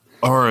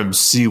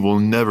RMC will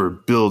never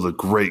build a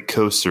great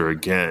coaster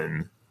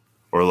again,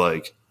 or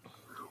like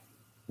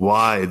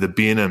why the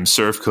B&M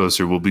Surf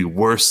Coaster will be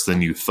worse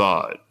than you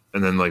thought,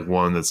 and then like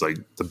one that's like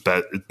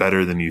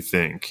better than you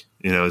think.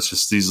 You know, it's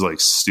just these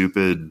like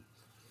stupid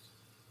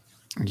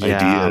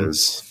yeah.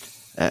 ideas.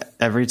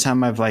 Every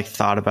time I've like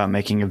thought about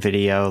making a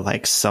video,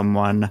 like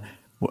someone,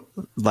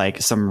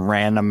 like some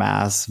random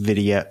ass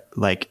video,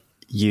 like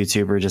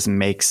YouTuber just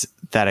makes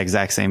that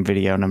exact same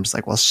video, and I'm just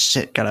like, well,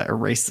 shit, gotta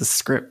erase the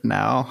script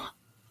now.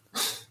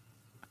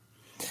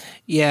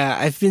 Yeah,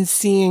 I've been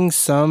seeing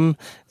some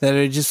that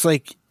are just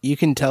like, you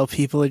can tell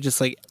people are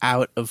just like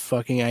out of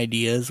fucking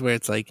ideas, where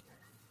it's like,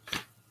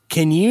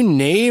 can you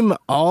name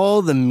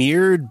all the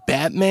mirrored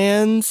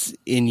Batmans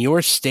in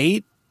your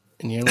state?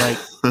 And you're like,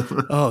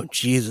 oh,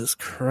 Jesus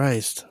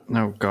Christ.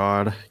 Oh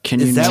God, can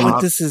you Is that name-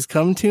 what this has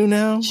come to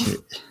now?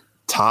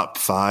 Top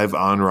 5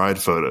 on-ride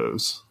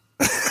photos.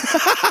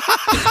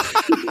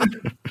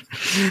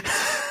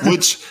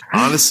 Which,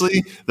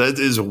 honestly, that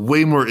is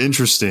way more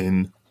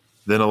interesting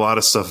than a lot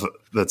of stuff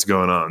that's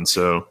going on.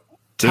 So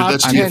Top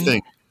that should be a 10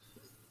 thing.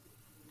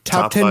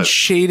 Top Top 10 5.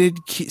 shaded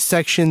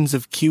sections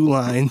of queue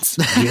lines.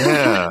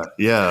 Yeah,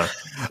 yeah.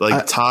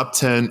 Like top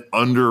 10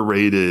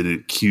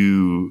 underrated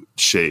Q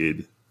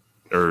shade.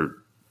 Or,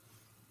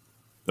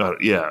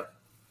 yeah.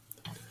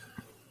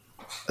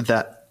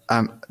 that?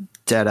 I'm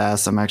dead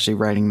ass. I'm actually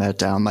writing that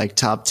down. Like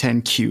top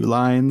 10 Q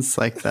lines.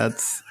 Like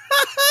that's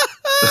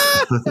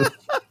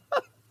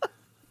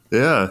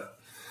Yeah.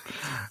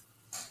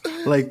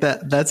 like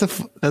that's a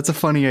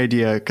funny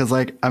idea, because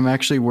like I'm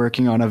actually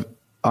working on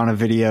a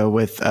video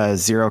with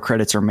 0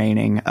 credits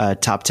remaining,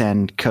 top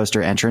 10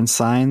 coaster entrance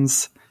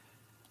signs,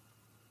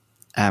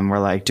 and we're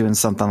like doing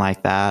something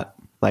like that,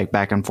 like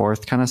back and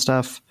forth kind of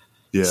stuff.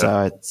 Yeah.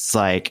 So it's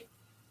like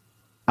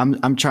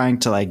I'm trying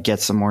to like get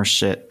some more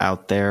shit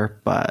out there,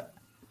 but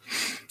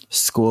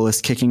school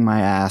is kicking my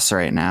ass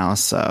right now,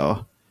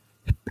 so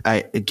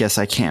I guess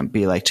I can't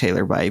be like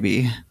Taylor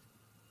Bybee.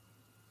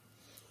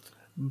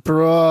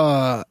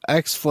 Bruh,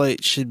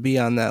 X-Flight should be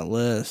on that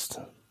list.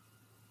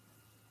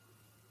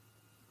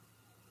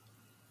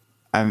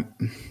 I'm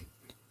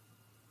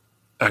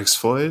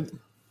X-Floyd?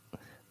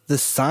 The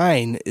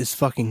sign is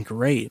fucking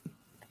great.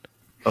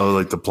 Oh,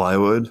 like the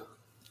plywood?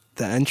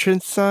 The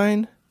entrance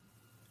sign,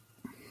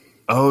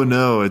 Oh,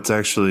 no. It's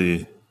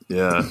actually,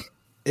 yeah.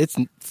 it's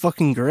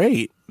fucking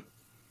great.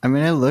 I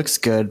mean, it looks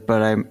good,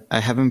 but I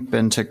haven't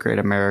been to Great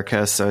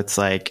America, so it's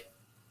like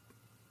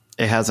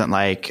it hasn't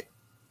like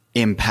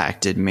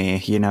impacted me.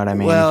 You know what I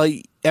mean? Well,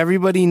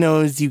 everybody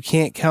knows you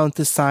can't count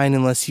the sign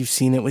unless you've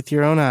seen it with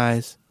your own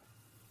eyes.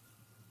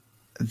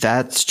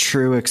 That's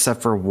true,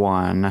 except for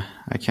one.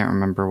 I can't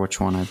remember which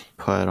one I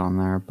put on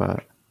there,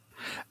 but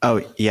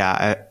oh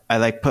yeah, I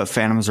like put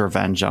Phantom's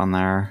Revenge on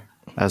there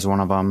as one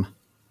of them,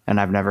 and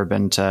I've never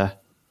been to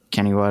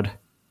Kennywood,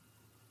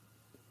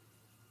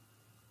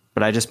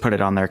 but I just put it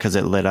on there because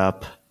it lit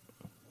up.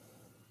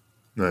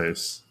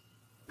 Nice.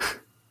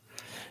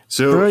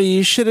 So, Bro,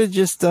 you should have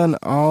just done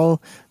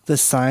all the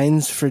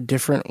signs for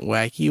different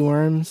wacky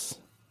worms.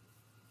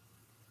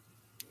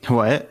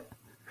 What?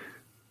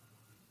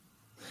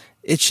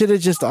 It should have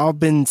just all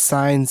been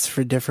signs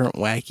for different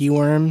wacky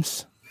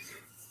worms.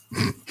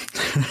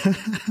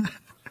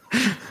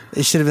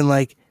 It should have been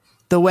like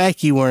the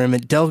wacky worm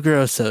at Del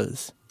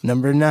Grosso's,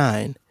 number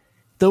 9.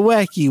 The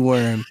wacky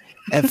worm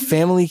at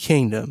Family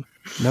Kingdom,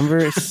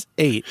 number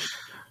 8.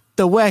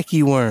 The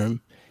wacky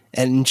worm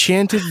at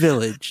Enchanted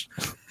Village.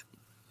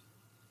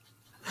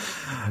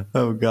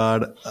 Oh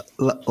God!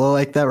 Well,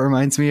 like that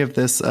reminds me of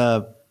this.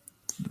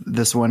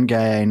 This one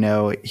guy I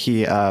know.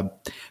 He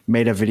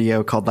made a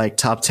video called like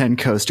top 10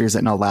 coasters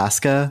in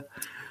Alaska,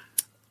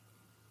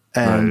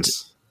 and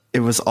nice.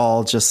 It was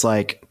all just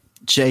like,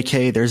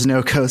 "JK, there's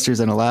no coasters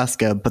in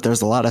Alaska, but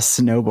there's a lot of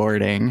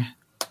snowboarding."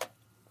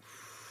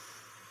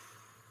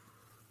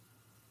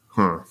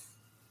 Huh.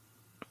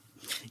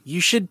 You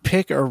should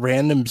pick a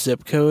random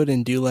zip code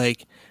and do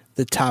like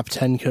the top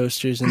 10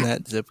 coasters in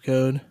that zip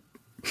code.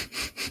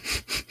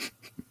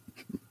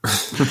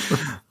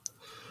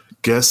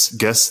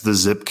 Guess the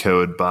zip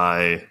code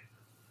by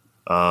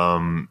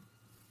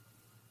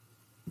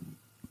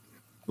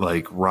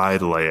like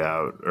ride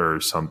layout or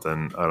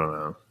something. I don't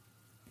know.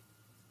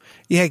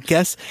 Yeah,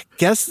 guess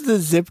the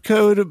zip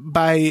code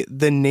by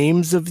the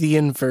names of the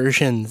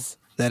inversions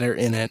that are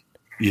in it.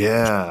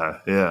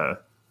 Yeah.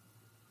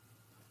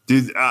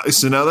 Dude,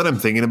 so now that I'm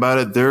thinking about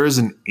it, there is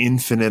an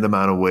infinite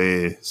amount of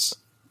ways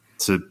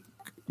to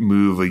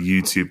move a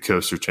YouTube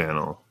coaster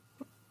channel.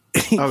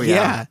 Oh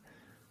yeah.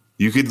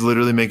 You could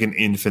literally make an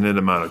infinite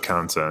amount of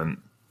content,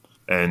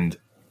 and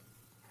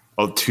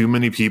too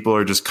many people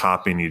are just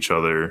copying each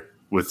other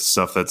with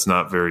stuff that's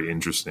not very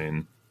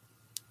interesting.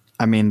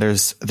 I mean,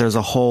 there's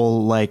a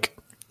whole like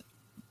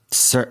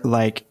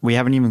we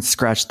haven't even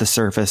scratched the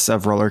surface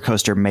of roller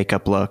coaster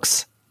makeup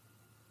looks.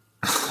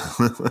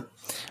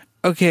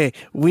 Okay,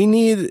 we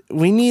need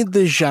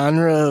the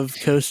genre of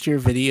coaster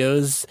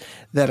videos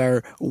that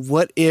are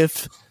what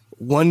if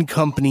one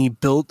company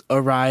built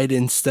a ride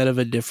instead of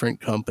a different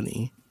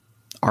company.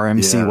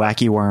 RMC Yeah.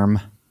 Wacky Worm.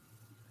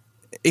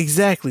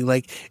 Exactly.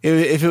 Like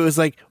if it was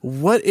like,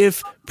 what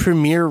if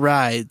Premier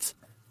Rides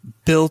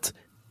built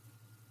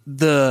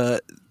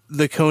the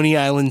Coney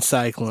Island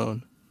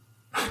Cyclone?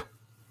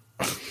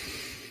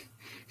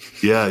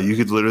 Yeah, you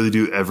could literally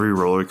do every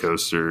roller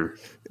coaster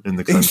in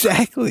the country.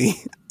 Exactly.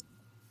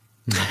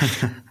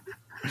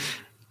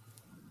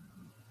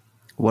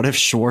 What if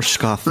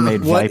Schwarzkopf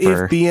made What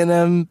Viper? if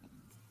B&M?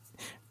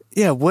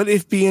 Yeah, what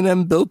if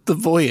B&M built the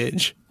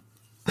Voyage?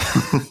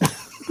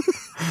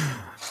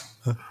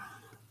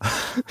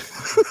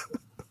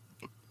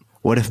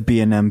 What if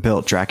B&M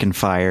built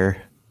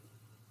Drakenfire?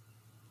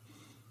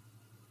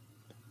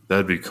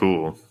 That'd be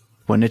cool.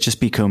 Wouldn't it just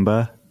be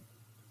Kumba?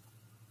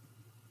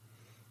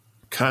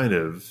 Kind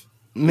of.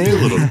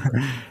 Maybe.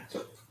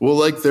 Well,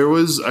 like I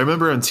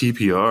remember on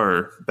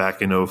TPR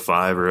back in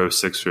 05 or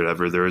 06 or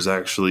whatever, there was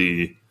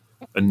actually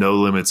a No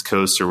Limits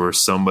coaster where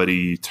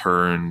somebody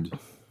turned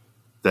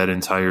that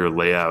entire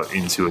layout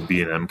into a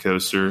B&M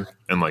coaster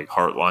and like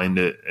heartlined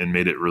it and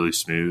made it really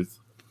smooth,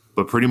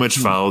 but pretty much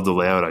followed the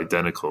layout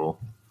identical.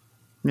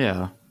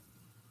 Yeah.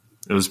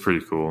 It was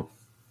pretty cool.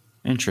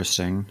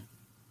 Interesting.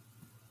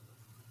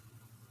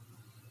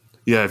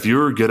 Yeah, if you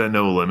were good at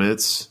No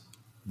Limits,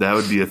 that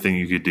would be a thing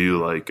you could do,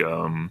 like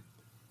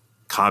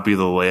copy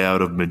the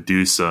layout of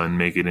Medusa and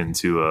make it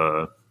into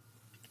I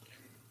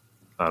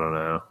don't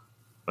know,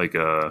 like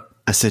a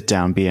sit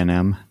down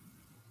B&M.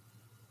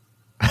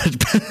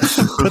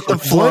 Put the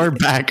floor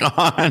back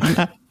on.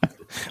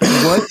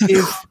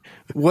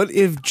 What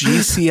if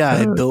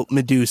GCI built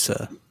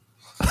Medusa?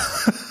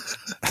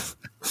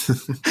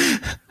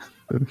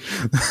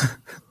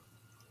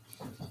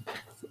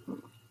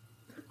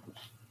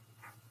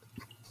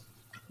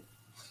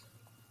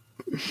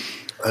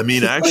 I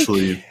mean,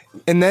 actually,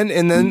 And then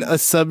a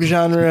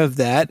subgenre of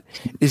that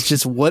is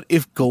just what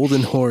if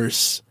Golden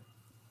Horse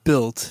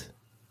built,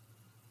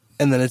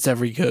 and then it's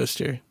every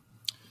coaster.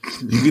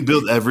 you could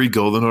build every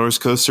Golden Horse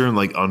coaster in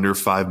like under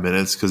 5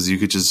 minutes because you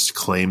could just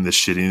claim the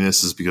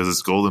shittiness is because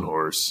it's Golden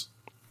Horse.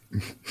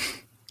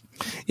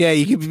 Yeah,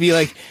 you could be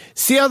like,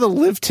 see how the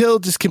lift hill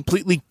just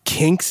completely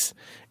kinks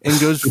and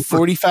goes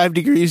 45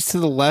 degrees to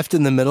the left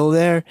in the middle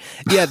there?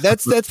 Yeah,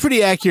 that's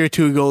pretty accurate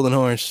to a Golden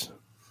Horse.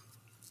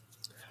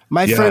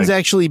 My friend's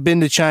actually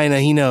been to China.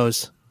 He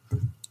knows.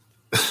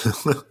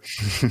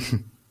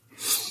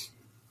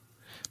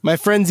 My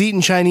friend's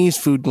eaten Chinese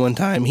food one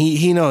time.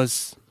 He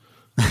knows.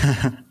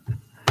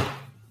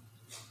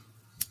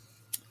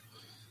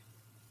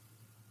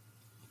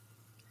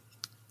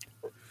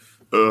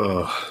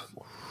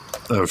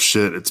 Oh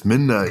shit! It's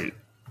midnight.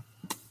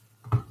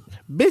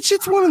 Bitch,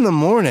 it's 1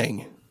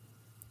 a.m.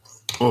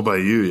 Well, by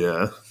you,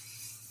 yeah.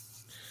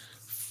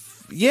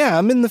 Yeah,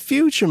 I'm in the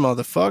future,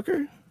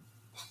 motherfucker.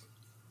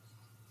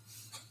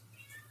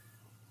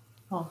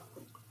 Oh.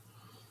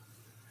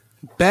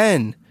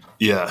 Ben,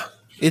 Yeah.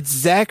 it's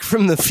Zach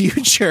from the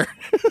future.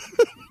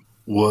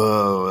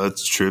 Whoa,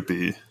 that's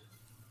trippy.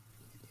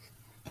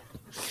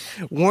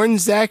 Warn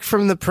Zach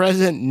from the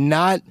present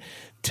not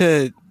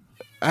to...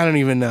 I don't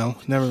even know.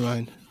 Never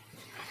mind.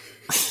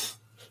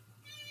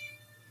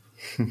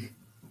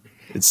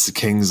 It's the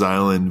Kings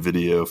Island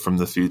video from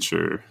the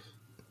future.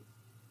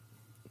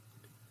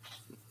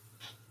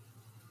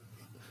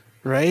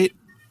 Right?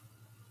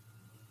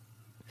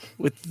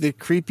 With the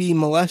creepy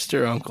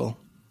molester uncle.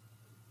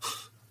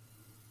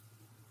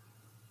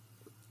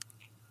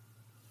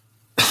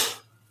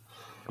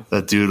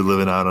 That dude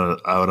living out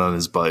on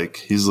his bike.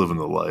 He's living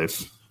the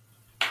life.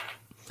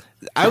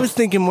 I was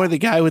thinking more the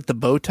guy with the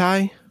bow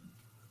tie.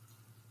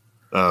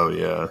 Oh,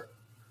 yeah.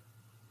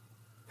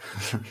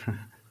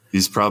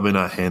 He's probably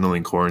not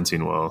handling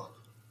quarantine well.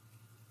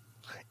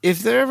 If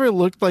there ever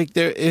looked like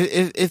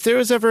if there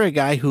was ever a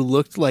guy who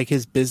looked like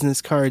his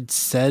business card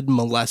said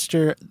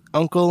molester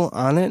uncle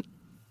on it,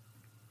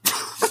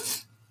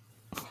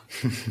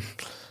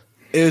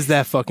 it was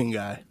that fucking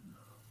guy.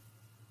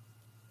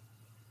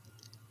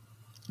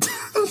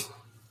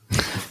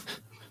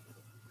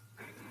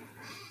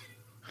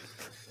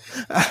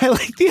 I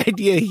like the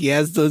idea he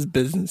has those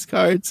business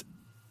cards,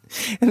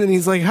 and then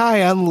he's like,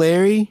 "Hi, I'm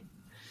Larry.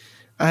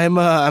 I'm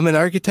an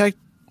architect,"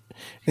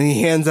 and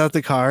he hands out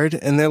the card,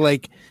 and they're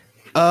like,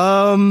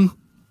 and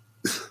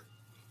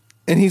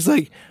he's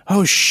like,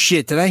 "Oh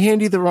shit, did I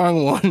hand you the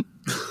wrong one?"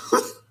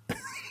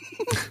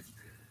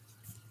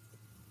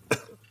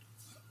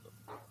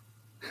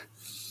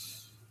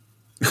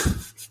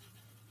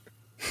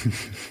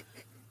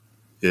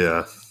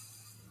 Yeah.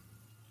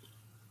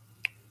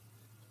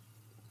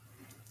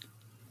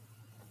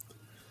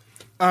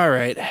 All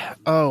right.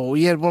 Oh,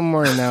 we had one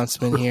more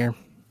announcement here.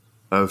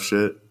 Oh,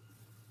 shit.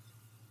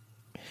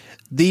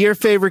 The Your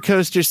Favorite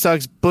Coaster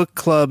Sucks book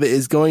club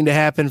is going to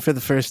happen for the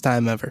first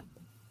time ever.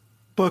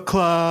 Book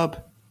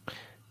club.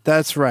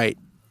 That's right.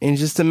 In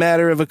just a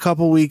matter of a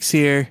couple weeks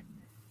here,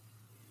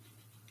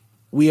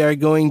 we are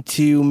going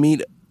to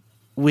meet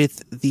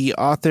with the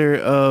author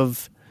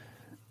of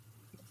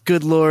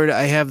Good Lord,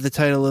 I have the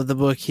title of the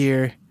book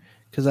here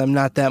because I'm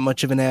not that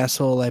much of an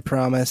asshole, I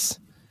promise.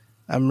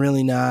 I'm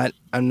really not.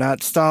 I'm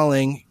not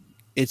stalling.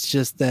 It's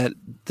just that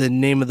the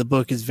name of the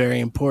book is very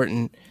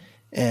important,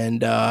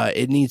 and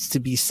it needs to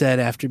be said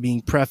after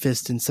being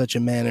prefaced in such a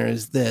manner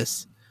as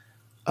this.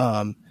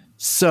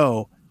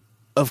 So,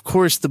 of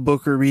course, the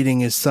book we're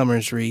reading is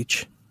Summer's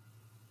Reach,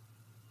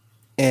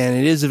 and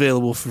it is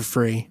available for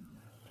free.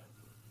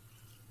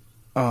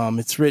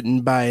 It's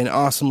written by an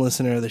awesome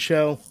listener of the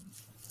show,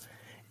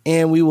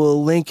 and we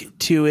will link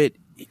to it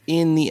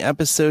in the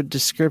episode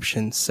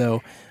description.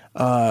 So,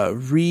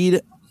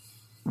 read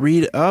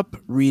up,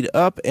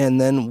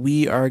 and then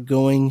we are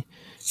going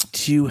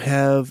to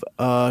have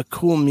a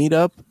cool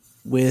meetup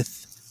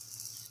with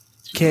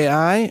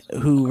K.I.,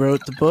 who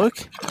wrote the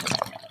book.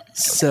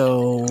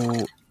 So,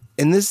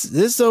 and this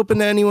is open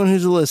to anyone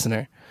who's a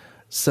listener.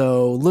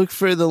 So look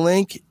for the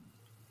link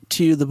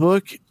to the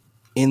book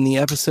in the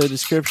episode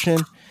description,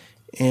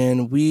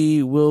 and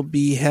we will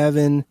be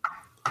having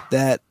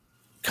that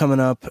coming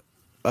up,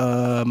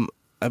 I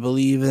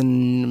believe,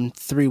 in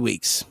 3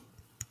 weeks.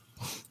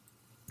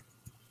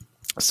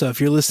 So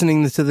if you're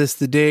listening to this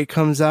the day it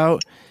comes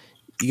out,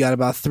 you got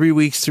about 3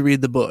 weeks to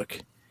read the book.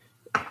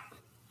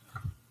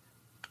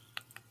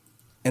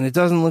 And it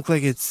doesn't look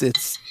like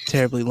it's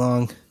terribly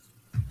long.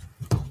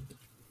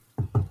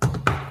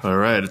 All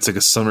right. It's like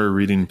a summer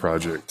reading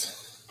project.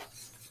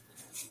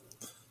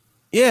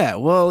 Yeah,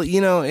 well,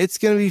 it's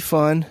going to be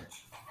fun.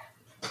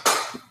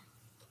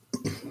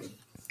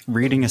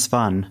 Reading is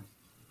fun.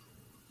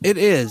 It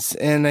is,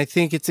 and I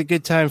think it's a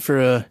good time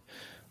for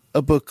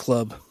a book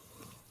club.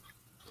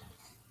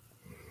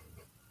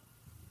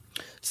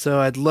 So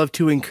I'd love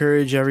to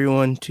encourage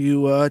everyone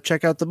to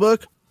check out the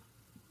book.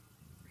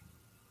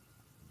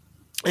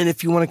 And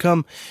if you want to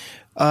come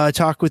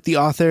talk with the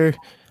author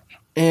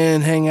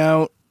and hang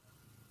out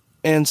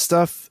and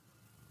stuff,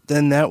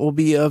 then that will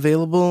be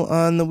available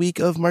on the week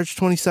of March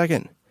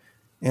 22nd.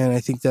 And I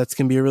think that's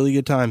going to be a really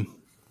good time.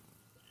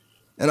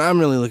 And I'm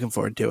really looking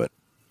forward to it.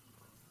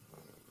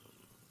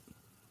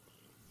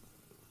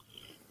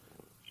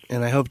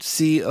 And I hope to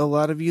see a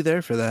lot of you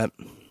there for that.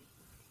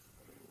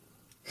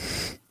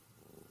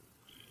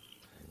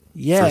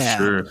 Yeah.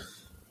 For sure.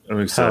 I'm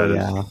excited.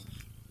 Oh,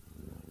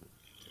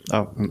 yeah.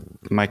 Oh,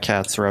 my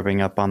cat's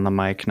rubbing up on the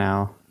mic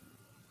now.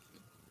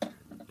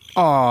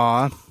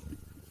 Aw.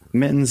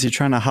 Mittens, you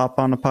trying to hop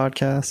on a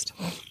podcast?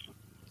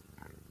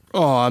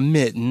 Aw,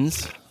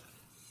 Mittens.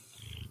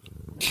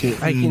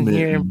 I can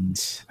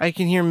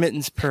hear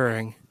Mittens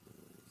purring.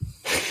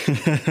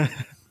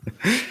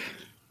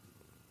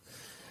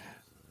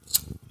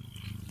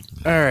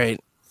 All right.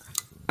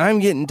 I'm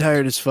getting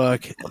tired as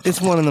fuck. It's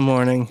 1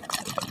 a.m.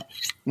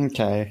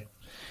 Okay.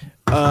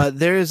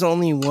 There is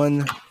only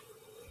one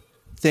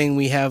thing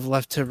we have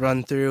left to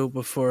run through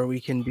before we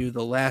can do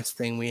the last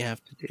thing we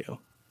have to do.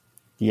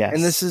 Yes.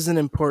 And this is an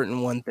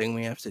important one thing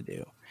we have to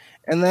do.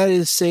 And that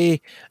is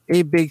say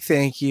a big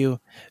thank you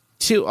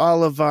to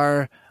all of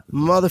our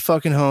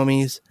motherfucking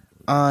homies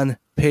on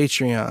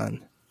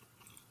Patreon.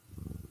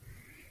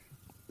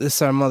 This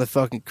is our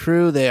motherfucking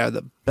crew. They are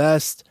the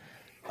best.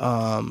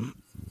 And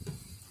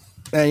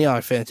y'all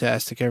are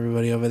fantastic,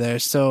 everybody over there.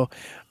 So,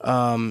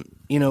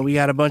 we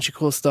got a bunch of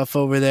cool stuff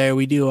over there.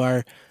 We do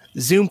our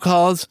Zoom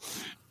calls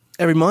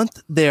every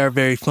month. They are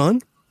very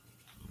fun.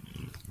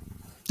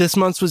 This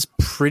month's was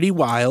pretty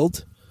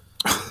wild.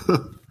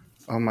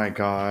 Oh my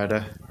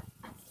God.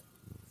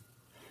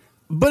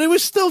 But it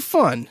was still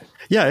fun.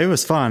 Yeah, it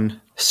was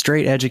fun.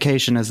 Straight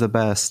education is the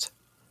best.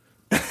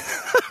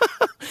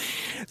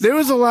 There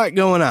was a lot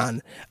going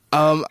on.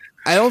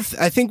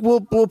 I think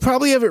we'll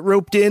probably have it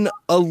roped in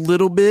a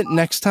little bit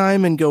next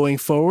time and going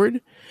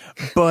forward,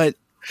 but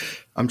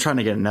I'm trying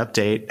to get an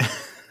update.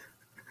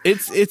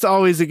 it's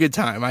always a good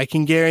time. I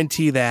can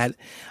guarantee that.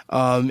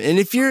 And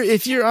if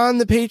you're on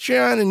the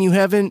Patreon and you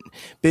haven't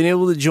been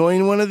able to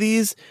join one of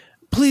these,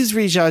 please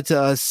reach out to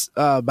us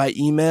by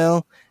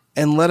email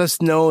and let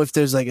us know if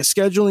there's like a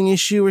scheduling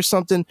issue or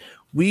something.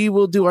 We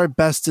will do our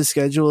best to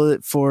schedule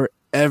it for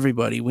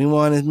everybody. We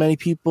want as many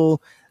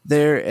people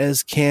there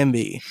as can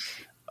be.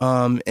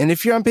 And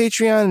if you're on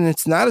Patreon and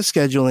it's not a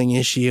scheduling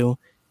issue,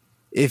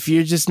 if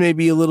you're just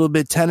maybe a little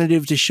bit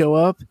tentative to show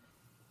up,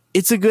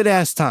 it's a good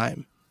ass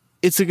time.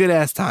 It's a good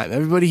ass time.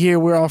 Everybody here,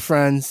 we're all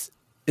friends.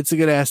 It's a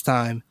good ass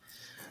time.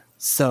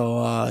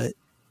 So,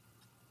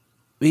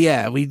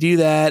 yeah, we do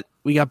that.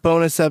 We got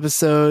bonus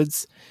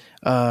episodes.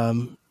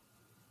 And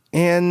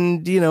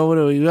what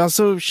do we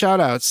also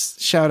shout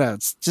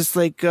outs, just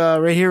like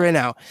right here, right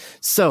now.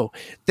 So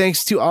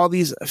thanks to all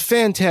these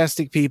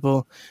fantastic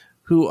people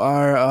who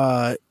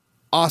are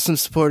awesome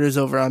supporters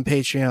over on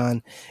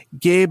Patreon.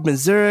 Gabe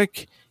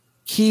Mazurik,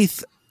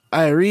 Keith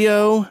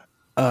Irio,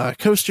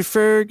 Coaster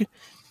Ferg,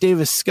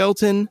 Davis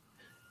Skelton,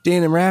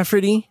 Dana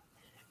Rafferty,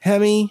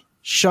 Hemi,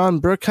 Sean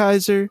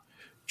Brookhiser,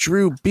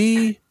 Drew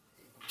B,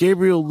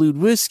 Gabriel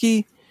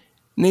Ludwitsky,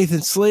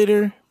 Nathan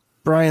Slater,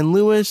 Brian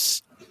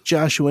Lewis,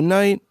 Joshua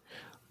Knight,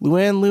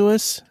 Luann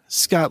Lewis,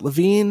 Scott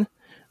Levine,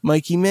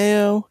 Mikey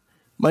Mayo,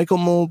 Michael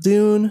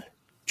Muldoon,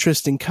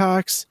 Tristan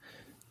Cox,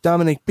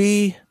 Dominic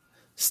B,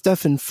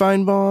 Stefan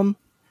Feinbaum,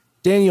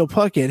 Daniel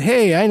Puckett.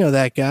 Hey, I know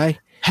that guy.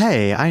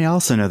 Hey, I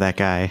also know that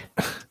guy.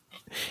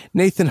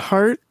 Nathan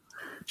Hart,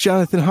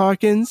 Jonathan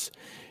Hawkins,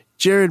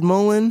 Jared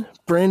Mullen,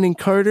 Brandon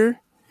Carter,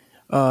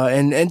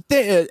 and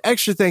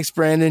extra thanks,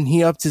 Brandon.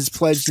 He upped his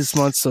pledge this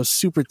month, so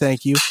super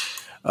thank you.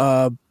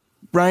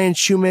 Brian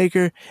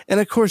Shoemaker, and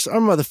of course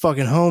our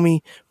motherfucking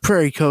homie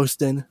Prairie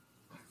Coastin'.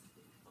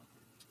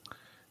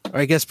 Or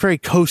I guess Prairie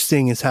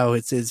Coasting is how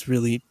its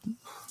really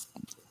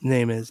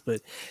name is.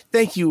 But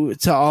thank you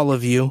to all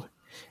of you,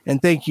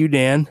 and thank you,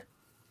 Dan.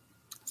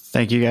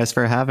 Thank you guys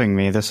for having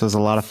me. This was a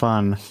lot of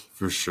fun.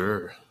 For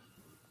sure.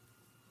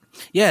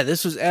 Yeah,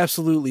 this was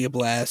absolutely a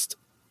blast.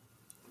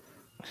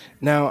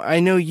 Now, I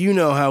know you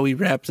know how we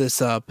wrap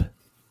this up.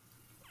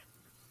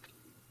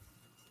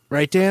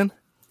 Right, Dan?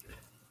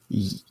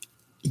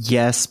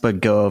 Yes,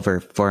 but go over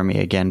for me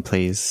again,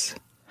 please.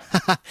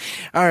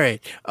 All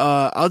right.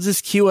 I'll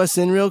just cue us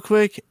in real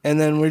quick,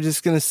 and then we're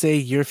just going to say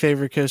your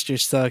favorite coaster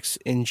sucks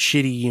in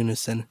shitty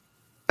unison.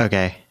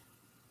 Okay.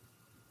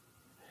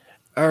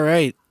 All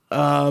right.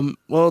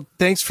 Well,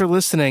 thanks for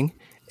listening.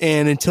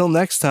 And until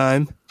next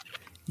time,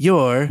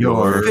 your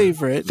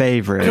favorite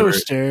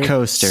coaster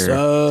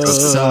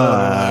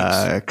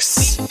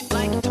sucks.